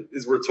question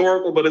is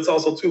rhetorical, but it's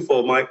also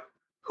twofold, Mike.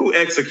 Who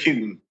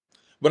executing?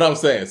 But I'm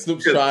saying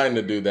Snoop's trying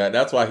to do that.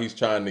 That's why he's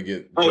trying to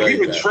get. Oh, he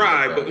would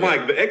try, but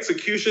Mike, the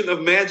execution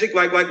of Magic,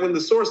 like when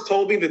the source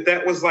told me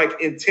that was like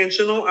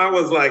intentional, I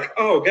was like,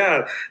 oh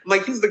God,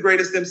 like he's the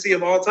greatest MC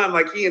of all time.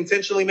 Like he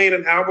intentionally made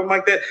an album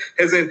like that,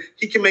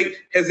 he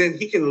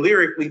can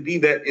lyrically be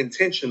that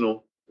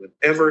intentional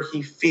whenever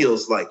he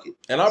feels like it.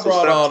 And I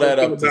brought all that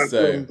up to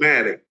say.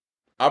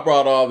 I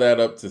brought all that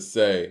up to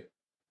say,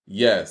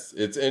 yes,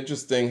 it's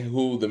interesting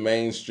who the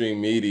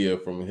mainstream media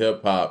from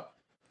hip hop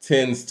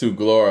tends to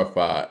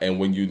glorify. And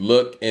when you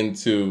look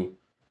into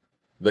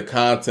the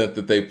content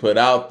that they put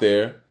out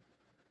there,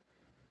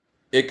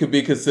 it could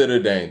be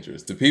considered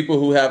dangerous. The people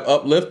who have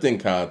uplifting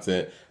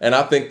content, and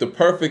I think the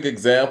perfect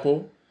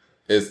example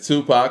is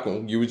Tupac.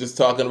 You were just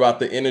talking about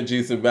the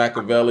energies of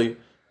Machiavelli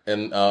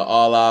and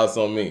All Eyes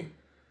on Me.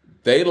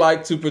 They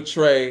like to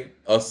portray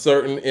a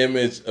certain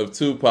image of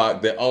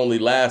Tupac that only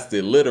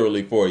lasted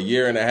literally for 1.5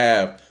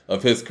 years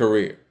of his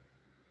career.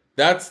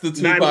 That's the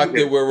Tupac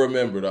that we're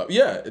remembered of.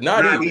 Yeah,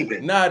 not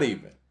even.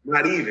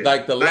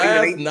 Like the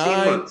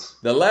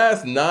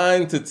last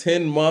 9 to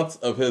 10 months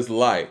of his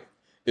life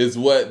is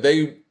what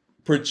they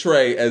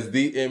portray as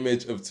the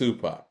image of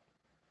Tupac.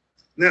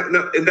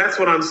 Now, and that's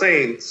what I'm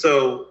saying.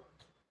 So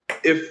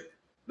if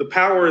the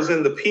power is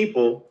in the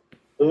people,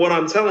 well, what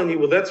I'm telling you,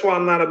 well, that's why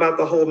I'm not about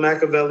the whole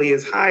Machiavelli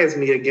as high as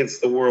me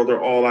against the world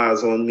or all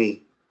eyes on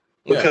me.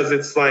 Because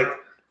it's like,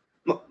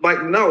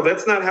 no,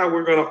 that's not how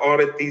we're going to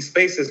audit these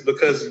spaces,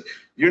 because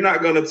you're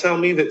not going to tell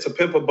me that To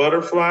Pimp a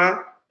Butterfly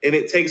and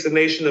It Takes a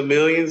Nation of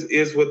Millions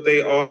is what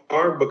they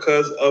are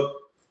because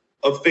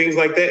of things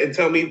like that, and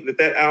tell me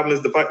that album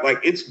is the fight. Like,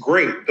 it's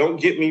great.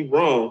 Don't get me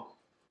wrong.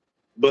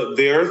 But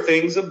there are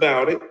things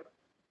about it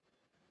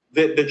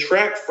that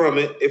detract from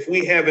it if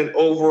we have an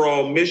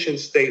overall mission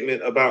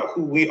statement about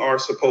who we are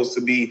supposed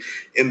to be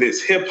in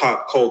this hip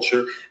hop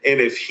culture.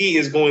 And if he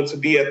is going to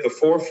be at the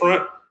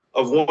forefront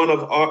of one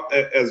of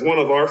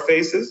our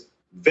faces,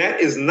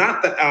 that is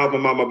not the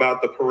album I'm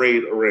about to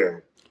parade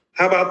around.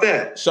 How about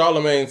that?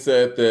 Charlemagne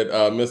said that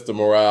Mr.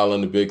 Morale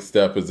and the Big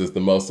Steppers is the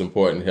most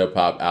important hip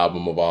hop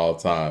album of all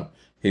time.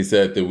 He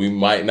said that we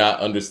might not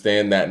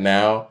understand that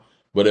now,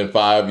 but in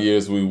 5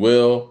 years we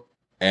will.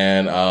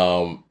 And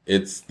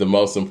it's the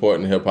most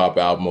important hip hop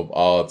album of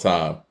all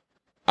time.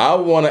 I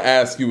want to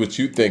ask you what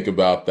you think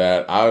about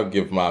that. I'll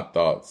give my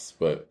thoughts,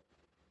 but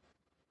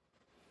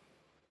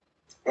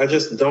I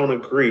just don't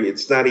agree.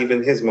 It's not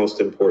even his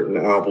most important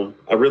album.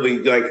 I really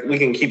we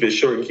can keep it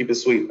short and keep it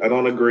sweet. I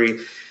don't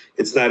agree.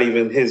 It's not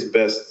even his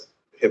best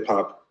hip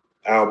hop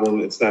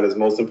album. It's not his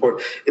most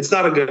important. It's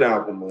not a good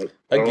album, Mike.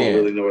 Again, don't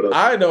really know what else.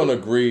 I don't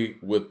agree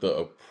with the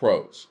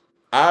approach.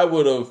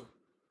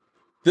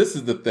 This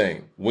is the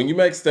thing. When you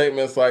make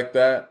statements like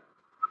that,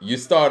 you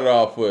start it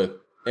off with,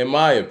 in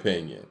my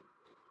opinion,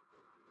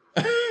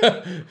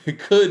 it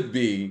could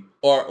be,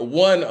 or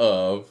one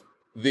of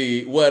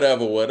the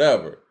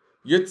whatever.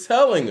 You're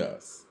telling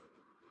us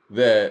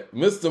that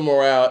Mr.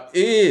 Morale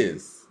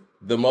is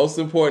the most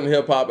important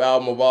hip-hop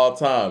album of all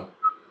time.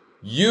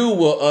 You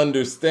will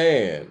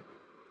understand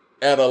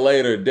at a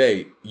later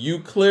date. You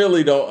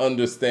clearly don't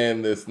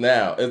understand this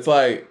now. It's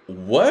like,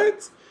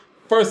 what?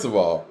 First of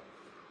all,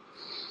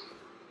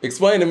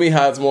 explain to me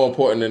how it's more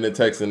important than It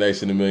Takes a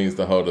Nation of Millions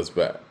to hold us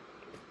back.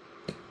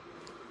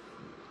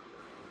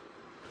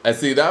 And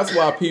see, that's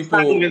why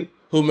people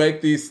who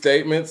make these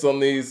statements on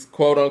these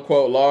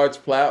quote-unquote large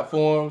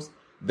platforms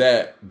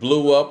that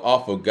blew up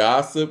off of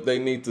gossip, they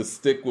need to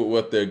stick with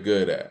what they're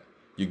good at.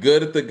 You're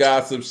good at the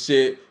gossip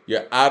shit.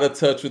 You're out of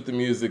touch with the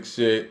music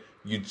shit.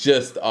 You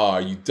just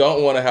are. You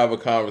don't want to have a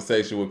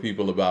conversation with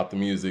people about the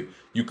music.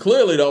 You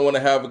clearly don't want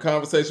to have a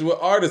conversation with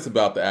artists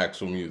about the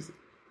actual music.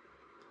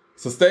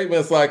 So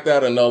statements like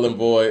that are null and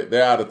void.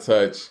 They're out of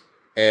touch.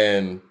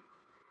 And,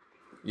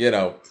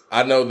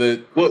 I know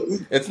that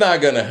it's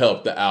not going to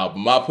help the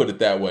album. I'll put it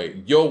that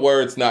way. Your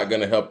word's not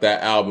going to help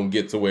that album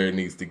get to where it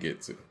needs to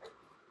get to.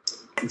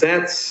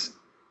 That's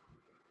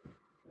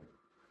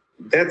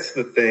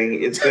the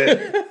thing. It's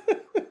that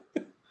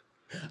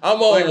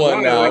I'm on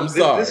one now. I'm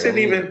sorry. This isn't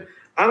even.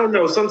 I don't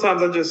know.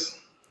 Sometimes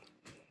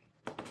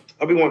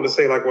I'll be wanting to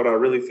say like what I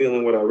really feel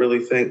and what I really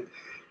think,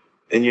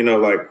 and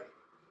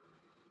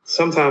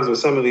sometimes with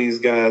some of these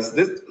guys,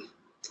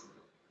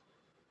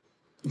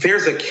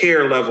 there's a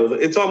care level.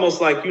 It's almost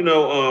like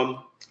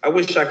I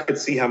wish I could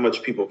see how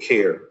much people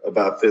care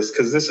about this,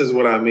 because this is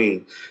what I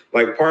mean.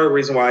 Like, part of the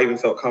reason why I even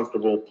felt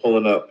comfortable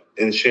pulling up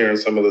and sharing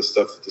some of the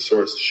stuff that the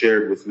source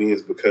shared with me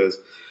is because,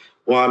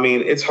 well, I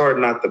mean, it's hard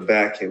not to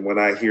back him when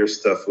I hear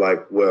stuff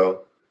like,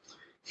 well,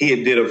 he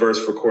had did a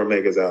verse for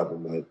Cormega's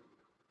album, like,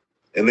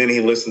 and then he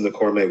listened to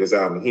Cormega's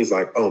album. He's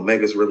like, oh,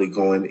 Mega's really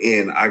going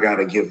in. I got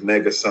to give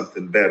Mega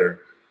something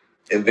better.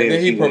 And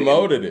then he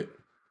promoted it.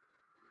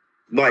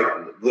 Like,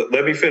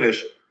 let me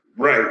finish.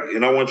 Right.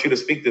 And I want you to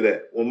speak to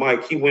that. Well,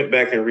 Mike, he went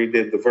back and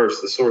redid the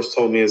verse. The source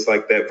told me it's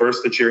like that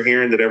verse that you're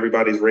hearing that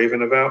everybody's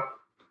raving about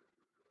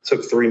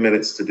took 3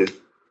 minutes to do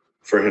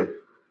for him.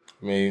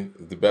 I mean,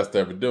 the best to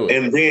ever do it.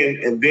 And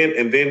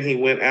then he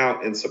went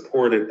out and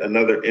supported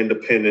another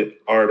independent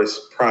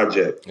artist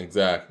project.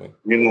 Exactly.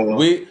 You know,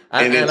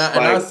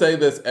 I say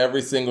this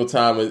every single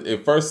time.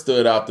 It first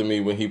stood out to me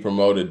when he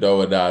promoted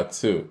Do or Die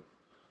too.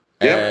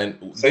 Yeah,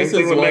 and same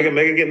thing with Mega.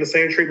 Mega getting the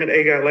same treatment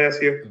A got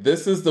last year.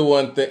 This is the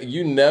one thing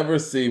you never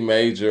see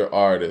major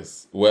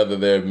artists, whether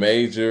they're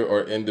major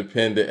or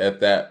independent at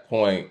that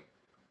point,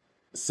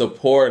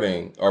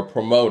 supporting or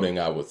promoting,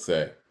 I would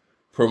say,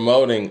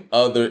 promoting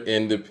other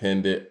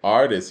independent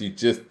artists. You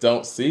just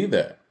don't see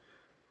that.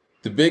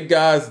 The big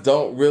guys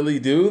don't really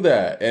do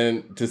that.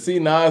 And to see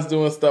Nas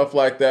doing stuff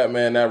like that,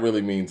 man, that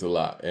really means a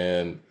lot.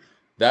 And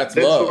that's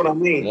love. What I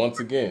mean. Once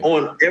again.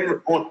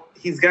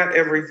 He's got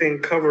everything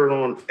covered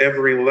on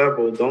every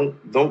level. Don't.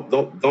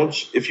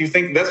 If you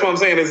think that's what I'm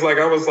saying, it's like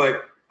I was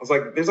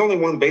like, there's only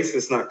one base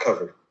that's not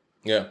covered.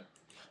 Yeah.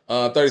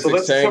 36 so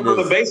let's Chambers.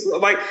 Cover the base.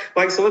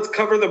 So let's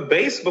cover the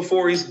base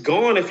before he's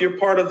gone. If you're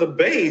part of the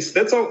base,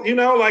 that's all. You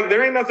know, like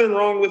there ain't nothing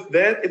wrong with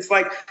that. It's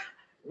like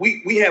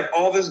we have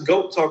all this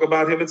GOAT talk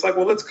about him. It's like,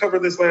 well, let's cover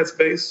this last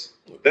base.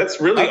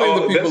 That's really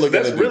all.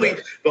 That's really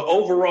the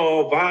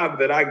overall vibe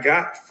that I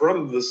got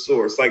from the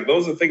source. Like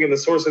those are thinking the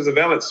source is a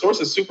valid. Source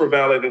is super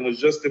valid and was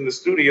just in the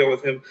studio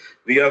with him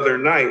the other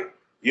night.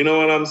 You know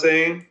what I'm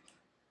saying?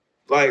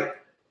 Like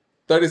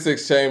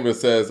 36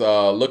 Chambers says,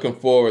 looking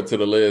forward to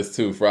the Liz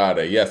 2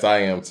 Friday. Yes, I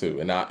am too.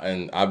 And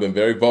I've been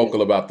very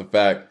vocal about the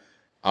fact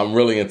I'm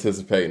really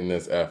anticipating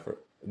this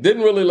effort.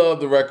 Didn't really love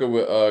the record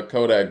with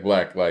Kodak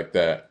Black like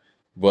that.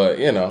 But,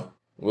 you know,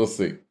 we'll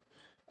see.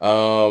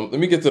 Let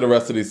me get to the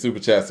rest of these super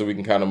chats so we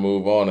can kind of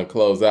move on and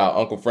close out.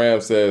 Uncle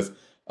Fram says,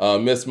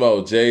 Miss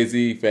Mo, Jay's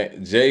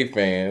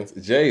fans,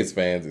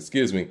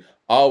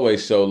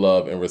 always show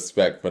love and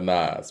respect for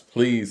Nas.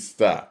 Please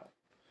stop.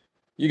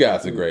 You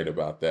guys are great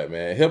about that,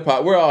 man. Hip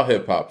hop, we're all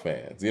hip hop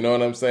fans. You know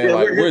what I'm saying? Yeah,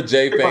 we're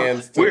Jay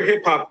fans too. We're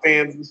hip hop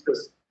fans,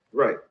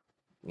 right?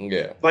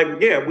 Yeah.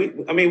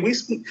 We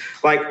speak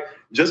like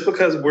just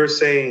because we're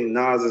saying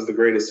Nas is the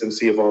greatest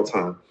MC of all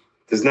time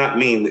does not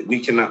mean that we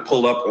cannot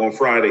pull up on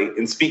Friday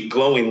and speak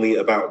glowingly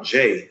about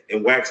Jay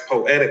and wax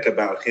poetic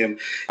about him.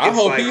 I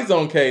hope he's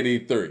on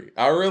KD3.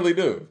 I really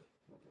do.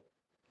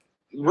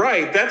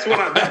 Right. That's what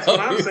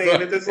I'm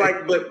saying. It's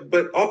like,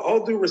 but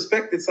all due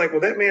respect, it's like,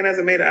 well, that man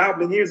hasn't made an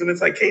album in years, and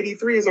it's like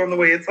KD3 is on the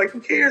way. It's like, who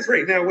cares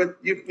right now?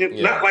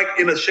 Not like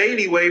in a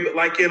shady way, but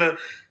like in a.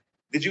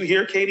 Did you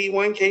hear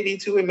KD1,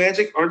 KD2, and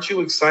Magic? Aren't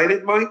you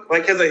excited, Mike?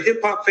 Like as a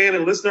hip hop fan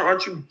and listener,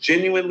 aren't you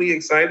genuinely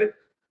excited?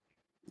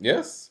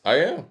 Yes, I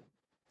am.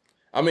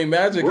 I mean,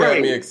 Magic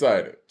had me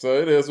excited,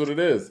 so it is what it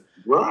is.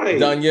 Right.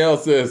 Danielle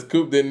says,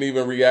 Coop didn't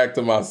even react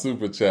to my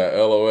super chat.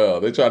 LOL.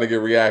 They're trying to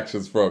get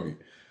reactions from you.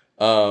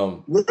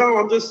 No,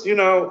 I'm just,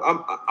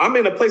 I'm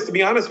in a place, to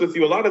be honest with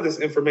you, a lot of this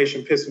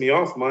information pissed me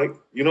off, Mike.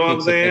 You know what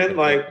I'm saying?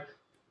 Like,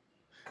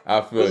 I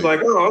was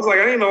like,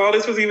 I didn't know all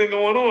this was even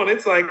going on.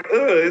 It's like,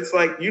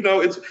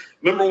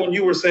 remember when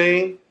you were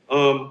saying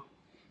about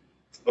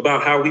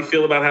how we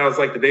feel about how it's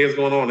like the day is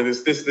going on and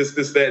it's this,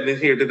 that, and then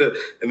here,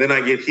 and then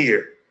I get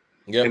here.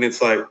 Yep. And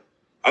it's like,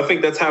 I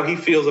think that's how he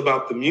feels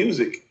about the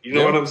music. You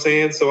know what I'm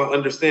saying? So I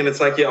understand. It's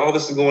like, yeah, all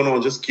this is going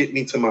on. Just get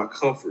me to my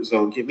comfort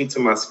zone. Get me to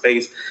my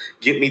space.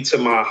 Get me to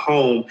my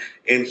home.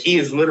 And he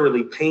is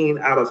literally paying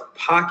out of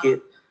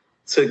pocket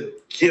to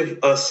give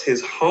us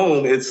his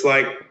home. It's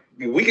like,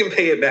 we can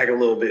pay it back a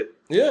little bit.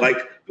 Yeah. Like,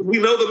 we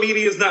know the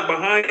media is not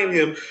behind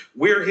him.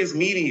 We're his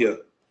media.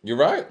 You're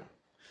right.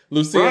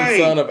 Lucien,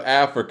 Son of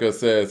Africa,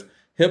 says,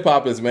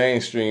 hip-hop is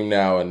mainstream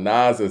now, and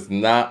Nas is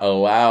not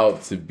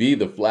allowed to be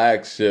the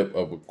flagship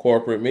of a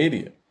corporate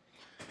media.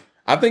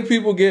 I think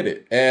people get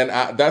it, and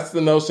that's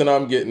the notion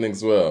I'm getting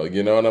as well.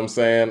 You know what I'm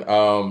saying?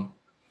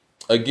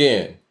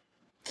 Again,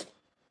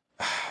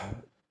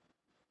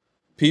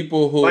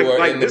 people who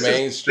are in the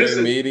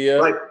mainstream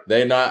media,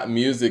 they're not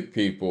music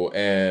people.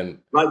 And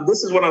like,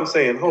 this is what I'm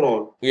saying. Hold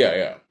on.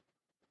 Yeah.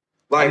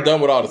 Like, I'm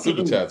done with all the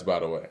super chats, by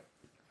the way.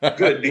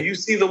 Good. Do you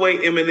see the way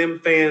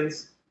Eminem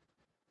fans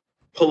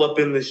pull up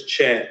in this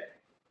chat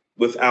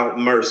without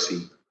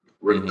mercy,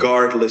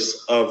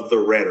 regardless of the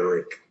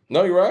rhetoric?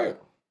 No, you're right.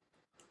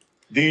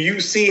 Do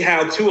you see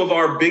how two of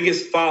our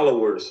biggest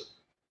followers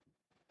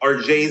are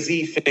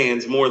Jay-Z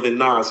fans more than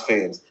Nas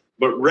fans,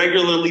 but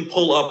regularly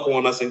pull up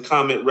on us and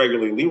comment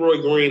regularly? Leroy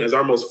Green is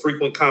our most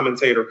frequent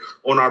commentator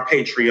on our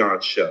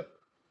Patreon show.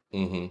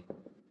 Mm-hmm.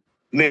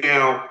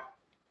 Now,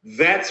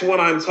 That's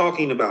what I'm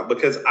talking about,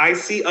 because I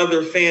see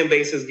other fan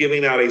bases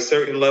giving out a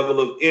certain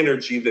level of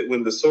energy that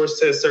when the source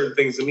says certain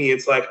things to me,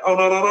 it's like, oh,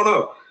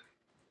 no.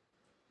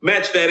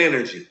 Match that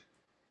energy.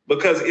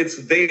 Because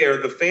it's there,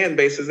 the fan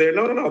base is there.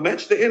 No,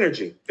 match the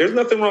energy. There's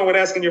nothing wrong with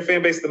asking your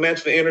fan base to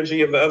match the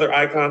energy of the other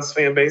icons'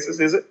 fan bases,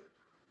 is it?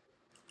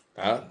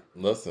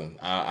 Listen,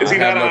 is he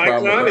not an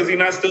icon? Is he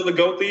not still the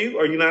GOAT to you?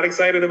 Are you not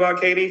excited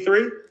about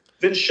KD3?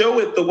 Then show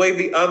it the way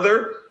the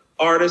other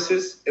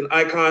artists and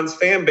icons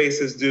fan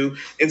bases do,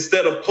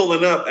 instead of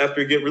pulling up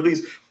after it get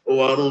released.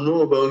 Oh, I don't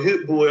know about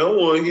Hit Boy. I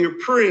want to hear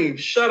Preem.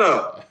 Shut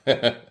up.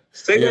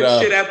 Say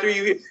that shit after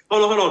you hear.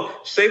 Hold on.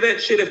 Say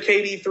that shit if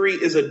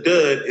KD3 is a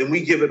dud and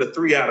we give it a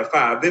 3 out of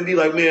 5. Then be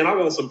like, man, I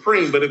want some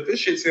Preem. But if this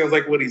shit sounds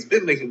like what he's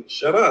been making,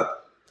 shut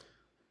up.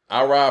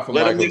 I ride for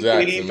Michael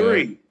Jackson,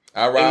 KD3.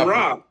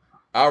 Man.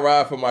 I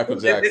ride for Michael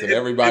Jackson.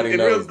 Everybody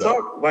knows that.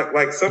 Talk,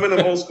 like some of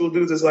them old school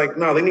dudes is like,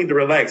 no, they need to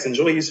relax.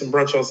 Enjoy you some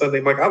brunch on Sunday.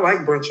 I'm like, I like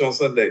brunch on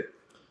Sunday.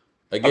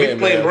 Again, I be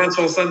playing brunch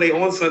on Sunday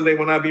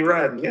when I be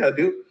riding. Yeah,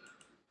 dude.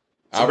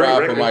 I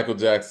ride for Michael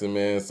Jackson,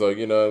 man. So,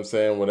 you know what I'm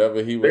saying?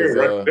 Whatever he was.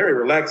 Very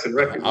relaxing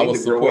record. I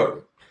was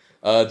supporting.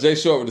 Jay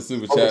Short with the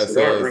super chat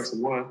says,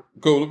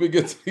 cool, let me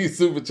get to these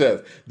super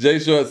chats. Jay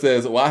Short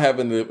says, why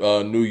haven't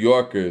the New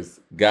Yorkers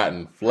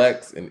gotten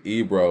Flex and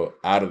Ebro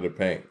out of the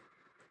paint?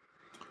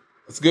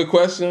 It's a good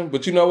question,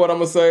 but you know what I'm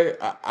going to say?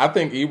 I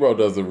think Ebro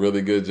does a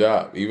really good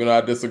job, even though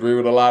I disagree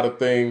with a lot of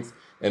things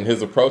and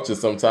his approaches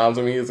sometimes.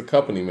 I mean, he's a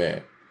company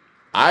man.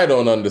 I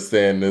don't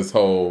understand this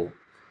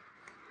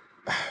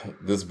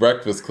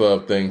Breakfast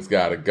Club thing's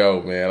got to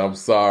go, man. I'm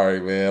sorry,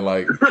 man.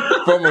 Like,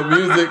 from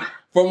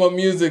a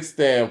music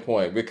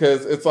standpoint,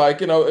 because it's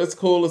like, you know, it's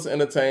cool, it's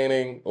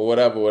entertaining or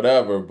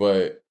whatever,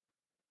 but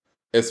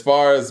as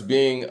far as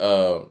being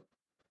a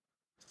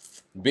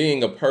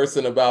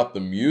person about the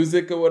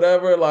music or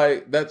whatever,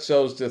 like, that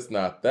show's just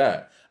not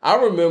that. I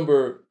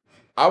remember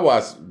I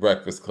watched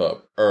Breakfast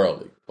Club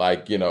early,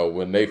 like, you know,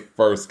 when they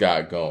first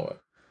got going.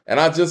 And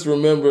I just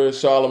remember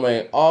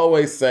Charlemagne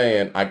always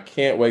saying, I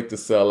can't wait to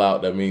sell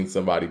out. That means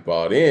somebody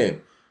bought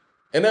in.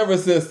 And ever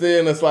since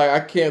then, it's like, I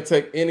can't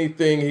take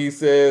anything he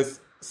says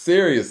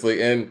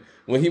seriously. And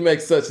when he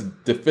makes such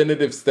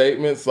definitive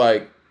statements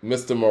like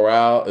Mr.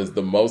 Morale is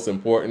the most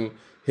important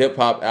hip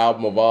hop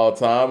album of all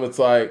time, it's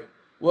like,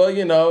 well,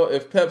 you know,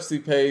 if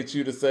Pepsi paid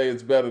you to say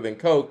it's better than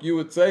Coke, you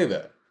would say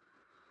that,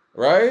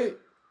 right?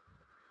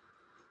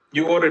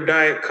 You order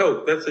Diet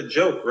Coke. That's a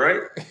joke,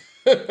 right?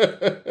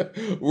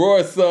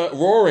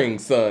 Roaring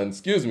Sun,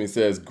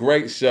 says,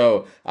 great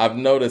show. I've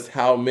noticed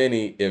how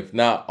many, if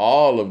not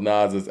all, of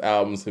Nas's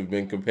albums have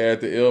been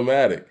compared to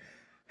Illmatic.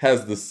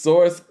 Has the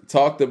source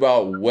talked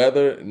about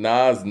whether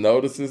Nas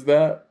notices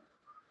that?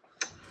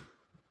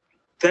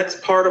 That's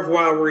part of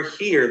why we're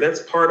here. That's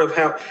that's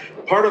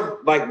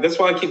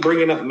why I keep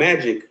bringing up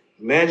Magic.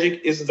 Magic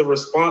is the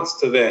response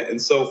to that.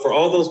 And so for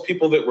all those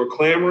people that were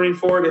clamoring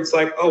for it, it's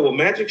like, oh, well,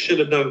 Magic should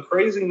have done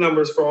crazy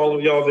numbers for all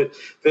of y'all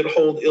that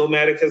hold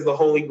Illmatic as the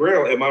Holy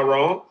Grail. Am I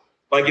wrong?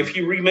 Like, if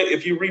you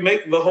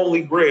remake the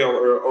Holy Grail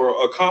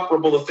or a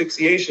comparable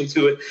asphyxiation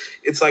to it,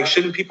 it's like,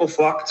 shouldn't people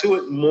flock to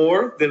it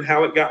more than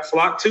how it got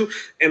flocked to?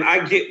 And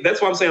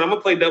that's why I'm saying, I'm going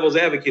to play devil's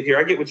advocate here.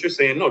 I get what you're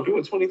saying. No,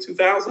 doing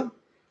 22,000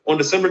 on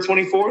December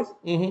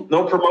 24th,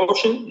 No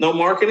promotion, no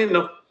marketing,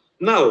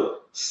 no,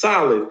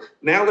 solid.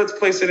 Now let's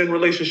place it in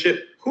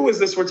relationship. Who is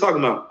this we're talking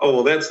about? Oh,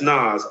 well, that's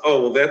Nas.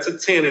 Oh, well, that's a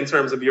 10 in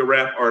terms of your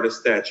rap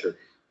artist stature.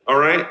 All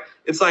right.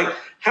 It's like,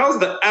 how's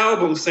the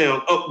album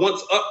sound?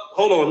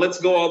 Hold on. Let's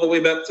go all the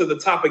way back to the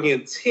top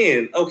again.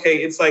 10.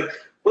 Okay. It's like,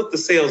 what the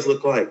sales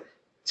look like?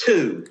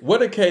 2. What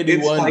did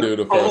KD1 do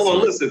the first hold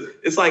on, listen.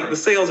 It's like the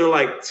sales are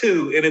like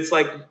 2. And it's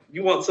like,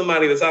 you want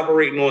somebody that's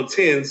operating on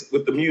 10s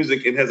with the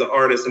music and has an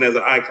artist and has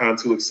an icon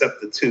to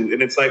accept the 2.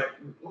 And it's like,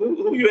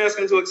 who are you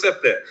asking to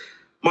accept that?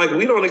 Mike,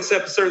 we don't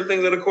accept certain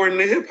things that according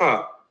to hip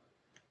hop.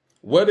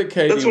 What did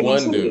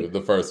KD1 do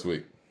the first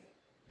week?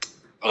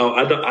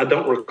 I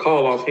don't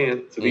recall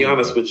offhand, to be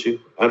honest with you.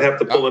 I'd have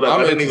to pull it up.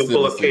 I didn't even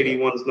pull up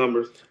KD1's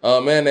numbers.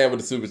 Man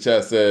with the super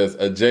chat says,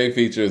 a J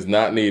feature is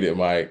not needed,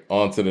 Mike.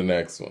 On to the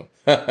next one.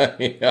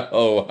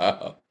 Oh,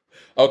 wow.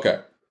 Okay.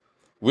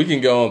 We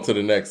can go on to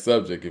the next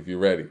subject if you're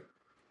ready.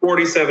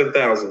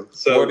 47,000.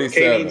 So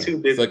 47.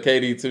 KD2 did. So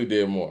KD2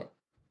 did more.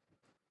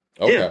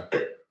 Okay.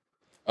 Yeah.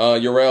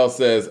 Urel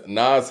says,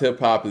 Nas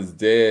hip-hop is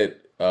dead.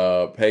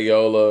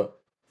 Payola,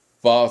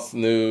 false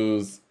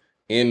news,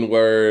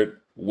 N-word,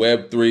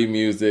 Web3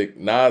 music.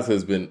 Nas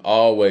has been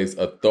always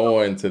a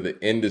thorn to the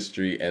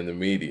industry and the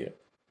media.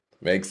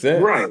 Makes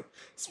sense? Right.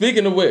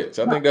 Speaking of which,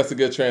 I think that's a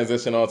good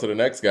transition on to the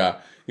next guy.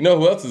 You know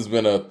who else has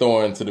been a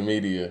thorn to the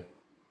media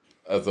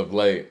as of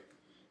late?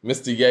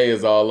 Mr. Ye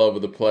is all over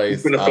the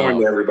place. He's been a thorn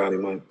to everybody,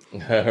 Mike.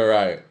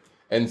 Right.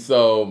 And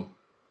so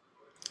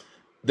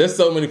there's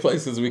so many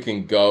places we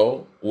can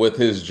go with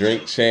his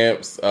Drink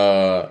Champs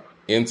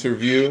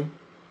interview.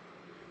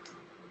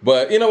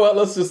 But you know what?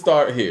 Let's just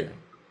start here.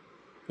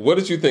 What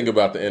did you think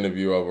about the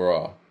interview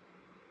overall?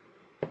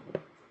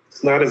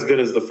 It's not as good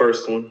as the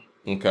first one.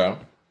 Okay.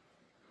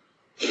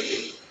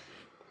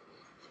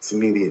 It's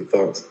immediate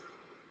thoughts.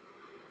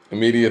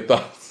 Immediate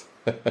thoughts.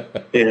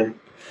 Yeah.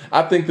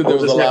 I think that there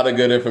was a lot of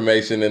good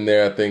information in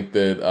there. I think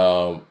that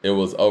it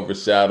was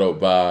overshadowed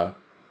by,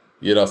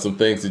 some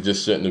things that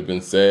just shouldn't have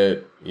been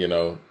said,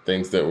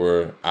 things that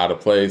were out of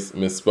place,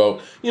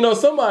 misspoke.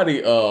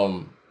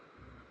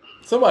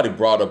 Somebody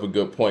brought up a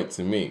good point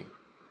to me.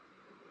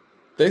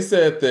 They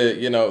said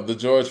that, the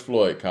George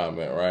Floyd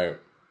comment, right?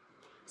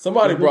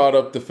 Somebody brought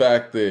up the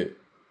fact that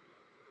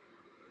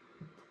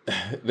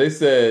they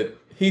said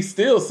he's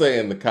still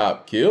saying the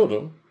cop killed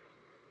him.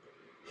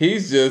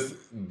 He's just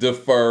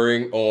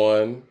deferring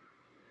on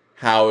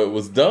how it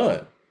was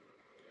done.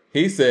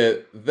 He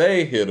said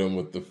they hit him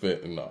with the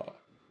fentanyl.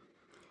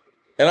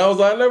 And I was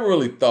like, I never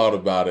really thought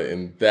about it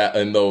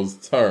in those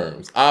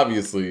terms.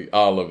 Obviously,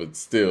 all of it's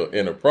still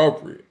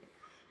inappropriate.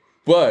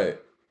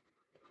 But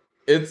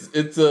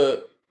it's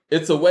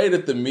a way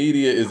that the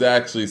media is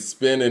actually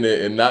spinning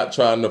it and not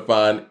trying to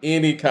find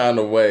any kind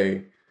of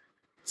way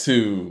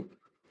to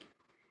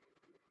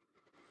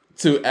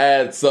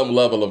add some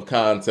level of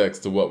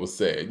context to what was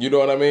said. You know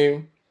what I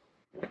mean?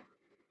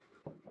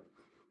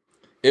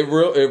 It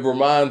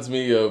reminds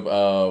me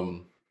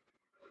of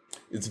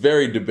it's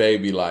very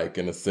DaBaby-like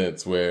in a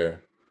sense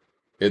where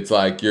it's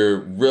like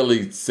you're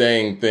really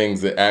saying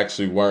things that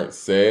actually weren't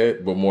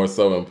said, but more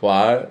so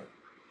implied.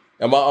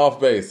 Am I off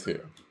base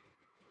here?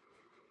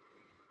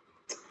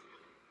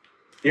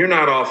 You're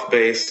not off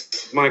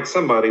base, Mike.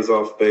 Somebody's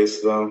off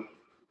base though.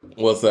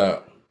 What's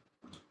that?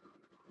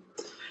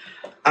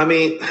 I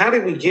mean, how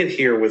did we get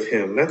here with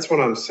him? That's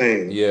what I'm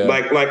saying. Yeah.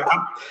 Like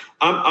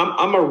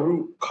I'm a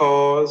root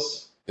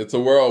cause. It's a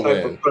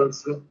whirlwind. Type of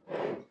person.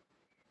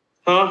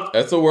 Huh?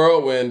 That's a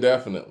whirlwind,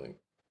 definitely.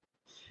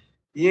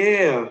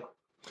 Yeah.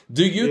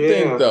 Do you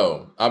think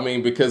though? I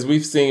mean, because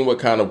we've seen what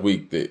kind of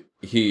week that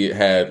he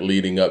had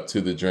leading up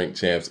to the Drink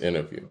Champs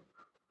interview.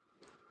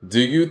 Do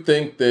you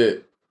think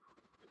that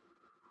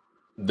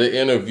the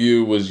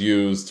interview was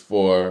used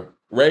for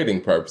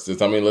rating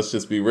purposes? I mean, let's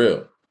just be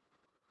real.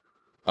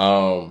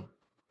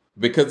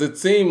 Because it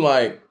seemed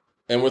like,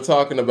 and we're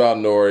talking about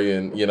Nori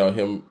and,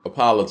 him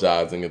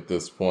apologizing at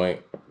this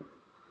point.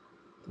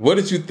 What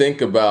did you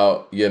think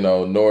about,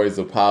 Nori's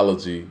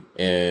apology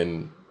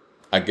and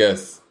I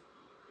guess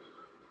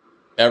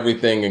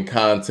everything in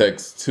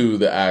context to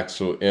the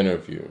actual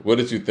interview? What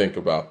did you think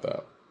about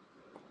that?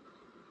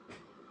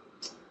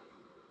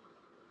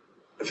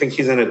 I think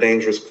he's in a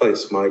dangerous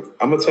place, Mike.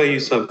 I'm going to tell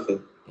you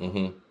something.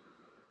 Mm-hmm.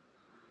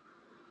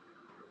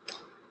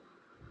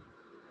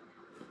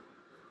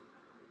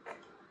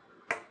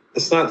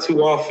 It's not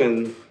too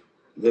often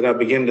that I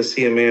begin to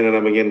see a man and I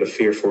begin to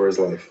fear for his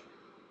life.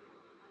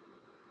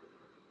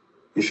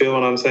 You feel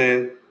what I'm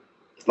saying?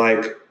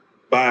 Like,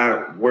 by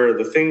where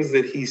the things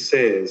that he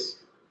says,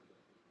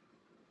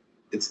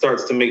 it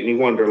starts to make me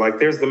wonder. Like,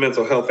 there's the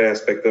mental health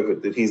aspect of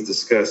it that he's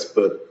discussed,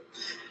 but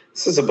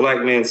this is a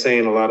black man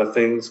saying a lot of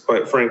things,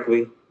 quite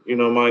frankly,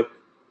 Mike,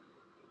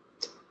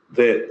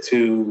 that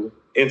to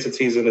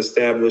entities and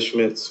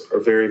establishments are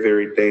very,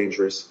 very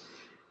dangerous.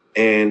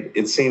 And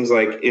it seems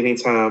like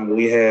anytime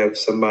we have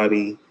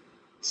somebody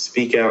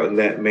speak out in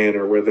that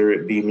manner, whether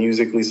it be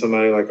musically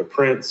somebody like a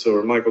Prince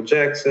or Michael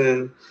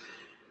Jackson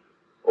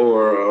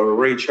or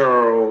Ray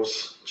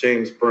Charles,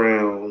 James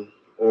Brown,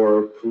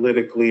 or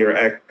politically or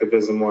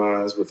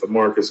activism-wise with a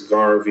Marcus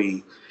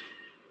Garvey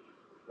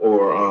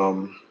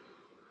or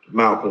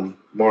Malcolm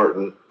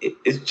Martin,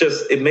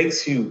 it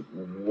makes you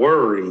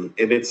worry.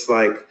 And it's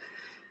like,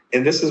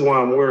 and this is why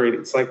I'm worried.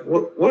 It's like,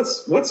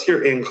 what's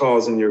your end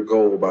cause and your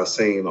goal by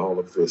saying all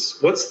of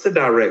this? What's the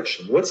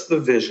direction? What's the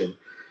vision?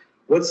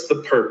 What's the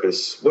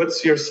purpose?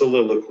 What's your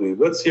soliloquy?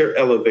 What's your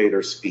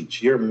elevator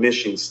speech, your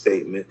mission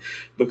statement?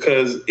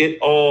 Because it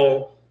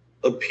all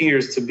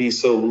appears to be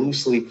so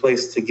loosely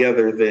placed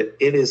together that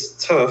it is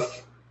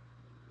tough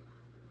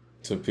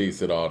to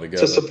piece it all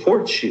together, to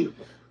support you.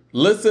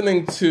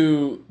 Listening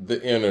to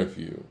the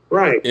interview,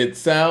 right? It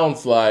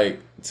sounds like,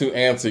 to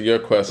answer your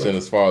question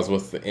as far as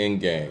what's the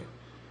end game,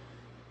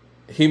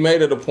 he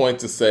made it a point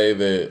to say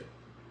that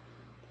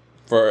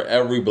for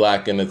every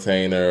black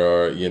entertainer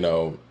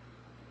or,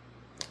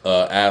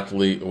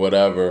 athlete,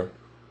 whatever,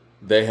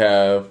 they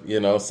have,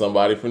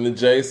 somebody from the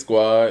J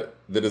Squad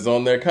that is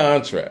on their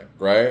contract,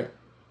 right?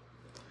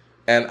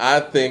 And I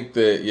think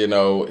that,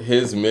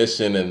 his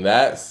mission in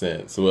that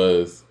sense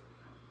was,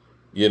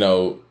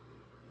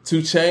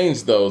 to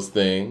change those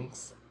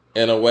things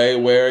in a way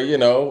where,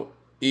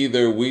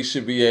 either we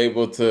should be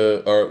able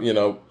to,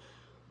 or,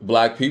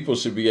 black people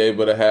should be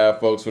able to have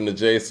folks from the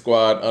J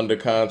Squad under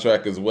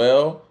contract as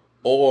well,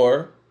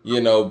 or,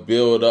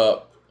 build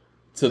up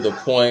to the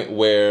point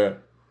where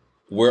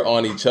we're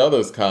on each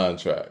other's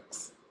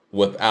contracts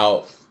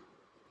without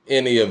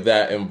any of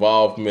that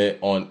involvement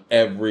on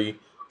every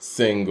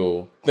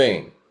single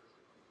thing.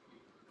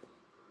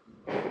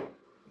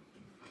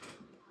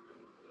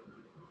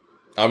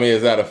 I mean,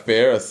 is that a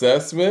fair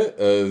assessment?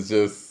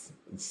 It's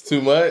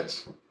too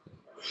much?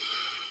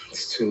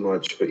 It's too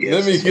much, but yes.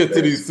 Let me get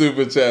to these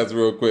super chats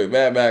real quick.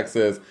 Mad Max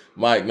says,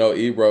 Mike, no,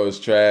 Ebro is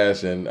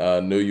trash, and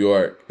New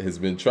York has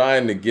been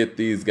trying to get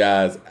these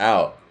guys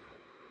out.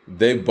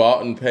 they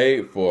bought and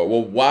paid for.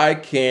 Well, why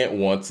can't,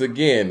 once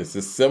again, this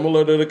is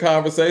similar to the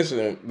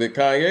conversation that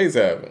Kanye's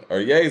having or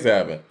Ye's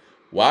having.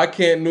 Why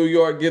can't New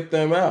York get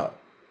them out?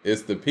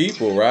 It's the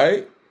people,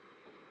 right?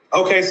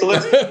 Okay, so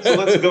let's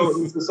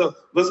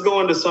go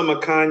into some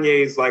of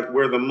Kanye's like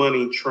where the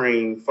money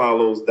train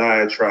follows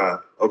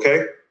diatribe.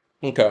 Okay.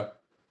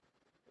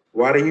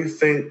 Why do you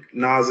think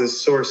Nas's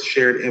source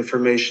shared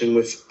information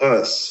with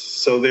us?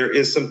 So there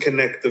is some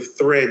connective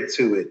thread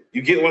to it.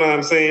 You get what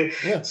I'm saying?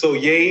 Yeah. So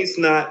Ye's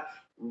not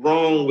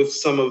wrong with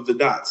some of the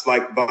dots,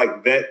 like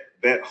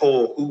that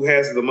whole who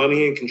has the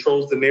money and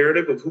controls the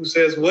narrative of who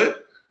says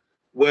what.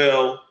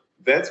 Well,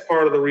 that's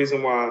part of the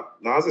reason why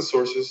Nas's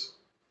sources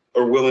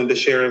are willing to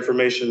share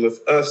information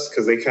with us,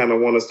 because they kind of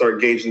want to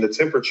start gauging the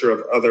temperature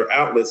of other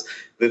outlets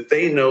that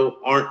they know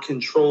aren't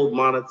controlled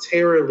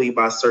monetarily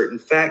by certain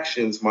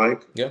factions,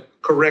 Mike. Yeah.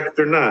 Correct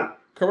or not?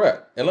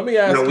 Correct. And let me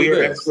ask you this. We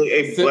are actually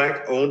a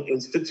Black-owned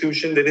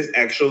institution that is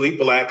actually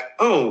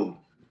Black-owned.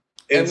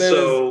 And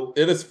so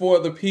it is for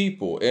the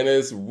people, and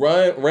it's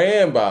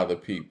ran by the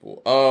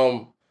people.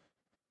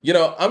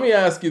 Let me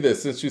ask you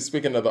this, since you're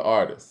speaking of the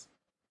artists.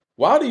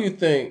 Why do you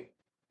think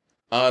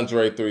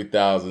Andre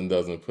 3000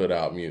 doesn't put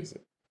out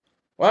music?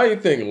 Why do you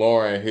think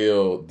Lauryn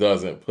Hill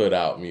doesn't put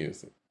out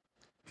music?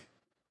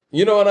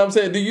 You know what I'm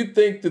saying? Do you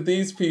think that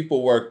these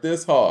people work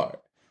this hard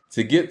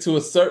to get to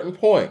a certain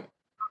point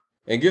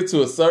and get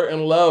to a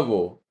certain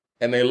level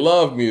and they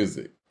love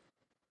music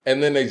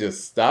and then they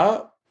just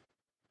stop?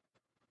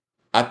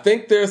 I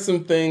think there's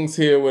some things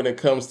here when it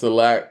comes to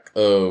lack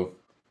of,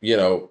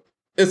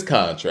 it's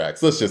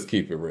contracts. Let's just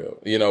keep it real,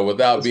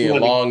 without being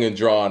long and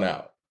drawn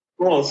out.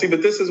 Well, see,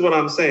 but this is what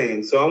I'm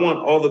saying. So I want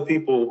all the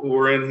people who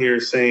are in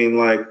here saying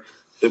like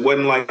it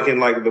wasn't like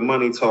in like the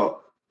money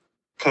talk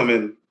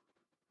coming,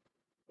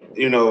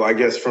 I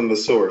guess from the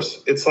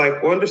source. It's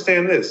like, well,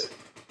 understand this.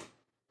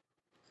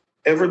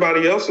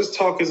 Everybody else's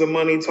talk is a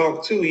money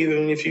talk too,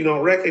 even if you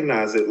don't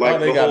recognize it.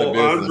 Like the whole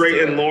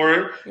Andre and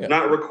Lauren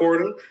not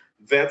recording,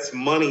 that's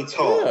money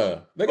talk. Yeah,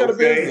 they got a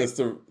business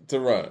to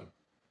run.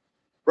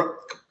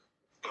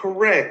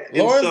 Correct.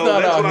 Lauren's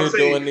not out here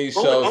doing these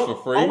shows for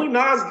free. Only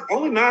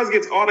Nas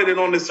gets audited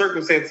on this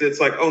circumstance. It's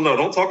like, oh no,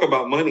 don't talk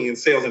about money and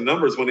sales and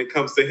numbers when it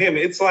comes to him.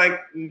 It's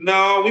like,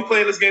 no, we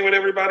playing this game with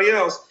everybody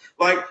else.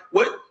 Like,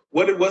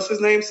 what's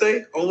his name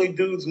say? Only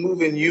dudes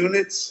moving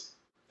units.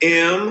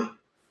 Pimp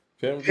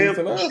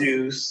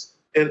Juice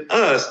and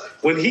us.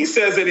 When he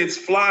says it, it's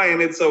fly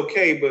and it's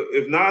okay. But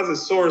if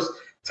Nas's source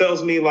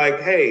tells me like,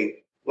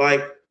 hey,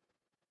 like,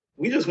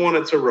 we just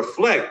wanted to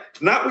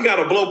reflect. Not we got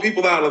to blow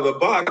people out of the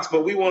box,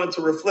 but we wanted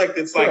to reflect.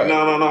 It's like,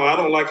 no, I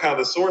don't like how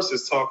the source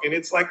is talking.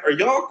 It's like, are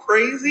y'all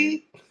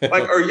crazy?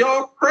 Like, are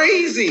y'all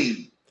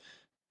crazy?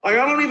 Like,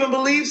 I don't even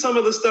believe some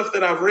of the stuff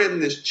that I've read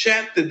in this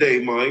chat today,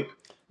 Mike.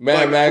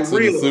 Max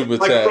with the super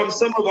chat. From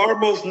some of our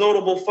most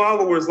notable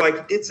followers,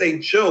 like, it's a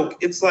joke.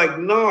 It's like,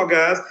 no,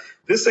 guys,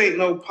 this ain't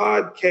no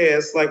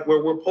podcast like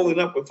where we're pulling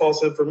up with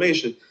false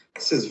information.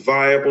 This is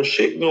viable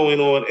shit going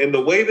on. And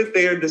the way that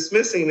they are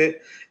dismissing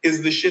it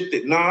is the shit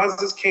that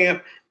Nas's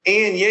camp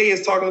and Ye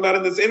is talking about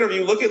in this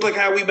interview. Look at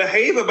how we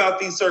behave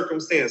about these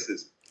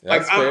circumstances.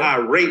 That's fair.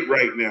 I'm irate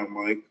right now,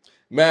 Mike.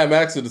 Mad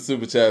Max with the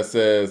super chat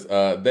says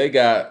they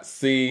got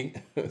See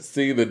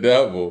the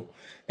Devil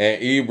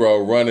and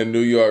Ebro running New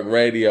York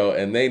radio,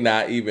 and they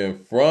not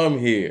even from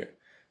here.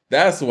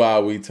 That's why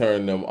we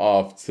turned them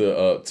off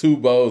to two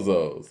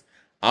bozos.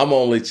 I'm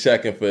only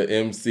checking for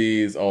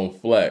MCs on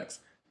Flex.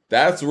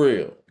 That's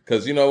real.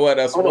 Because you know what?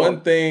 That's one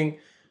thing.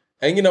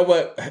 And you know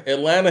what?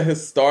 Atlanta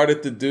has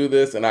started to do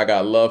this, and I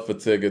got love for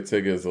Tigger.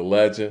 Tigger is a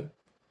legend.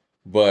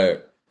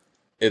 But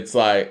it's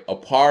like a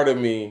part of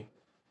me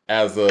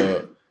as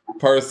a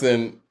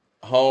person,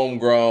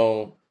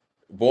 homegrown,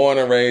 born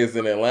and raised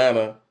in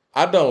Atlanta,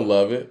 I don't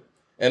love it.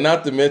 And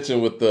not to mention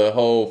with the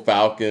whole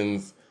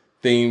Falcons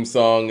theme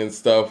song and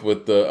stuff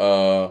with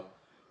the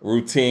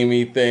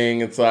Rutimi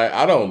thing, it's like,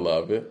 I don't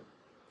love it.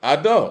 I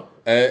don't.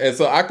 And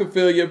so I could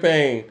feel your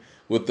pain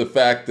with the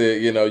fact that,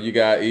 you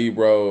got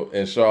Ebro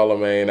and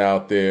Charlemagne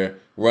out there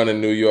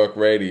running New York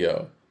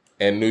radio,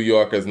 and New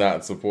Yorkers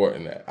not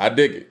supporting that. I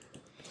dig it.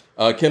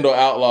 Kendall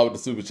Outlaw with the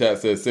super chat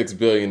says $6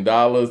 billion,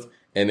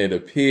 and it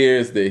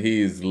appears that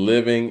he's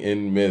living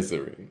in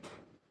misery.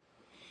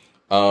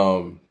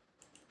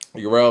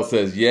 Urel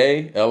says,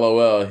 yay,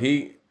 LOL.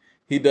 He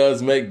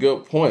does make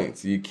good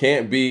points. You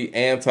can't be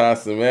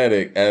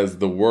anti-Semitic as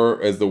the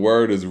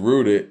word is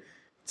rooted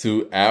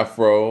to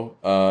Afro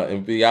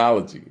and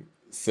theology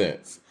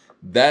sense.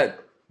 That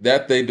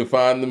they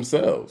define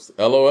themselves.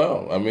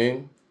 LOL. I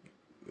mean,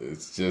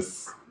 it's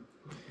just,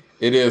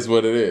 it is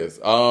what it is.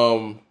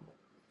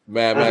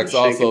 Mad Max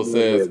also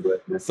says,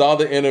 saw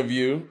the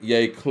interview.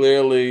 Ye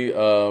clearly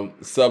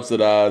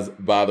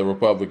subsidized by the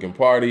Republican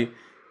Party.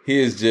 He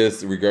is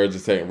just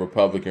regurgitating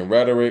Republican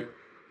rhetoric.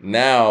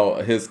 Now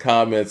his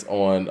comments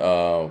on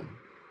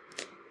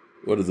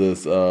what is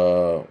this?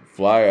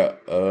 Flyout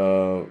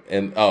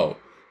in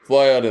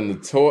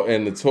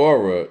the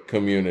Torah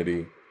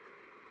community.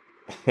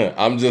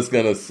 I'm just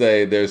gonna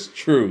say there's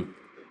truth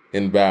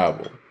in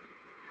Babel.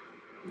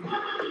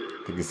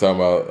 He's talking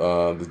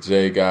about the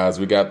J guys.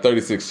 We got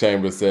 36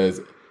 Chambers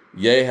says,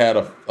 Ye had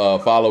a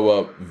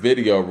follow-up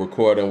video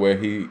recording where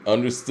he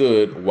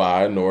understood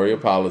why Nori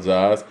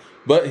apologized,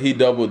 but he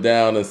doubled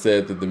down and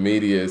said that the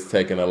media is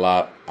taking a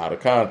lot out of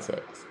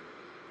context.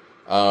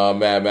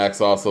 Mad Max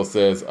also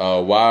says,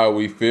 why are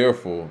we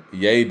fearful?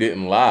 Ye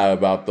didn't lie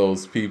about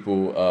those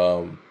people,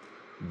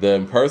 the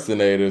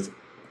impersonators,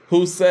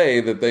 who say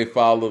that they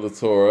follow the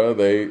Torah,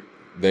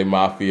 they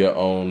mafia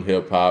own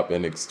hip-hop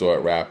and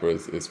extort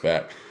rappers is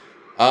fact.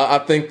 I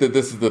think that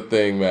this is the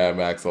thing, Mad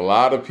Max. A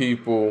lot of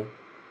people...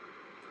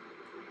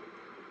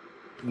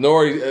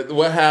 Nori,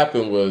 what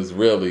happened was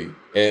really,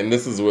 and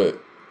this is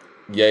what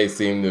Ye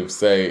seemed to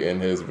say in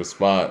his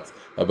response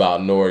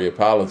about Nori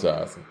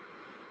apologizing.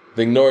 I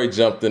think Nori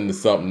jumped into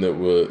something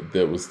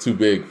that was too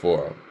big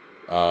for him.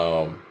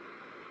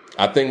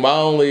 I think my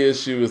only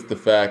issue is the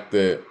fact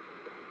that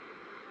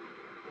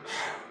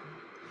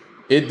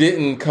it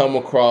didn't come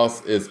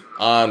across as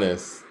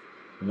honest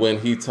when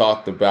he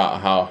talked about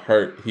how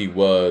hurt he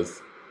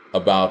was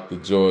about the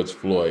George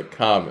Floyd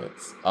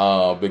comments.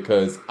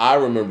 Because I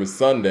remember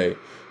Sunday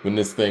when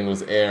this thing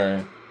was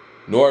airing,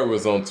 Nori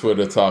was on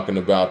Twitter talking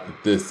about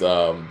that this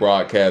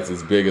broadcast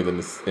is bigger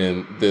than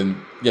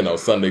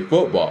Sunday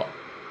football.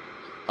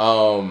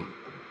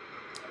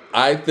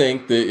 I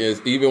think that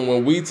is, even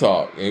when we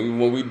talk and even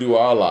when we do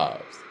our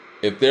lives,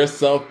 if there's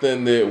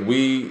something that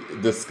we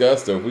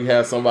discussed, or if we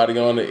had somebody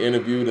on the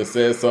interview that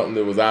said something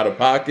that was out of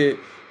pocket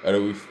or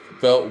that we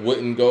felt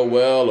wouldn't go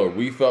well, or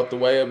we felt the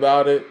way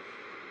about it,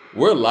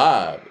 we're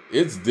live.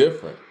 It's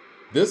different.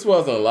 This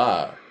wasn't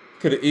live.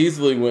 Could have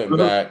easily went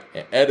back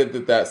and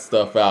edited that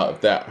stuff out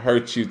if that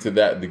hurt you to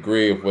that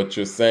degree of what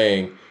you're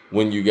saying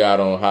when you got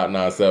on Hot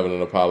 97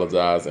 and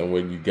apologized, and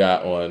when you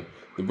got on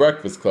The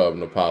Breakfast Club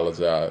and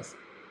apologized.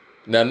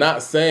 Now,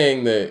 not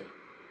saying that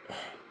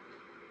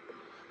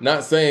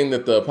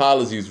the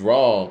apology's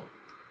wrong.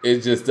 It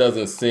just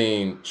doesn't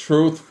seem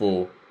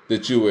truthful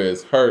that you were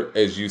as hurt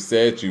as you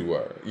said you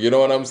were. You know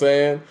what I'm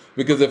saying?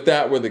 Because if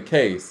that were the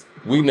case,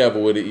 we never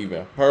would have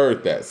even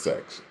heard that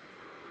section.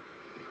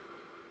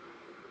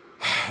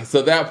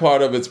 So that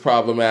part of it's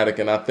problematic,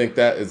 and I think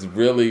that is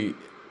really,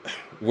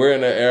 we're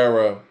in an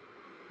era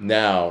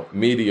now,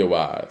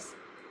 media-wise,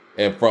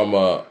 and from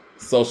a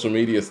social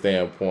media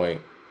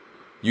standpoint,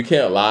 you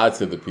can't lie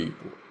to the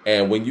people.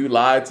 And when you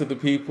lie to the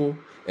people,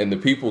 and the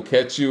people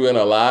catch you in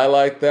a lie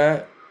like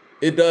that,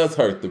 it does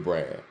hurt the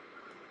brand.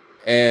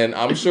 And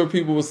I'm sure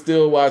people will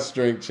still watch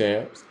Drink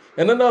Champs.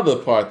 And another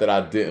part that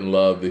I didn't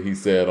love that he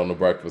said on The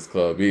Breakfast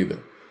Club either,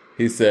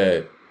 he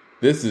said,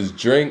 this is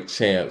Drink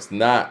Champs,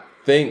 not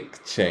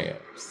Think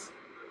Champs.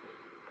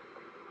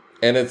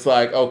 And it's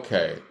like,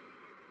 okay,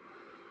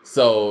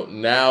 so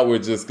now we're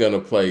just going to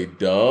play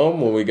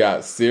dumb when we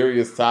got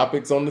serious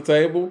topics on the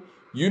table?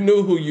 You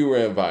knew who you were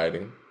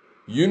inviting.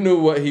 You knew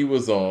what he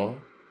was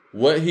on,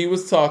 what he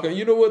was talking.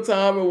 You know what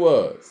time it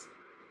was.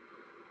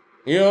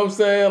 You know what I'm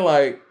saying?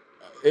 Like,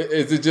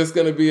 is it just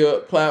going to be a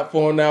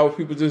platform now where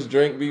people just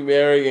drink, be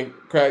merry, and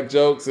crack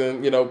jokes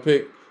and,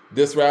 pick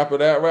this rapper,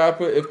 that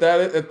rapper? If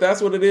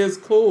that's what it is,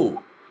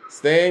 cool.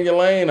 Stay in your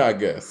lane, I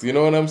guess. You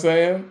know what I'm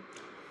saying?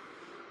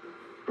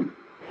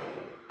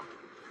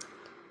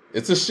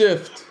 It's a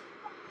shift.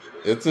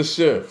 I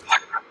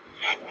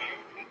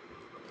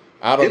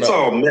don't know. It's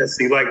all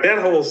messy. Like that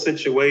whole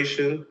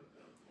situation,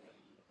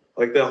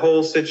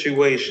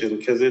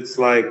 because it's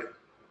like,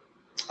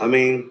 I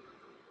mean,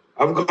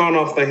 I've gone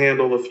off the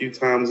handle a few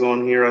times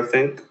on here, I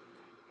think.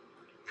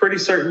 Pretty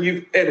certain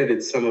you've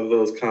edited some of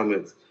those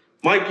comments.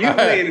 Mike, you've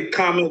made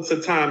comments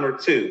a time or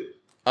two.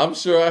 I'm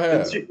sure I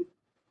have.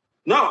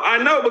 No,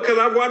 I know, because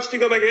I've watched you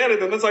go back and edit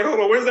them. It's like, hold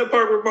on, where's that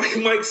part where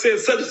Mike said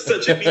such and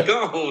such and be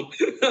gone?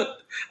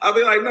 I'll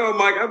be like, no,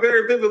 Mike, I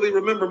very vividly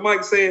remember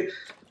Mike saying,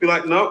 be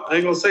like, no, I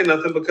ain't going to say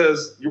nothing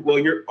because,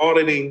 you're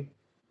auditing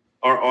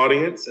our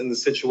audience and the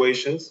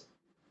situations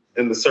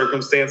and the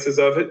circumstances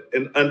of it,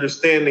 and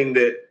understanding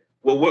that,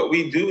 what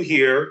we do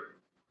here,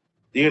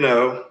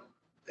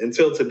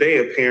 until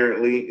today,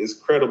 apparently, is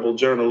credible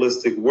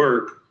journalistic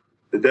work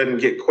that doesn't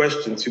get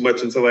questioned too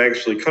much until I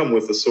actually come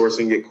with a source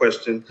and get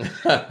questioned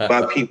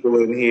by people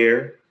in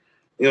here.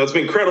 It's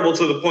been credible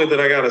to the point that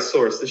I got a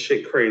source. This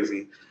shit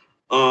crazy.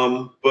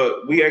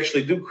 But we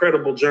actually do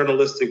credible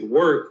journalistic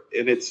work,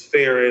 and it's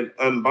fair and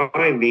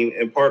unbinding.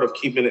 And part of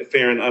keeping it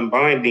fair and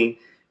unbinding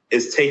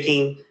is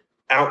taking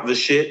out the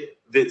shit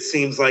that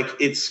seems like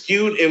it's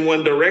skewed in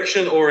one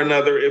direction or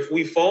another if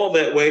we fall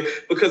that way,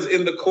 because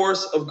in the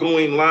course of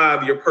going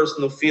live, your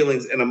personal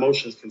feelings and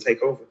emotions can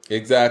take over.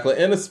 Exactly.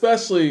 And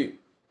especially,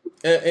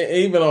 and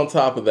even on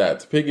top of that,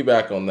 to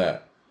piggyback on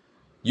that,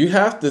 you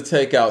have to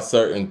take out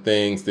certain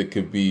things that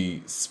could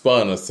be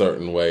spun a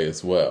certain way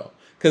as well.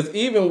 Because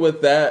even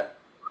with that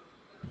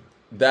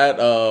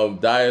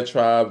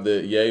diatribe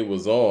that Ye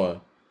was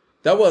on,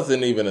 that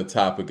wasn't even a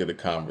topic of the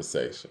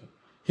conversation.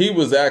 He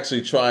was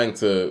actually trying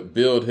to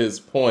build his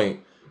point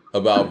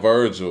about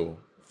Virgil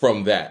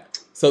from that.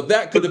 So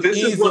that could have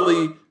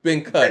easily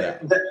been cut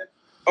out.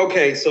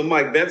 Okay, so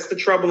Mike, that's the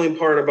troubling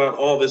part about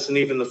all this, and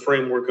even the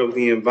framework of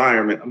the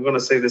environment. I'm going to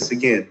say this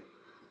again.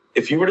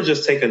 if you were to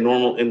just take a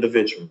normal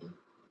individual,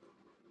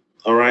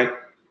 all right,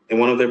 and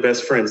one of their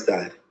best friends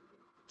died,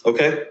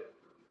 okay,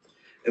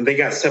 and they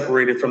got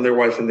separated from their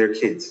wife and their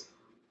kids,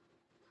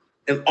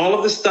 and all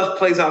of this stuff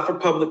plays out for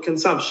public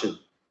consumption,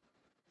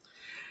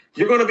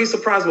 you're going to be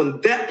surprised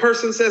when that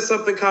person says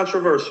something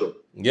controversial.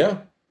 Yeah.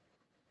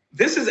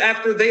 This is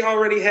after they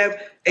already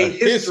have a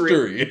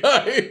history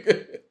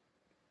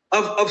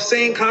of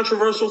saying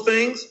controversial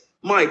things,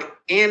 Mike,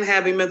 and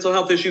having mental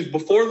health issues.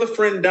 Before the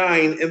friend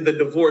dying and the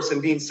divorce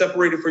and being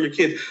separated from your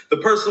kids, the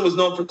person was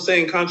known for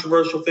saying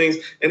controversial things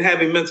and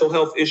having mental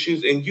health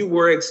issues, and you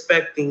were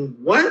expecting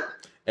what?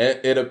 And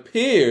it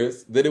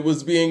appears that it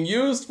was being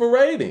used for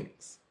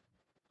ratings.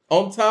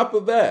 On top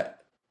of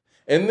that.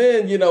 And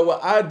then, you know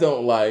what I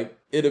don't like?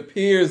 It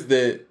appears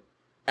that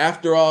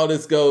after all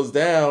this goes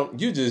down,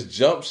 you just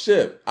jump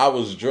ship. I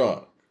was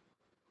drunk.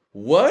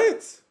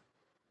 What?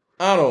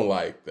 I don't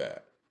like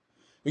that.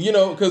 You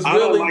know, because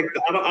really,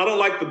 I don't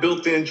like the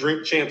built-in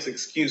Drink Champs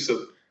excuse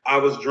of I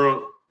was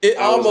drunk. It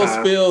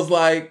almost feels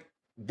like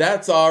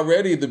that's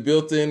already the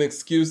built-in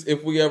excuse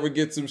if we ever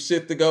get some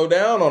shit to go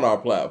down on our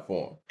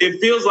platform. It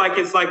feels like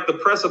it's like the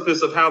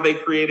precipice of how they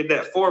created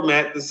that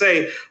format to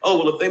say, oh,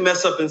 well, if they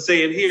mess up and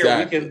say it here,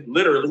 we can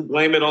literally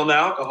blame it on the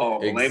alcohol,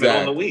 blame it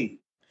on the weed.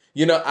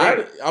 You know,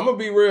 right? I'm going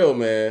to be real,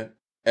 man.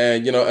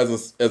 And, you know,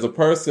 as a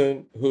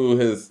person who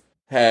has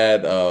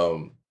had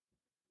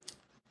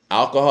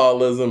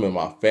alcoholism in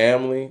my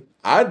family,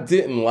 I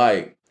didn't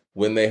like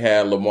when they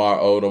had Lamar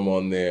Odom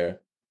on there,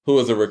 who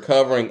is a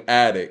recovering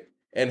addict,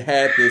 and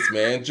had this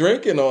man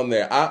drinking on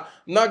there. I'm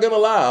not going to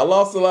lie. I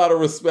lost a lot of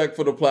respect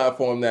for the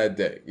platform that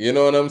day. You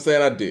know what I'm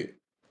saying? I did.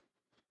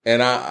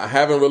 And I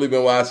haven't really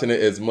been watching it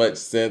as much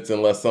since,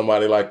 unless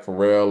somebody like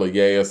Pharrell or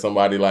Ye or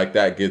somebody like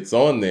that gets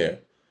on there.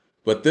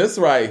 But this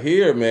right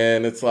here,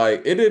 man, it's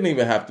like, it didn't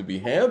even have to be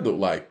handled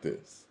like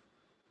this.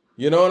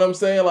 You know what I'm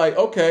saying? Like,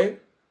 okay,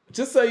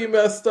 just say you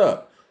messed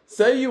up.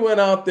 Say you went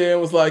out there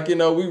and was like, you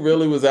know, we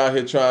really was out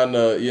here trying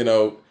to, you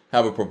know,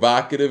 have a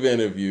provocative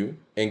interview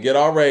and get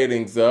our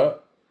ratings up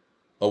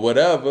or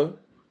whatever,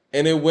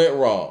 and it went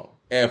wrong.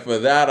 And for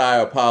that, I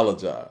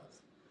apologize.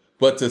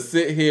 But to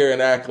sit here and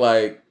act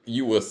like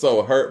you were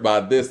so hurt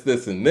by this,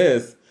 and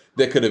this,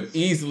 that could have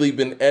easily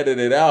been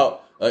edited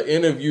out, an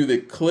interview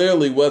that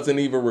clearly wasn't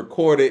even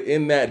recorded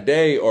in that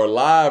day or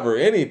live or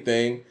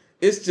anything,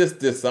 it's just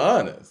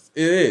dishonest.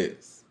 It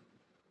is.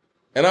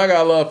 And I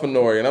got love for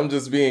Nori, and I'm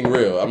just being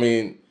real. I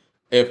mean,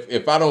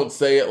 if I don't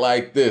say it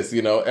like this,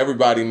 you know,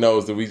 everybody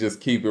knows that we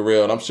just keep it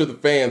real. And I'm sure the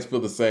fans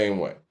feel the same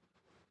way.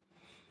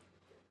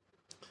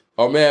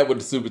 Mad with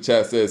the super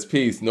chat says,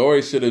 peace.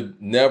 Nori should have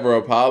never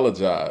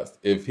apologized.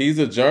 If he's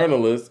a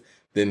journalist,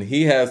 then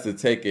he has to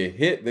take a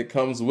hit that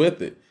comes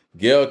with it.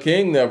 Gayle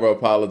King never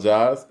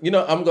apologized. You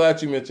know, I'm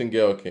glad you mentioned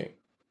Gayle King.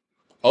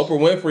 Oprah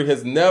Winfrey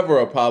has never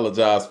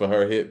apologized for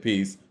her hit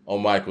piece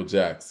on Michael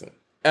Jackson.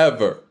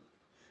 Ever.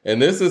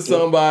 And this is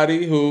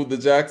somebody who the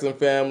Jackson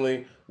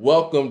family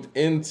welcomed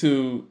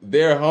into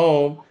their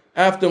home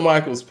after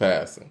Michael's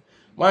passing.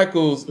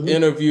 Michael's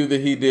interview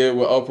that he did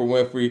with Oprah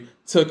Winfrey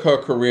took her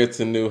career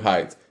to new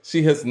heights.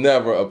 She has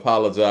never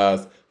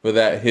apologized for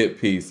that hit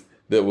piece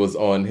that was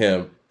on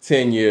him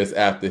 10 years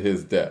after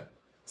his death.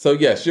 So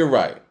yes, you're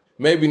right.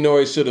 Maybe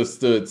Nori should have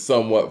stood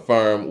somewhat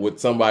firm with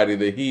somebody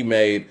that he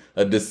made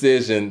a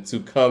decision to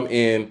come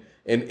in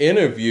and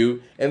interview,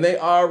 and they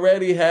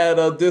already had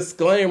a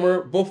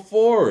disclaimer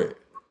before it.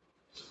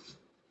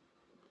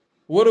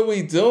 What are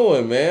we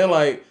doing, man?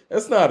 Like,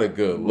 that's not a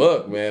good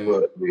look, man.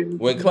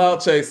 When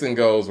clout chasing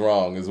goes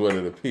wrong is what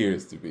it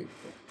appears to be.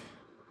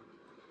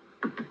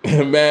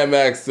 Mad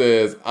Max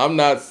says, I'm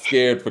not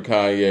scared for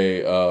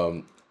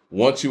Kanye.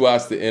 Once you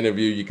watch the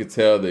interview, you could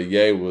tell that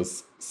Ye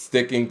was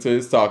sticking to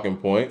his talking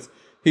points.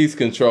 He's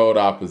controlled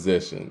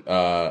opposition.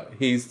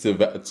 He's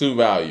too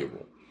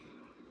valuable.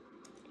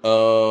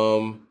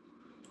 Urel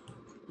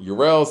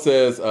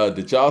says,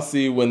 did y'all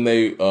see when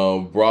they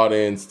brought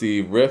in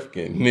Steve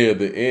Rifkin near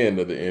the end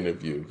of the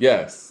interview?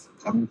 Yes.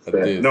 I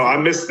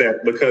missed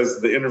that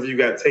because the interview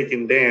got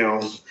taken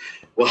down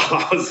while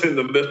I was in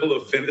the middle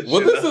of finishing.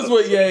 Well, this is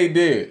what Ye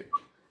did.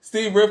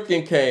 Steve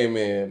Rifkin came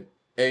in,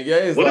 and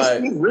Ye's what does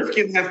Steve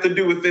Rifkin have to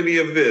do with any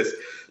of this?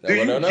 Do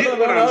you get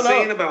what I'm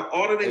saying about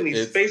auditing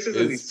these spaces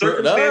and these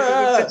circumstances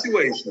and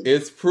situations?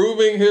 It's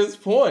proving his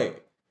point.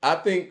 I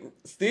think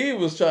Steve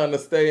was trying to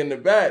stay in the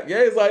back.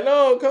 Ye's like,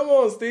 no, come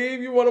on,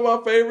 Steve. You're one of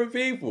my favorite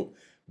people.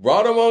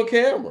 Brought him on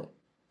camera.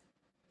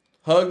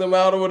 Hugged him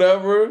out or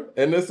whatever,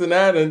 and this and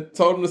that, and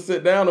told him to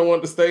sit down and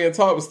wanted to stay and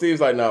talk. But Steve's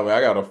like, no, man,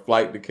 I got a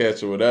flight to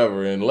catch or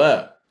whatever, and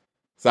left.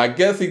 So I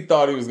guess he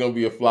thought he was going to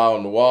be a fly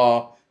on the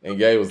wall, and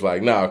Ye was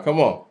like, nah,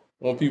 come on.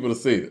 I want people to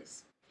see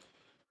this.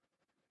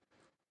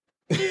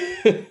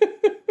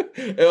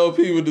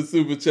 LP with the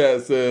super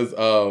chat says,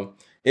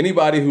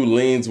 anybody who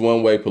leans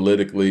one way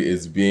politically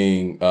is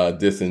being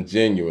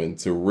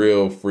disingenuous to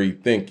real free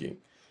thinking.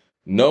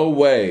 No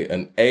way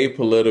an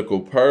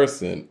apolitical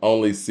person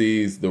only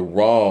sees the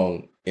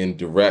wrong in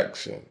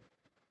direction.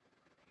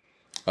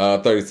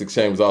 36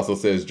 Chambers also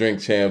says Drink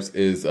Champs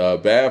is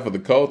bad for the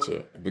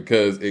culture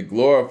because it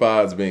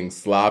glorifies being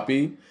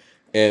sloppy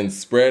and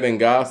spreading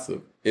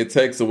gossip. It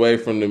takes away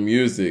from the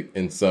music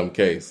in some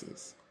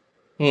cases.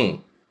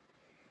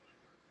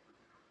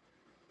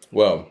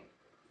 Well,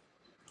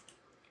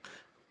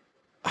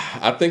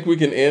 I think we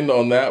can end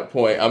on that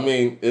point. I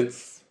mean,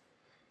 it's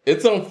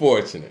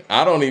unfortunate.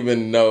 I don't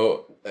even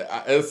know.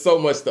 There's so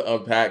much to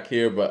unpack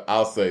here, but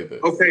I'll say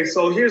this. Okay,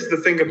 so here's the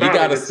thing about it. You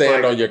got to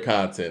stand on your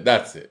content.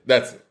 That's it.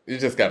 You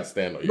just got to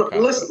stand on your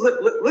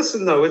content.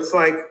 Listen, though. It's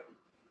like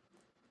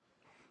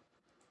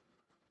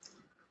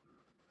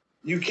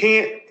you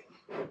can't.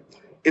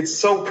 It's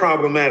so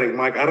problematic,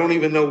 Mike. I don't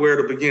even know where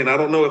to begin. I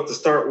don't know if to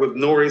start with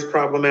Nori's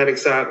problematic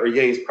side or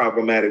Ye's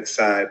problematic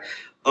side.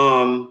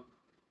 Well,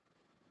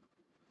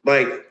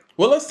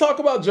 let's talk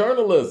about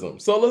journalism.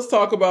 So let's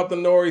talk about the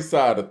Nori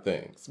side of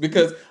things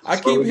because I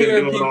keep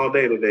hearing people all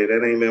day today.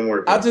 That ain't been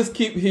working. I just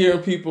keep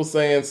hearing people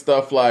saying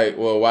stuff like,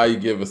 "Well, why you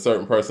give a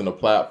certain person a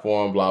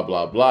platform?" Blah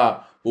blah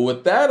blah. But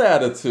with that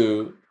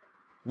attitude,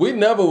 we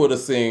never would have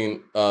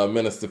seen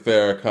Minister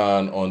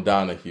Farrakhan on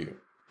Donahue.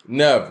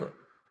 Never.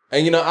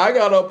 And I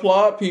gotta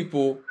applaud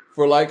people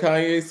for, like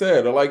Kanye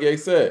said, or like Ye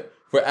said,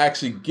 for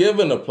actually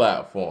giving a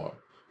platform.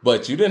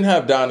 But you didn't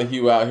have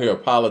Donahue out here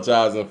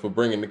apologizing for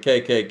bringing the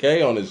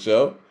KKK on his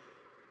show.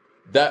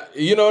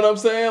 You know what I'm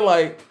saying?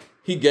 Like,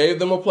 he gave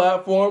them a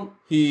platform,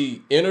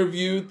 he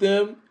interviewed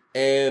them,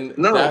 and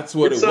that's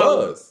what it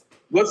was.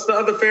 What's the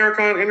other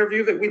Farrakhan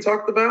interview that we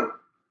talked about?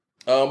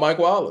 Mike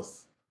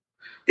Wallace.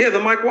 Yeah, the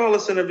Mike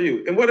Wallace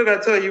interview. And what did I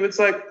tell you? It's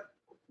like,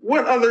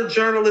 what other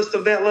journalist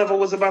of that level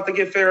was about to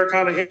give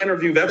Farrakhan an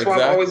interview? That's why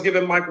I've always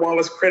given Mike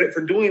Wallace credit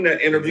for doing that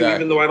interview,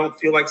 even though I don't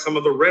feel like some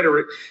of the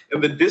rhetoric and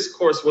the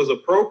discourse was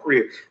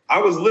appropriate. I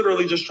was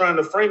literally just trying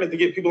to frame it to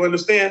get people to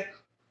understand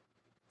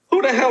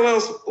who the hell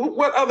else,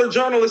 what other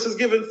journalist is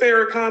giving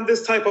Farrakhan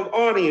this type of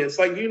audience?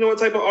 Like, you know what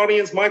type of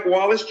audience Mike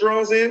Wallace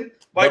draws in?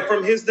 Like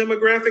from his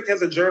demographic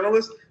as a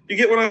journalist? You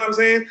get what I'm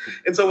saying?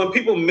 And so when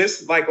people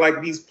miss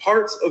like these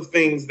parts of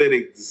things that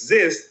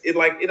exist, it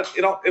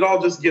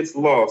all just gets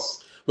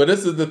lost. But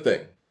this is the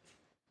thing.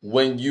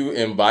 When you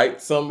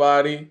invite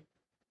somebody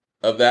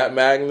of that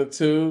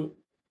magnitude,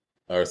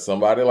 or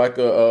somebody like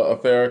a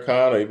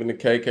Farrakhan, or even the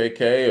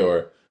KKK,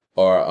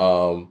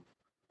 or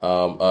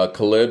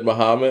Khalid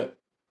Muhammad,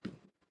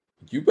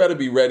 you better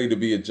be ready to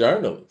be a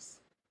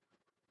journalist.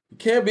 You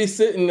can't be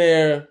sitting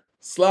there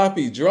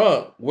sloppy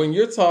drunk when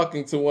you're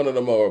talking to one of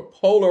the more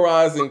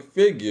polarizing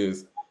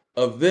figures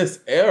of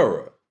this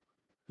era.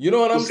 You know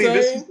what I'm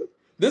saying?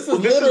 This is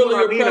literally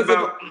what I mean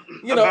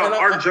about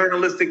our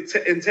journalistic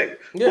integrity.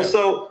 Yeah.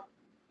 Well,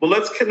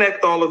 let's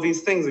connect all of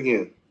these things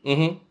again.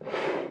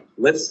 Mm-hmm.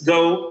 Let's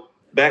go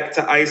back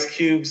to Ice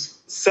Cube's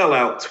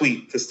sellout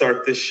tweet to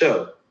start this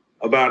show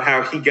about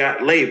how he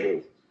got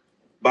labeled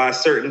by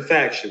certain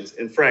factions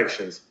and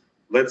fractions.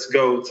 Let's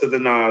go to the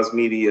Nas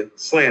media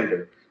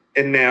slander.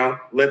 And now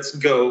let's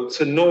go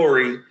to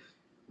Nori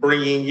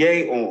bringing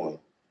Ye on.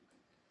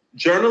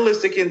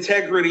 Journalistic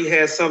integrity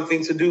has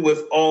something to do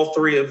with all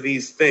three of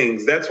these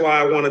things. That's why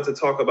I wanted to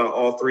talk about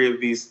all three of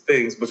these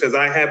things, because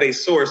I have a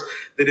source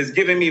that is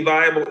giving me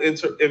viable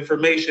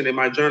information, and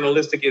my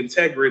journalistic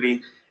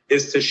integrity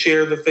is to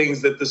share the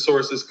things that the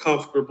source is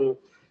comfortable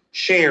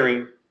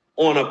sharing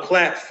on a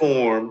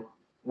platform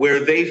where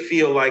they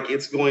feel like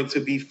it's going to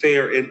be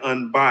fair and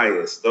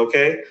unbiased,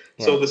 okay? Right.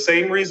 So the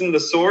same reason the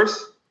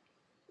source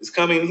is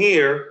coming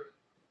here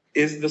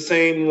is the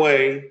same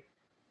way,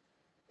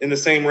 in the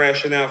same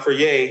rationale for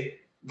Ye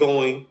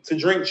going to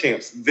Drink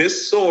Champs.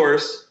 This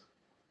source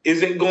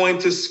isn't going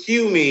to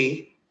skew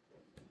me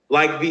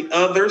like the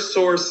other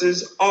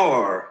sources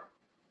are.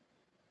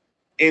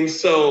 And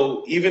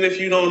so even if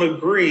you don't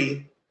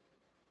agree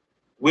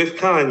with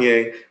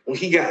Kanye, when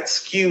he got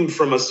skewed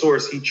from a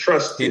source he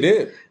trusted. He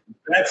did.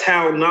 That's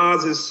how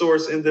Nas's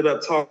source ended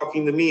up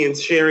talking to me and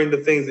sharing the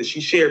things that she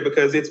shared,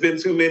 because it's been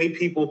too many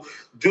people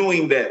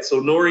doing that.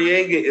 So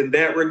Noriega, in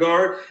that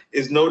regard,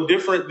 is no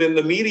different than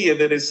the media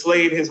that has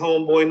slayed his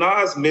homeboy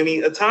Nas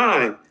many a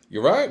time.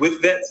 You're right.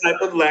 With that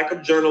type of lack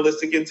of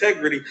journalistic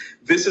integrity.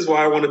 This is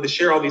why I wanted to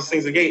share all these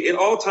things again. It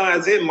all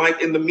ties in,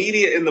 Mike, and the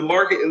media and the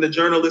market and the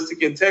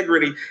journalistic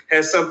integrity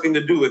has something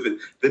to do with it.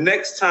 The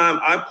next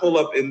time I pull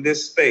up in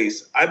this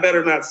space, I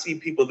better not see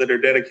people that are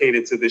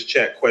dedicated to this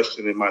chat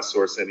questioning my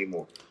source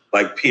anymore.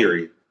 Like,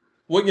 period.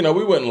 Well,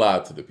 we wouldn't lie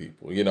to the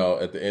people,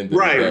 at the end of the day.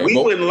 Right.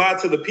 We wouldn't lie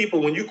to the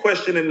people. When you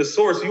questioning the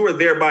source, you are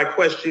thereby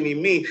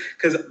questioning me,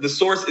 because the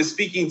source is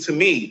speaking to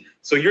me.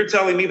 So you're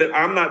telling me that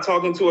I'm not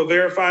talking to a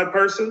verified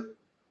person?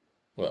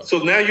 Well, so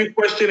now you're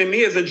questioning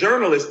me as a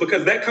journalist,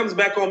 because that comes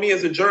back on me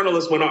as a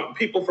journalist when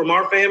people from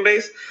our fan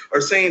base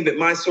are saying that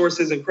my source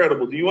is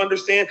incredible. Do you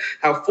understand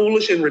how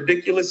foolish and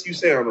ridiculous you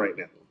sound right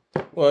now?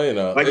 Well,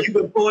 you've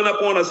been pulling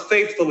up on us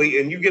faithfully,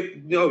 and you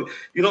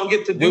don't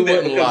get to do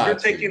that because you're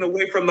taking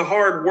away from the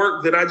hard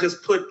work that I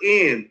just put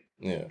in.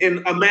 Yeah.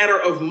 In a matter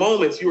of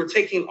moments, you were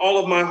taking all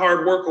of my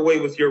hard work away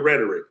with your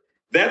rhetoric.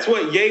 That's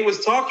what Ye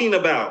was talking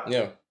about.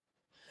 Yeah.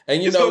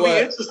 And it's going to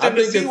be interesting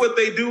to see what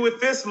they do with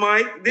this,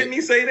 Mike. Didn't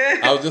he say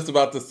that? I was just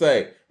about to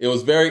say, it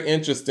was very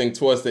interesting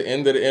towards the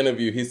end of the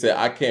interview. He said,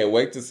 I can't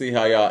wait to see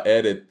how y'all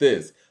edit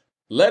this.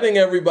 Letting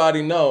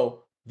everybody know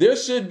there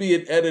should be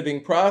an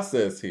editing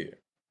process here.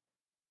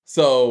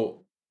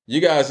 So you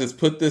guys just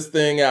put this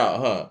thing out,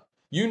 huh?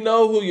 You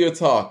know who you're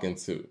talking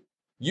to.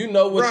 You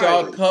know what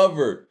y'all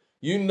covered.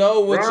 You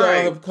know what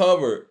y'all have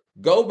covered.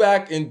 Go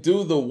back and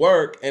do the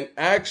work and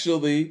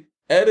actually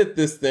edit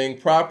this thing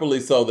properly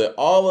so that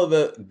all of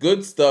the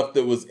good stuff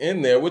that was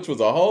in there, which was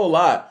a whole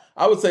lot,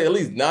 I would say at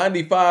least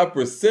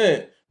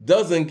 95%,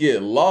 doesn't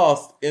get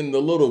lost in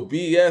the little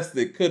BS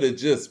that could have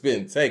just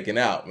been taken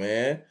out,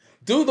 man.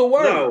 Do the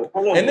work. No,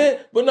 and then,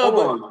 but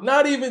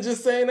not even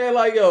just saying that,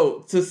 like, yo,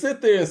 to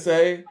sit there and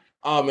say,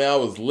 oh man, I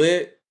was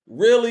lit.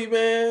 Really,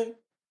 man?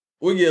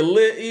 Were you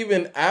lit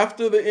even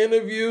after the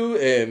interview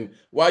and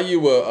while you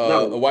were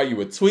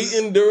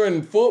tweeting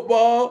during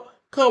football?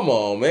 Come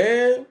on,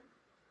 man.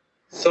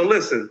 So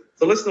listen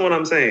to what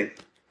I'm saying.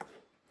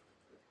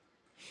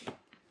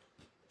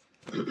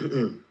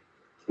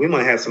 We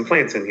might have some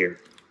plants in here.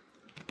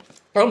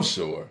 I'm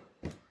sure.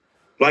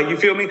 Like, you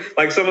feel me?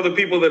 Like some of the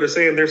people that are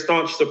saying they're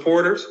staunch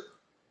supporters.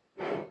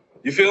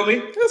 You feel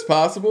me? It's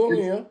possible,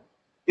 yeah.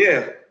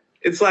 Yeah.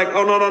 It's like,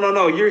 oh,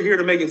 no. You're here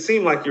to make it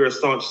seem like you're a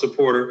staunch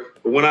supporter.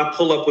 But when I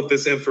pull up with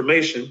this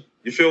information,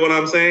 you feel what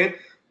I'm saying?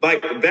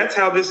 Like, that's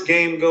how this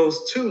game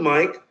goes too,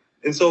 Mike.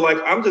 And so, like,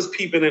 I'm just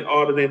peeping and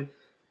auditing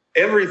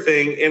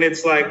everything. And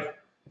it's like,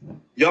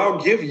 y'all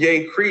give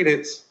Ye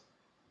credence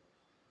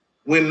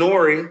when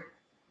Nori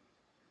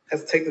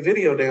has to take the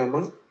video down,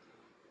 Mike.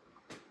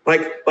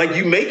 Like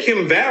you make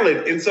him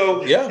valid. And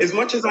so as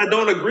much as I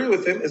don't agree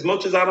with him, as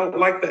much as I don't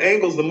like the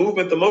angles, the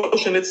movement, the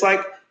motion, it's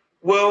like,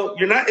 well,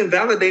 you're not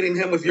invalidating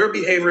him with your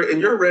behavior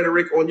and your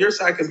rhetoric on your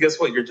side, because guess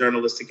what? Your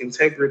journalistic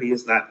integrity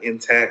is not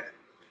intact.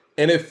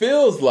 And it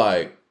feels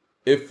like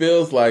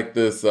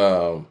this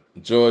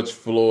George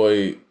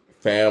Floyd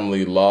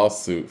family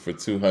lawsuit for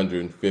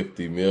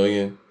 $250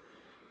 million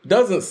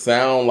doesn't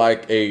sound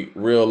like a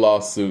real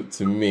lawsuit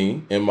to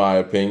me, in my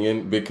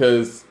opinion,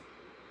 because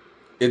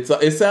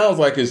it sounds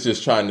like it's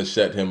just trying to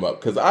shut him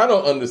up. Because I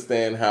don't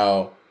understand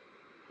how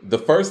the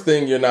first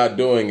thing you're not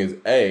doing is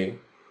A,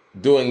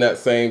 doing that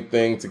same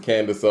thing to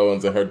Candace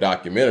Owens in her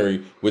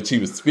documentary, which he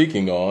was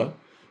speaking on.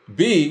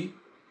 B,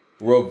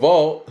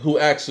 Revolt, who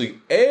actually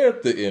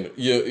aired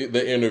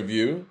the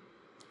interview,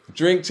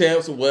 Drink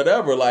Champs,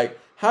 whatever. Like,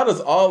 how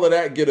does all of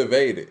that get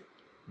evaded?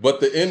 But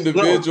the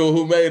individual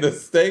who made a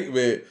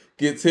statement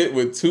gets hit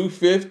with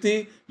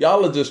 $250.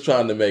 Y'all are just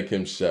trying to make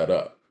him shut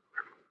up.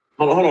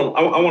 Hold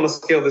on. I want to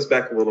scale this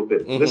back a little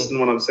bit. Mm-hmm. Listen to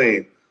what I'm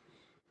saying.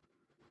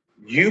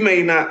 You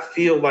may not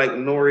feel like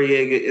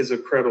Noriega is a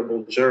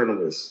credible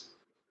journalist.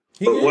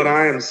 What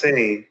I am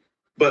saying,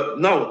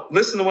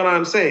 listen to what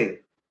I'm saying.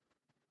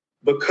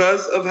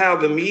 Because of how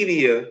the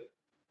media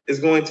is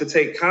going to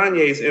take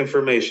Kanye's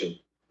information,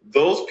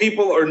 those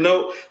people are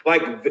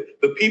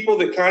the people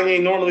that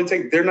Kanye normally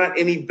take, they're not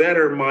any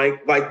better,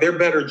 Mike. Like, they're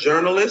better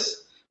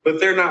journalists,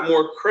 but they're not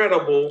more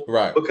credible.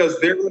 Right.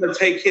 Because they're going to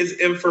take his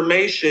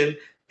information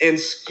and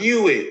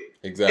skew it.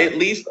 Exactly. At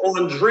least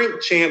on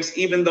Drink Champs,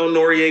 even though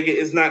Noriega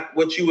is not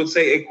what you would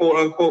say a quote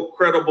unquote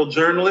credible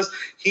journalist,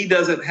 he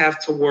doesn't have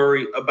to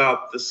worry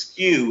about the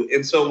skew.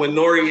 And so when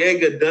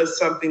Noriega does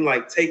something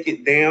like take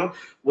it down,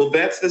 well,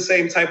 that's the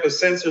same type of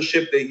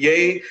censorship that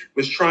Ye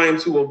was trying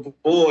to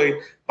avoid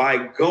by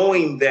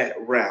going that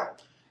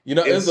route. You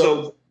know, there's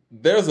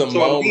a moment.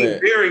 I'm being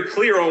very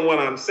clear on what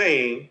I'm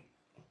saying.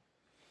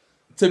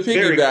 To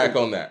piggyback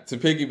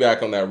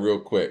on that real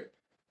quick.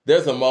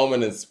 There's a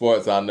moment in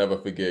sports I'll never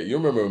forget. You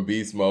remember when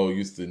Beast Mode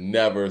used to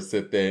never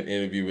sit there and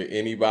interview with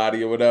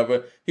anybody or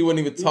whatever? He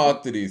wouldn't even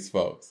talk to these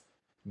folks.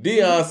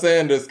 Deion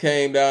Sanders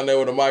came down there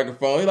with a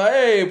microphone. He's like,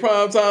 hey,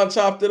 Primetime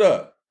chopped it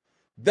up.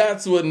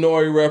 That's what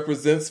Nori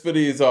represents for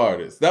these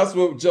artists. That's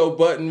what Joe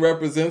Budden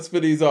represents for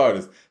these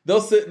artists.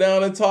 They'll sit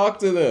down and talk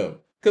to them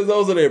because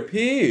those are their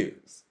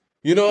peers.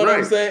 You know what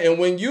I'm saying? And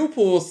when you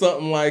pull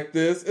something like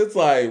this, it's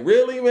like,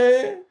 really,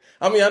 man?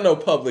 I mean, I know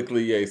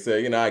publicly Ye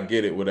said, I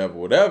get it,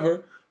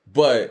 whatever.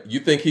 But you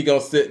think he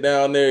gonna sit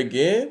down there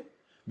again?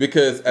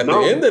 Because at the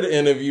end of the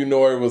interview,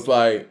 Nori was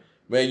like,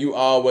 man, you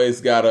always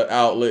got an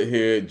outlet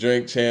here,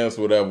 Drink Champs,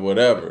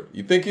 whatever.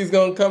 You think he's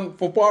gonna come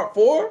for part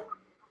 4?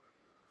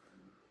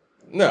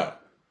 No.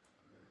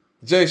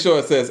 Jay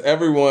Short says,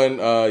 everyone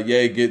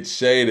Ye gets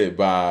shaded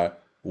by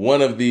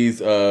one of these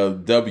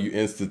W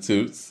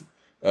institutes,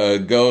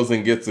 goes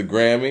and gets a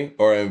Grammy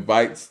or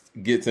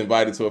gets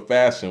invited to a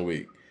fashion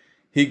week.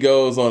 He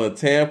goes on a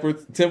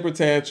temper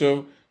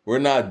tantrum. We're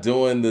not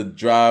doing the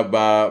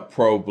drive-by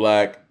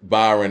pro-black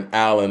Byron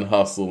Allen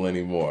hustle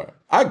anymore.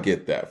 I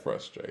get that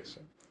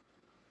frustration.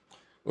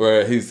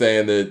 Where he's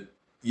saying that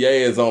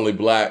Ye is only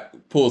black,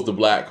 pulls the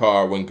black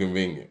card when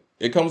convenient.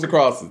 It comes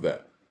across as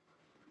that.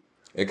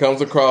 It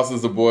comes across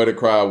as a boy to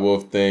cry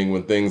wolf thing.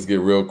 When things get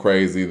real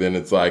crazy, then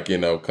it's like,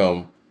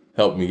 come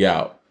help me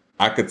out.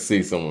 I could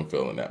see someone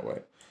feeling that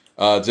way.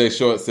 Jay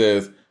Short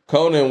says,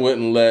 Conan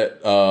wouldn't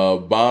let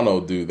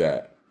Bono do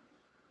that.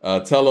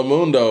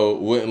 Telemundo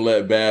wouldn't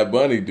let Bad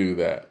Bunny do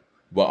that,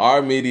 but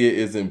our media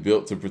isn't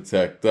built to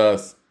protect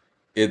us.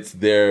 It's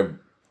there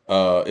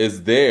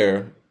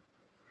to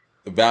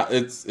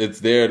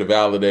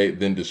validate,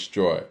 then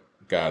destroy.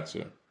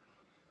 Gotcha.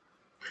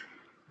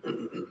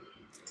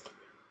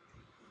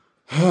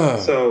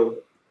 So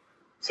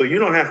you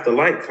don't have to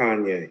like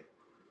Kanye,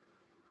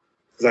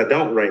 because I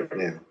don't right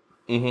now.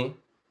 Mm-hmm.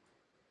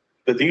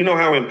 But do you know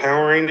how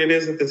empowering it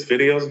is that this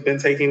video's been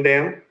taken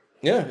down?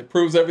 Yeah, it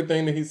proves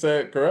everything that he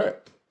said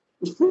correct.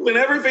 It's proving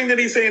everything that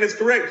he's saying is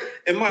correct.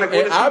 And Mike, what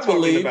is he I talking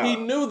believe about? he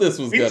knew this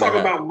was going He's to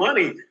happen. talking about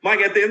money.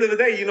 Mike, at the end of the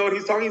day, you know what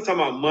he's talking? He's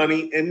talking about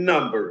money and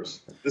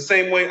numbers. The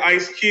same way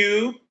Ice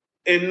Cube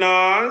and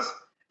Nas.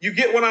 You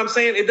get what I'm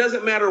saying? It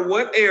doesn't matter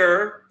what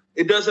era.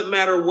 It doesn't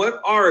matter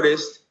what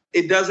artist.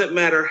 It doesn't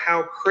matter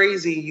how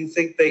crazy you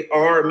think they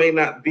are or may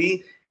not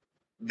be.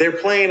 They're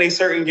playing a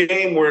certain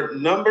game where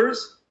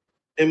numbers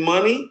and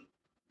money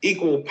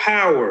equal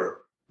power.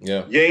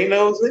 Yeah. Ye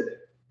knows it.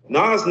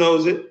 Nas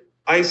knows it.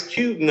 Ice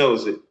Cube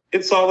knows it.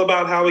 It's all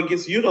about how it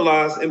gets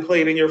utilized and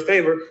played in your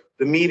favor.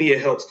 The media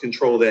helps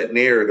control that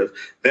narrative.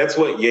 That's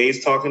what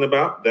Ye's talking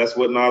about. That's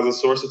what Nas'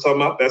 source is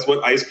talking about. That's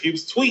what Ice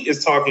Cube's tweet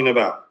is talking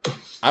about.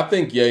 I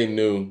think Ye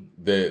knew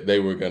that they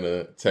were going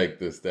to take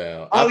this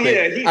down. I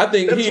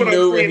think he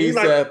knew when he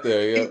sat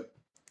there. Yeah.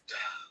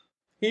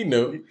 He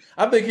knew.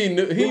 I think he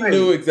knew. He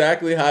knew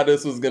exactly how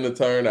this was going to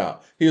turn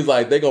out. He was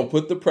like, they're going to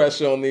put the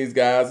pressure on these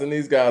guys, and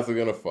these guys are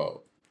going to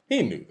fold.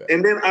 He knew that.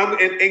 And then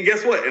and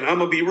guess what? And I'm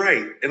going to be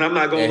right. And I'm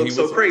not going to look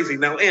so crazy.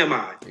 Now, am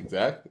I?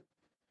 Exactly.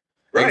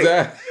 Right.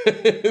 Exactly.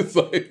 It's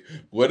like,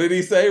 what did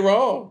he say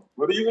wrong?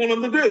 What do you want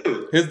him to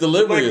do? His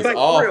delivery is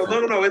awful.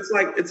 No. It's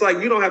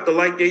like you don't have to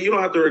like Ye. You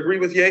don't have to agree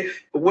with Ye.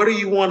 But what do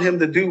you want him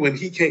to do when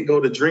he can't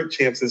go to Drink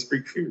Champs and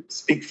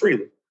speak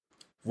freely?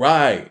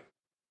 Right.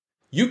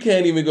 You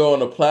can't even go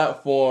on a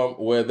platform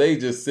where they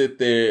just sit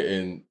there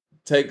and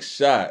take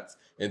shots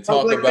and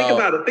talk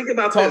about. Think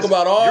about talk this.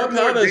 about all You're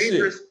kind of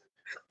shit.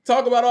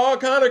 Talk about all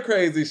kind of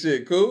crazy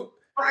shit, Coop.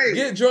 Right.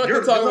 Get drunk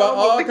and talk about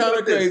all kind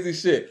of crazy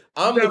shit.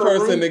 I'm the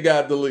person that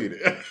got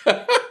deleted.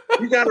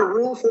 You got a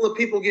room full of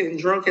people getting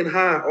drunk and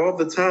high all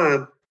the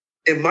time,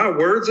 and my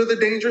words are the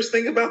dangerous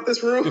thing about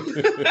this room.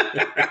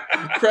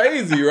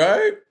 Crazy,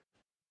 right?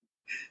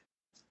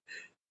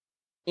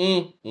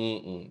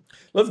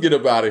 Let's get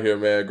up out of here,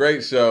 man.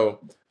 Great show.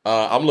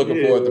 I'm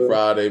looking forward to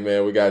Friday,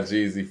 man. We got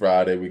Jeezy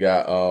Friday. We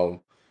got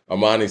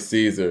Armani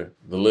Caesar.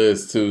 The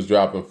Liz 2's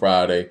dropping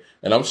Friday.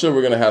 And I'm sure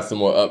we're going to have some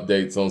more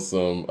updates on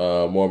some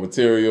more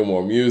material,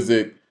 more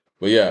music.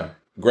 But yeah,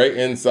 great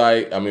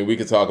insight. I mean, we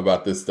could talk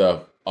about this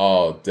stuff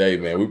all day,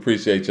 man. We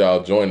appreciate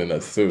y'all joining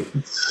us too.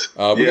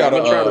 We got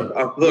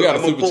a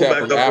super chat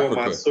from Africa.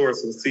 My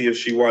source and see if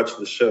she watched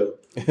the show.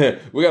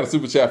 We got a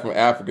super chat from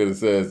Africa that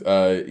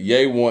says,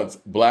 Ye wants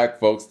black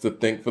folks to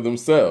think for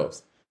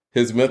themselves.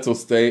 His mental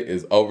state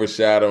is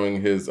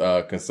overshadowing his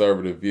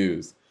conservative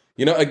views.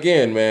 You know,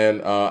 again,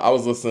 man, I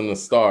was listening to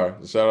Star.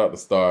 Shout out to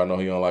Star. I know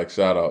he don't like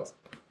shout outs.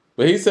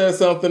 But he said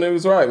something that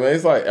was right, man.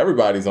 It's like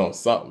everybody's on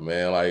something,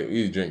 man. Like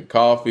you drink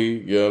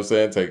coffee, you know what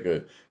I'm saying? Take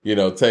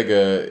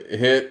a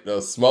hit,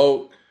 a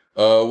smoke,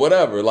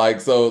 whatever. Like,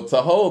 so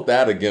to hold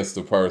that against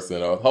a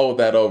person or hold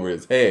that over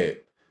his head,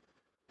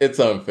 it's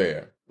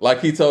unfair.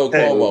 Like he told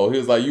Cuomo, he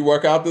was like, you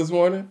work out this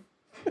morning?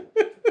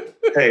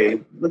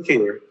 Hey, look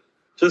here.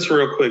 Just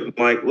real quick,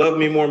 Mike. Love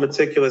me more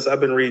meticulous.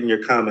 I've been reading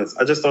your comments.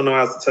 I just don't know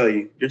how to tell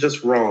you. You're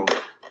just wrong.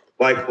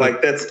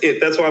 Like that's it.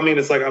 That's what I mean.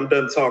 It's like I'm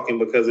done talking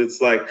because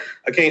it's like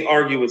I can't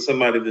argue with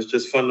somebody that's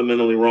just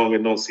fundamentally wrong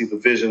and don't see the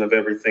vision of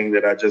everything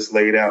that I just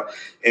laid out.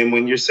 And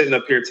when you're sitting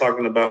up here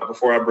talking about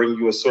before I bring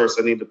you a source,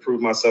 I need to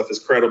prove myself as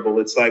credible.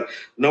 It's like,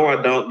 no,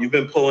 I don't. You've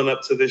been pulling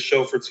up to this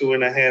show for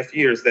 2.5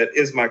 years. That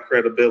is my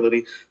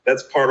credibility.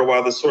 That's part of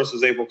why the source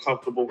is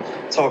comfortable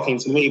talking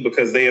to me,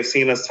 because they have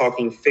seen us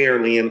talking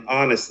fairly and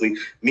honestly.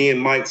 Me and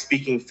Mike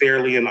speaking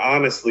fairly and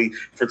honestly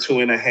for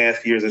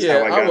 2.5 years is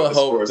how I got the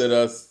source. That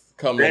us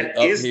coming that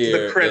up is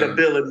here the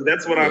credibility.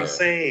 That's what I'm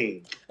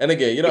saying. And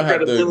again, you don't have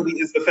to. Credibility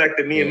is the fact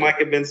that me and Mike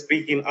have been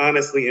speaking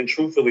honestly and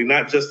truthfully,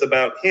 not just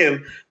about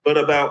him, but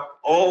about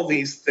all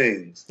these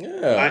things. Yeah,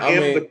 I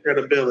am the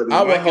credibility.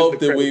 I would hope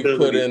that we've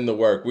put in the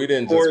work. We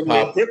didn't just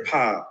pop hip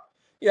hop.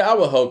 Yeah, I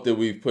would hope that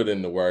we've put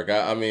in the work.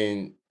 I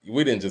mean,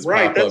 we didn't just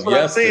right. Pop That's up what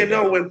yesterday. I'm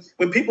saying. No,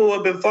 when people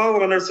have been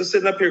following us or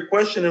sitting up here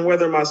questioning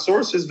whether my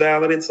source is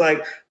valid, it's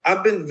like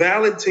I've been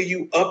valid to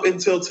you up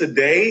until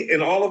today,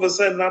 and all of a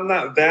sudden I'm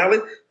not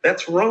valid.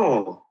 That's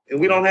wrong, and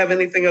we don't have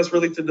anything else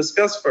really to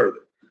discuss further.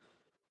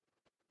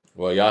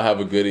 Well, y'all have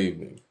a good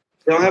evening.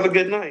 Y'all have a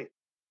good night.